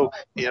 They know,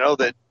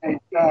 that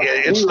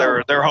it's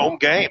their home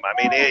game.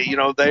 I mean,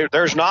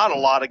 there's not a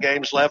lot of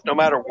games left, no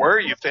matter where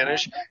you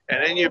finish.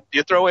 And then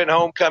you throw in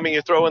homecoming,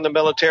 you throw in the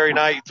military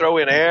night, you throw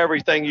in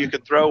everything you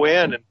can throw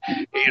in. And,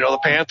 the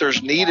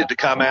Panthers needed to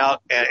come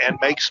out and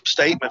make some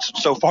statements. And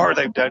so far,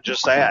 they've done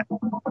just that.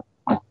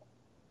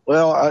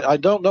 Well, I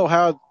don't know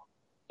how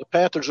the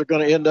Panthers are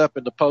going to end up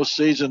in the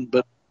postseason,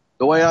 but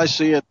the way I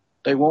see it,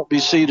 they won't be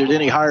seeded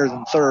any higher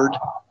than third.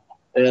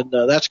 And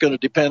that's going to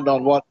depend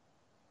on what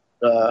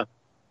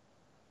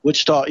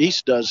Wichita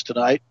East does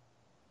tonight.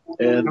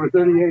 But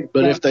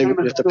if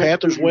the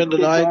Panthers win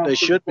tonight, they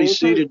should be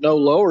seeded no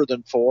lower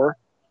than 4,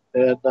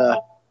 and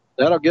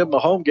that'll give them a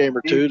home game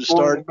or 2 to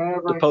start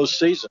the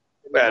postseason.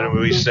 And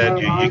we said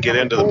you get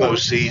into the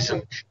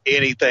postseason,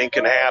 anything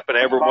can happen.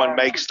 Everyone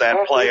makes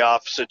that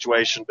playoff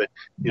situation, but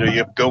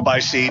you go by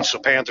seeds. So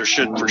Panthers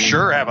should for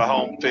sure have a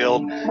home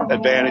field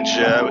advantage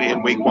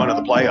in week 1 of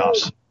the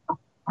playoffs.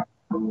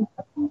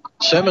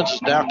 Simmons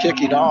is now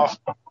kicking off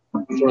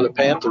for the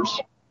Panthers.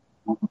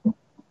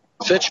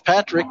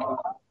 Fitzpatrick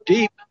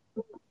deep.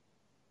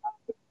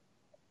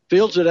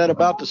 Fields it at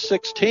about the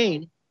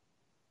 16.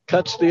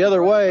 Cuts the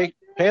other way.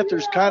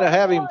 Panthers kind of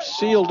have him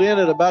sealed in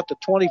at about the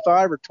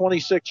 25 or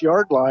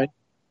 26-yard line.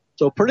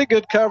 So pretty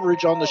good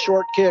coverage on the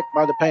short kick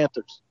by the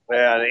Panthers.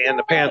 And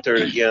the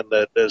Panthers, again,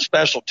 the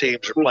special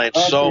teams are playing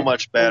so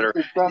much better.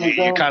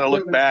 You kind of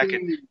look back,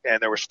 and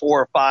there was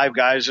 4 or 5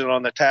 guys in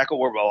on the tackle.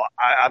 Well,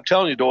 I'm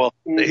telling you, Doyle,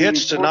 the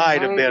hits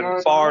tonight have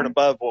been far and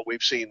above what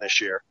we've seen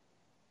this year.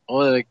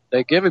 Well,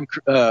 they give him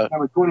credit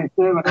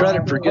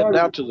for getting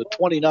out to the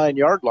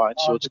 29-yard line,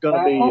 so it's going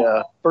to be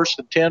first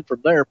and 10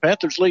 from there.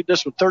 Panthers lead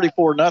this with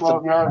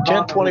 34-0,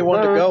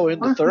 10:21 to go in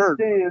the third.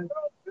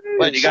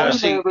 But you got to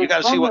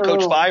see what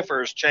Coach Pfeiffer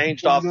has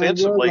changed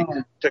offensively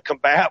to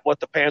combat what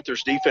the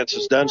Panthers defense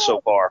has done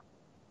so far.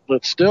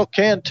 But still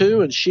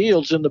Cantu and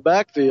Shields in the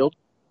backfield.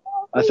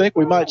 I think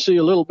we might see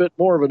a little bit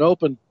more of an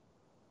open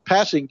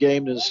passing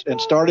game,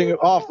 and starting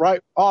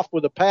off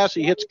with a pass.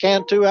 He hits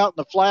Cantu out in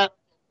the flat.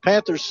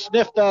 Panthers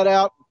sniffed that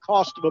out and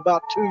cost him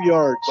about 2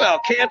 yards. Well,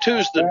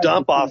 Cantu's the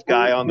dump-off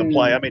guy on the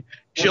play. I mean,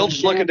 Shields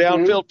is looking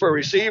downfield for a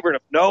receiver, and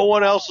if no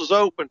one else is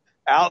open,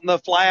 out in the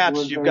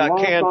flats, you've got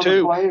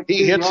Cantu.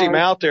 He hits him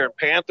out there, and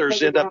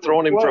Panthers end up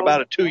throwing him for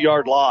about a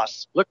 2-yard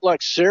loss. Looked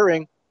like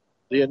Searing,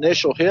 the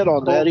initial hit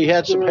on that. He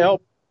had some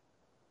help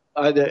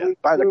by the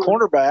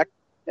cornerback,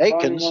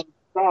 Akins.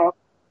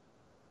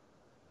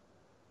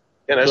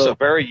 And it's a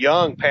very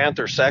young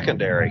Panther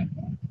secondary.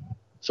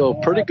 So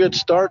pretty good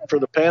start for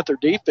the Panther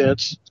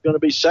defense. It's going to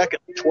be 2nd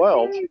and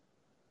 12.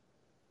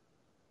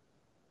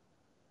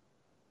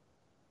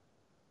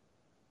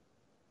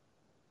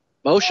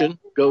 Motion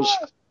goes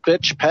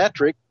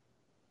Fitzpatrick.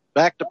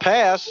 Back to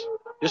pass.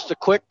 Just a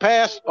quick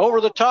pass over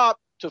the top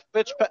to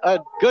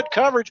Fitzpatrick. Good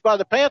coverage by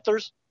the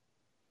Panthers.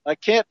 I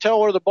can't tell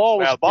where the ball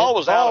was. Well, the ball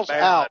was out of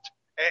bounds.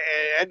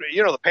 And,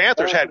 the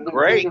Panthers had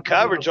great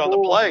coverage on the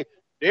play.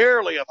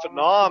 Nearly a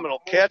phenomenal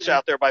catch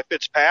out there by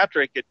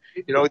Fitzpatrick. And,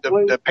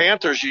 the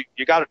Panthers, you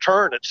got to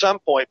turn at some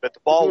point, but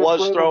the ball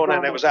was thrown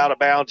and it was out of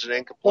bounds and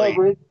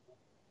incomplete.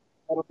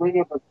 That'll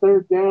bring up a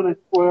 3rd down and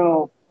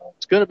 12.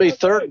 It's going to be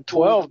 3rd and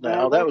 12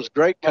 now. That was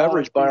great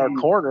coverage by our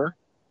corner.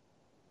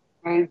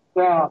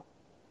 South,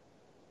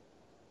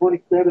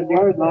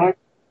 27-yard line.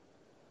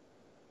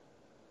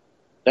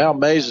 Now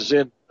Mays is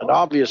in an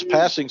obvious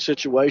passing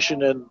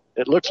situation, and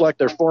it looks like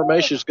their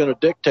formation is going to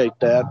dictate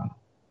that.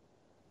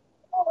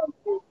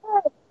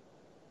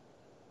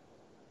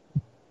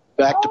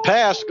 Back to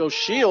pass goes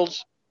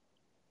Shields.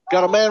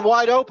 Got a man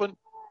wide open,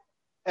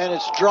 and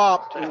it's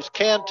dropped. It was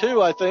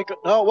Cantu, I think.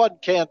 No, it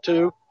wasn't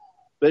Cantu,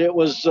 but it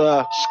was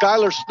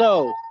Skylar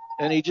Snow,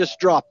 and he just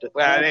dropped it.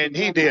 Well, and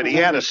he did. He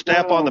had a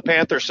step on the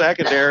Panther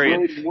secondary,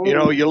 and,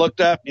 you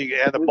looked up,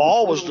 and the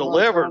ball was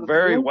delivered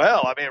very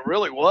well. I mean, it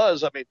really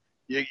was. I mean,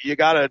 you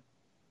got to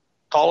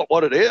call it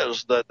what it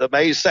is. The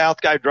Mays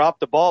South guy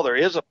dropped the ball. There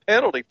is a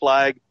penalty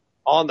flag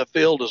on the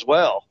field as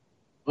well.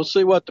 We'll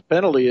see what the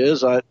penalty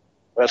is.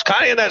 It's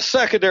kind of in that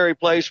secondary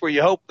place where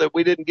you hope that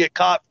we didn't get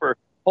caught for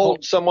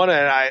holding someone,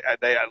 and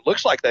it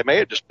looks like they may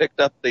have just picked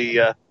up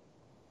the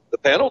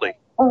penalty.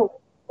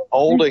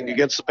 Holding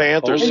against the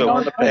Panthers.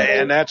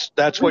 And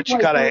that's what you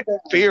kind of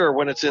fear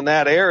when it's in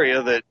that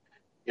area, that,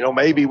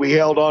 maybe we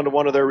held on to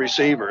one of their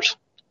receivers.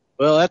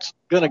 Well, that's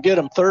going to get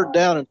them 3rd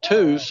down and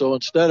 2, so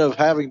instead of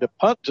having to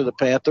punt to the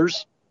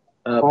Panthers,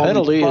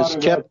 penalty has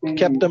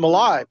kept them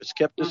alive. It's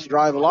kept this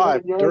drive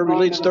alive. Derby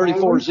leads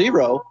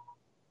 34-0.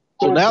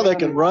 So now they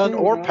can run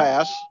or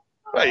pass.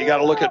 Well, you got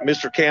to look at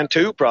Mr.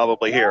 Cantu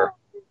probably here.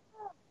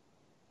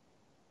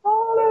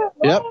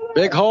 Yep,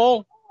 big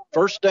hole,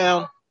 1st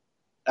down,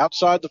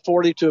 outside the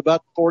 40 to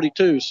about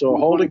 42. So a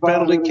holding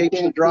penalty keeps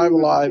the drive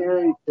alive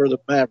for the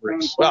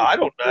Mavericks. Well, I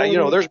don't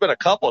know. There's been a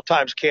couple of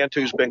times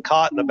Cantu's been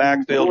caught in the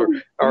backfield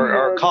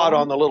or caught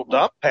on the little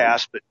dump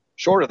pass, but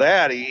short of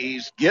that,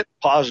 he's getting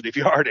positive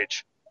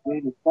yardage.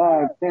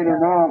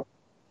 1st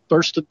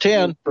and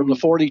 10 from the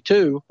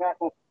 42.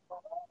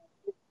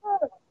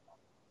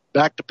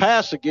 Back to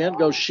pass again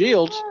goes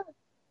Shields.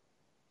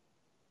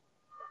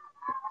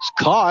 It's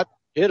caught,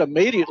 hit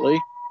immediately,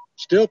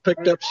 still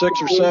picked up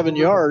 6 or 7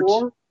 yards.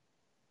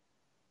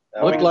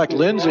 Looked like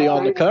Lindsey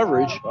on the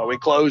coverage. Well, we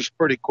closed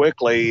pretty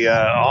quickly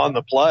on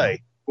the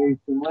play.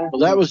 Well,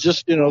 that was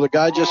just, the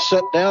guy just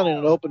sat down in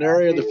an open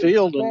area of the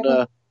field,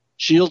 and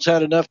Shields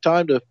had enough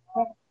time to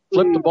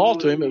flip the ball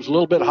to him. It was a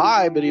little bit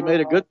high, but he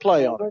made a good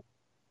play on it.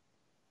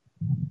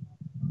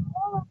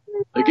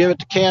 They give it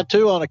to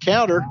Cantu on a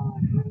counter.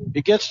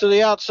 He gets to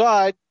the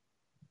outside.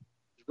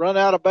 He's run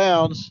out of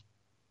bounds.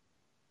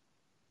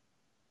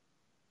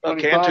 Well,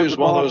 Cantu's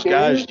one of those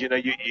guys,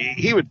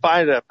 he would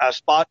find a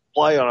spot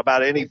play on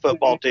about any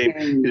football team.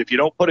 And if you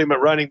don't put him at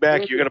running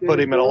back, you're going to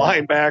put him at a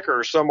linebacker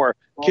or somewhere.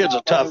 Kid's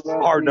a tough,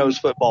 hard-nosed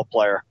football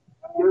player.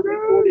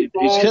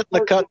 He's hitting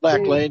the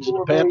cutback lanes, and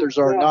the Panthers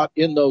are not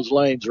in those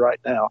lanes right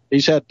now.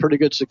 He's had pretty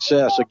good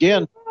success.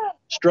 Again,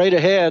 straight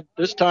ahead.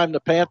 This time the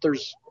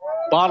Panthers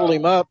bottle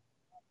him up.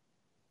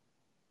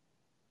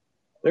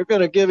 They're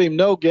going to give him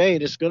no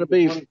gain. It's going to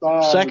be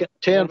 2nd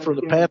 10 from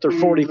the Panther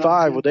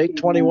 45 with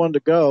 8:21 to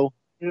go.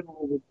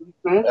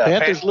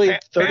 Panthers lead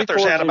 34-0.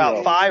 Panthers had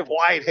about 5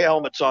 white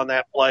helmets on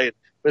that play.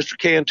 Mr.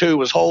 Cantu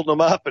was holding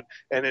them up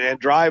and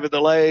driving the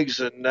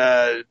legs, and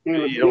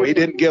he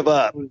didn't give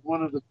up.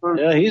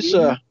 Yeah, he's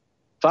 5'8",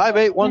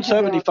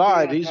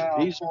 175. He's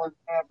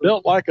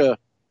built like a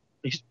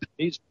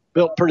He's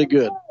built pretty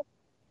good.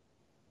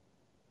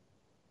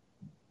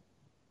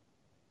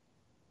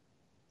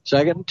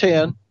 2nd and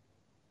 10.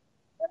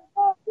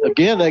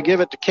 Again, they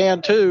give it to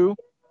Cantu.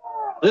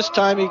 This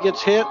time he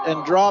gets hit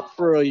and dropped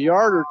for a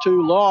yard or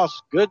two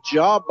lost. Good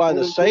job by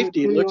the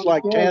safety. It looks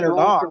like Tanner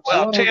Knox.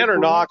 Well, Tanner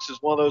Knox is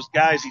one of those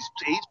guys.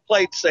 He's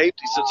played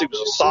safety since he was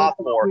a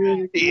sophomore.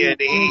 He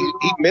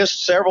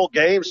missed several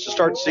games to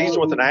start the season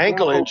with an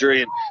ankle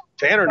injury. And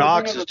Tanner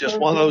Knox is just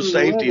one of those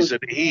safeties that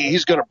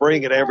he's going to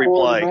bring at every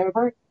play.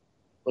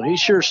 Well, he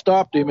sure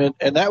stopped him,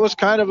 and that was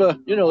kind of a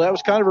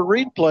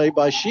read play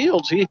by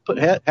Shields. He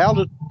held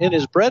it in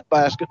his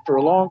breadbasket for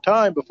a long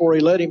time before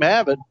he let him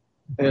have it.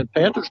 And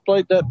Panthers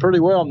played that pretty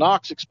well,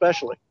 Knox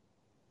especially.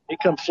 He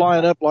comes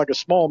flying up like a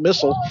small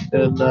missile.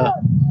 And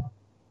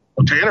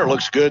Tanner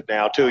looks good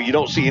now, too. You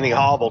don't see any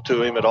hobble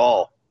to him at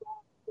all.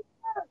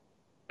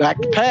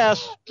 Back to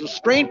pass. The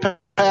screen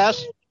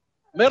pass.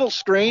 Middle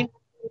screen.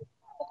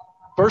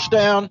 First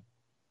down.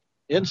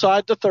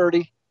 Inside the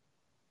 30.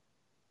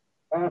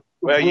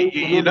 Well,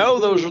 you know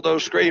those are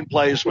those screen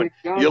plays when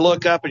you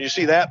look up and you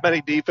see that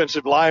many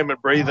defensive linemen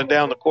breathing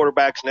down the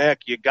quarterback's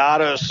neck. You got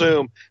to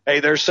assume, hey,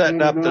 they're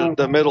setting up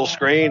the middle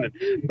screen.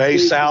 And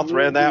Maize South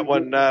ran that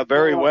one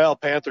very well.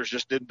 Panthers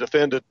just didn't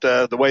defend it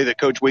the way that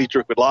Coach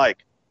Wietrich would like.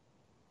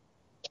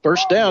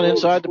 First down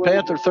inside the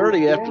Panther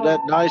 30 after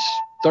that nice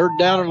 3rd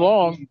down and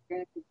long.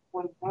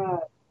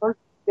 First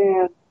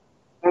and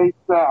Maize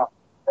South.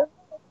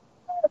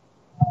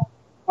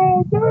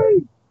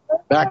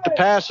 Back to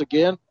pass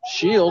again.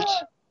 Shields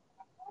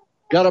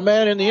got a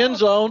man in the end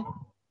zone.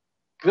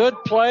 Good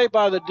play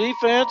by the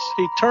defense.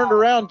 He turned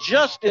around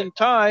just in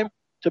time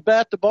to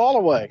bat the ball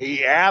away.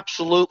 He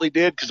absolutely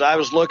did, because I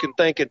was looking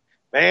thinking,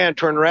 man,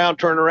 turn around.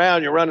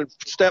 You're running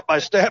step by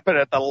step, and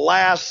at the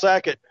last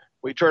second,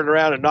 we turned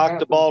around and knocked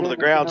the ball to the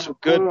ground. Some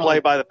good play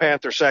by the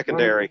Panther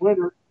secondary.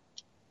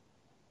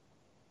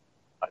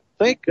 I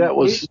think that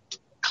was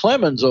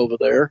Clemens over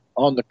there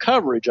on the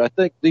coverage. I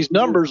think these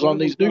numbers on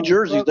these new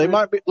jerseys, they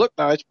might look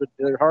nice, but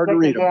they're hard to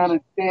read them. Down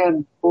at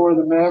 10 for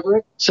the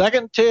Mavericks. 2nd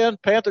and 10,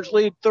 Panthers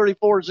lead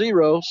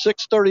 34-0,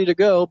 6:30 to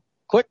go.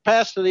 Quick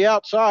pass to the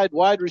outside,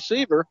 wide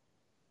receiver.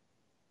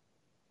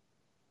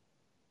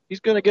 He's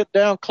going to get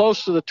down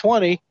close to the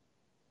 20,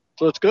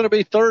 so it's going to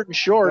be 3rd and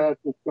short.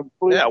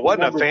 Yeah, it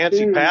wasn't a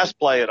fancy pass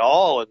play at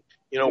all, and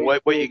you know,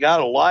 what you got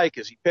to like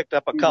is he picked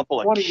up a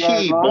couple of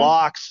key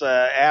blocks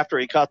after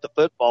he caught the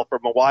football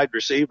from a wide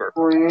receiver.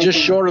 Just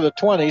short of the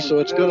 20, so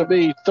it's going to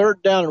be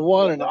 3rd down and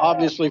 1, and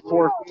obviously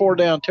four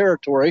down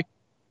territory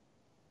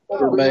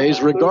for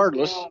Maize,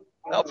 regardless.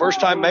 Well, first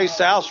time Maize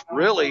South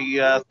really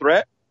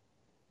threat.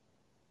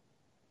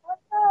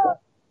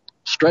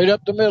 Straight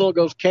up the middle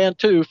goes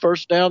Cantu,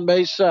 first down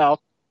Maize South.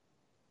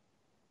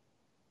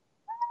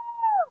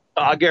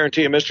 I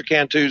guarantee you Mr.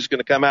 Cantu's going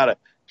to come out of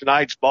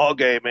tonight's ball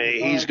game.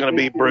 He's going to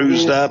be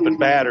bruised up and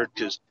battered,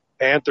 because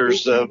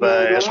Panthers,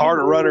 as hard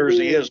a runner as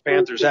he is,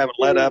 Panthers haven't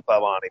let up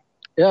on him.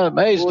 Yeah,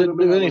 Maize didn't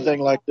do anything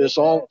like this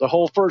the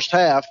whole first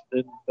half.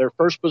 In their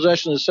first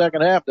possession of the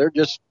second half, they're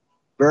just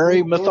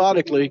very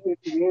methodically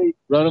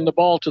running the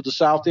ball to the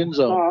south end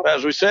zone.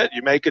 As we said,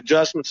 you make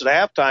adjustments at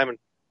halftime,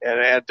 and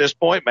at this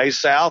point, Maize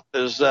South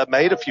has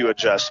made a few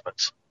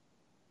adjustments.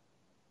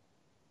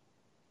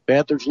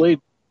 Panthers lead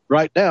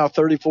right now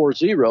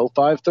 34-0,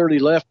 5:30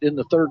 left in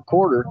the 3rd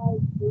quarter.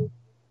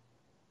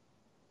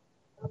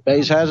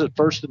 Maize has it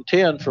 1st and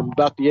 10 from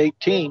about the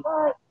 18.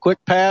 Quick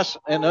pass,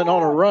 and then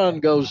on a run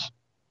goes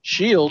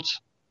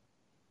Shields.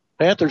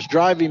 Panthers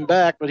drive him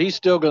back, but he's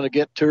still going to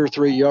get 2 or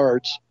 3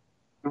 yards.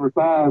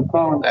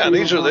 And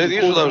these are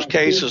those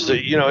cases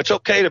that, you know, it's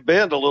okay to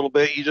bend a little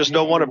bit. You just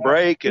don't want to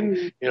break. And,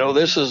 you know,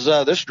 this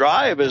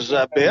drive has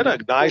been a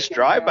nice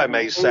drive by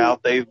Maize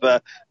South. They've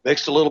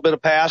mixed a little bit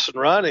of pass and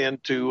run in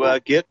to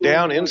get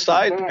down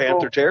inside the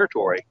Panther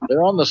territory.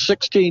 They're on the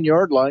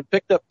 16-yard line,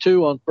 picked up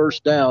 2 on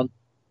first down.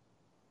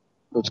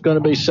 So it's going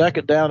to be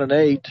 2nd down and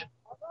 8.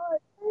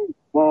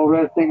 Ball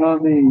resting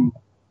on the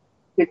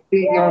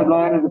 16-yard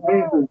line of the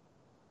Panthers.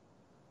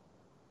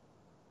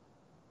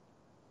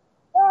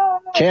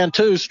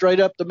 Cantu straight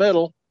up the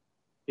middle.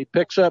 He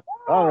picks up,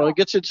 I don't know, he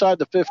gets inside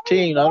the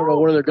 15. I don't know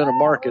where they're going to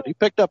mark it. He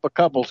picked up a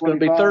couple. It's going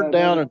to be 3rd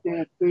down, and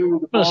I'm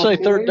going to say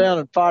 3rd down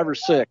and 5 or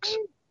 6.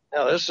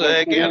 Now, this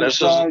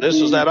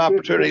is that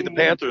opportunity the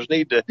Panthers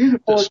need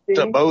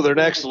to bow their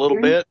necks a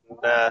little bit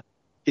and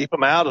keep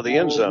them out of the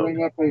end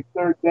zone.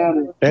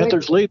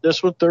 Panthers lead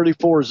this one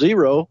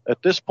 34-0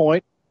 at this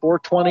point.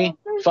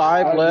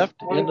 4:25 left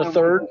in the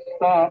 3rd.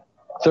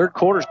 3rd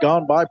quarter's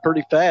gone by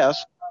pretty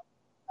fast.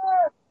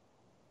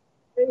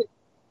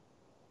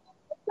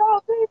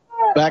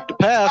 Back to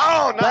pass.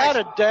 Oh, nice.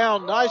 Batted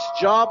down. Nice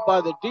job by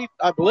the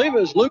I believe it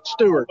was Luke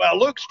Stewart. Well,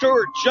 Luke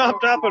Stewart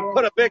jumped up and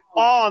put a big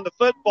paw on the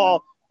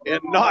football and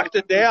knocked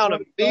it down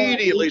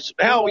immediately. So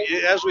now,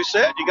 as we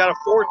said, you got a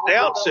 4th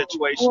down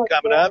situation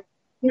coming up.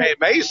 Hey,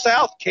 Maize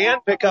South can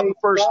pick up a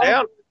first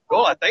down.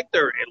 Well, I think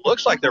it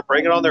looks like they're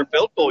bringing on their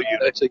field goal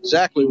unit. That's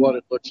exactly what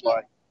it looks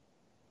like.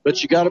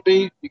 But you got to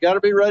be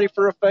ready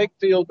for a fake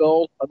field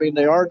goal. I mean,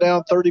 they are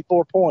down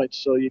 34 points,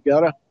 so you got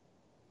to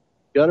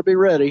Got to be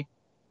ready.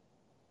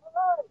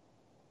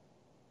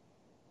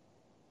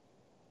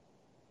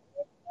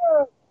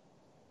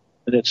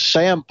 And it's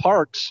Sam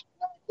Parks.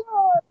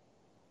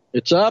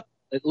 It's up.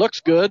 It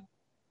looks good.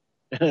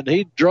 And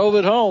he drove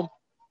it home.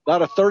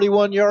 About a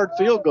 31-yard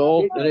field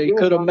goal, and he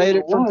could have made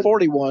it from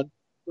 41.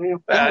 And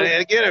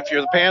again, if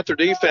you're the Panther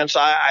defense,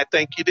 I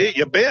think you did.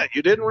 You bit.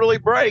 You didn't really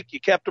break.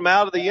 You kept them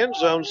out of the end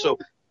zone. So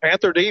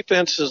Panther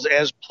defense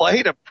has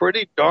played a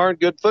pretty darn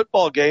good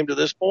football game to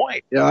this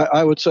point. Yeah,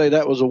 I would say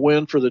that was a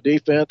win for the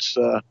defense.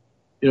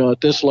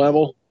 At this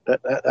level,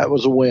 that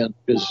was a win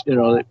because,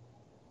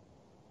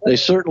 they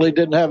certainly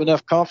didn't have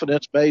enough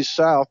confidence, Mays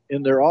South,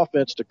 in their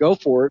offense to go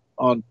for it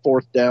on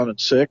 4th down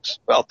and 6.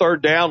 Well,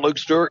 3rd down, Luke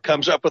Stewart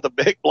comes up with a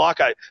big block.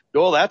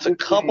 That's a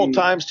couple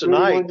times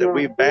tonight that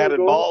we've batted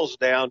balls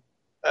down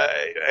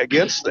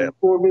against them.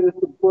 4 minutes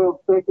and 12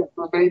 seconds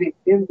remaining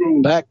in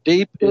the back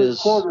deep is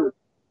quarter.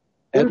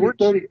 Edwards.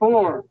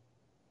 34.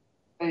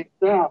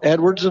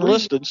 Edwards and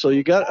Liston. So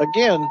you got,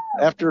 again,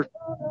 after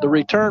the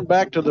return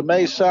back to the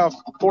Mays South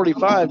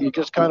 45, you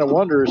just kind of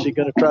wonder, is he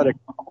going to try to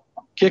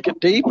kick it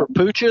deep or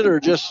pooch it or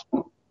just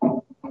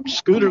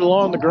scoot it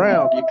along the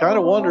ground? You kind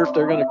of wonder if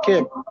they're going to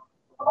kick.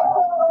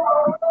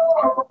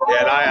 Yeah,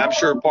 and I'm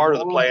sure part of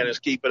the plan is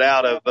keep it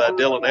out of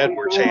Dylan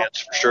Edwards' hands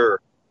for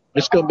sure.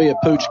 It's going to be a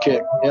pooch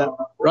kick. Yeah,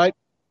 right.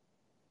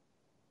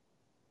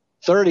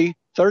 30,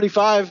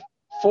 35,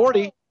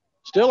 40,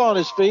 still on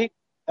his feet,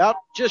 out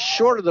just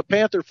short of the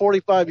Panther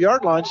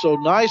 45-yard line. So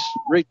nice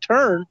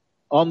return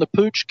on the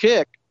pooch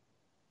kick.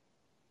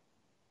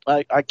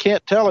 I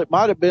can't tell. It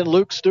might have been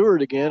Luke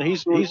Stewart again.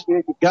 He's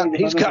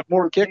got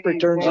more kick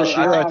returns this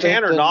year. I think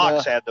Tanner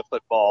Knox had the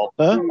football.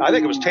 Huh? I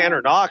think it was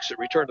Tanner Knox that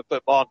returned the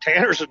football.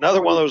 Tanner's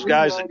another one of those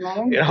guys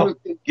that,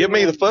 give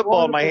me the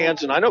football in my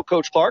hands. And I know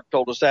Coach Clark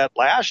told us that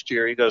last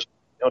year. He goes,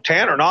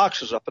 Tanner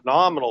Knox is a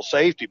phenomenal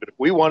safety, but if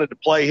we wanted to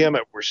play him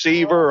at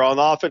receiver or on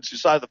the offensive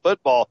side of the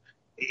football,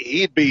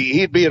 he'd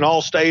be an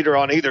all-stater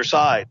on either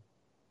side.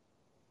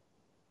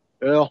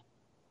 Well,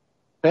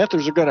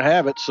 Panthers are going to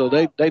have it, so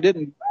they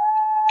didn't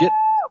get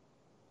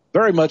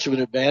very much of an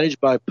advantage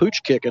by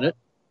pooch kicking it.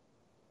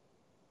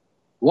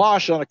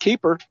 Wash on a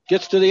keeper,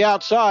 gets to the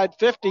outside,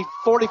 50,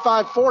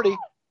 45, 40,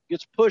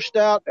 gets pushed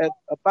out at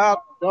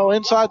about,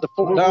 inside the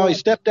 40. No, he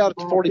stepped out at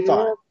the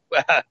 45.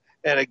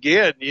 And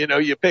again,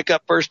 you pick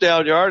up first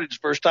down yardage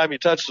first time you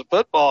touch the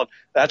football.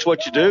 That's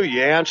what you do.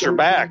 You answer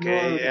back.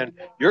 And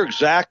you're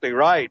exactly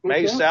right.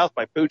 Mays South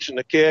by pooching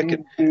the kick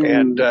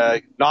and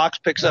Knox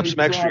picks up some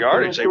extra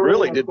yardage. They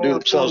really didn't do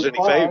themselves any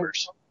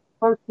favors.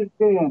 First and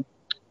 10.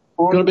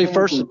 Going to be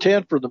 1st and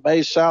 10 for the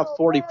Mays South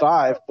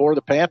 45 for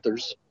the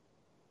Panthers.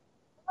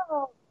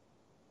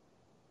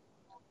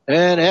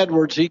 And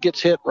Edwards, he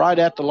gets hit right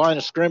at the line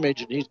of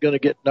scrimmage, and he's going to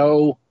get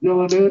no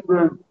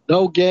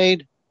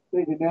gain,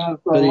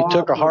 but he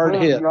took a hard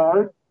hit.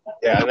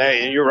 Yeah,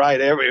 and you're right.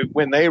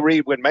 When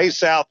Mays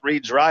South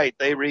reads right,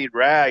 they read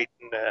right.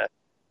 And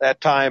that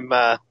time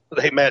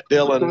they met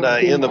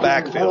Dylan in the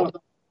backfield.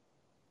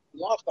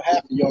 Lost a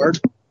half a yard.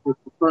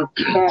 So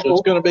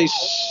it's going to be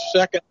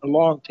 2nd and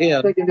long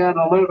 10. 2nd down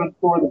 11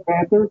 for the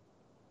Panthers.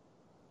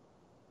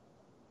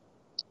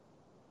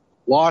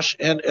 Wash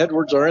and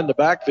Edwards are in the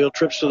backfield.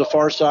 Trips to the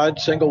far side.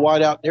 Single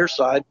wide out near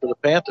side for the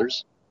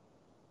Panthers.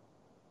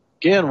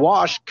 Again,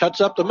 Wash cuts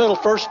up the middle.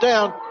 First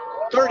down.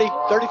 30,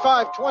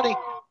 35, 20.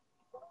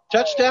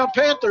 Touchdown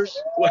Panthers.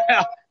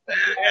 Well,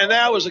 and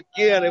that was,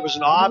 again, it was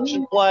an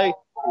option play.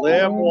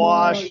 Lim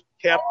Wash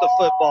kept the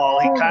football.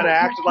 He kind of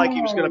acted like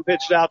he was going to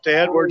pitch it out to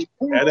Edwards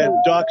and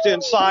then ducked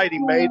inside. He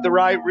made the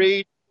right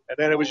read, and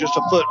then it was just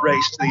a foot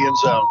race to the end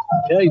zone.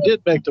 Yeah, he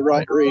did make the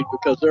right read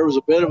because there was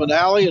a bit of an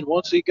alley, and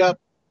once he got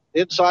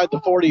inside the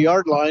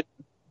 40-yard line,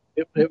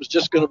 it was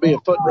just going to be a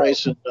foot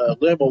race, and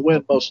Lim will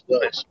win most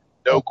of those.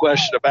 No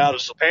question about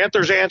it. So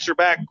Panthers answer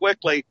back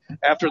quickly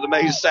after the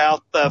Mays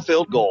South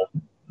field goal.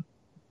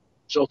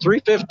 So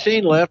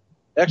 3:15 left.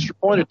 Extra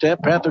point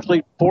attempt. Panthers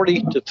lead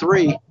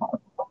 40-3.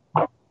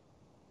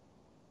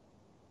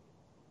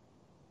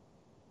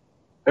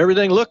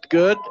 Everything looked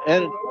good,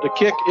 and the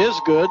kick is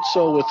good.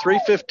 So with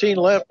 3:15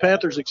 left,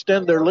 Panthers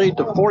extend their lead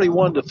to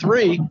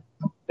 41-3.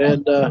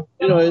 And,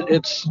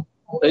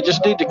 they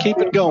just need to keep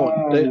it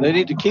going. They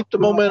need to keep the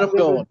momentum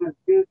going.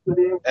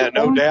 And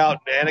no doubt.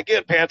 And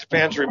again, Panther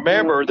fans,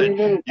 remember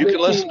that you can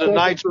listen to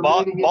tonight's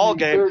ball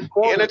game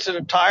in its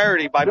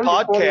entirety by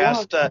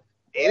podcast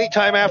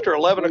anytime after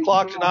 11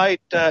 o'clock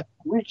tonight.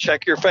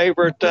 Check your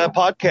favorite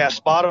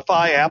podcast,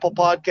 Spotify, Apple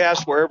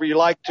Podcasts, wherever you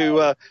like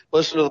to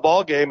listen to the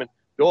ball game. And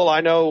Joel, I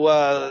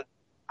know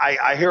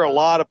I hear a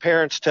lot of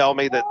parents tell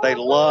me that they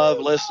love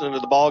listening to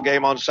the ball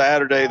game on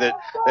Saturday, that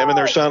them and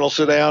their son will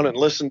sit down and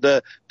listen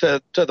to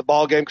the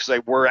ball game because they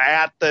were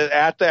at the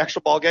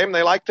actual ball game.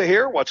 They like to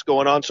hear what's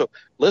going on. So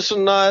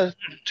listen to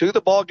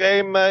the ball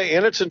game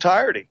in its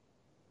entirety.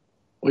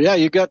 Well, yeah,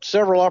 you've got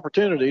several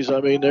opportunities. I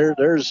mean,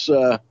 there's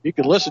you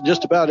can listen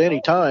just about any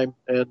time,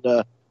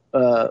 and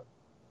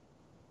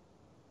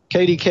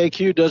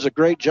KDKQ does a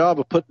great job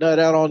of putting that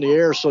out on the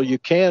air so you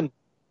can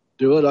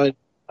do it.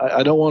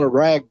 I don't want to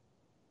rag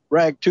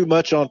rag too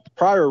much on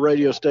prior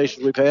radio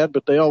stations we've had,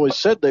 but they always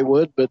said they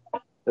would, but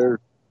there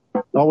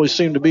always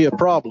seemed to be a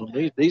problem.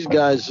 These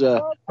guys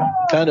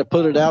kind of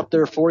put it out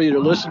there for you to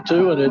listen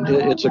to, and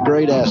it's a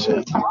great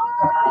asset.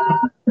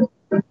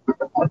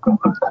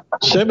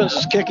 Simmons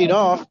is kicking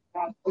off.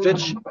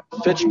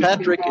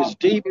 Fitzpatrick is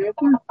deep.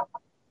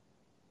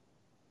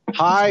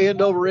 High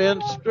end over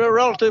end,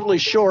 relatively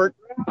short.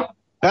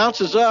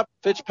 Bounces up.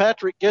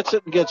 Fitzpatrick gets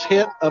it and gets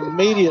hit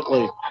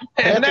immediately.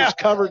 Panthers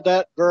covered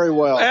that very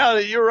well. Well,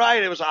 you're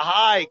right. It was a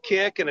high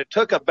kick, and it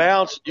took a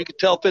bounce. You could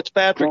tell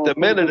Fitzpatrick the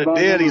minute it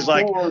did, he's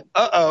like,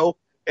 uh-oh.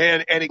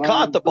 And he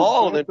caught the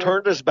ball and then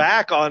turned his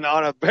back on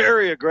a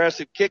very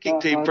aggressive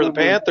kicking team for the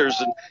Panthers.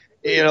 And,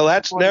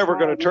 that's never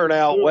going to turn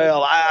out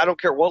well. I don't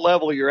care what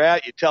level you're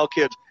at. You tell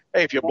kids,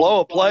 hey, if you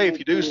blow a play, if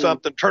you do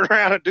something, turn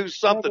around and do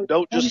something.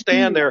 Don't just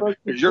stand there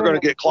because you're going to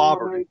get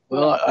clobbered.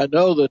 Well, I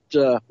know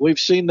that we've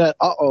seen that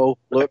uh-oh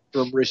look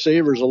from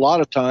receivers a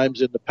lot of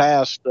times in the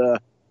past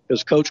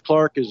because Coach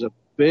Clark is a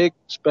big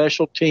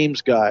special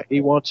teams guy.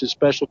 He wants his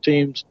special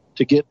teams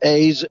to get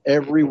A's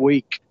every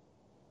week.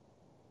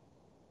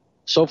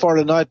 So far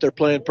tonight, they're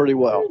playing pretty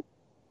well.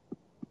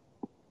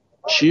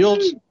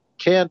 Shields,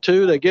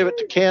 Cantu, they give it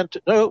to Cantu.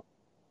 No,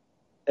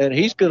 and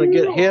he's going to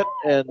get hit,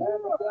 and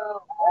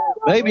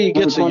maybe he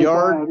gets a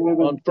yard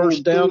on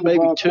first down,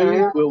 maybe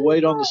 2. We'll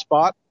wait on the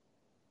spot.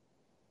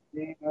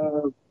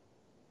 But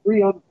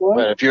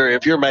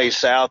if you're May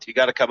South, you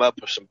got to come up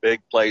with some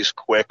big plays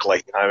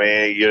quickly. I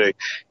mean,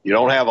 you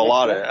don't have a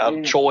lot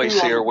of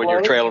choice here when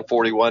you're trailing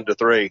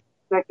 41-3.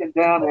 Second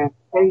down and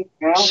 8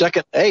 now.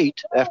 Second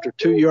 8 after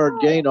 2-yard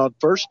gain on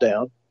first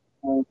down.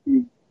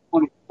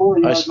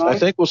 I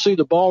think we'll see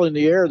the ball in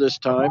the air this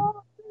time.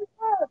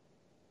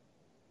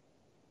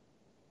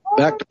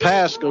 Back to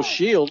pass goes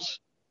Shields.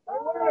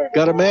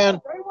 Got a man.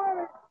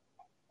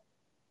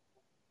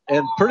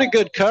 And pretty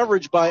good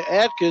coverage by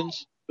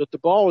Atkins, but the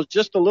ball was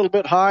just a little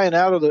bit high and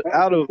out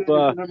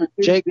of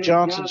Jake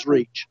Johnson's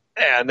reach.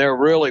 And there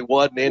really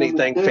wasn't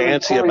anything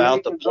fancy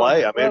about the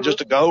play. I mean,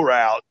 just a go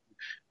route.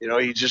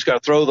 You just got to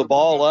throw the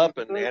ball up,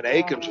 and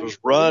Akins was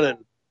running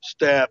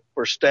step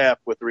for step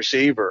with the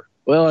receiver.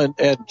 Well,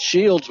 and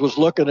Shields was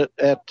looking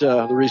at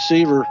the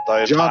receiver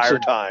Johnson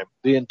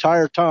the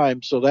entire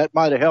time, so that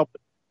might have helped.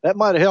 That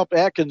might have helped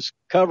Atkins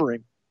cover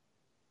him.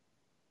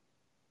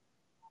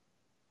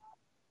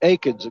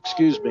 Akins,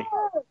 excuse me.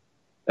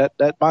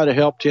 That might have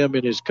helped him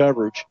in his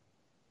coverage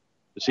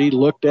because he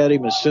looked at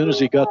him as soon as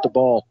he got the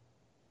ball.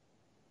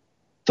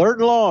 3rd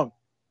and long.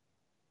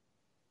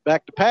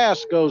 Back to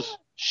pass goes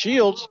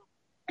Shields.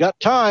 Got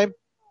time.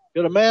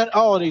 Got a man.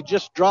 Oh, and he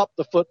just dropped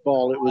the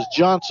football. It was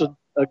Johnson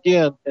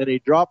again, and he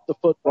dropped the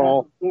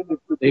football.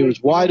 He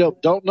was wide open.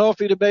 Don't know if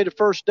he'd have made a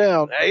first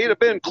down. He'd have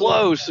been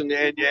close, and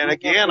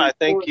again, I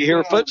think you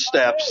hear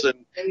footsteps,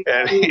 and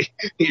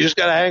you just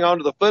got to hang on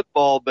to the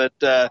football. But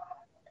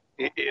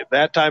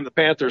that time the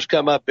Panthers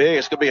come up big.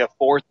 It's going to be a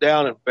 4th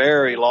down and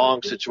very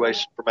long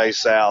situation for May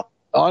South.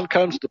 On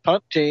comes the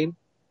punt team.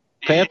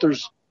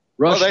 Panthers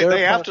rush their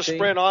they have punt to team.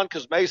 sprint on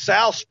because May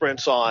South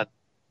sprints on.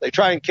 They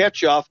try and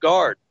catch you off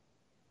guard.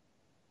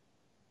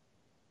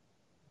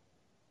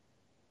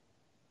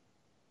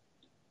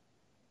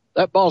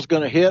 That ball's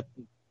going to hit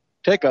and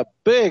take a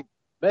big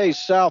May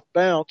South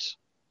bounce.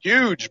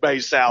 Huge May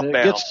South and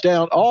bounce. It gets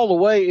down all the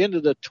way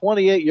into the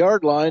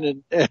 28-yard line,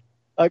 and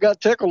I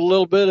got tickled a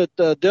little bit at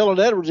Dylan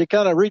Edwards. He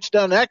kind of reached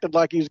down and acted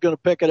like he was going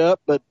to pick it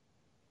up, but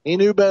he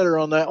knew better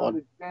on that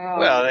one.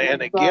 Well,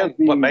 and again,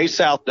 what May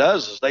South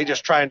does is they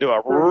just try and do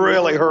a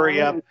really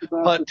hurry-up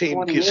punt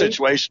team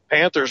situation.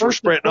 Panthers were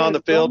sprinting on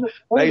the field.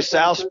 May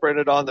South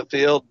sprinted on the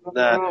field.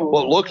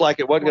 What looked like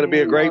it wasn't going to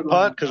be a great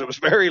punt because it was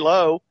very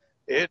low.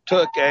 It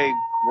took a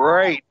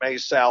great May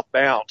South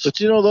bounce. But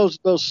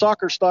those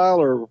soccer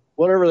style or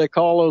whatever they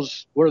call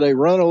those, where they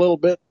run a little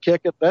bit,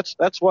 kick it. That's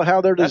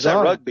how they're designed.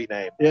 That's a rugby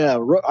name. Yeah,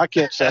 I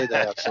can't say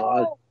that.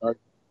 So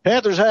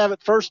Panthers have it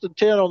 1st and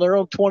 10 on their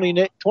own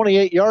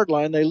 28-yard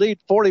line. They lead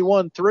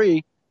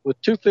 41-3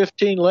 with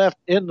 2:15 left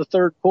in the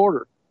 3rd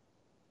quarter.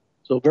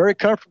 So very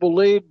comfortable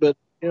lead, but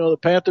the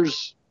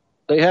Panthers,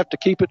 they have to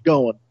keep it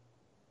going.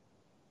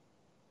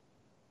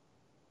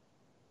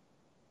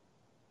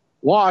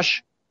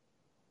 Wash.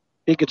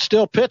 He could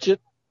still pitch it,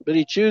 but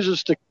he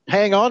chooses to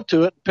hang on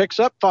to it and picks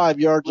up 5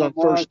 yards on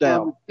first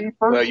down.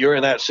 Well, you're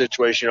in that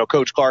situation.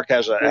 Coach Clark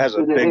has a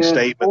big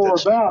statement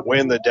that's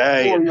win the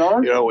day, and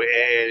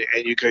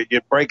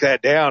you break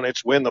that down.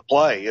 It's win the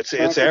play. It's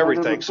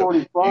everything. So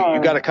you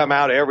got to come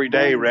out every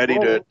day ready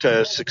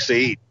to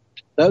succeed.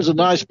 That was a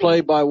nice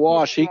play by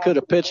Wash. He could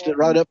have pitched it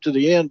right up to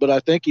the end, but I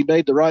think he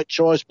made the right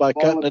choice by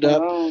cutting it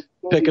up,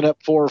 picking up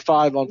 4 or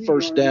 5 on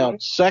first down.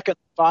 2nd,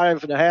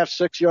 5.5,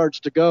 6 yards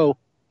to go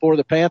for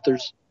the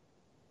Panthers.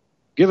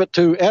 Give it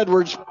to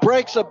Edwards.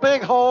 Breaks a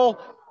big hole.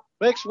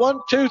 Makes 1,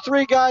 2,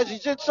 3 guys.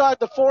 He's inside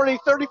the 40,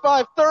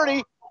 35,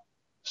 30.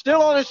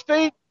 Still on his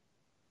feet.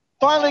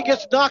 Finally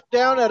gets knocked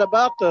down at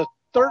about the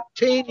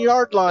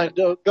 13-yard line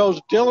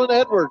goes Dylan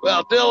Edwards.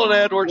 Well, Dylan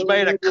Edwards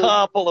made a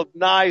couple of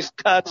nice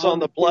cuts on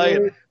the play.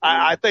 And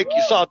I think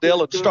you saw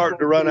Dylan starting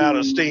to run out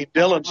of steam.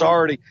 Dylan's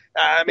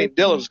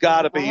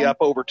got to be up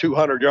over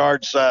 200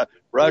 yards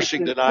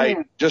rushing tonight.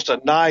 Just a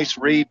nice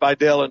read by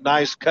Dylan,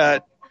 nice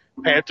cut.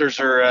 Panthers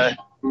are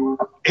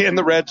in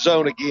the red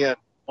zone again.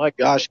 My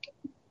gosh,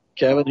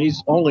 Kevin,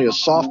 he's only a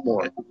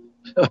sophomore.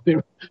 I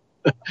mean,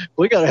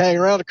 we got to hang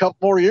around a couple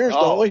more years,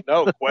 don't we?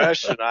 No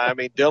question. I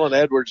mean, Dylan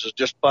Edwards is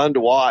just fun to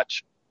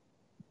watch.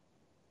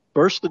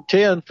 1st and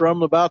 10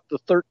 from about the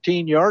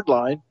 13-yard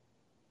line.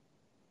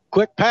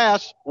 Quick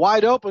pass,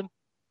 wide open,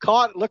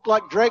 caught. Looked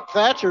like Drake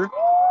Thatcher.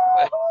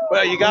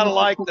 Well, you got to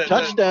like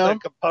the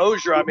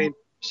composure. I mean,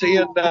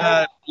 seeing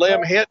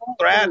Lim hit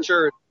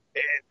Thatcher.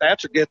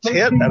 Thatcher gets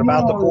hit at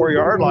about the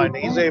 4-yard line.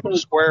 He's able to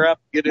square up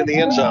and get in the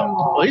end zone.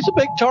 Well, he's a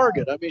big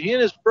target. I mean, he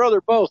and his brother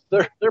both,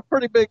 they're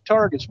pretty big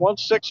targets.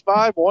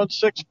 165,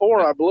 164,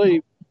 I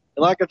believe.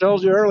 And like I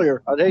told you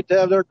earlier, I'd hate to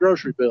have their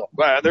grocery bill.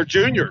 Well, they're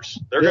juniors.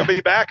 They're going to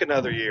be back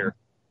another year.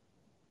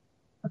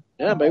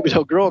 Yeah, maybe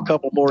they'll grow a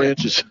couple more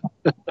inches.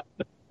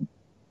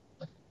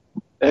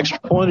 Extra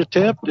point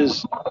attempt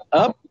is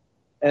up,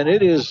 and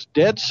it is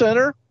dead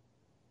center.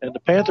 And the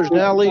Panthers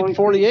now lead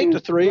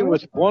 48-3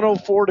 with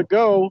 1:04 to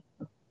go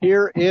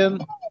here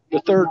in the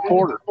third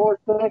quarter. Well,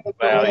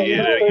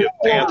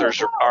 Panthers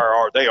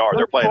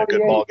they're playing a good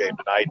ball game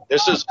tonight.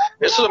 This is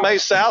a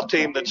Maize South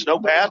team that's no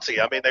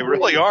patsy. I mean, they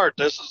really aren't.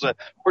 This is a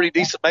pretty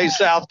decent Maize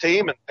South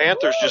team, and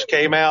Panthers just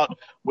came out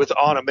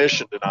on a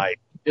mission tonight.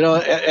 You know,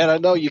 and I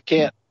know you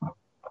can,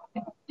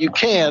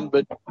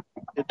 but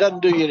it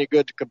doesn't do you any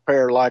good to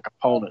compare like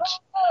opponents.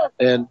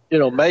 And,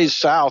 Maize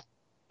South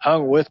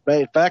hung with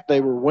May. In fact,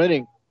 they were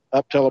winning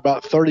up till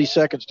about 30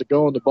 seconds to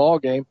go in the ball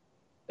game.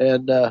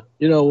 And, I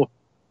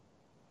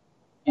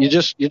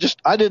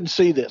didn't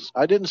see this.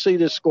 I didn't see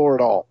this score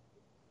at all.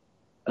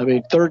 I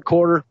mean, third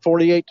quarter,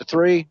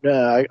 48-3.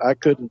 No, I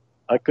couldn't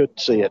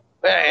see it.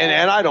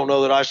 And I don't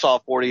know that I saw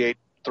 48-3,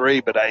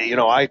 but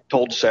I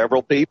told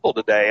several people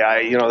today,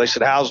 they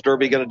said, how's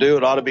Derby going to do?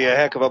 It ought to be a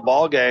heck of a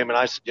ball game. And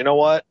I said, you know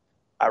what?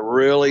 I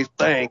really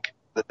think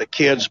that the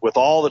kids, with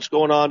all that's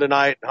going on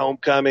tonight and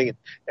homecoming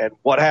and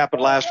what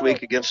happened last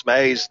week against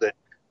Maize, that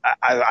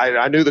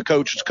I knew the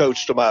coaches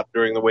coached them up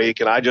during the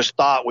week, and I just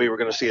thought we were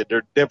going to see a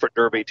different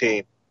Derby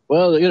team.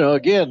 Well,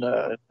 again,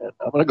 I'm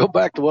going to go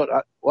back to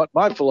what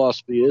my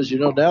philosophy is.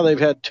 Now they've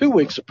had 2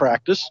 weeks of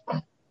practice,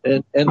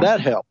 and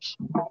that helps.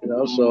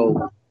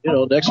 So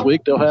next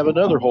week they'll have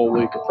another whole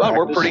week of practice. Well,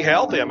 we're pretty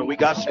healthy. I mean, we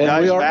got some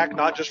guys back,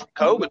 not just from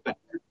COVID, but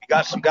we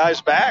got some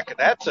guys back, and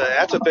that's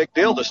a big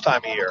deal this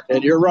time of year.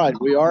 And you're right,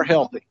 we are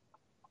healthy.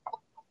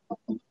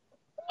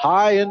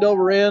 High end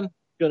over end,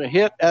 going to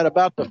hit at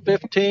about the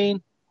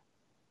 15.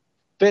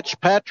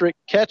 Fitzpatrick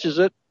catches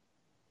it,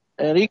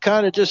 and he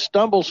kind of just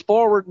stumbles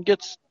forward and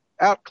gets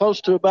out close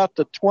to about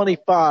the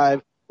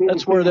 25.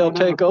 That's where they'll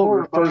take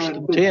over 1st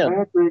and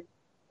 10.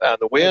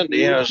 The wind,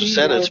 as I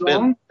said, it's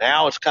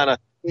kind of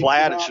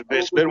flat.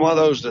 It's been one of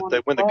those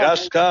that when the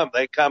gusts come,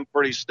 they come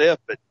pretty stiff,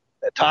 but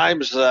at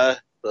times the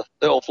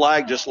old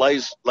flag just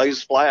lays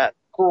flat.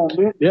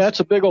 Yeah, that's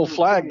a big old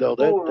flag,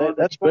 though.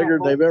 That's bigger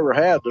than they've ever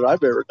had that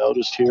I've ever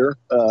noticed here.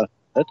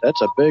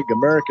 That's a big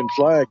American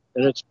flag,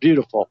 and it's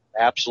beautiful.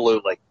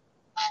 Absolutely.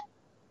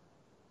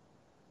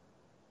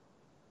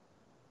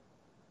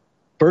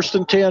 1st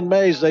and 10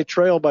 Maize, they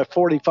trail by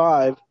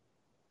 45.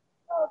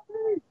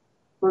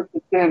 1st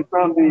and 10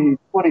 from the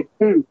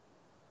 22.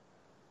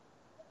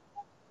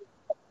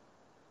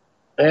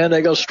 And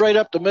they go straight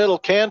up the middle,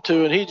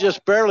 Cantu, and he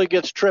just barely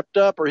gets tripped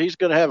up, or he's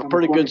going to have a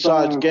pretty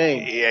good-sized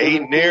gain. Yeah, he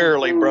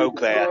nearly broke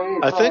that.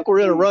 I think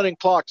we're in a running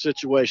clock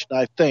situation,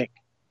 I think.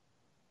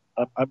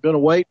 I'm going to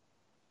wait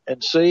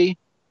and see.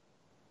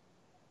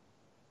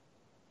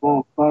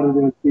 Ball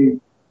spotted at the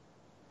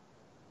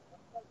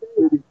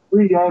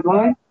 33-yard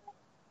line.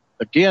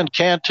 Again,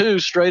 Cantu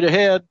straight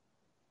ahead.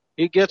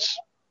 He gets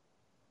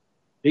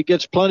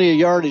plenty of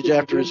yardage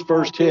after his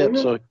first hit,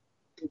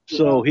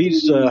 so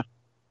he's going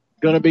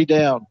to be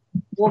down.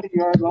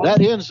 That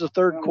ends the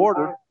third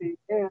quarter.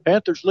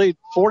 Panthers lead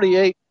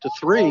 48-3.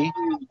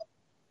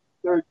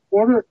 Third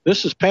quarter.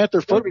 This is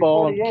Panther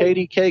football on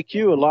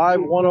KDKQ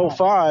Alive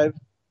 105.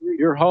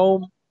 Your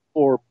home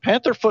for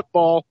Panther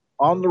football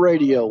on the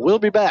radio. We'll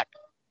be back.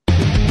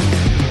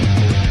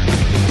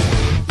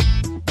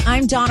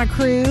 I'm Donna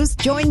Cruz.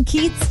 Join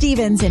Keith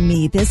Stevens and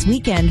me this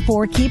weekend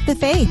for Keep the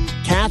Faith.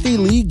 Kathy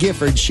Lee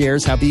Gifford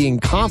shares how being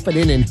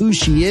confident in who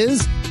she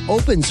is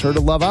opens her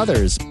to love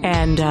others.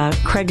 And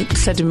Craig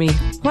said to me,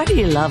 "Why do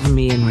you love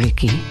me,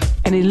 Enrique?"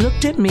 And he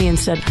looked at me and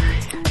said,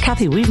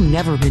 "Kathy, we've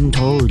never been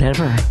told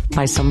ever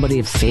by somebody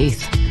of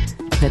faith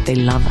that they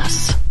love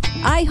us."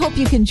 I hope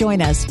you can join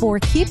us for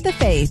Keep the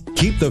Faith.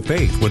 Keep the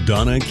Faith with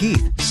Donna and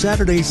Keith,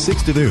 Saturdays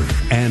 6 to noon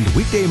and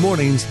weekday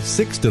mornings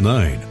 6 to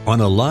 9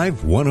 on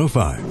Alive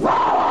 105.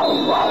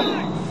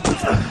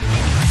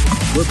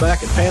 We're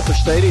back at Panther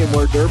Stadium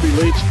where Derby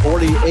leads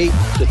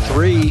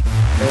 48-3,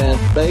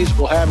 and Maize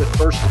will have it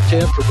 1st and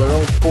 10 from their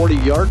own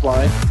 40-yard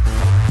line.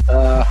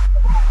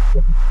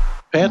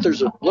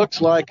 Panthers, it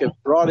looks like, have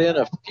brought in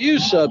a few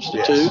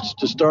substitutes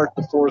to start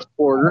the fourth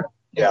quarter.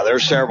 Yeah,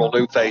 there's several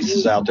new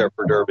faces out there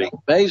for Derby.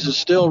 Mays is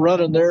still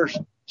running their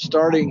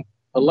starting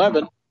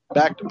 11.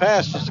 Back to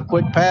pass. Just a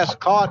quick pass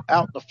caught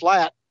out in the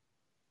flat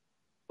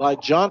by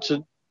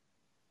Johnson.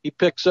 He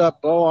picks up,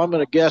 I'm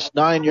going to guess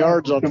 9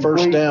 yards on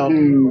first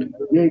down.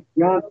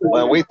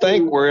 Well, we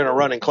think we're in a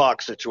running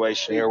clock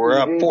situation here. We're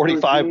up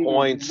 45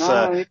 points.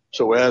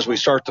 So as we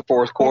start the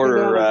fourth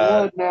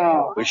quarter,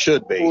 we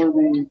should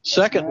be.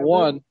 Second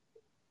one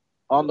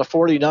on the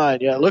 49.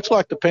 Yeah, it looks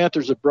like the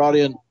Panthers have brought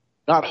in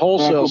not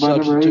wholesale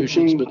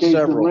substitutions, but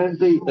several.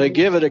 They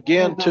give it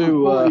again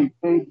to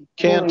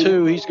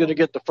Cantu. He's going to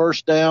get the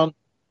first down.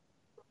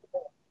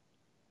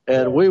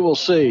 And we will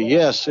see.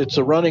 Yes, it's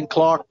a running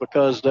clock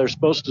because they're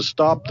supposed to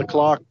stop the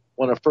clock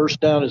when a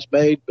first down is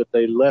made, but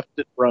they left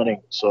it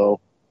running. So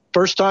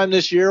first time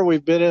this year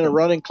we've been in a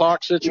running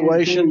clock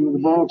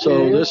situation.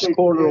 So this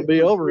quarter will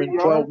be over in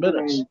 12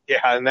 minutes. Yeah,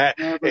 and that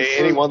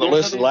anyone that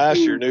listened last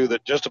year knew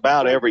that just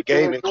about every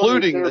game,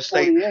 including the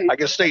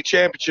state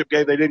championship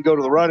game, they didn't go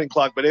to the running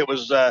clock, but it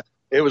was a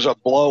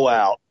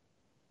blowout.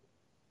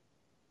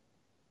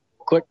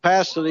 Quick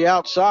pass to the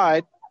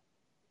outside.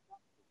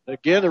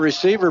 Again, the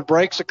receiver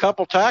breaks a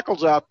couple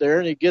tackles out there,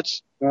 and he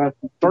gets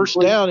first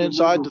down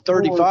inside the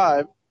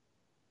 35.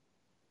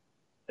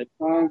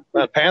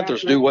 The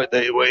Panthers do what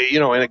they,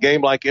 in a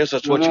game like this,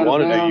 that's what you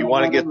want to do. You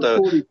want to get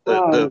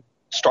the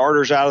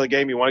starters out of the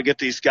game. You want to get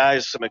these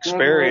guys some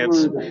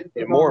experience.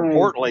 And more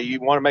importantly, you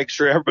want to make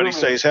sure everybody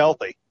stays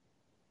healthy.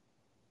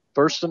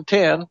 First and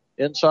 10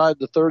 inside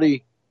the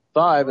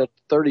 35 at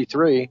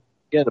 33.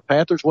 Again, the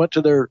Panthers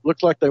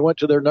looked like they went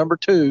to their number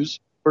twos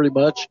pretty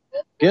much.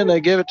 Again, they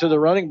give it to the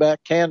running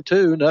back,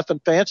 Cantu. Nothing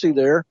fancy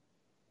there.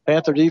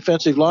 Panther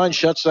defensive line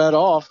shuts that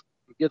off.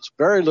 He gets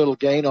very little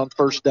gain on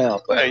first down.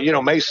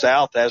 Mays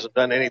South hasn't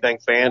done anything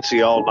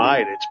fancy all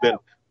night. It's been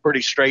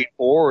pretty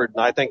straightforward,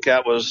 and I think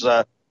that was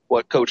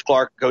what Coach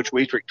Clark and Coach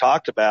Wietrich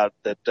talked about,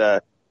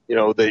 that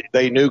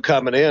they knew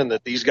coming in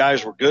that these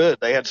guys were good.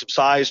 They had some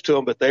size to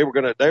them, but they were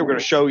gonna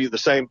show you the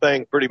same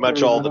thing pretty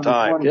much all the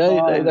time.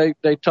 Yeah,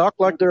 they talk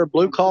like they're a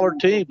blue-collar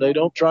team. They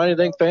don't try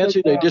anything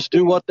fancy. They just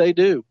do what they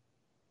do.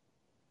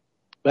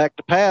 Back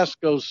to pass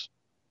goes,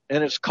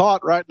 and it's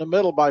caught right in the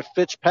middle by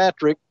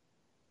Fitzpatrick,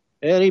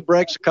 and he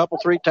breaks a couple,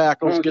 3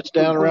 tackles, gets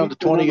down around the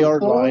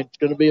 20-yard line. It's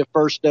going to be a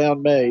first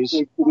down, Mays.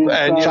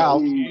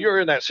 And you're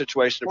in that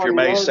situation. If you're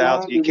Mays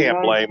South, you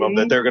can't blame them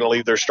that they're going to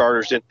leave their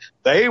starters in.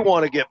 They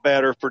want to get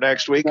better for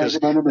next week because,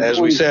 as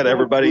we said,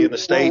 everybody in the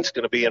state's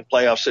going to be in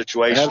playoff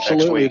situations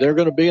next week. They're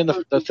going to be in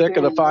the thick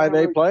of the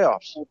 5A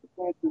playoffs.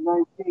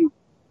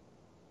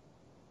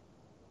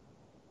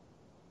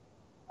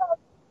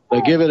 They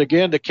give it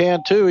again to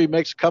Cantu. He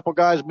makes a couple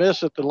guys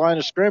miss at the line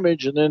of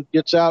scrimmage and then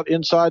gets out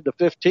inside the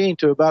 15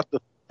 to about the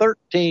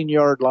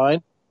 13-yard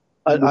line.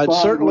 I'd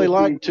certainly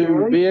like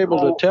to be able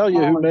to tell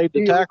you who made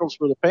the tackles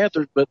for the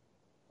Panthers, but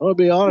I'm going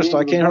to be honest,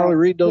 I can't hardly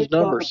read those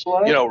numbers.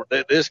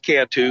 This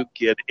Cantu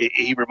kid,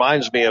 he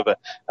reminds me of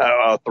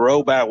a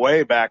throwback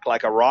way back,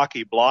 like a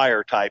Rocky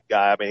Blyer type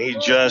guy. I mean, he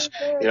just,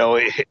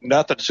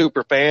 nothing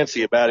super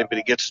fancy about him, but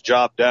he gets the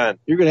job done.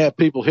 You're going to have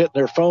people hitting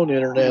their phone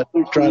internet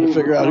trying to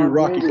figure out who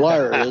Rocky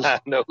Blyer is.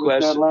 No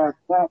question.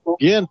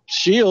 Again,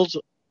 Shields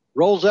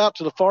rolls out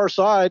to the far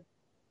side,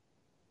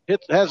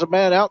 has a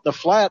man out in the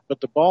flat, but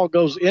the ball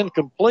goes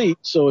incomplete,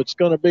 so it's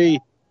going to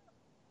be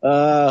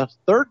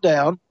third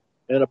down.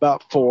 At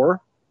about 4.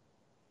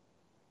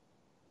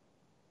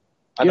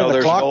 I know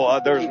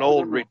there's an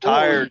old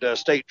retired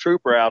state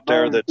trooper out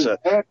there that's a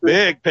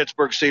big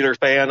Pittsburgh Steelers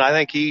fan. I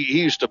think he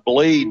used to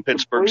bleed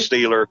Pittsburgh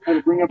Steeler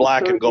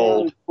black and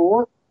gold.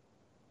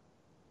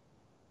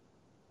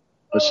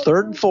 It's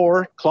 3rd and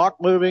 4. Clock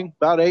moving.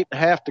 About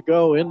 8.5 to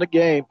go in the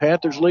game.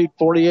 Panthers lead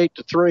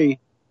 48-3.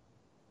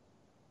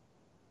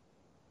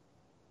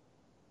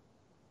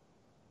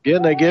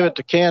 Again, they give it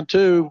to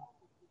Cantu.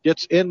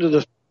 Gets into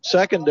the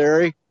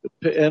secondary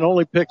and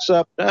only picks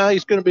up,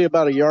 he's going to be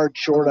about a yard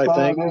short, I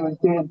think.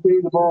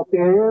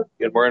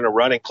 And we're in a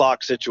running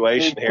clock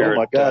situation here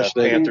at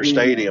Panther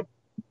Stadium.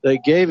 They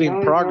gave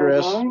him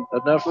progress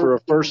enough for a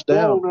first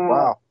down.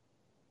 Wow.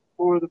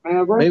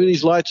 Maybe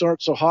these lights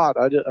aren't so hot.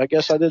 I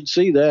guess I didn't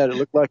see that. It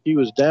looked like he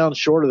was down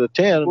short of the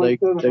 10, and they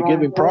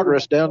give him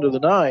progress down to the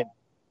 9.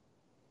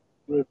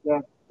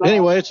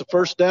 Anyway, it's a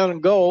first down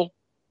and goal.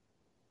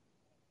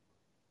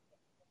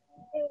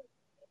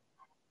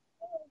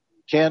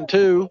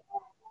 Cantu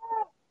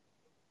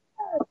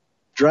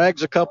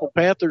drags a couple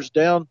Panthers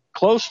down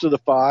close to the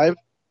 5.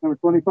 Number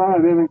 25,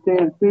 Evan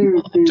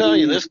Cantu. I'm telling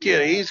you, this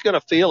kid, he's going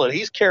to feel it.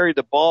 He's carried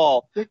the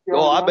ball.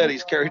 I bet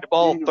he's carried the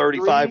ball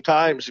 35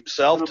 times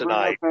himself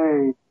tonight.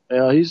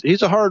 Yeah,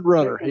 he's a hard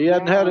runner. He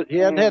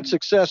hadn't had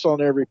success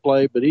on every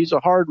play, but he's a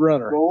hard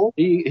runner.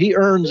 He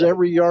earns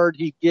every yard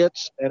he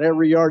gets and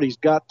every yard he's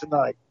got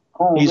tonight.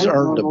 He's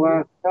earned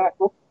them.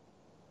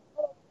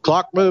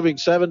 Clock moving,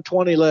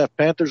 7:20 left.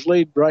 Panthers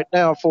lead right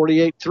now,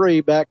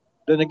 48-3. Back.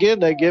 Then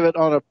again, they give it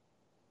on a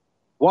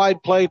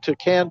wide play to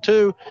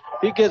Cantu.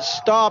 He gets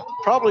stopped,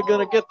 probably going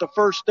to get the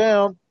first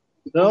down.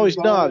 No, he's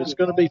not. It's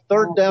going to be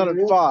 3rd down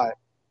and 5.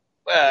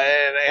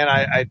 And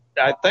I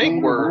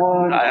think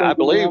I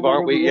believe,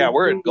 aren't we? Yeah,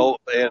 we're in goal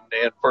in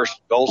first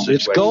goal situation.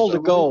 It's goal to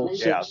goal.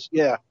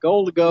 Yeah,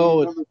 goal to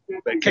goal.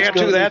 But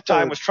Cantu that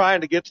time was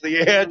trying to get to the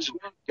edge.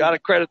 Got to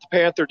credit the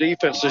Panther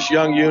defense. This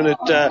young unit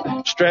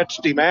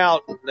stretched him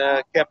out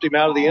and kept him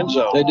out of the end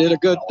zone. They did a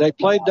good. They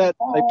played that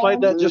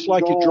just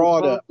like you draw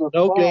it up.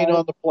 No gain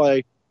on the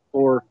play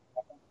for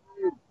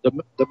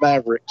the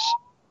Mavericks.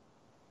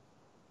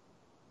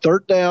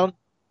 3rd down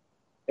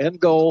and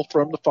goal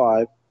from the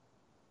 5.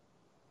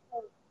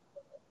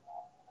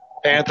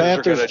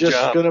 Panthers are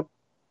just going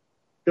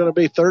to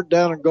be 3rd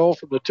down and goal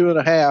from the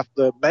 2.5.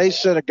 The Mays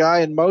sent a guy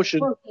in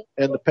motion,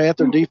 and the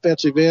Panther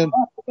defensive end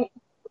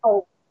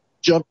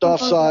jumped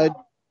offside.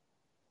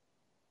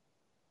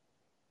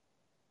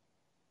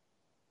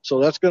 So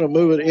that's going to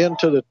move it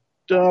into the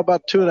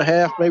about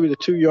 2.5, maybe the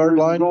 2-yard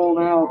line. Goal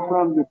now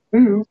from the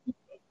 2.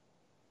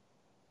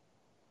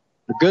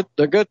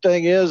 The good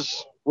thing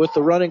is, with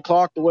the running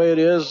clock the way it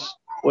is,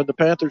 when the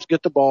Panthers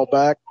get the ball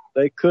back,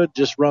 they could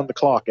just run the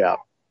clock out.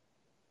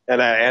 And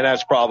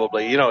that's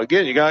probably,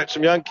 again, you got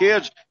some young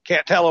kids,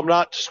 can't tell them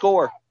not to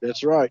score.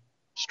 That's right.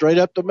 Straight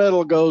up the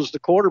middle goes the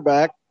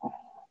quarterback,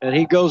 and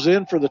he goes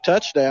in for the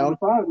touchdown.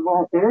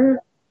 And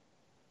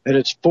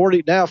it's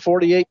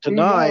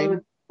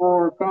 48-9.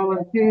 For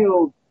Colin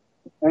Shields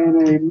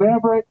and a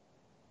Maverick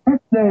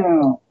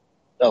touchdown.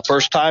 The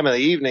first time of the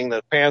evening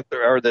the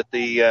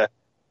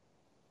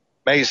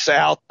Mays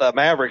South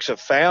Mavericks have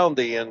found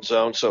the end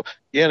zone. So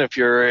again, if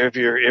you're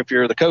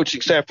the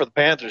coaching staff for the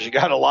Panthers, you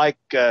got to like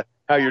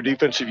how your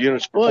defensive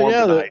units performed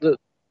tonight.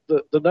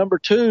 The number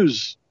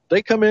 2s,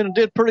 they come in and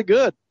did pretty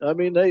good. I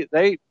mean,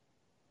 they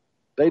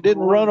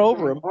didn't run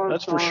over them,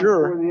 that's for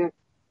sure.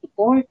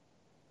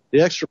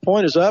 The extra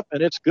point is up,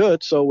 and it's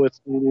good. So with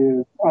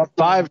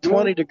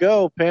 5:20 to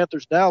go,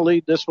 Panthers now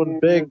lead this one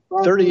big,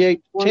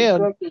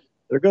 38-10.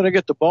 They're going to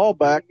get the ball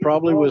back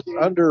probably with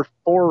under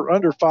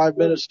 5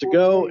 minutes to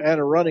go and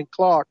a running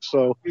clock.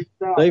 So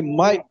they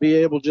might be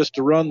able just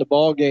to run the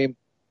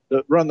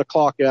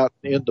clock out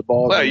and end the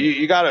ball game. Well,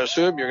 you got to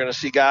assume you're going to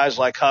see guys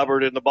like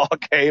Hubbard in the ball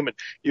game, and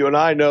you and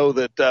I know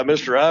that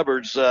Mr.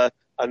 Hubbard's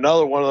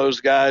another one of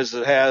those guys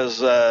that has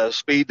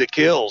speed that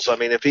kills. I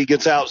mean, if he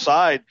gets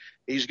outside,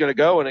 he's going to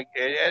go. And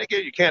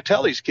again, you can't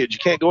tell these kids. You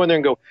can't go in there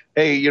and go,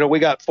 hey, we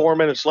got 4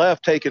 minutes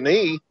left, take a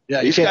knee.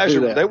 Yeah, these guys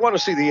they want to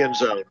see the end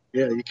zone.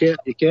 Yeah, you can't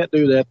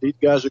do that. These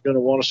guys are going to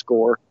want to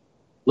score.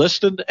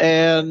 Liston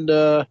and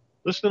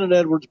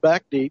Edwards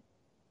back deep.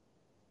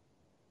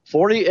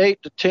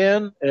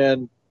 48-10,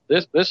 and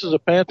this is a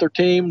Panther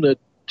team that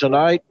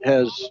tonight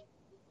has.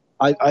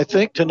 I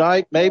think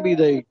tonight maybe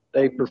they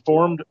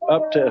performed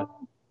up to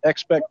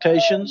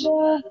expectations.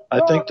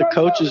 I think the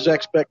coaches'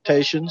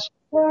 expectations.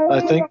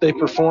 I think they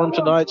performed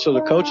tonight, so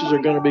the coaches are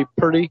going to be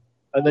pretty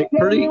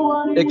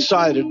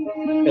excited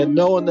and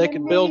knowing they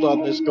can build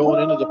on this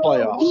going into the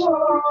playoffs.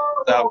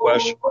 Without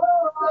question.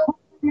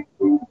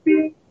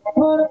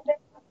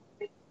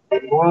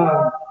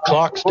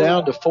 Clock's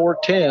down to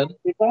 4:10.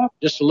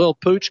 Just a little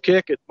pooch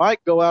kick. It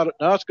might go out.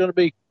 Now it's going to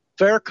be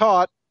fair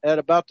caught at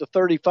about the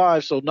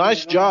 35. So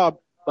nice job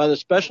by the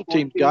special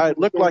teams guy. It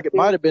looked like it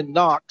might have been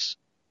Knox.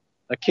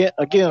 I can't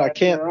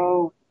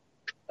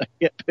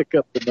pick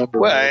up the number.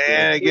 Well,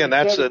 and again,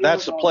 that's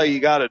the play you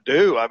got to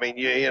do. I mean,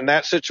 in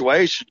that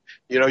situation,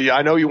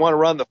 I know you want to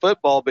run the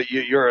football, but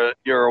you're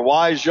a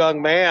wise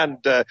young man.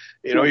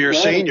 You're a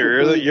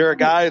senior. You're a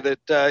guy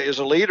that is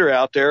a leader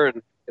out there,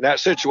 and in that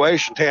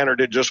situation, Tanner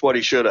did just what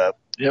he should have.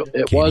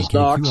 It was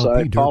Knox.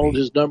 I followed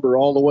his number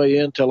all the way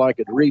in until I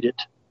could read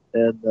it,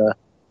 and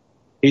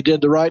he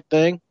did the right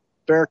thing.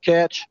 Fair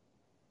catch.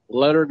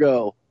 Let her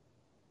go.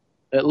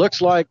 It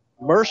looks like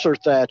Mercer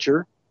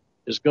Thatcher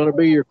is going to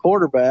be your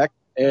quarterback,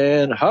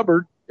 and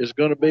Hubbard is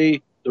going to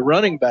be the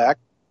running back.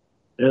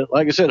 And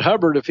like I said,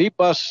 Hubbard, if he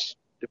busts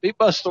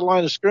the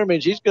line of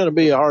scrimmage, he's going to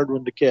be a hard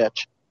one to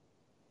catch.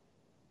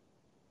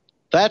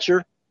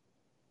 Thatcher,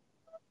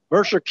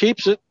 Mercer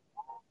keeps it,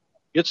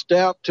 gets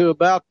down to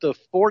about the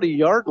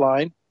 40-yard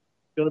line.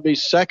 Going to be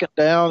 2nd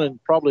down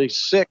and probably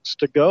 6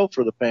 to go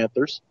for the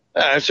Panthers.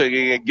 So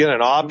you get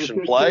an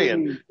option play,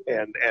 and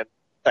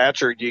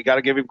Thatcher, you got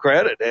to give him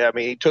credit. I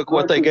mean, he took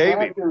what they gave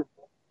him.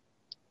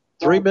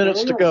 3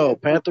 minutes to go.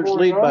 Panthers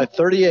lead by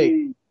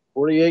 38,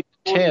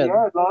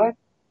 48-10.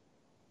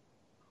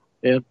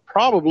 And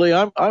probably,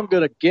 I'm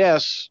going to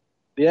guess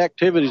the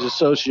Activities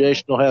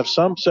Association will have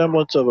some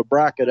semblance of a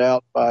bracket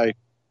out by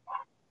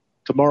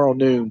tomorrow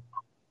noon.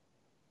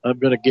 I'm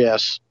going to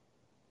guess.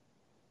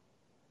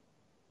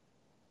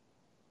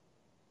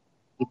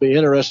 It'll be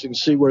interesting to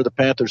see where the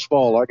Panthers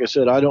fall. Like I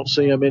said, I don't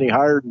see them any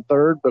higher than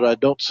 3rd, but I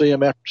don't see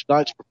them after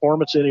tonight's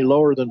performance any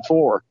lower than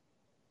 4.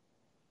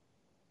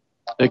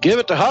 They give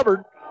it to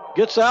Hubbard.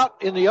 Gets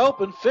out in the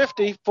open,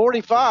 50,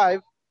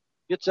 45.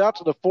 Gets out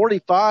to the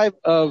 45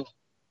 of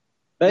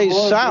Mays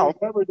South.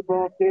 But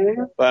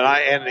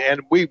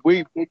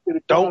we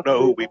don't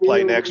know who we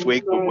play next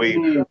week, but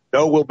we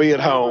know we'll be at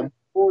home.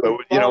 But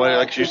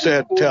like you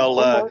said,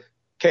 tell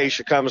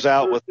Acacia comes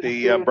out with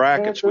the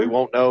brackets, we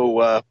won't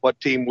know what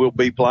team we'll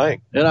be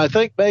playing. And I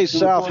think Mays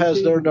South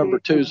has their number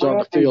 2s on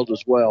the field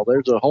as well.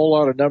 There's a whole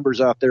lot of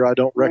numbers out there I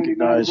don't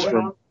recognize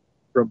from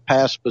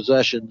past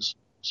possessions.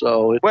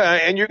 So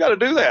and you got to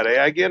do that.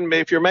 Again,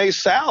 if you're Mays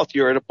South,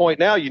 you're at a point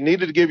now you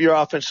needed to give your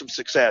offense some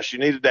success. You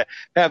needed to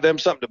have them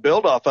something to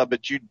build off of,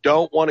 but you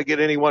don't want to get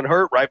anyone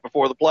hurt right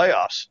before the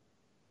playoffs.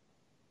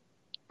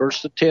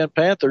 First and 10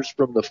 Panthers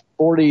from the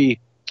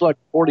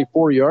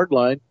 44-yard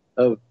line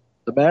of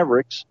the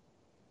Mavericks.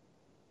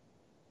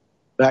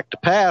 Back to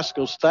pass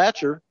goes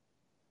Thatcher.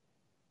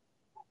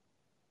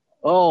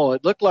 Oh,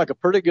 it looked like a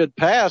pretty good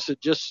pass. It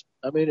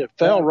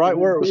fell right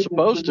where it was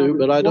supposed to,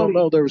 but I don't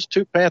know. There was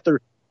 2 Panther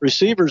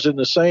receivers in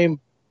the same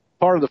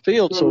part of the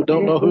field, so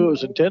don't know who it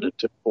was intended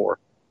for.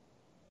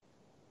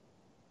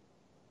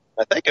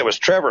 I think it was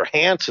Trevor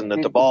Hansen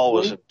that the ball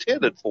was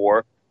intended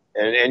for,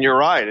 and you're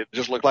right. It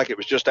just looked like it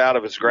was just out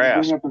of his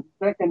grasp.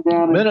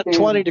 Minute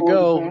 20 to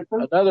go.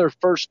 Another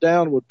first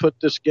down would put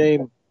this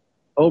game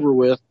over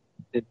with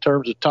in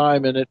terms of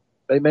time, and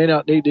they may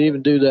not need to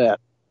even do that.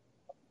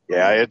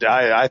 Yeah,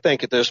 I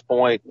think at this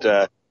point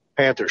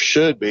Panthers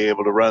should be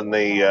able to run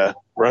the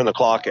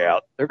clock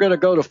out. They're going to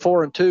go to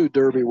 4-2.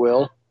 Derby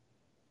will.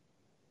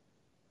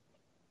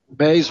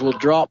 Mays will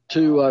drop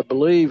to, I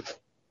believe,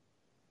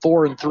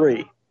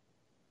 4-3.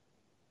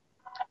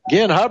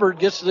 Again, Hubbard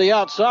gets to the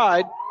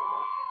outside,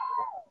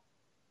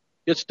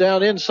 gets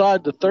down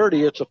inside the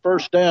 30. It's a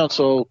first down,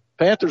 so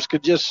Panthers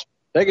could just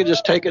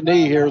take a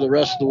knee here the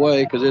rest of the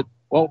way because it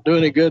won't do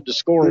any good to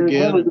score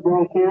again.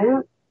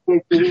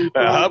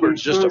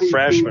 Hubbard's just a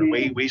freshman.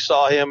 We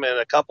saw him in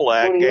a couple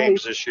of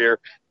games this year,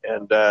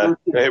 and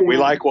we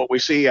like what we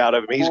see out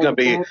of him. He's going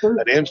to be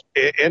an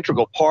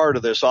integral part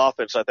of this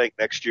offense, I think,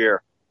 next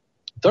year.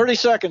 30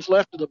 seconds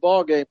left in the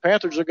ball game.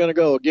 Panthers are going to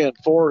go again.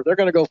 They're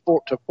going to go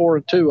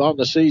 4-2 on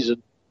the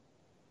season.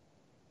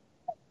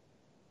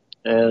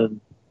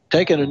 And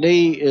taking a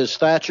knee is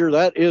Thatcher.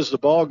 That is the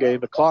ball game.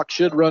 The clock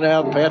should run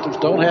out. Panthers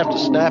don't have to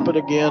snap it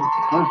again.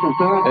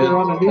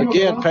 And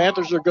again,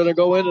 Panthers are going to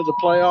go into the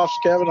playoffs,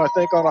 Kevin, I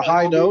think on a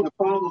high note.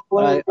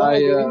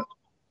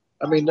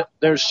 I mean,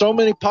 there's so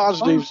many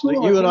positives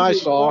that you and I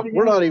saw.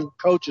 We're not even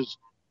coaches,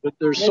 but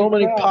there's so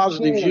many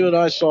positives you and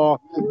I saw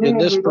in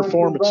this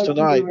performance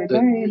tonight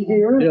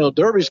that,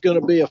 Derby's going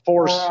to be a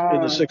force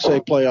in the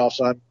 6A playoffs.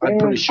 I'm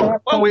pretty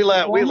sure. Well, we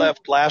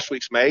left last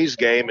week's Mays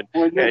game,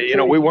 and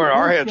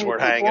our heads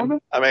weren't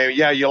hanging. I mean,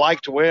 yeah, you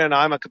like to win.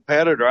 I'm a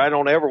competitor. I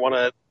don't ever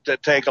want to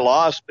take a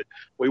loss, but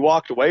we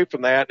walked away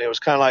from that, and it was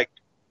kind of like,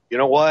 you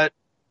know what?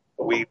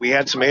 We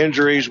had some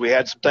injuries. We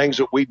had some things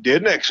that we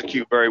didn't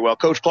execute very well.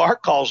 Coach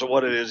Clark calls it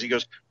what it is. He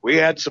goes, we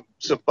had some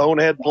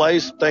bonehead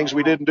plays, some things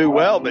we didn't do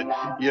well, but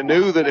you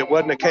knew that it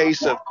wasn't a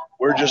case of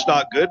we're just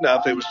not good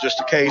enough. It was just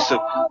a case of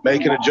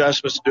making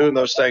adjustments, doing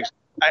those things.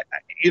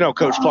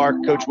 Coach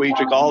Clark, Coach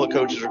Wietrich, all the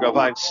coaches are going to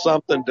find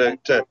something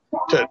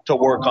to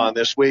work on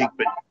this week.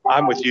 But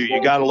I'm with you.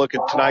 You got to look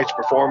at tonight's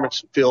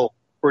performance and feel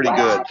pretty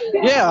good.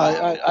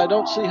 Yeah, I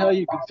don't see how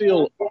you can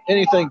feel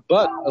anything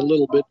but a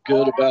little bit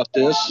good about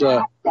this.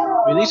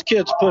 These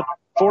kids put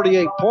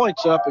 48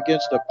 points up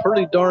against a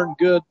pretty darn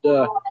good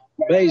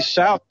Mays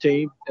South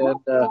team. And,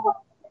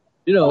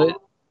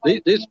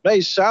 this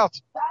Mays South,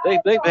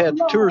 they've had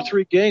 2 or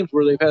 3 games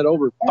where they've had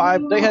over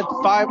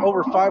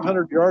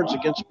 500 yards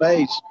against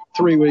Mays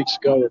 3 weeks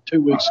ago or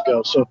 2 weeks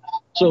ago.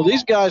 So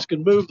these guys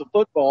can move the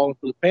football. And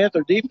for the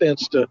Panther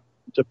defense to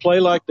play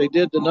like they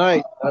did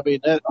tonight,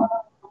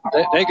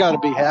 they got to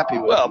be happy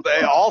with it. Well,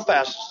 all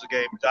facets of the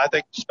game. I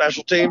think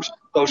special teams,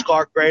 Coach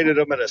Clark graded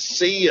them at a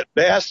C at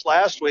best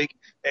last week.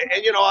 And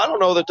I don't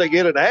know that they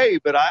get an A,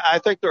 but I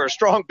think they're a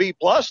strong B+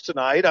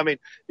 tonight. I mean,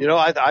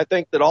 I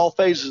think that all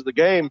phases of the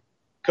game,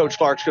 Coach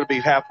Clark's going to be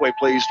halfway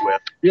pleased with.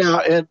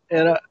 Yeah,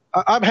 and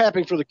I'm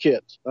happy for the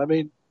kids. I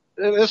mean,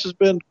 this has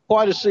been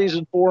quite a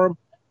season for them.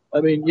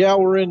 I mean,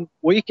 we're in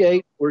week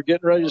 8. We're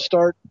getting ready to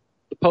start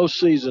the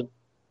postseason.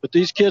 But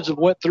these kids have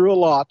went through a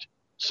lot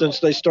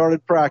since they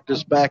started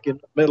practice back in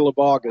the middle of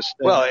August.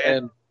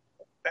 And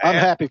I'm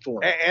happy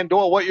for them. And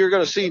Doyle, what you're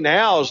going to see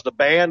now is the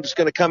band is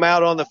going to come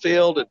out on the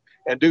field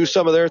and do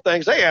some of their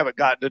things. They haven't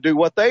gotten to do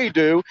what they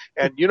do.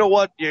 And you know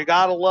what you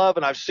got to love,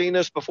 and I've seen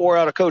this before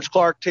out of Coach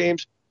Clark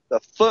teams, the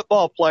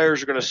football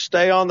players are going to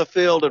stay on the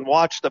field and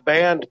watch the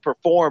band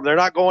perform. They're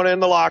not going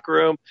in the locker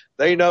room.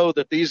 They know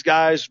that these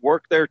guys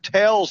work their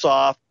tails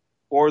off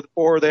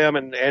for them,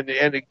 and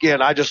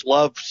again, I just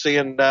love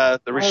seeing the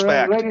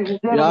respect.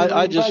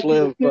 I just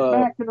live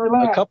a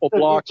couple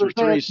blocks or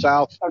 3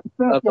 south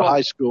of the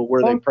high school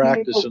where they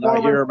practice, and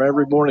I hear them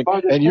every morning.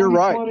 And you're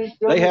right,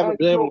 they haven't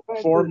been able to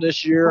perform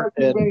this year,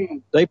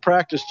 and they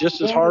practice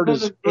just as hard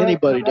as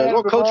anybody does.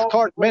 Well, Coach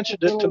Clark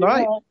mentioned it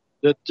tonight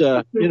that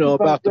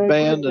about the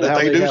band and how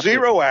they do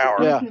 0 hour.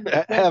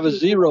 Yeah, have a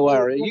 0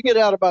 hour. You get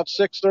out about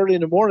 6:30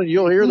 in the morning,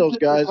 you'll hear those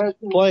guys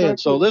playing.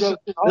 So this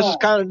is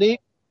kind of neat.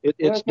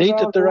 It's neat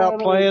that they're out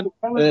playing,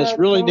 and it's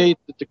really neat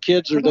that the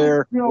kids are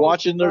there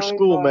watching their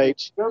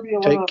schoolmates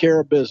take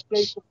care of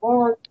business.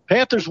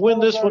 Panthers win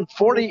this one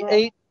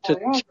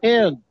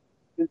 48-10.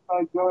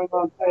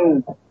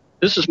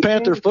 This is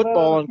Panther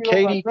football on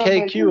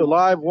KDKQ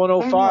Alive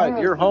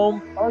 105. Your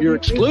home, your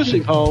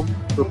exclusive home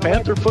for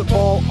Panther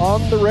football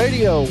on the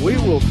radio. We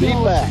will be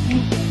back.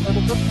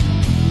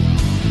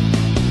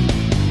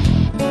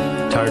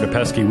 Tired of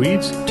pesky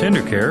weeds?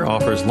 TenderCare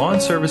offers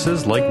lawn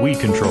services like weed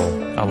control.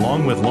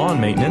 Along with lawn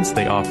maintenance,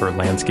 they offer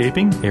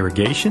landscaping,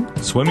 irrigation,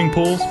 swimming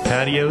pools,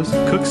 patios,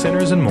 cook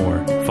centers, and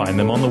more. Find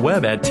them on the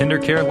web at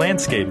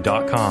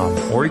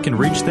tendercarelandscape.com, or you can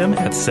reach them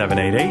at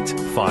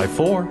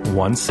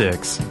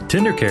 788-5416.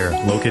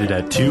 TenderCare, located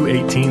at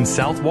 218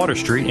 South Water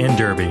Street in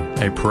Derby,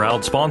 a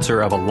proud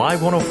sponsor of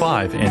Alive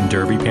 105 and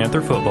Derby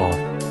Panther football.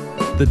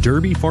 The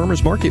Derby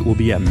Farmers Market will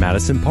be at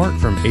Madison Park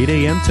from 8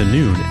 a.m. to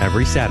noon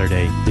every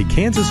Saturday. The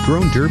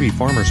Kansas-grown Derby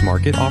Farmers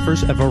Market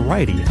offers a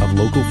variety of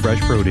local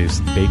fresh produce,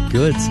 baked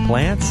goods,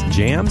 plants,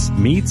 jams,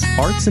 meats,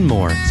 arts, and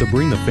more. So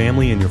bring the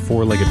family and your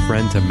four-legged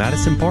friend to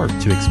Madison Park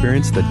to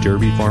experience the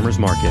Derby Farmers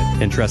Market.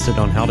 Interested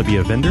on how to be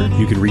a vendor?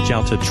 You can reach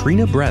out to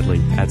Trina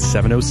Bradley at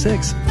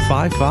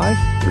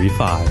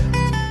 706-5535.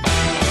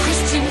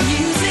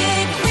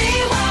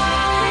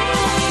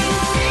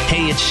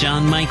 Hey, it's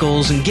Shawn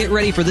Michaels, and get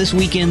ready for this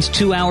weekend's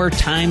 2-hour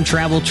time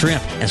travel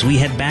trip as we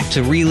head back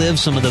to relive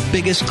some of the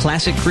biggest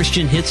classic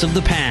Christian hits of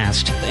the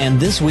past. And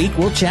this week,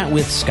 we'll chat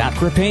with Scott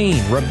Crepane,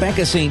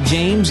 Rebecca St.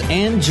 James,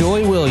 and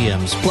Joy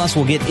Williams. Plus,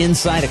 we'll get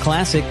inside a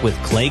classic with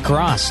Clay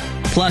Cross.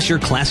 Plus, your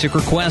classic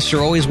requests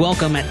are always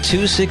welcome at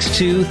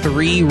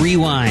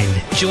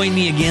 262-3-REWIND. Join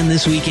me again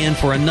this weekend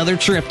for another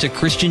trip to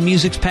Christian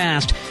music's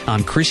past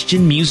on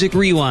Christian Music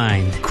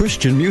Rewind.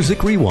 Christian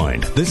Music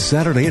Rewind, this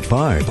Saturday at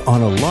 5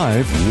 on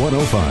Alive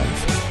 105.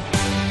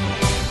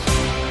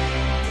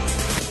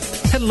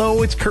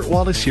 Hello, it's Kurt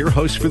Wallace, your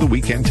host for the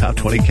Weekend Top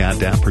 20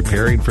 Countdown,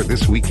 preparing for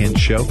this weekend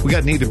show. We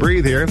got Need to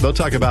Breathe here. They'll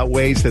talk about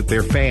ways that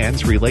their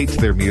fans relate to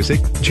their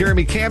music.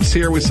 Jeremy Camp's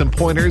here with some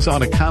pointers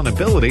on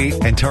accountability,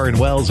 and Taryn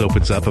Wells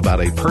opens up about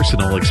a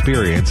personal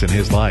experience in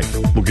his life.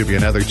 We'll give you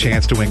another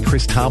chance to win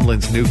Chris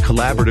Tomlin's new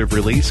collaborative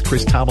release,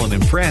 Chris Tomlin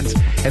and Friends,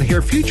 and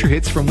hear future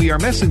hits from We Are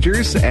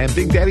Messengers and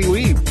Big Daddy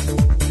Weave.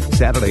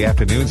 Saturday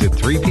afternoons at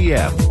 3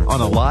 p.m. on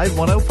Alive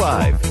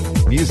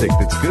 105. Music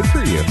that's good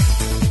for you.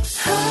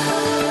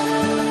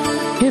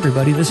 Hey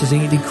everybody, this is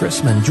Andy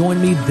Chrisman. Join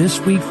me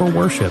this week for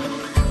worship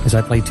as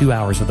I play 2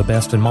 hours of the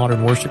best in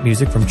modern worship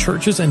music from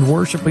churches and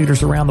worship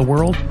leaders around the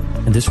world.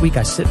 And this week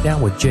I sit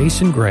down with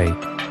Jason Gray.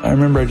 I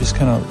remember I just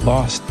kind of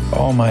lost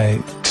all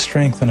my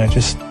strength and I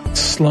just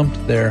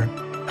slumped there,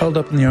 held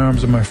up in the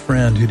arms of my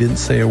friend who didn't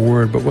say a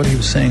word, but what he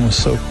was saying was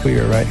so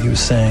clear, right? He was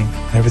saying,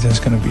 everything's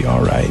going to be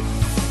all right.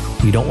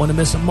 You don't want to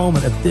miss a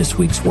moment of this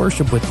week's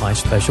worship with my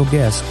special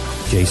guest,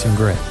 Jason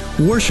Gray.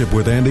 Worship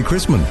with Andy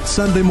Chrisman,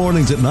 Sunday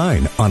mornings at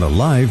 9 on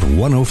Alive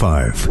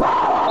 105.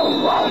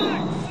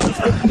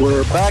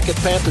 We're back at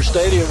Panther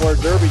Stadium where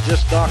Derby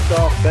just knocked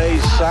off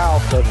Mays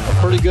South, a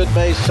pretty good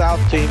Mays South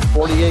team,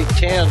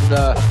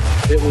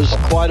 48-10. It was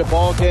quite a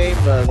ball game.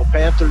 The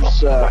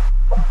Panthers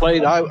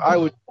played,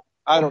 I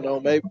don't know,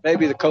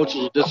 maybe the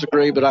coaches will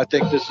disagree, but I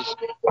think this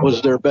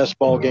was their best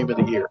ball game of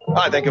the year.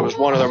 I think it was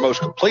one of their most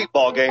complete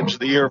ball games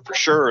of the year for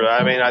sure.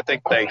 I mean, I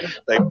think they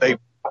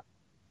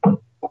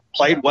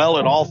played well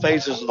in all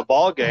phases of the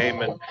ball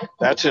game, and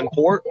that's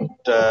important,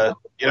 and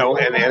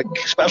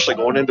especially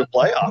going into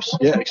playoffs.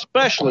 Yeah,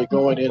 especially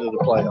going into the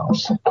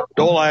playoffs.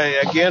 Dole,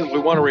 we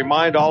want to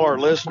remind all our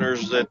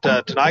listeners that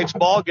tonight's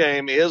ball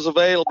game is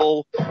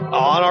available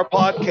on our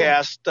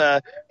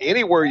podcast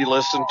anywhere you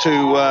listen to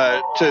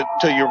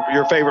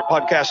your favorite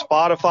podcast,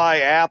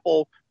 Spotify,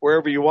 Apple,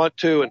 wherever you want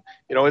to, and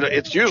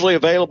it's usually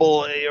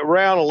available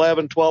around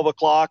 11, 12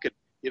 o'clock, and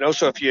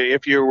so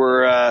if you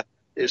were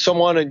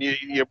someone and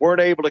you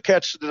weren't able to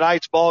catch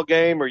tonight's ball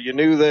game, or you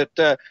knew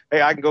that,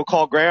 hey, I can go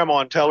call Grandma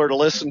and tell her to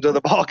listen to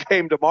the ball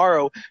game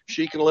tomorrow,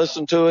 she can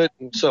listen to it.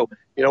 And so,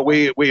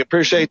 we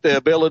appreciate the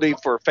ability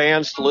for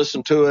fans to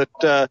listen to it,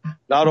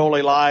 not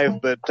only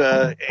live, but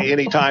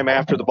anytime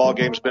after the ball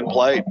game's been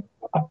played.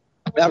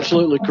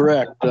 Absolutely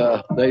correct.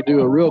 They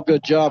do a real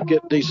good job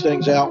getting these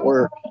things out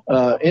where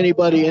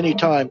anybody,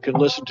 anytime can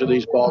listen to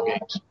these ball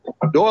games.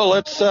 Doyle,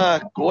 let's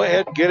go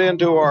ahead and get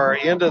into our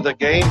end of the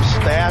game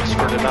stats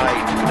for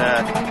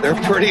tonight. They're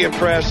pretty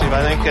impressive.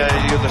 I think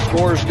the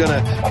score is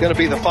gonna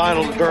be the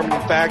final determining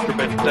factor,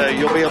 but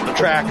you'll be able to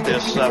track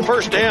this.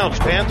 First downs,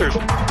 Panthers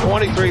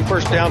 23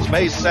 first downs,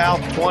 Mays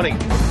South 20.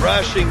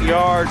 Rushing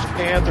yards,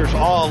 Panthers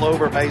all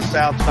over Mays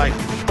South tonight.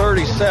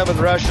 37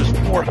 rushes,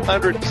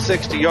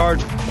 460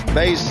 yards.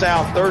 Mays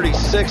South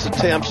 36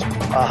 attempts,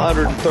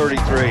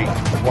 133.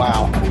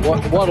 Wow,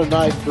 what a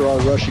night for our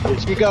rushing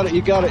kids. You got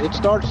it. It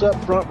starts up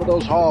front with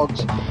those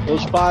Hogs,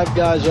 those 5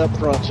 guys up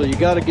front. So you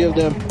got to give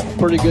them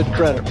pretty good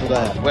credit for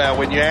that. Well,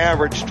 when you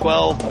average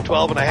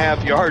 12 and a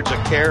half yards a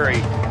carry,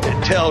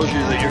 it tells you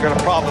that you're going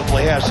to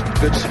probably have some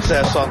good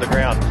success on the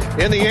ground.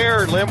 In the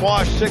air,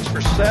 Limwash 6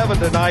 for 7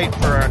 tonight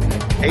for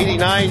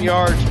 89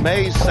 yards.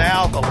 Mays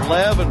South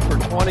 11 for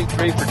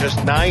 23 for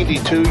just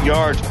 92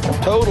 yards.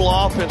 Total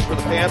offense for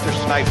the Panthers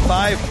tonight,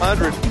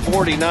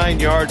 549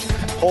 yards,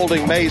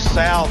 holding Mays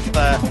South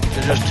to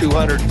just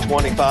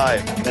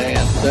 225.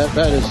 Man,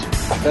 that is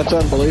That's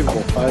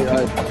unbelievable.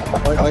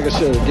 Like I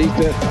said, the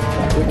defense,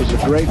 it was a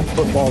great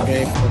football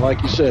game. And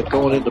like you said,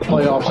 going into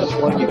playoffs is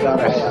one you got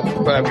to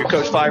have. But if you're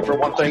Coach Pfeiffer,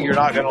 one thing you're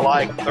not going to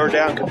like, third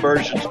down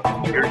conversions.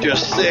 You're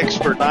just 6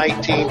 for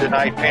 19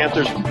 tonight.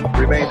 Panthers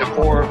remained at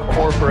 4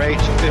 for 8,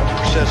 so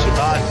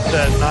 50%,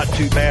 so not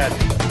too bad.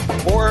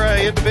 For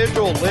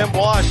individual, Lim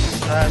Wash,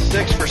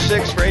 6 for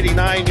 6 for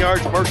 89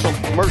 yards.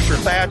 Mercer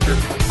Thatcher,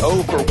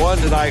 0 for 1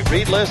 tonight.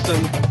 Reed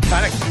Liston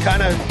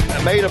kind of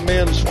made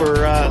amends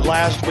for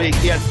last week.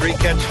 He had 3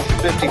 catches for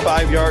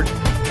 55 yards.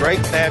 Drake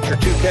Thatcher,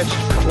 2 catches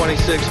for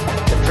 26.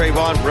 And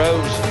Trayvon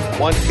Rose,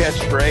 1 catch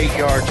for 8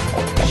 yards.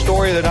 The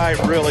story of the night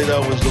really,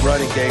 though, was the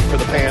running game for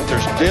the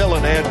Panthers.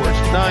 Dylan Edwards,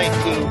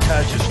 19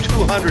 touches,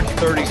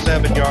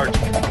 237 yards.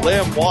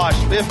 Lim Wash,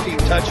 15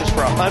 touches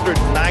for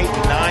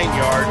 199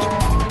 yards.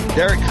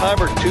 Derek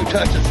Hubbard, 2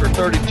 touches for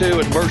 32,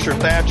 and Mercer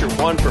Thatcher,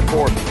 1 for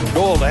 4.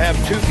 Noel, to have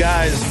 2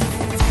 guys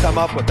come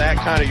up with that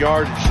kind of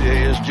yardage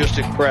is just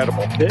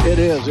incredible. It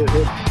is.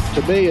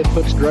 To me, it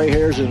puts gray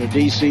hairs in a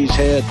DC's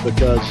head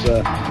because,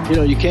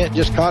 you can't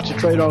just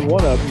concentrate on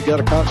one of them. You got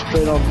to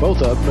concentrate on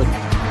both of them.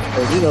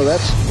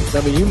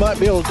 And you might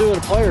be able to do it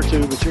a play or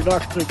two, but you're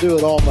not going to do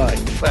it all night.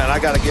 And I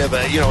got to give,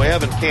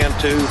 Evan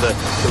Cantu, the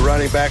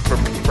running back for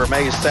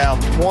Maize South,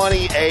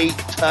 28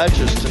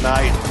 touches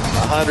tonight,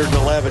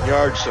 111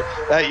 yards. So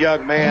that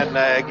young man,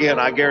 again,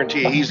 I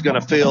guarantee he's going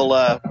to feel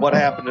what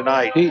happened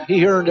tonight.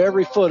 He earned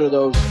every foot of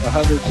those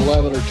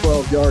 111 or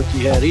 12 yards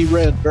he had. He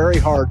ran very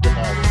hard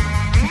tonight.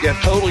 Yeah,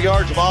 total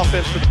yards of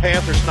offense for the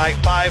Panthers tonight,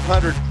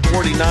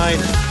 549.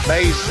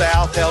 Maize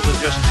South held to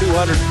just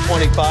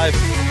 225.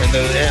 And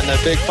the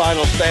big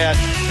final stat,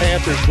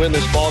 Panthers win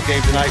this ball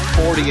game tonight,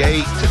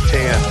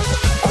 48-10.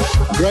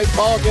 Great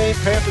ball game.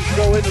 Panthers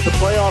go into the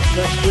playoffs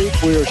next week.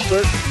 We are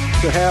certain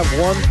to have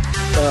one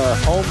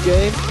home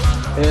game.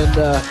 And,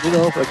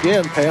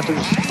 again,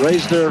 Panthers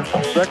raised their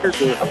record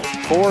to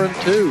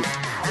 4-2.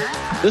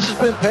 This has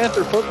been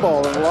Panther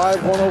Football on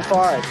Live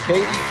 105,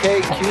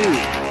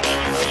 KDKQ.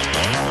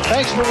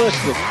 Thanks for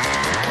listening.